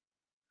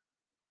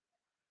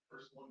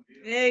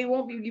 Yeah, you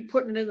won't be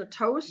putting it in the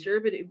toaster,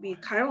 but it'd be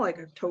kind of like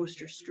a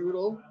toaster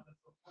strudel.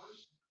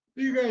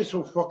 You guys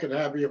so fucking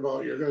happy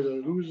about you're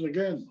gonna lose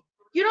again.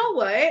 You know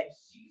what?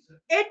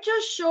 It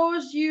just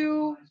shows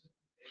you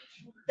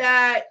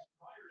that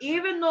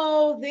even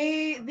though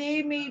they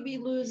may be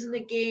losing the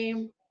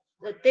game,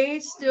 that they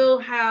still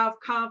have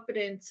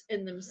confidence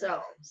in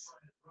themselves.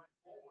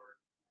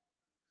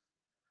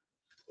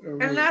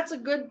 And that's a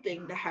good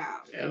thing to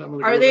have.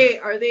 Are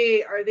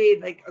they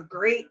like a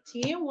great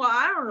team? Well,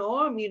 I don't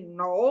know. I mean,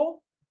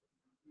 no.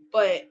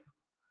 But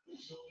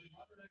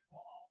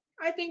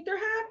I think they're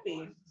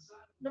happy.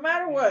 No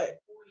matter what.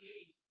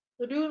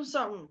 They're doing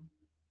something.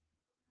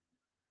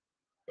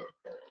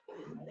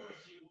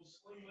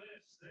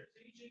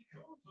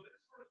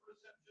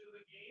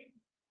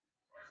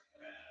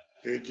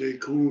 AJ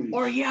Coons.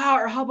 Or yeah,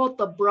 or how about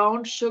the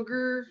brown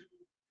sugar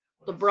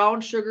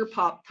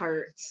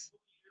Pop-Tarts?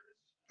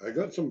 I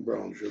got some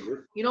brown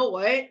sugar. You know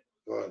what?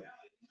 What?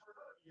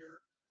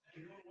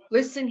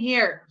 Listen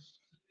here.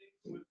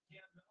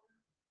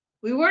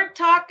 We weren't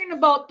talking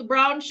about the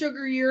brown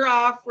sugar you're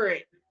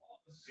offering.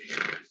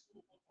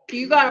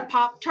 You got a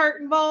Pop-Tart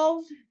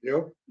involved?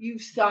 Yep. You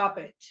stop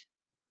it.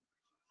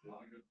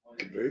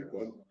 A big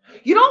one.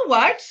 You know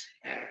what?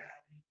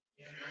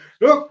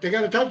 Look, they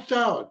got a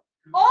touchdown.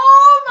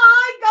 Oh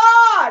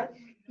my God.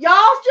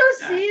 Y'all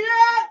just see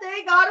that?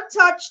 They got a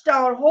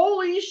touchdown.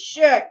 Holy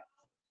shit.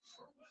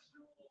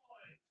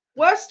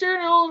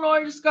 Western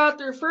Illinois just got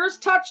their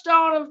first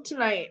touchdown of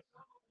tonight.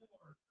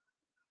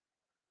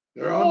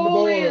 They're on the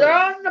board. They're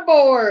on the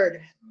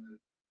board.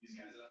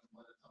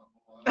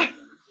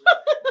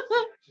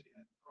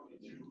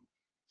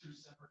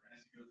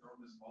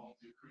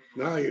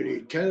 Now you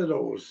need 10 of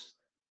those.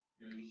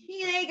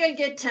 He ain't gonna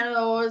get 10 of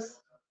those.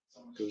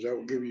 Because that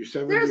will give you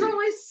 70. There's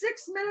only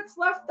 6 minutes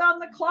left on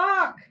the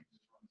clock.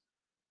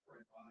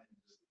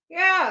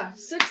 Yeah,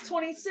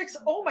 6:26.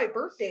 Oh, my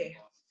birthday.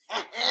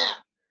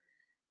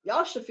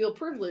 Y'all should feel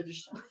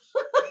privileged.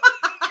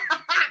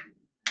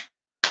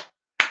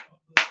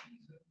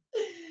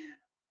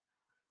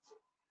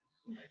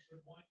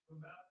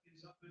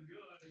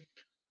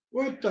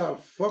 What the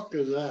fuck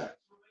is that?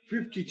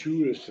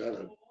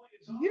 52-7.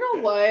 You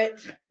know what?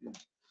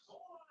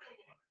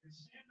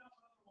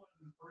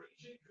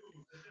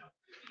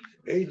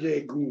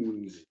 AJ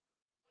Goons.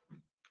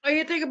 What do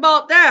you think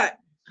about that?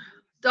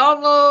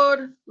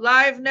 Download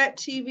LiveNet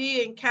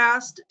TV and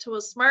cast it to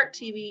a smart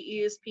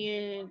TV,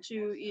 ESPN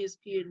to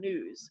ESPN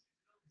News.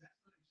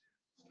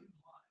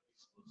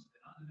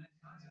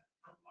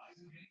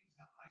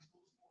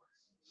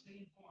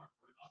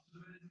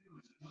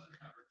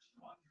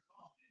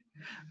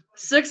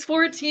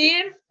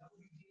 $6.14.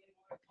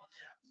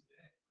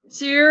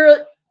 So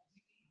you're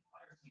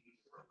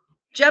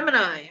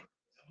Gemini.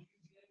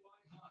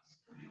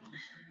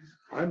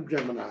 I'm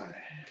Gemini.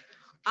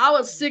 I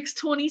was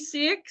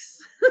 6/26.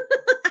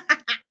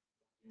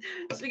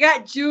 So we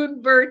got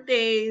June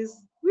birthdays.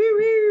 Woo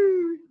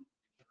woo.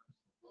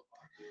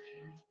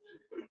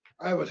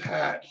 I was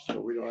hatched, so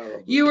we don't have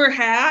a. You were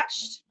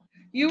hatched?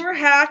 You were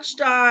hatched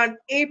on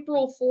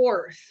April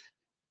 4th.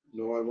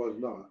 No, I was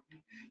not.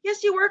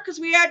 Yes, you were, because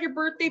we had your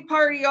birthday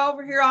party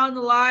over here on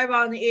the live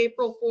on the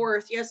April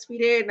 4th. Yes, we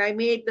did. And I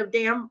made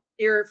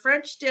your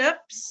French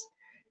dips.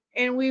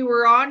 And we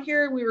were on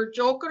here and we were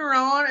joking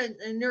around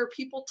and there were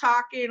people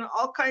talking,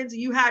 all kinds of,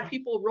 you had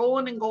people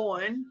rolling and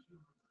going.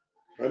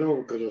 I know,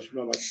 because I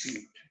smell like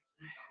feet.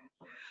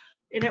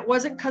 And it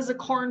wasn't because of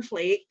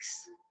cornflakes.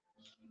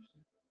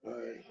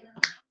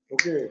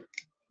 Okay.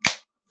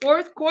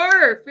 Fourth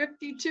quarter,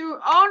 52.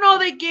 Oh no,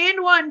 they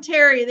gained one,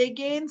 Terry. They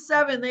gained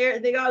 7.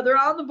 They're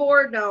on the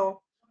board now.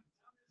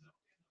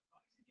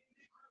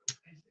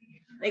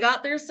 They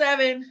got their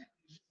 7.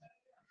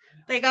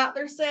 They got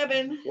their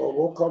 7. Well,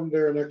 we'll come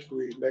there next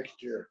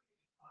year.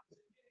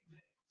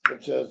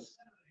 It says,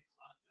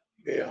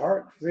 a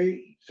heartfelt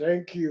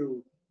thank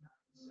you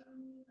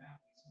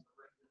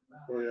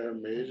for your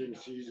amazing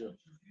season.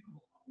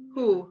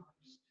 Who?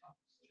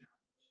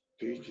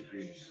 Tasty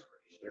Feast.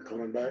 They're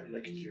coming back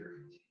next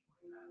year.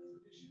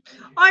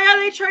 Oh yeah,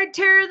 they tried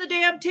tearing the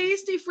damn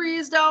Tasty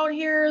Freeze down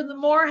here in the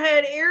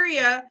Moorhead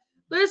area.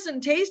 Listen,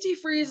 Tasty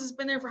Freeze has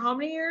been there for how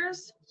many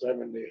years?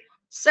 70.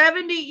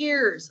 70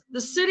 years. The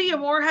city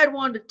of Moorhead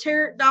wanted to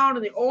tear it down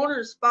and the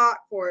owners fought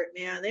for it,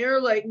 man. They were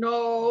like,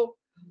 no,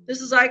 this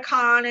is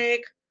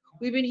iconic.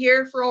 We've been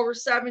here for over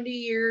 70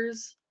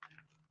 years.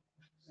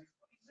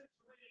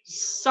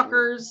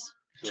 Suckers.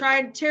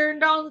 Tried tearing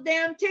down the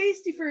damn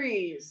Tasty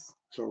Freeze.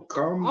 So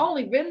come. I've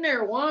only been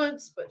there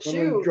once, but Come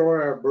shoot. enjoy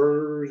our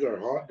burgers, our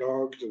hot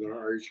dogs, and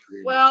our ice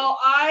cream. Well,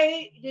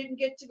 I didn't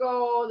get to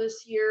go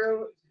this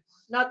year.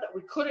 Not that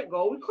we couldn't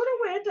go. We could have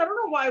went. I don't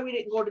know why we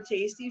didn't go to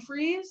Tasty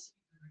Freeze.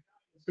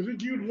 I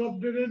think you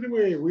loved it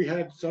anyway. We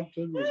had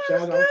something. We Yeah,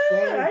 sat it was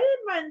good. outside. I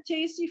didn't mind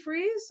Tasty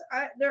Freeze.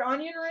 Their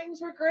onion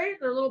rings were great.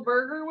 Their little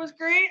burger was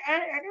great. I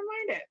didn't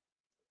mind it.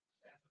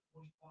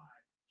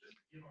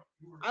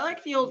 I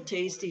like the old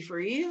Tasty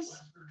Freeze.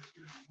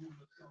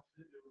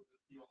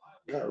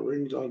 Got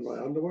rings on my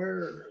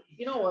underwear.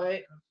 You know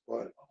what?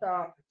 What?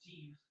 Stop.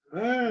 I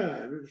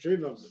didn't say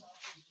nothing.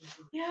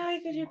 Yeah,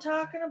 because you're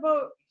talking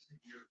about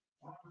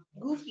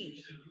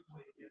Goofy.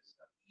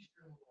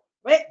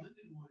 Wait.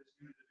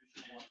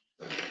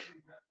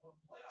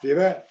 See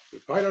that? The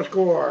final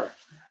score.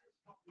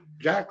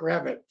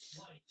 Jackrabbits,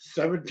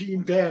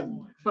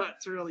 17-10.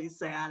 That's really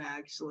sad,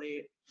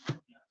 actually.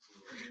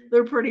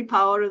 They're pretty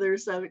proud of their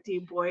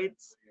 17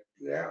 points.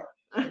 Yeah.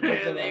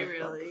 They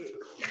really.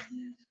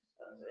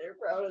 They're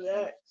proud of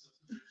that.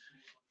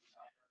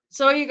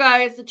 So, you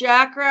guys, the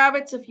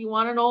Jackrabbits, if you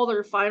want to know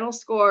their final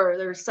score,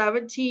 they're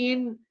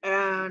 17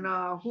 and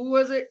who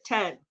was it?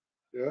 10.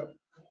 Yeah.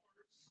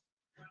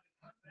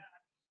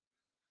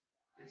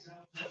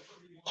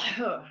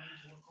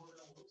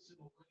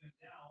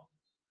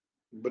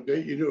 But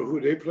you know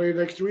who they play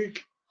next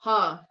week?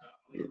 Huh.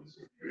 They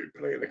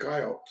play the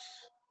Coyotes.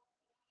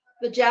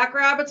 The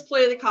Jackrabbits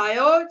play the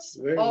Coyotes?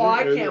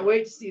 I can't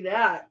wait to see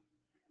that.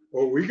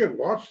 Well, we can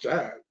watch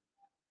that.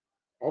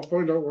 I'll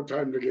find out what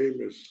time the game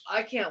is.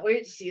 I can't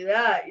wait to see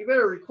that. You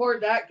better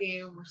record that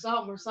game or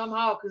something or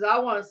somehow, because I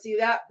want to see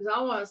that, because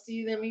I want to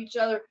see them each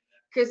other,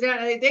 because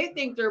they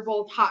think they're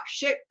both hot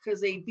shit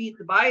because they beat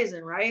the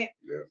Bison, right?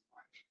 Yeah.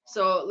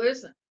 So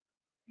listen,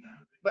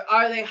 but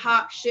are they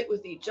hot shit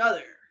with each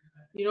other?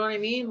 You know what I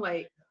mean?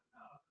 Like,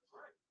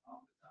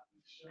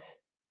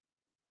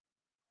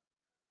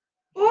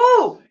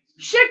 oh,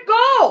 shit,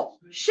 go,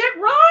 shit,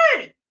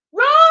 run,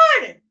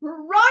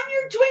 run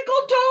your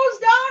twinkle toes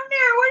down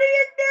there. What are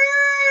you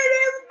doing?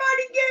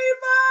 Everybody gave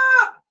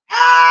up.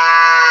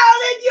 Ah,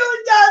 did you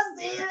just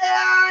see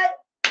that?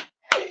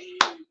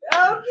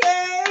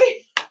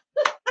 Okay.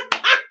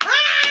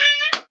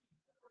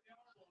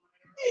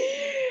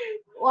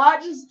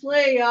 Watch us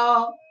play,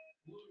 y'all.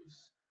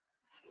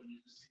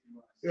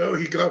 Oh,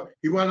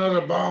 he went out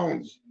of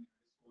bounds.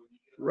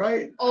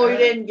 Right? Oh, he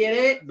didn't get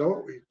it?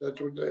 No, that's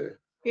what they.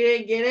 He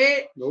didn't get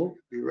it? Nope,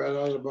 he ran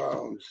out of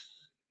bounds.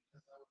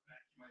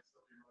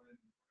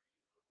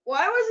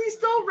 Why was he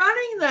still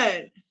running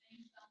then?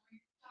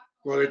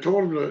 Well, they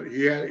told him that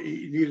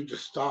he needed to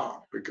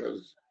stop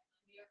because.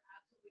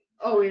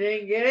 Oh, he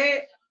didn't get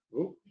it?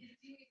 Oh.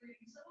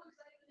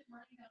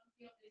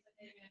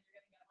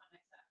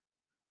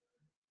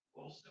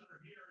 Will center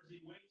here as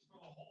he waits for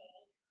the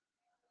hole.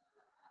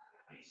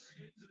 He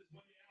skins his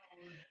way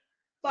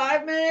out.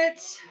 5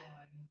 minutes.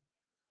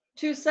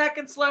 2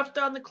 seconds left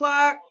on the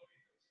clock.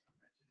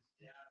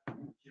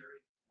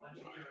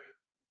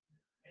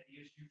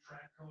 NDSU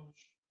track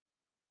coach.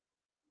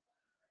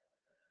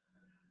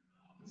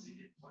 He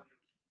did plenty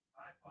of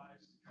high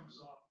fives. Comes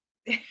off.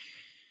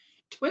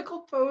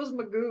 Twinkle Toes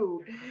Magoo.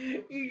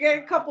 You get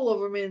a couple of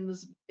them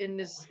in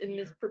this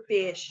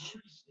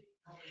profession.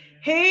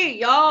 Hey,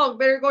 y'all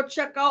better go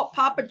check out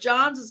Papa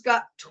John's has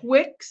got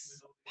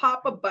Twix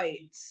Papa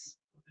Bites.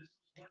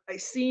 I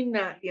seen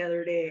that the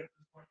other day.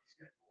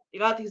 You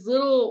got these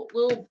little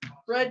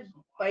bread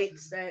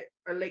bites that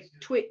are like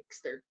Twix.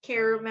 They're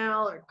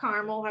caramel or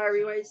caramel, however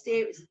you want to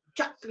say it. With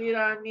chocolate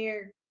on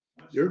there.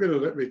 You're gonna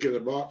let me get a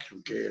box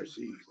from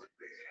KFC.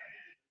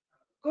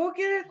 Go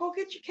get it. Go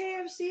get your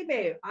KFC,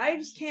 babe. I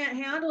just can't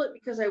handle it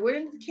because I went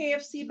into the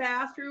KFC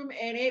bathroom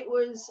and it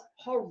was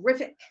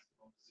horrific.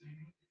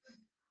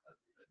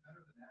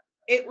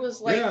 It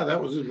was like, yeah,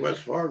 that was in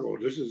West Fargo.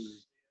 This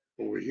is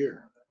over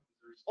here.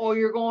 Oh,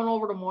 you're going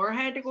over to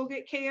Moorhead to go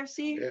get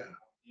KFC? Yeah.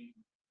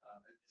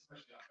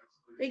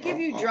 They give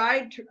you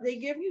dried. They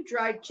give you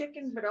dried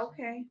chicken, but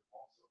okay.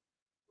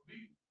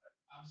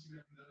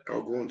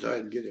 I'll go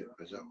inside and get it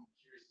myself.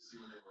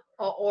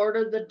 I'll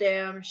order the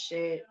damn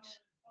shit.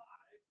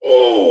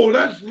 Oh,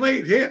 that's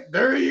late hit.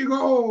 There you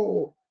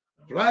go.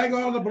 Flag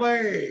on the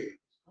play.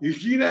 You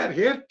see that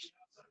hit?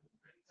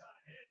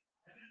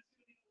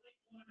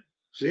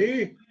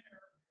 See?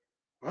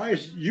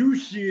 You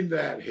seen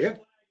that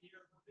hit?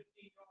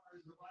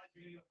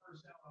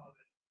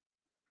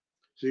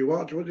 See,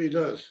 watch what he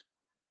does.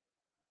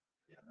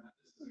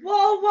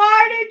 Well,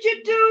 why did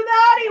you do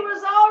that? He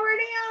was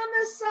already on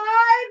the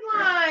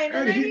sideline,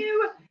 and then he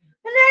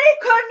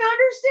couldn't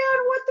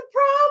understand what the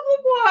problem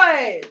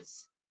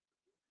was.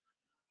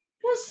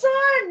 Well,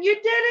 son, you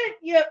didn't.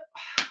 You.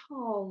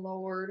 Oh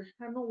Lord,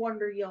 no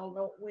wonder y'all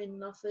don't win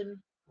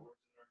nothing.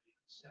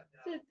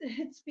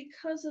 It's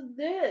because of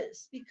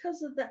this.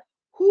 Because of that.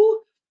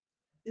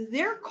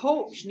 Their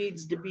coach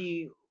needs to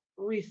be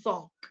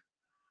rethunk.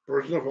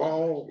 First of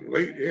all,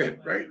 late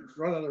hit right in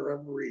front of the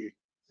referee.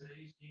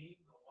 Today's game,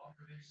 the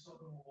Walker in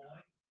Southern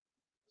Illinois.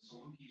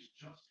 Salukis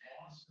just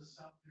lost to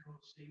South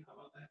Dakota State. How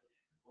about that?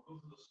 We'll go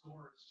through the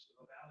scores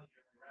of the Valley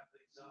here and wrap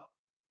things up.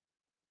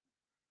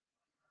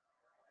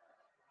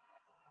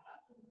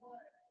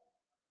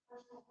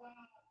 Personal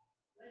foul.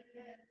 Late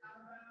hit, out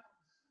of bounds.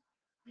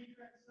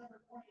 Defense number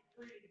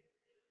 23.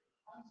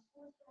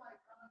 Unsportsmanlike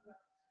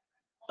conduct.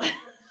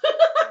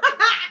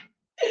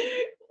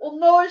 Well,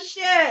 no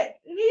shit.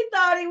 He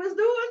thought he was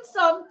doing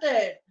something.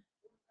 I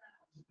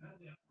don't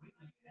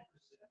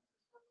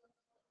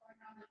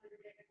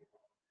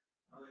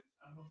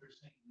know if they're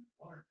saying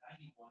 1 or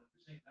 91. If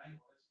they're saying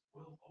 91, it's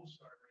Will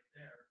Mostard right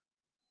there.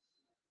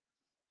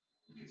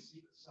 You can see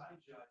the side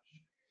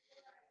judge.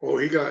 Oh,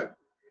 he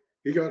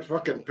got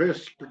fucking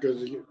pissed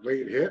because he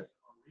late hit.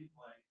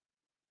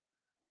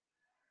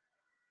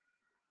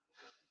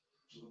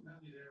 So the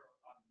penalty there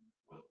on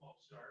Will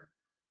Mostard.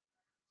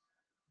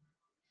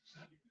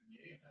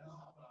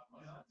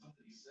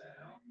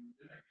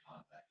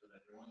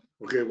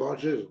 Okay,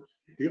 watch this.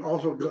 He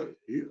also got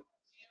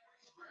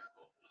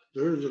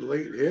there's a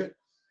late hit.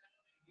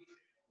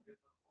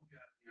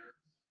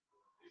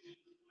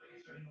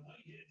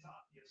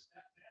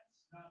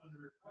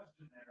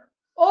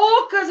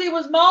 Oh, because he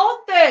was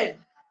mouthing.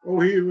 Oh,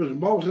 he was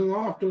mouthing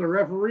off to the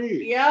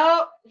referee.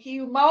 Yep, he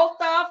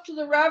mouthed off to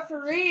the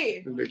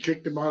referee. And they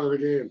kicked him out of the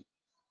game.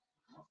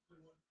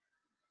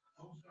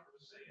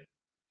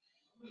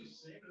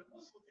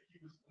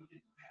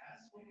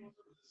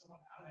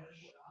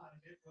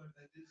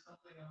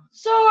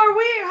 So how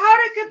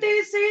could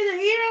they say that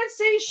he didn't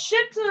say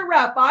shit to the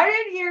ref? I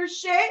didn't hear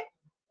shit.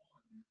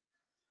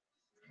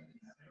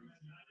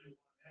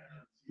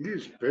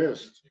 He's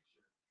pissed.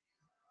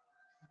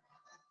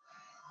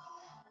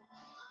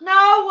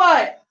 Now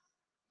what?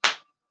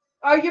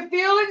 Are your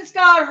feelings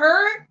got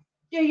hurt?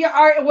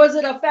 Was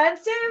it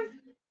offensive?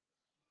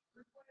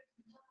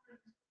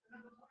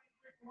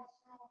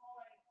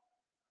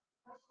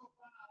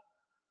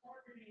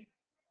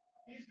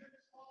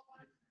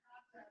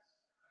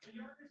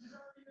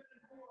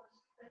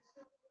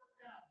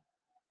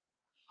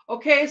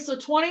 Okay, so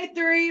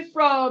 23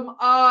 from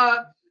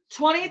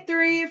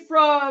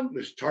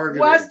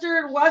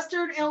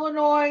Western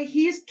Illinois.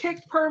 He's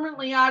kicked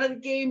permanently out of the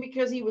game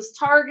because he was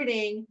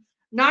targeting.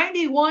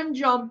 91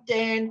 jumped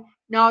in.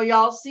 Now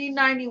y'all see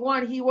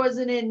 91. He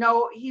wasn't in.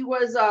 No,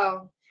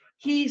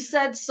 he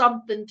said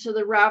something to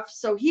the ref,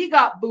 so he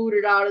got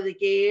booted out of the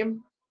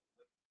game.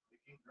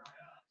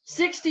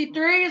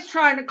 63 is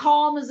trying to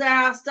calm his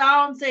ass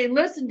down, saying,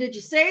 listen, did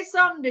you say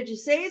something? Did you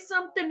say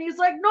something? He's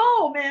like,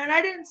 no, man, I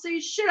didn't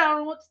say shit. I don't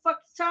know what the fuck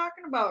you're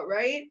talking about,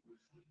 right?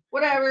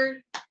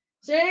 Whatever.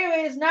 So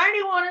anyways,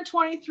 91 and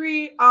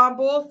 23 on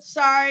both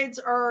sides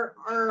are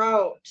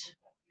out.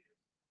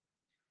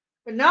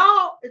 But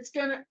now it's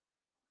going to.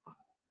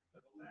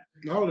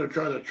 Now they're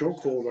trying to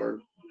chokehold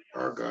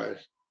our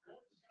guys.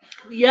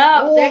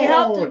 Yeah, they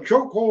have Oh, to.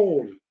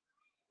 chokehold.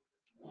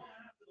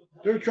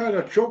 They're trying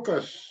to choke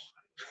us.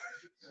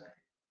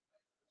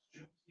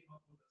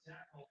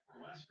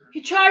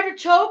 He tried to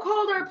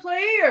chokehold our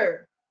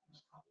player.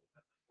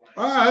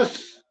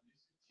 Us.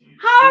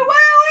 How will we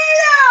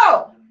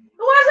know? It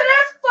wasn't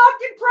his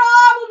fucking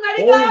problem that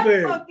he got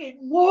Holding. fucking.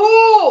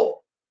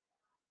 Whoa!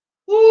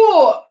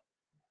 Whoa!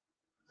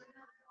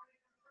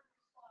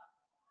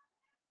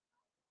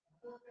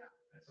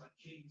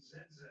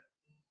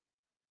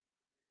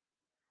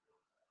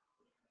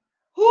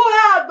 Who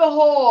had the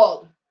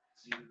hold?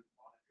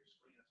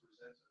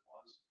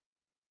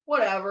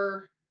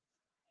 Whatever.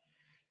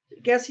 I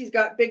guess he's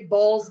got big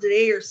balls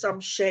today or some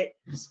shit.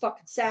 His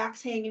fucking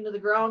sack's hanging to the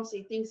ground, so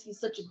he thinks he's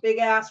such a big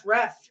ass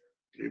ref.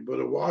 You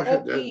better wash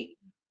Hope it then. he-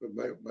 It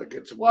might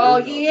get some Well,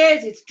 dirt he on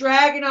is. It's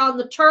dragging on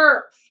the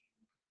turf,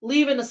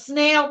 leaving a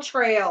snail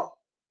trail.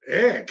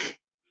 it. Ick.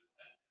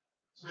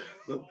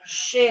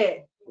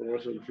 Shit.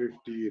 4th and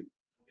 15.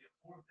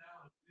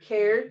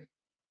 Cared.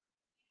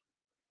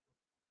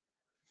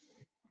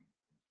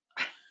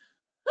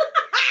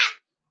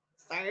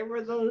 Sorry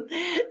for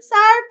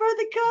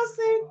the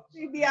cussing.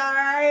 You'd be all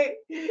right.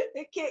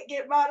 It can't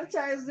get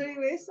monetized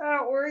anyway, so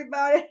don't worry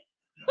about it.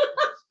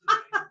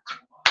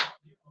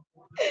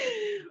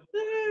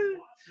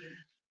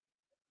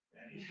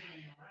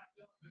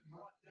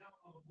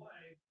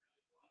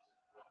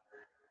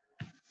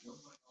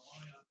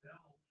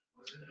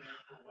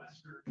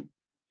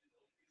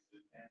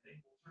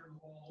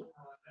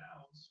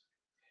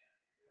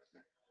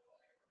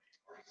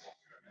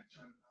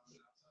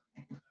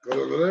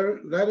 Because the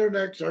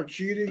Leathernecks are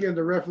cheating and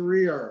the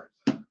referee are.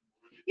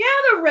 Yeah,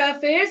 the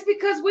ref is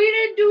because we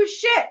didn't do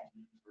shit.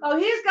 Oh,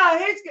 he's got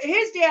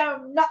his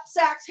damn nut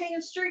sacks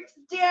hanging straight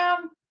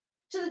to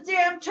the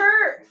damn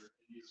turf.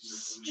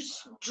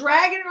 Just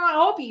dragging it on. I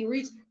hope he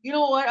reads. You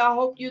know what? I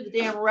hope you're the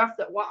damn ref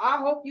I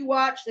hope you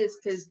watch this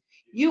because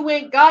you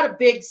ain't got a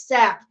big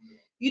sack.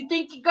 You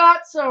think you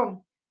got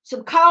some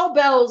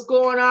cowbells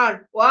going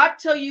on. Well, I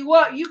tell you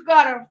what, you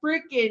got a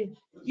freaking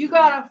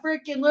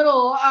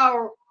little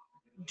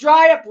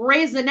dried up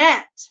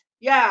raisinette.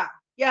 Yeah,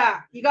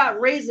 you got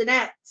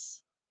raisinettes.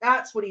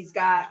 That's what he's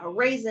got, a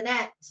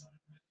raisinette.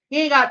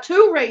 He ain't got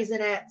 2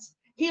 raisinettes.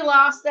 He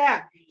lost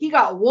that. He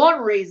got 1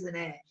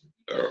 raisinette.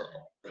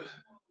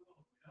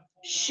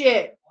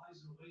 Shit.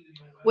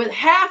 With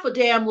half a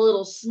damn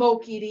little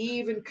smoky to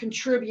even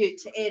contribute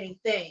to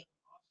anything.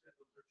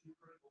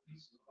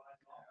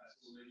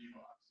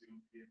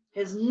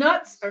 His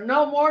nuts are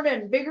no more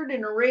than bigger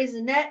than a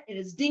raisinette, and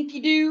his dinky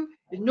doo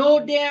is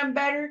no damn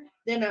better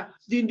than a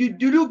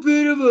little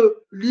bit of a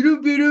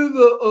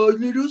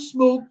little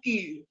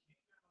smoky.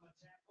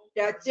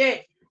 That's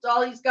it. That's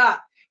all he's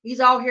got. He's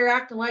out here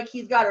acting like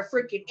he's got a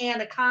freaking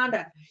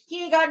anaconda.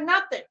 He ain't got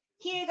nothing.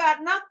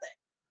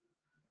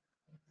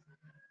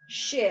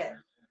 Shit.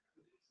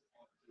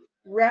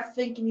 Ref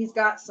thinking he's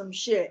got some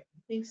shit.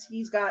 Thinks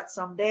he's got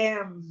some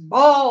damn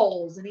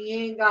balls and he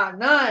ain't got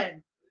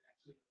none.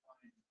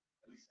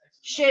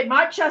 Shit,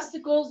 my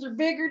chesticles are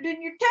bigger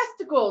than your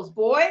testicles,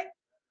 boy.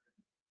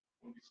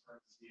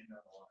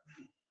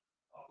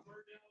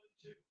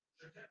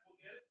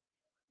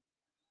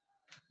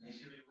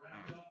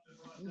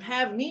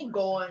 Have me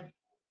going.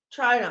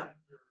 Trying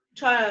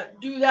to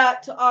do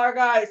that to our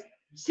guys.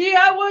 See,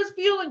 I was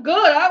feeling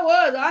good.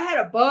 I had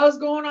a buzz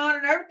going on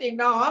and everything.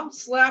 Now I'm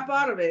slap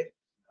out of it.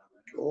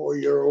 Oh,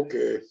 you're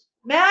okay.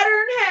 Madder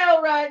than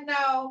hell right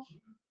now.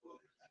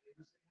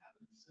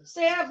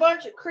 Saying a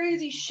bunch of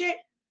crazy shit.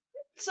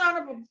 Son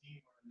of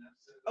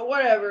a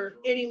whatever.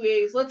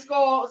 Anyways, let's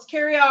go. Let's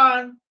carry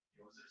on.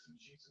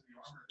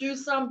 Do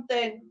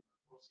something.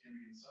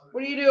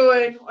 What are you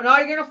doing? And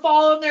are you gonna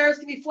fall in there? It's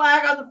gonna be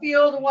flag on the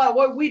field and what?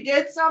 What, we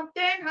did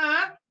something,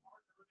 huh?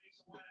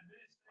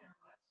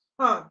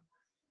 Huh.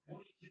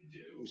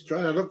 He's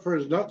trying to look for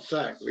his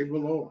nutsack. Leave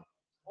him alone.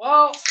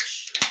 Well,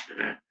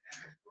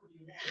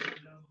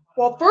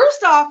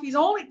 first off, he's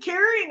only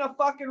carrying a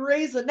fucking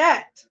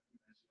raisinette.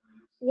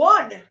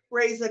 1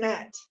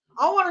 raisinette.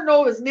 I want to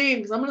know his name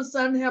because I'm gonna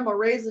send him a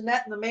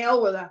raisinette in the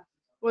mail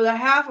with a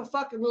half a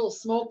fucking little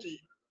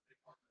smoky.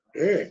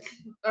 Ick.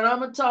 And I'm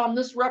gonna tell him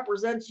this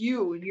represents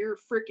you and your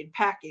freaking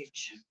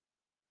package.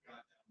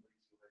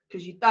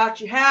 Because you thought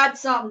you had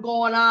something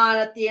going on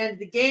at the end of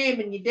the game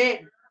and you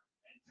didn't.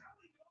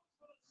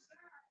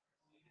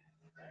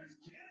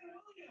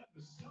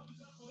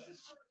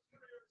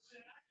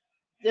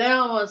 Then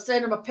I'm gonna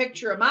send him a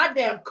picture of my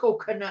damn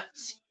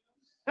coconuts.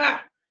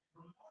 Ha!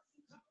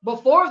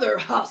 Before they're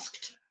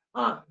husked.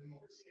 Huh.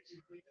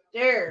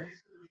 There.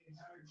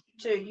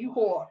 Tell you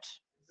what.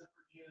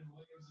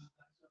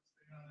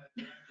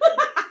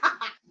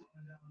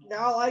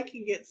 Now I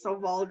can get so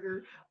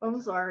vulgar.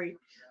 I'm sorry.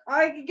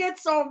 I can get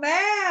so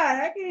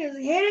mad. I can just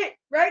hit it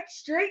right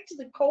straight to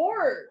the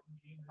core.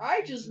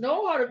 I just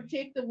know how to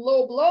take them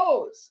low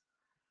blows.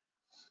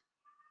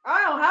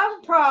 I don't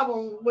have a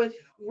problem with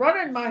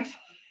running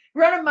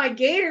my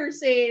gator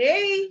saying,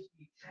 hey,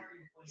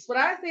 that's what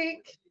I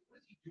think.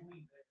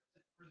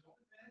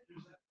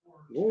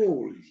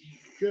 Holy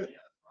shit.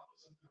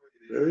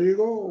 There you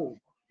go.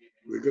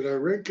 We got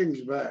our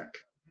rankings back.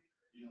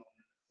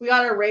 We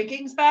got our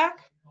rankings back.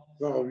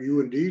 Well,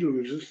 UND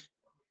loses.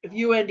 If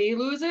UND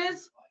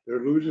loses, They're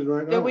losing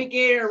right now. then we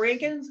get our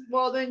rankings.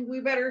 Well, then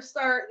we better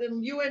start.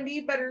 Then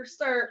UND better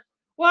start.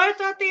 Well, I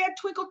thought they had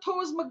Twinkle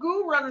Toes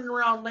Magoo running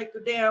around like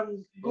a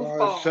damn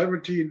goofball.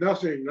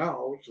 17-0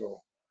 now,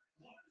 so.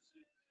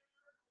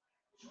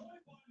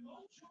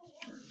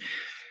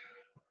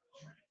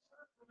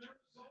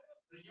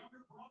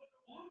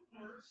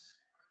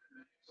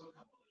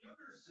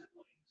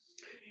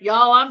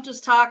 Y'all, I'm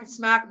just talking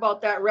smack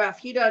about that ref.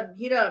 He done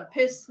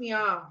pissed me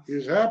off.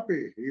 He's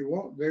happy. He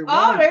won't. They Oh,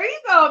 won. there you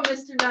go,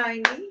 Mr.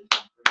 90.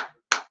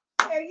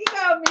 There you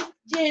go, Mr.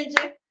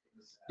 Ginger.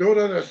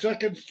 Still on the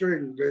second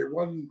string. They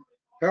won,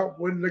 helped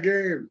win the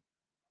game.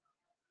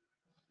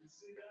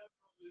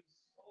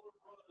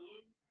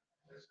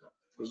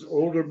 His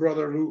older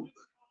brother Luke.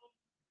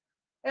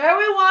 There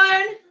we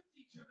won.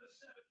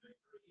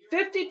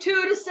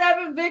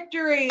 52-7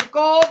 victory.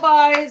 Go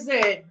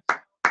Bison.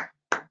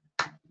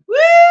 Woo!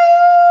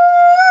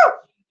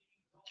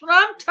 That's what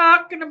I'm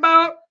talking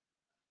about.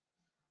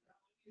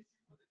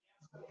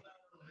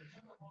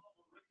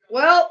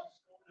 Well,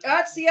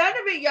 that's the end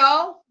of it,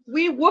 y'all.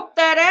 We whooped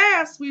that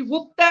ass. We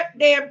whooped that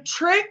damn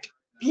trick.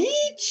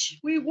 Peach.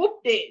 We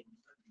whooped it.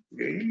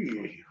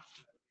 Yeah.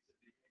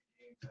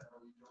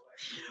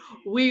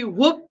 We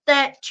whooped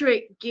that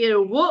trick. Get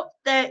a whoop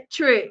that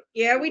trick.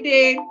 Yeah, we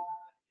did.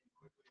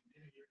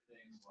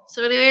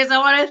 So anyways, I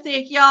want to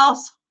thank y'all.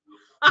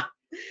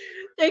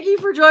 Thank you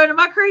for joining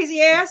my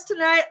crazy ass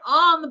tonight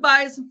on the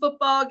Bison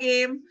football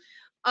game.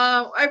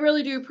 I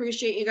really do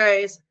appreciate you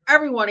guys.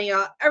 Every one of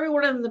y'all.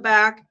 Everyone in the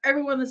back.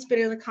 Everyone that's been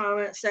in the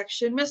comment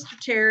section. Mr.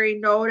 Terry,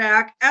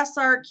 Nodak,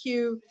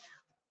 SRQ,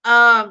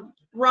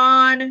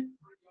 Ron,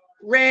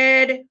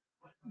 Red,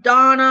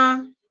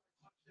 Donna.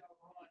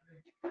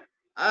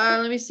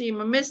 Let me see.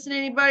 Am I missing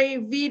anybody?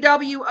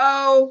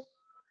 VWO.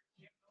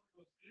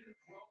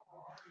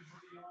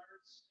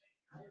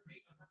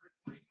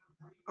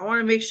 I want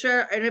to make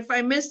sure. And if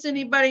I missed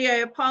anybody, I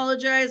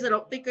apologize. I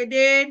don't think I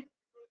did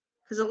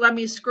because it let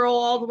me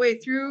scroll all the way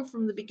through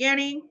from the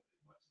beginning.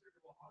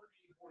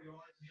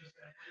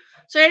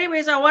 So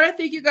anyways, I want to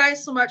thank you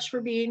guys so much for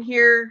being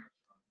here.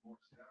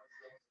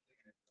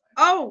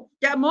 Oh,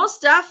 yeah,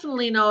 most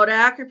definitely,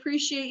 Nodak. I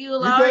appreciate you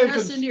allowing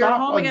us into your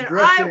home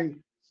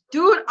again.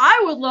 Dude,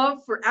 I would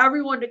love for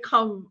everyone to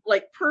come,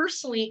 like,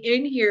 personally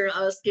in here and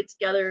us get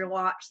together and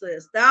watch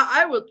this.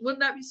 Wouldn't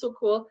that be so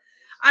cool?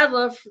 I'd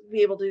love to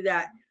be able to do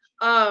that.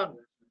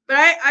 But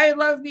I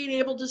love being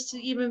able just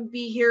to even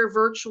be here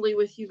virtually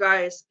with you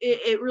guys.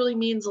 It really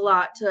means a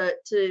lot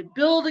to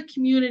build a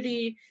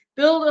community,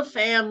 build a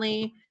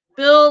family,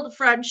 build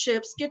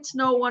friendships, get to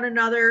know one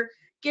another.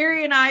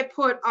 Gary and I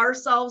put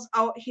ourselves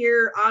out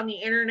here on the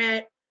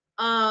internet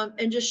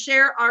and just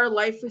share our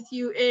life with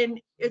you. And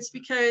it's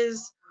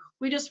because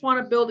we just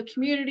want to build a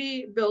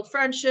community, build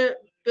friendship,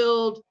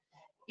 build,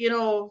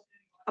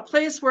 a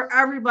place where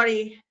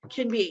everybody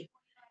can be.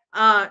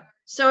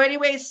 So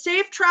anyways,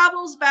 safe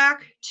travels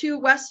back to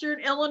Western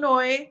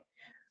Illinois.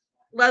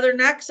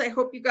 Leathernecks, I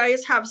hope you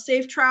guys have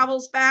safe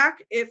travels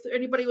back. If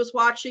anybody was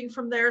watching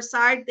from their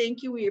side,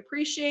 thank you. We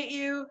appreciate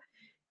you.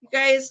 You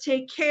guys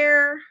take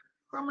care.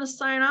 I'm going to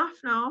sign off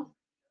now.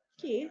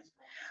 Okay.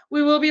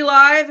 We will be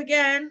live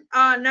again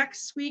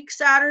next week,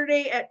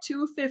 Saturday at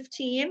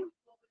 2:15.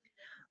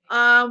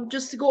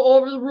 Just to go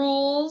over the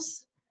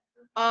rules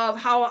of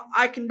how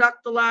I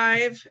conduct the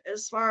live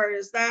as far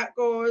as that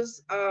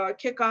goes.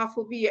 Kickoff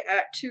will be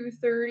at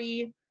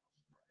 2:30.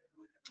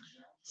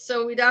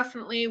 So we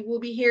definitely will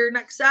be here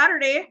next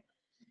Saturday.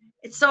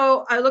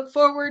 So I look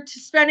forward to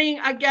spending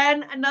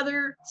again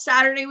another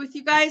Saturday with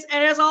you guys.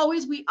 And as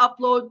always, we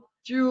upload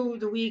through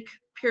the week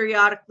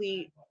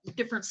periodically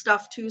different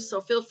stuff too.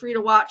 So feel free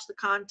to watch the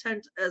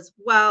content as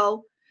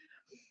well.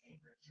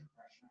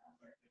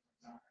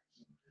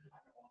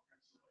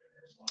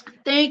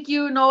 Thank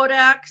you,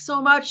 Nodak,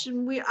 so much.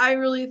 And I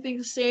really think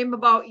the same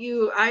about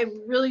you. I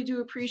really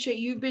do appreciate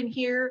you've been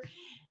here.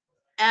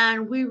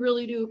 And we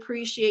really do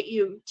appreciate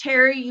you.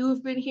 Terry,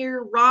 you've been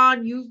here.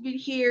 Ron, you've been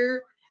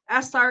here.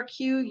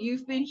 SRQ,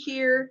 you've been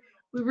here.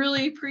 We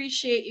really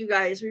appreciate you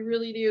guys. We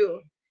really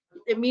do.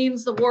 It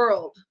means the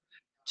world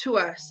to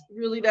us. It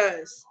really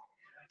does.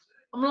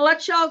 I'm going to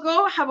let y'all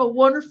go. Have a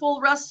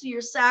wonderful rest of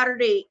your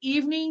Saturday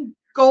evening.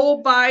 Go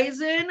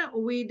Bison.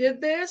 We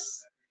did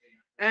this.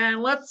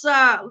 And let's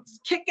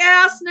kick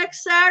ass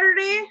next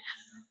Saturday.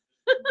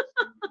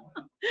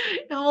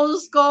 And we'll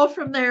just go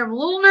from there. I'm a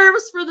little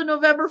nervous for the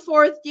November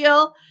 4th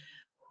deal,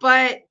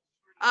 but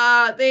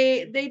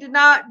they did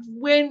not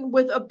win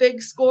with a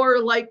big score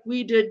like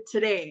we did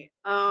today.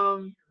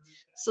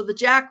 So the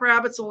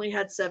Jackrabbits only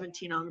had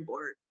 17 on the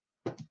board.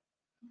 And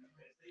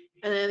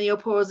then the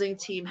opposing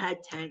team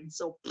had 10.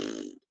 So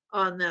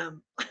on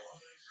them.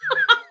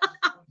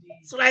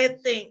 That's what I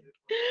think.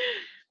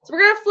 So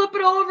we're going to flip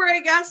it over, I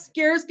guess.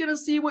 Gary's going to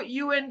see what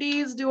UND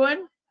is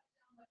doing.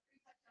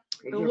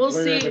 And we'll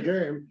see.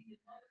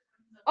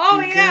 Oh,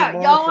 yeah.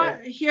 Y'all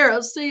want here.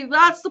 Let's see.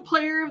 That's the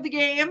player of the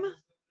game.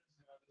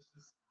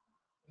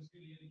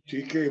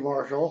 TK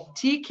Marshall.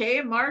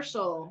 TK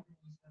Marshall.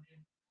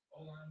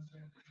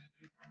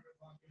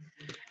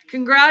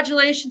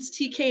 Congratulations,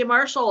 TK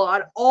Marshall,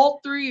 on all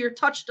 3 of your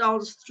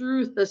touchdowns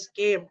through this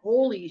game.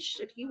 Holy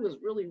shit, he was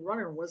really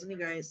running, wasn't he,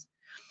 guys?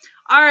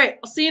 All right,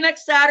 I'll see you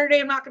next Saturday.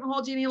 I'm not going to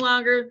hold you any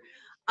longer.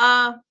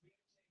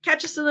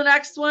 Catch us in the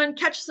next one.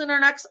 Catch us in our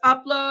next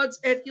uploads.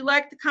 If you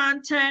like the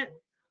content,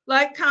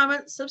 like,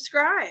 comment,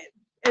 subscribe.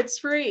 It's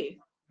free.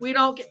 We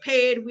don't get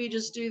paid. We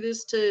just do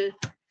this to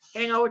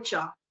hang out with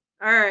y'all.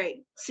 All right.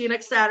 See you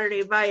next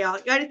Saturday. Bye, y'all.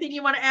 Got anything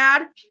you want to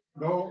add?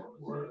 No.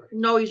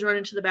 No, he's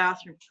running to the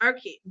bathroom.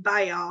 Okay.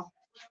 Bye, y'all.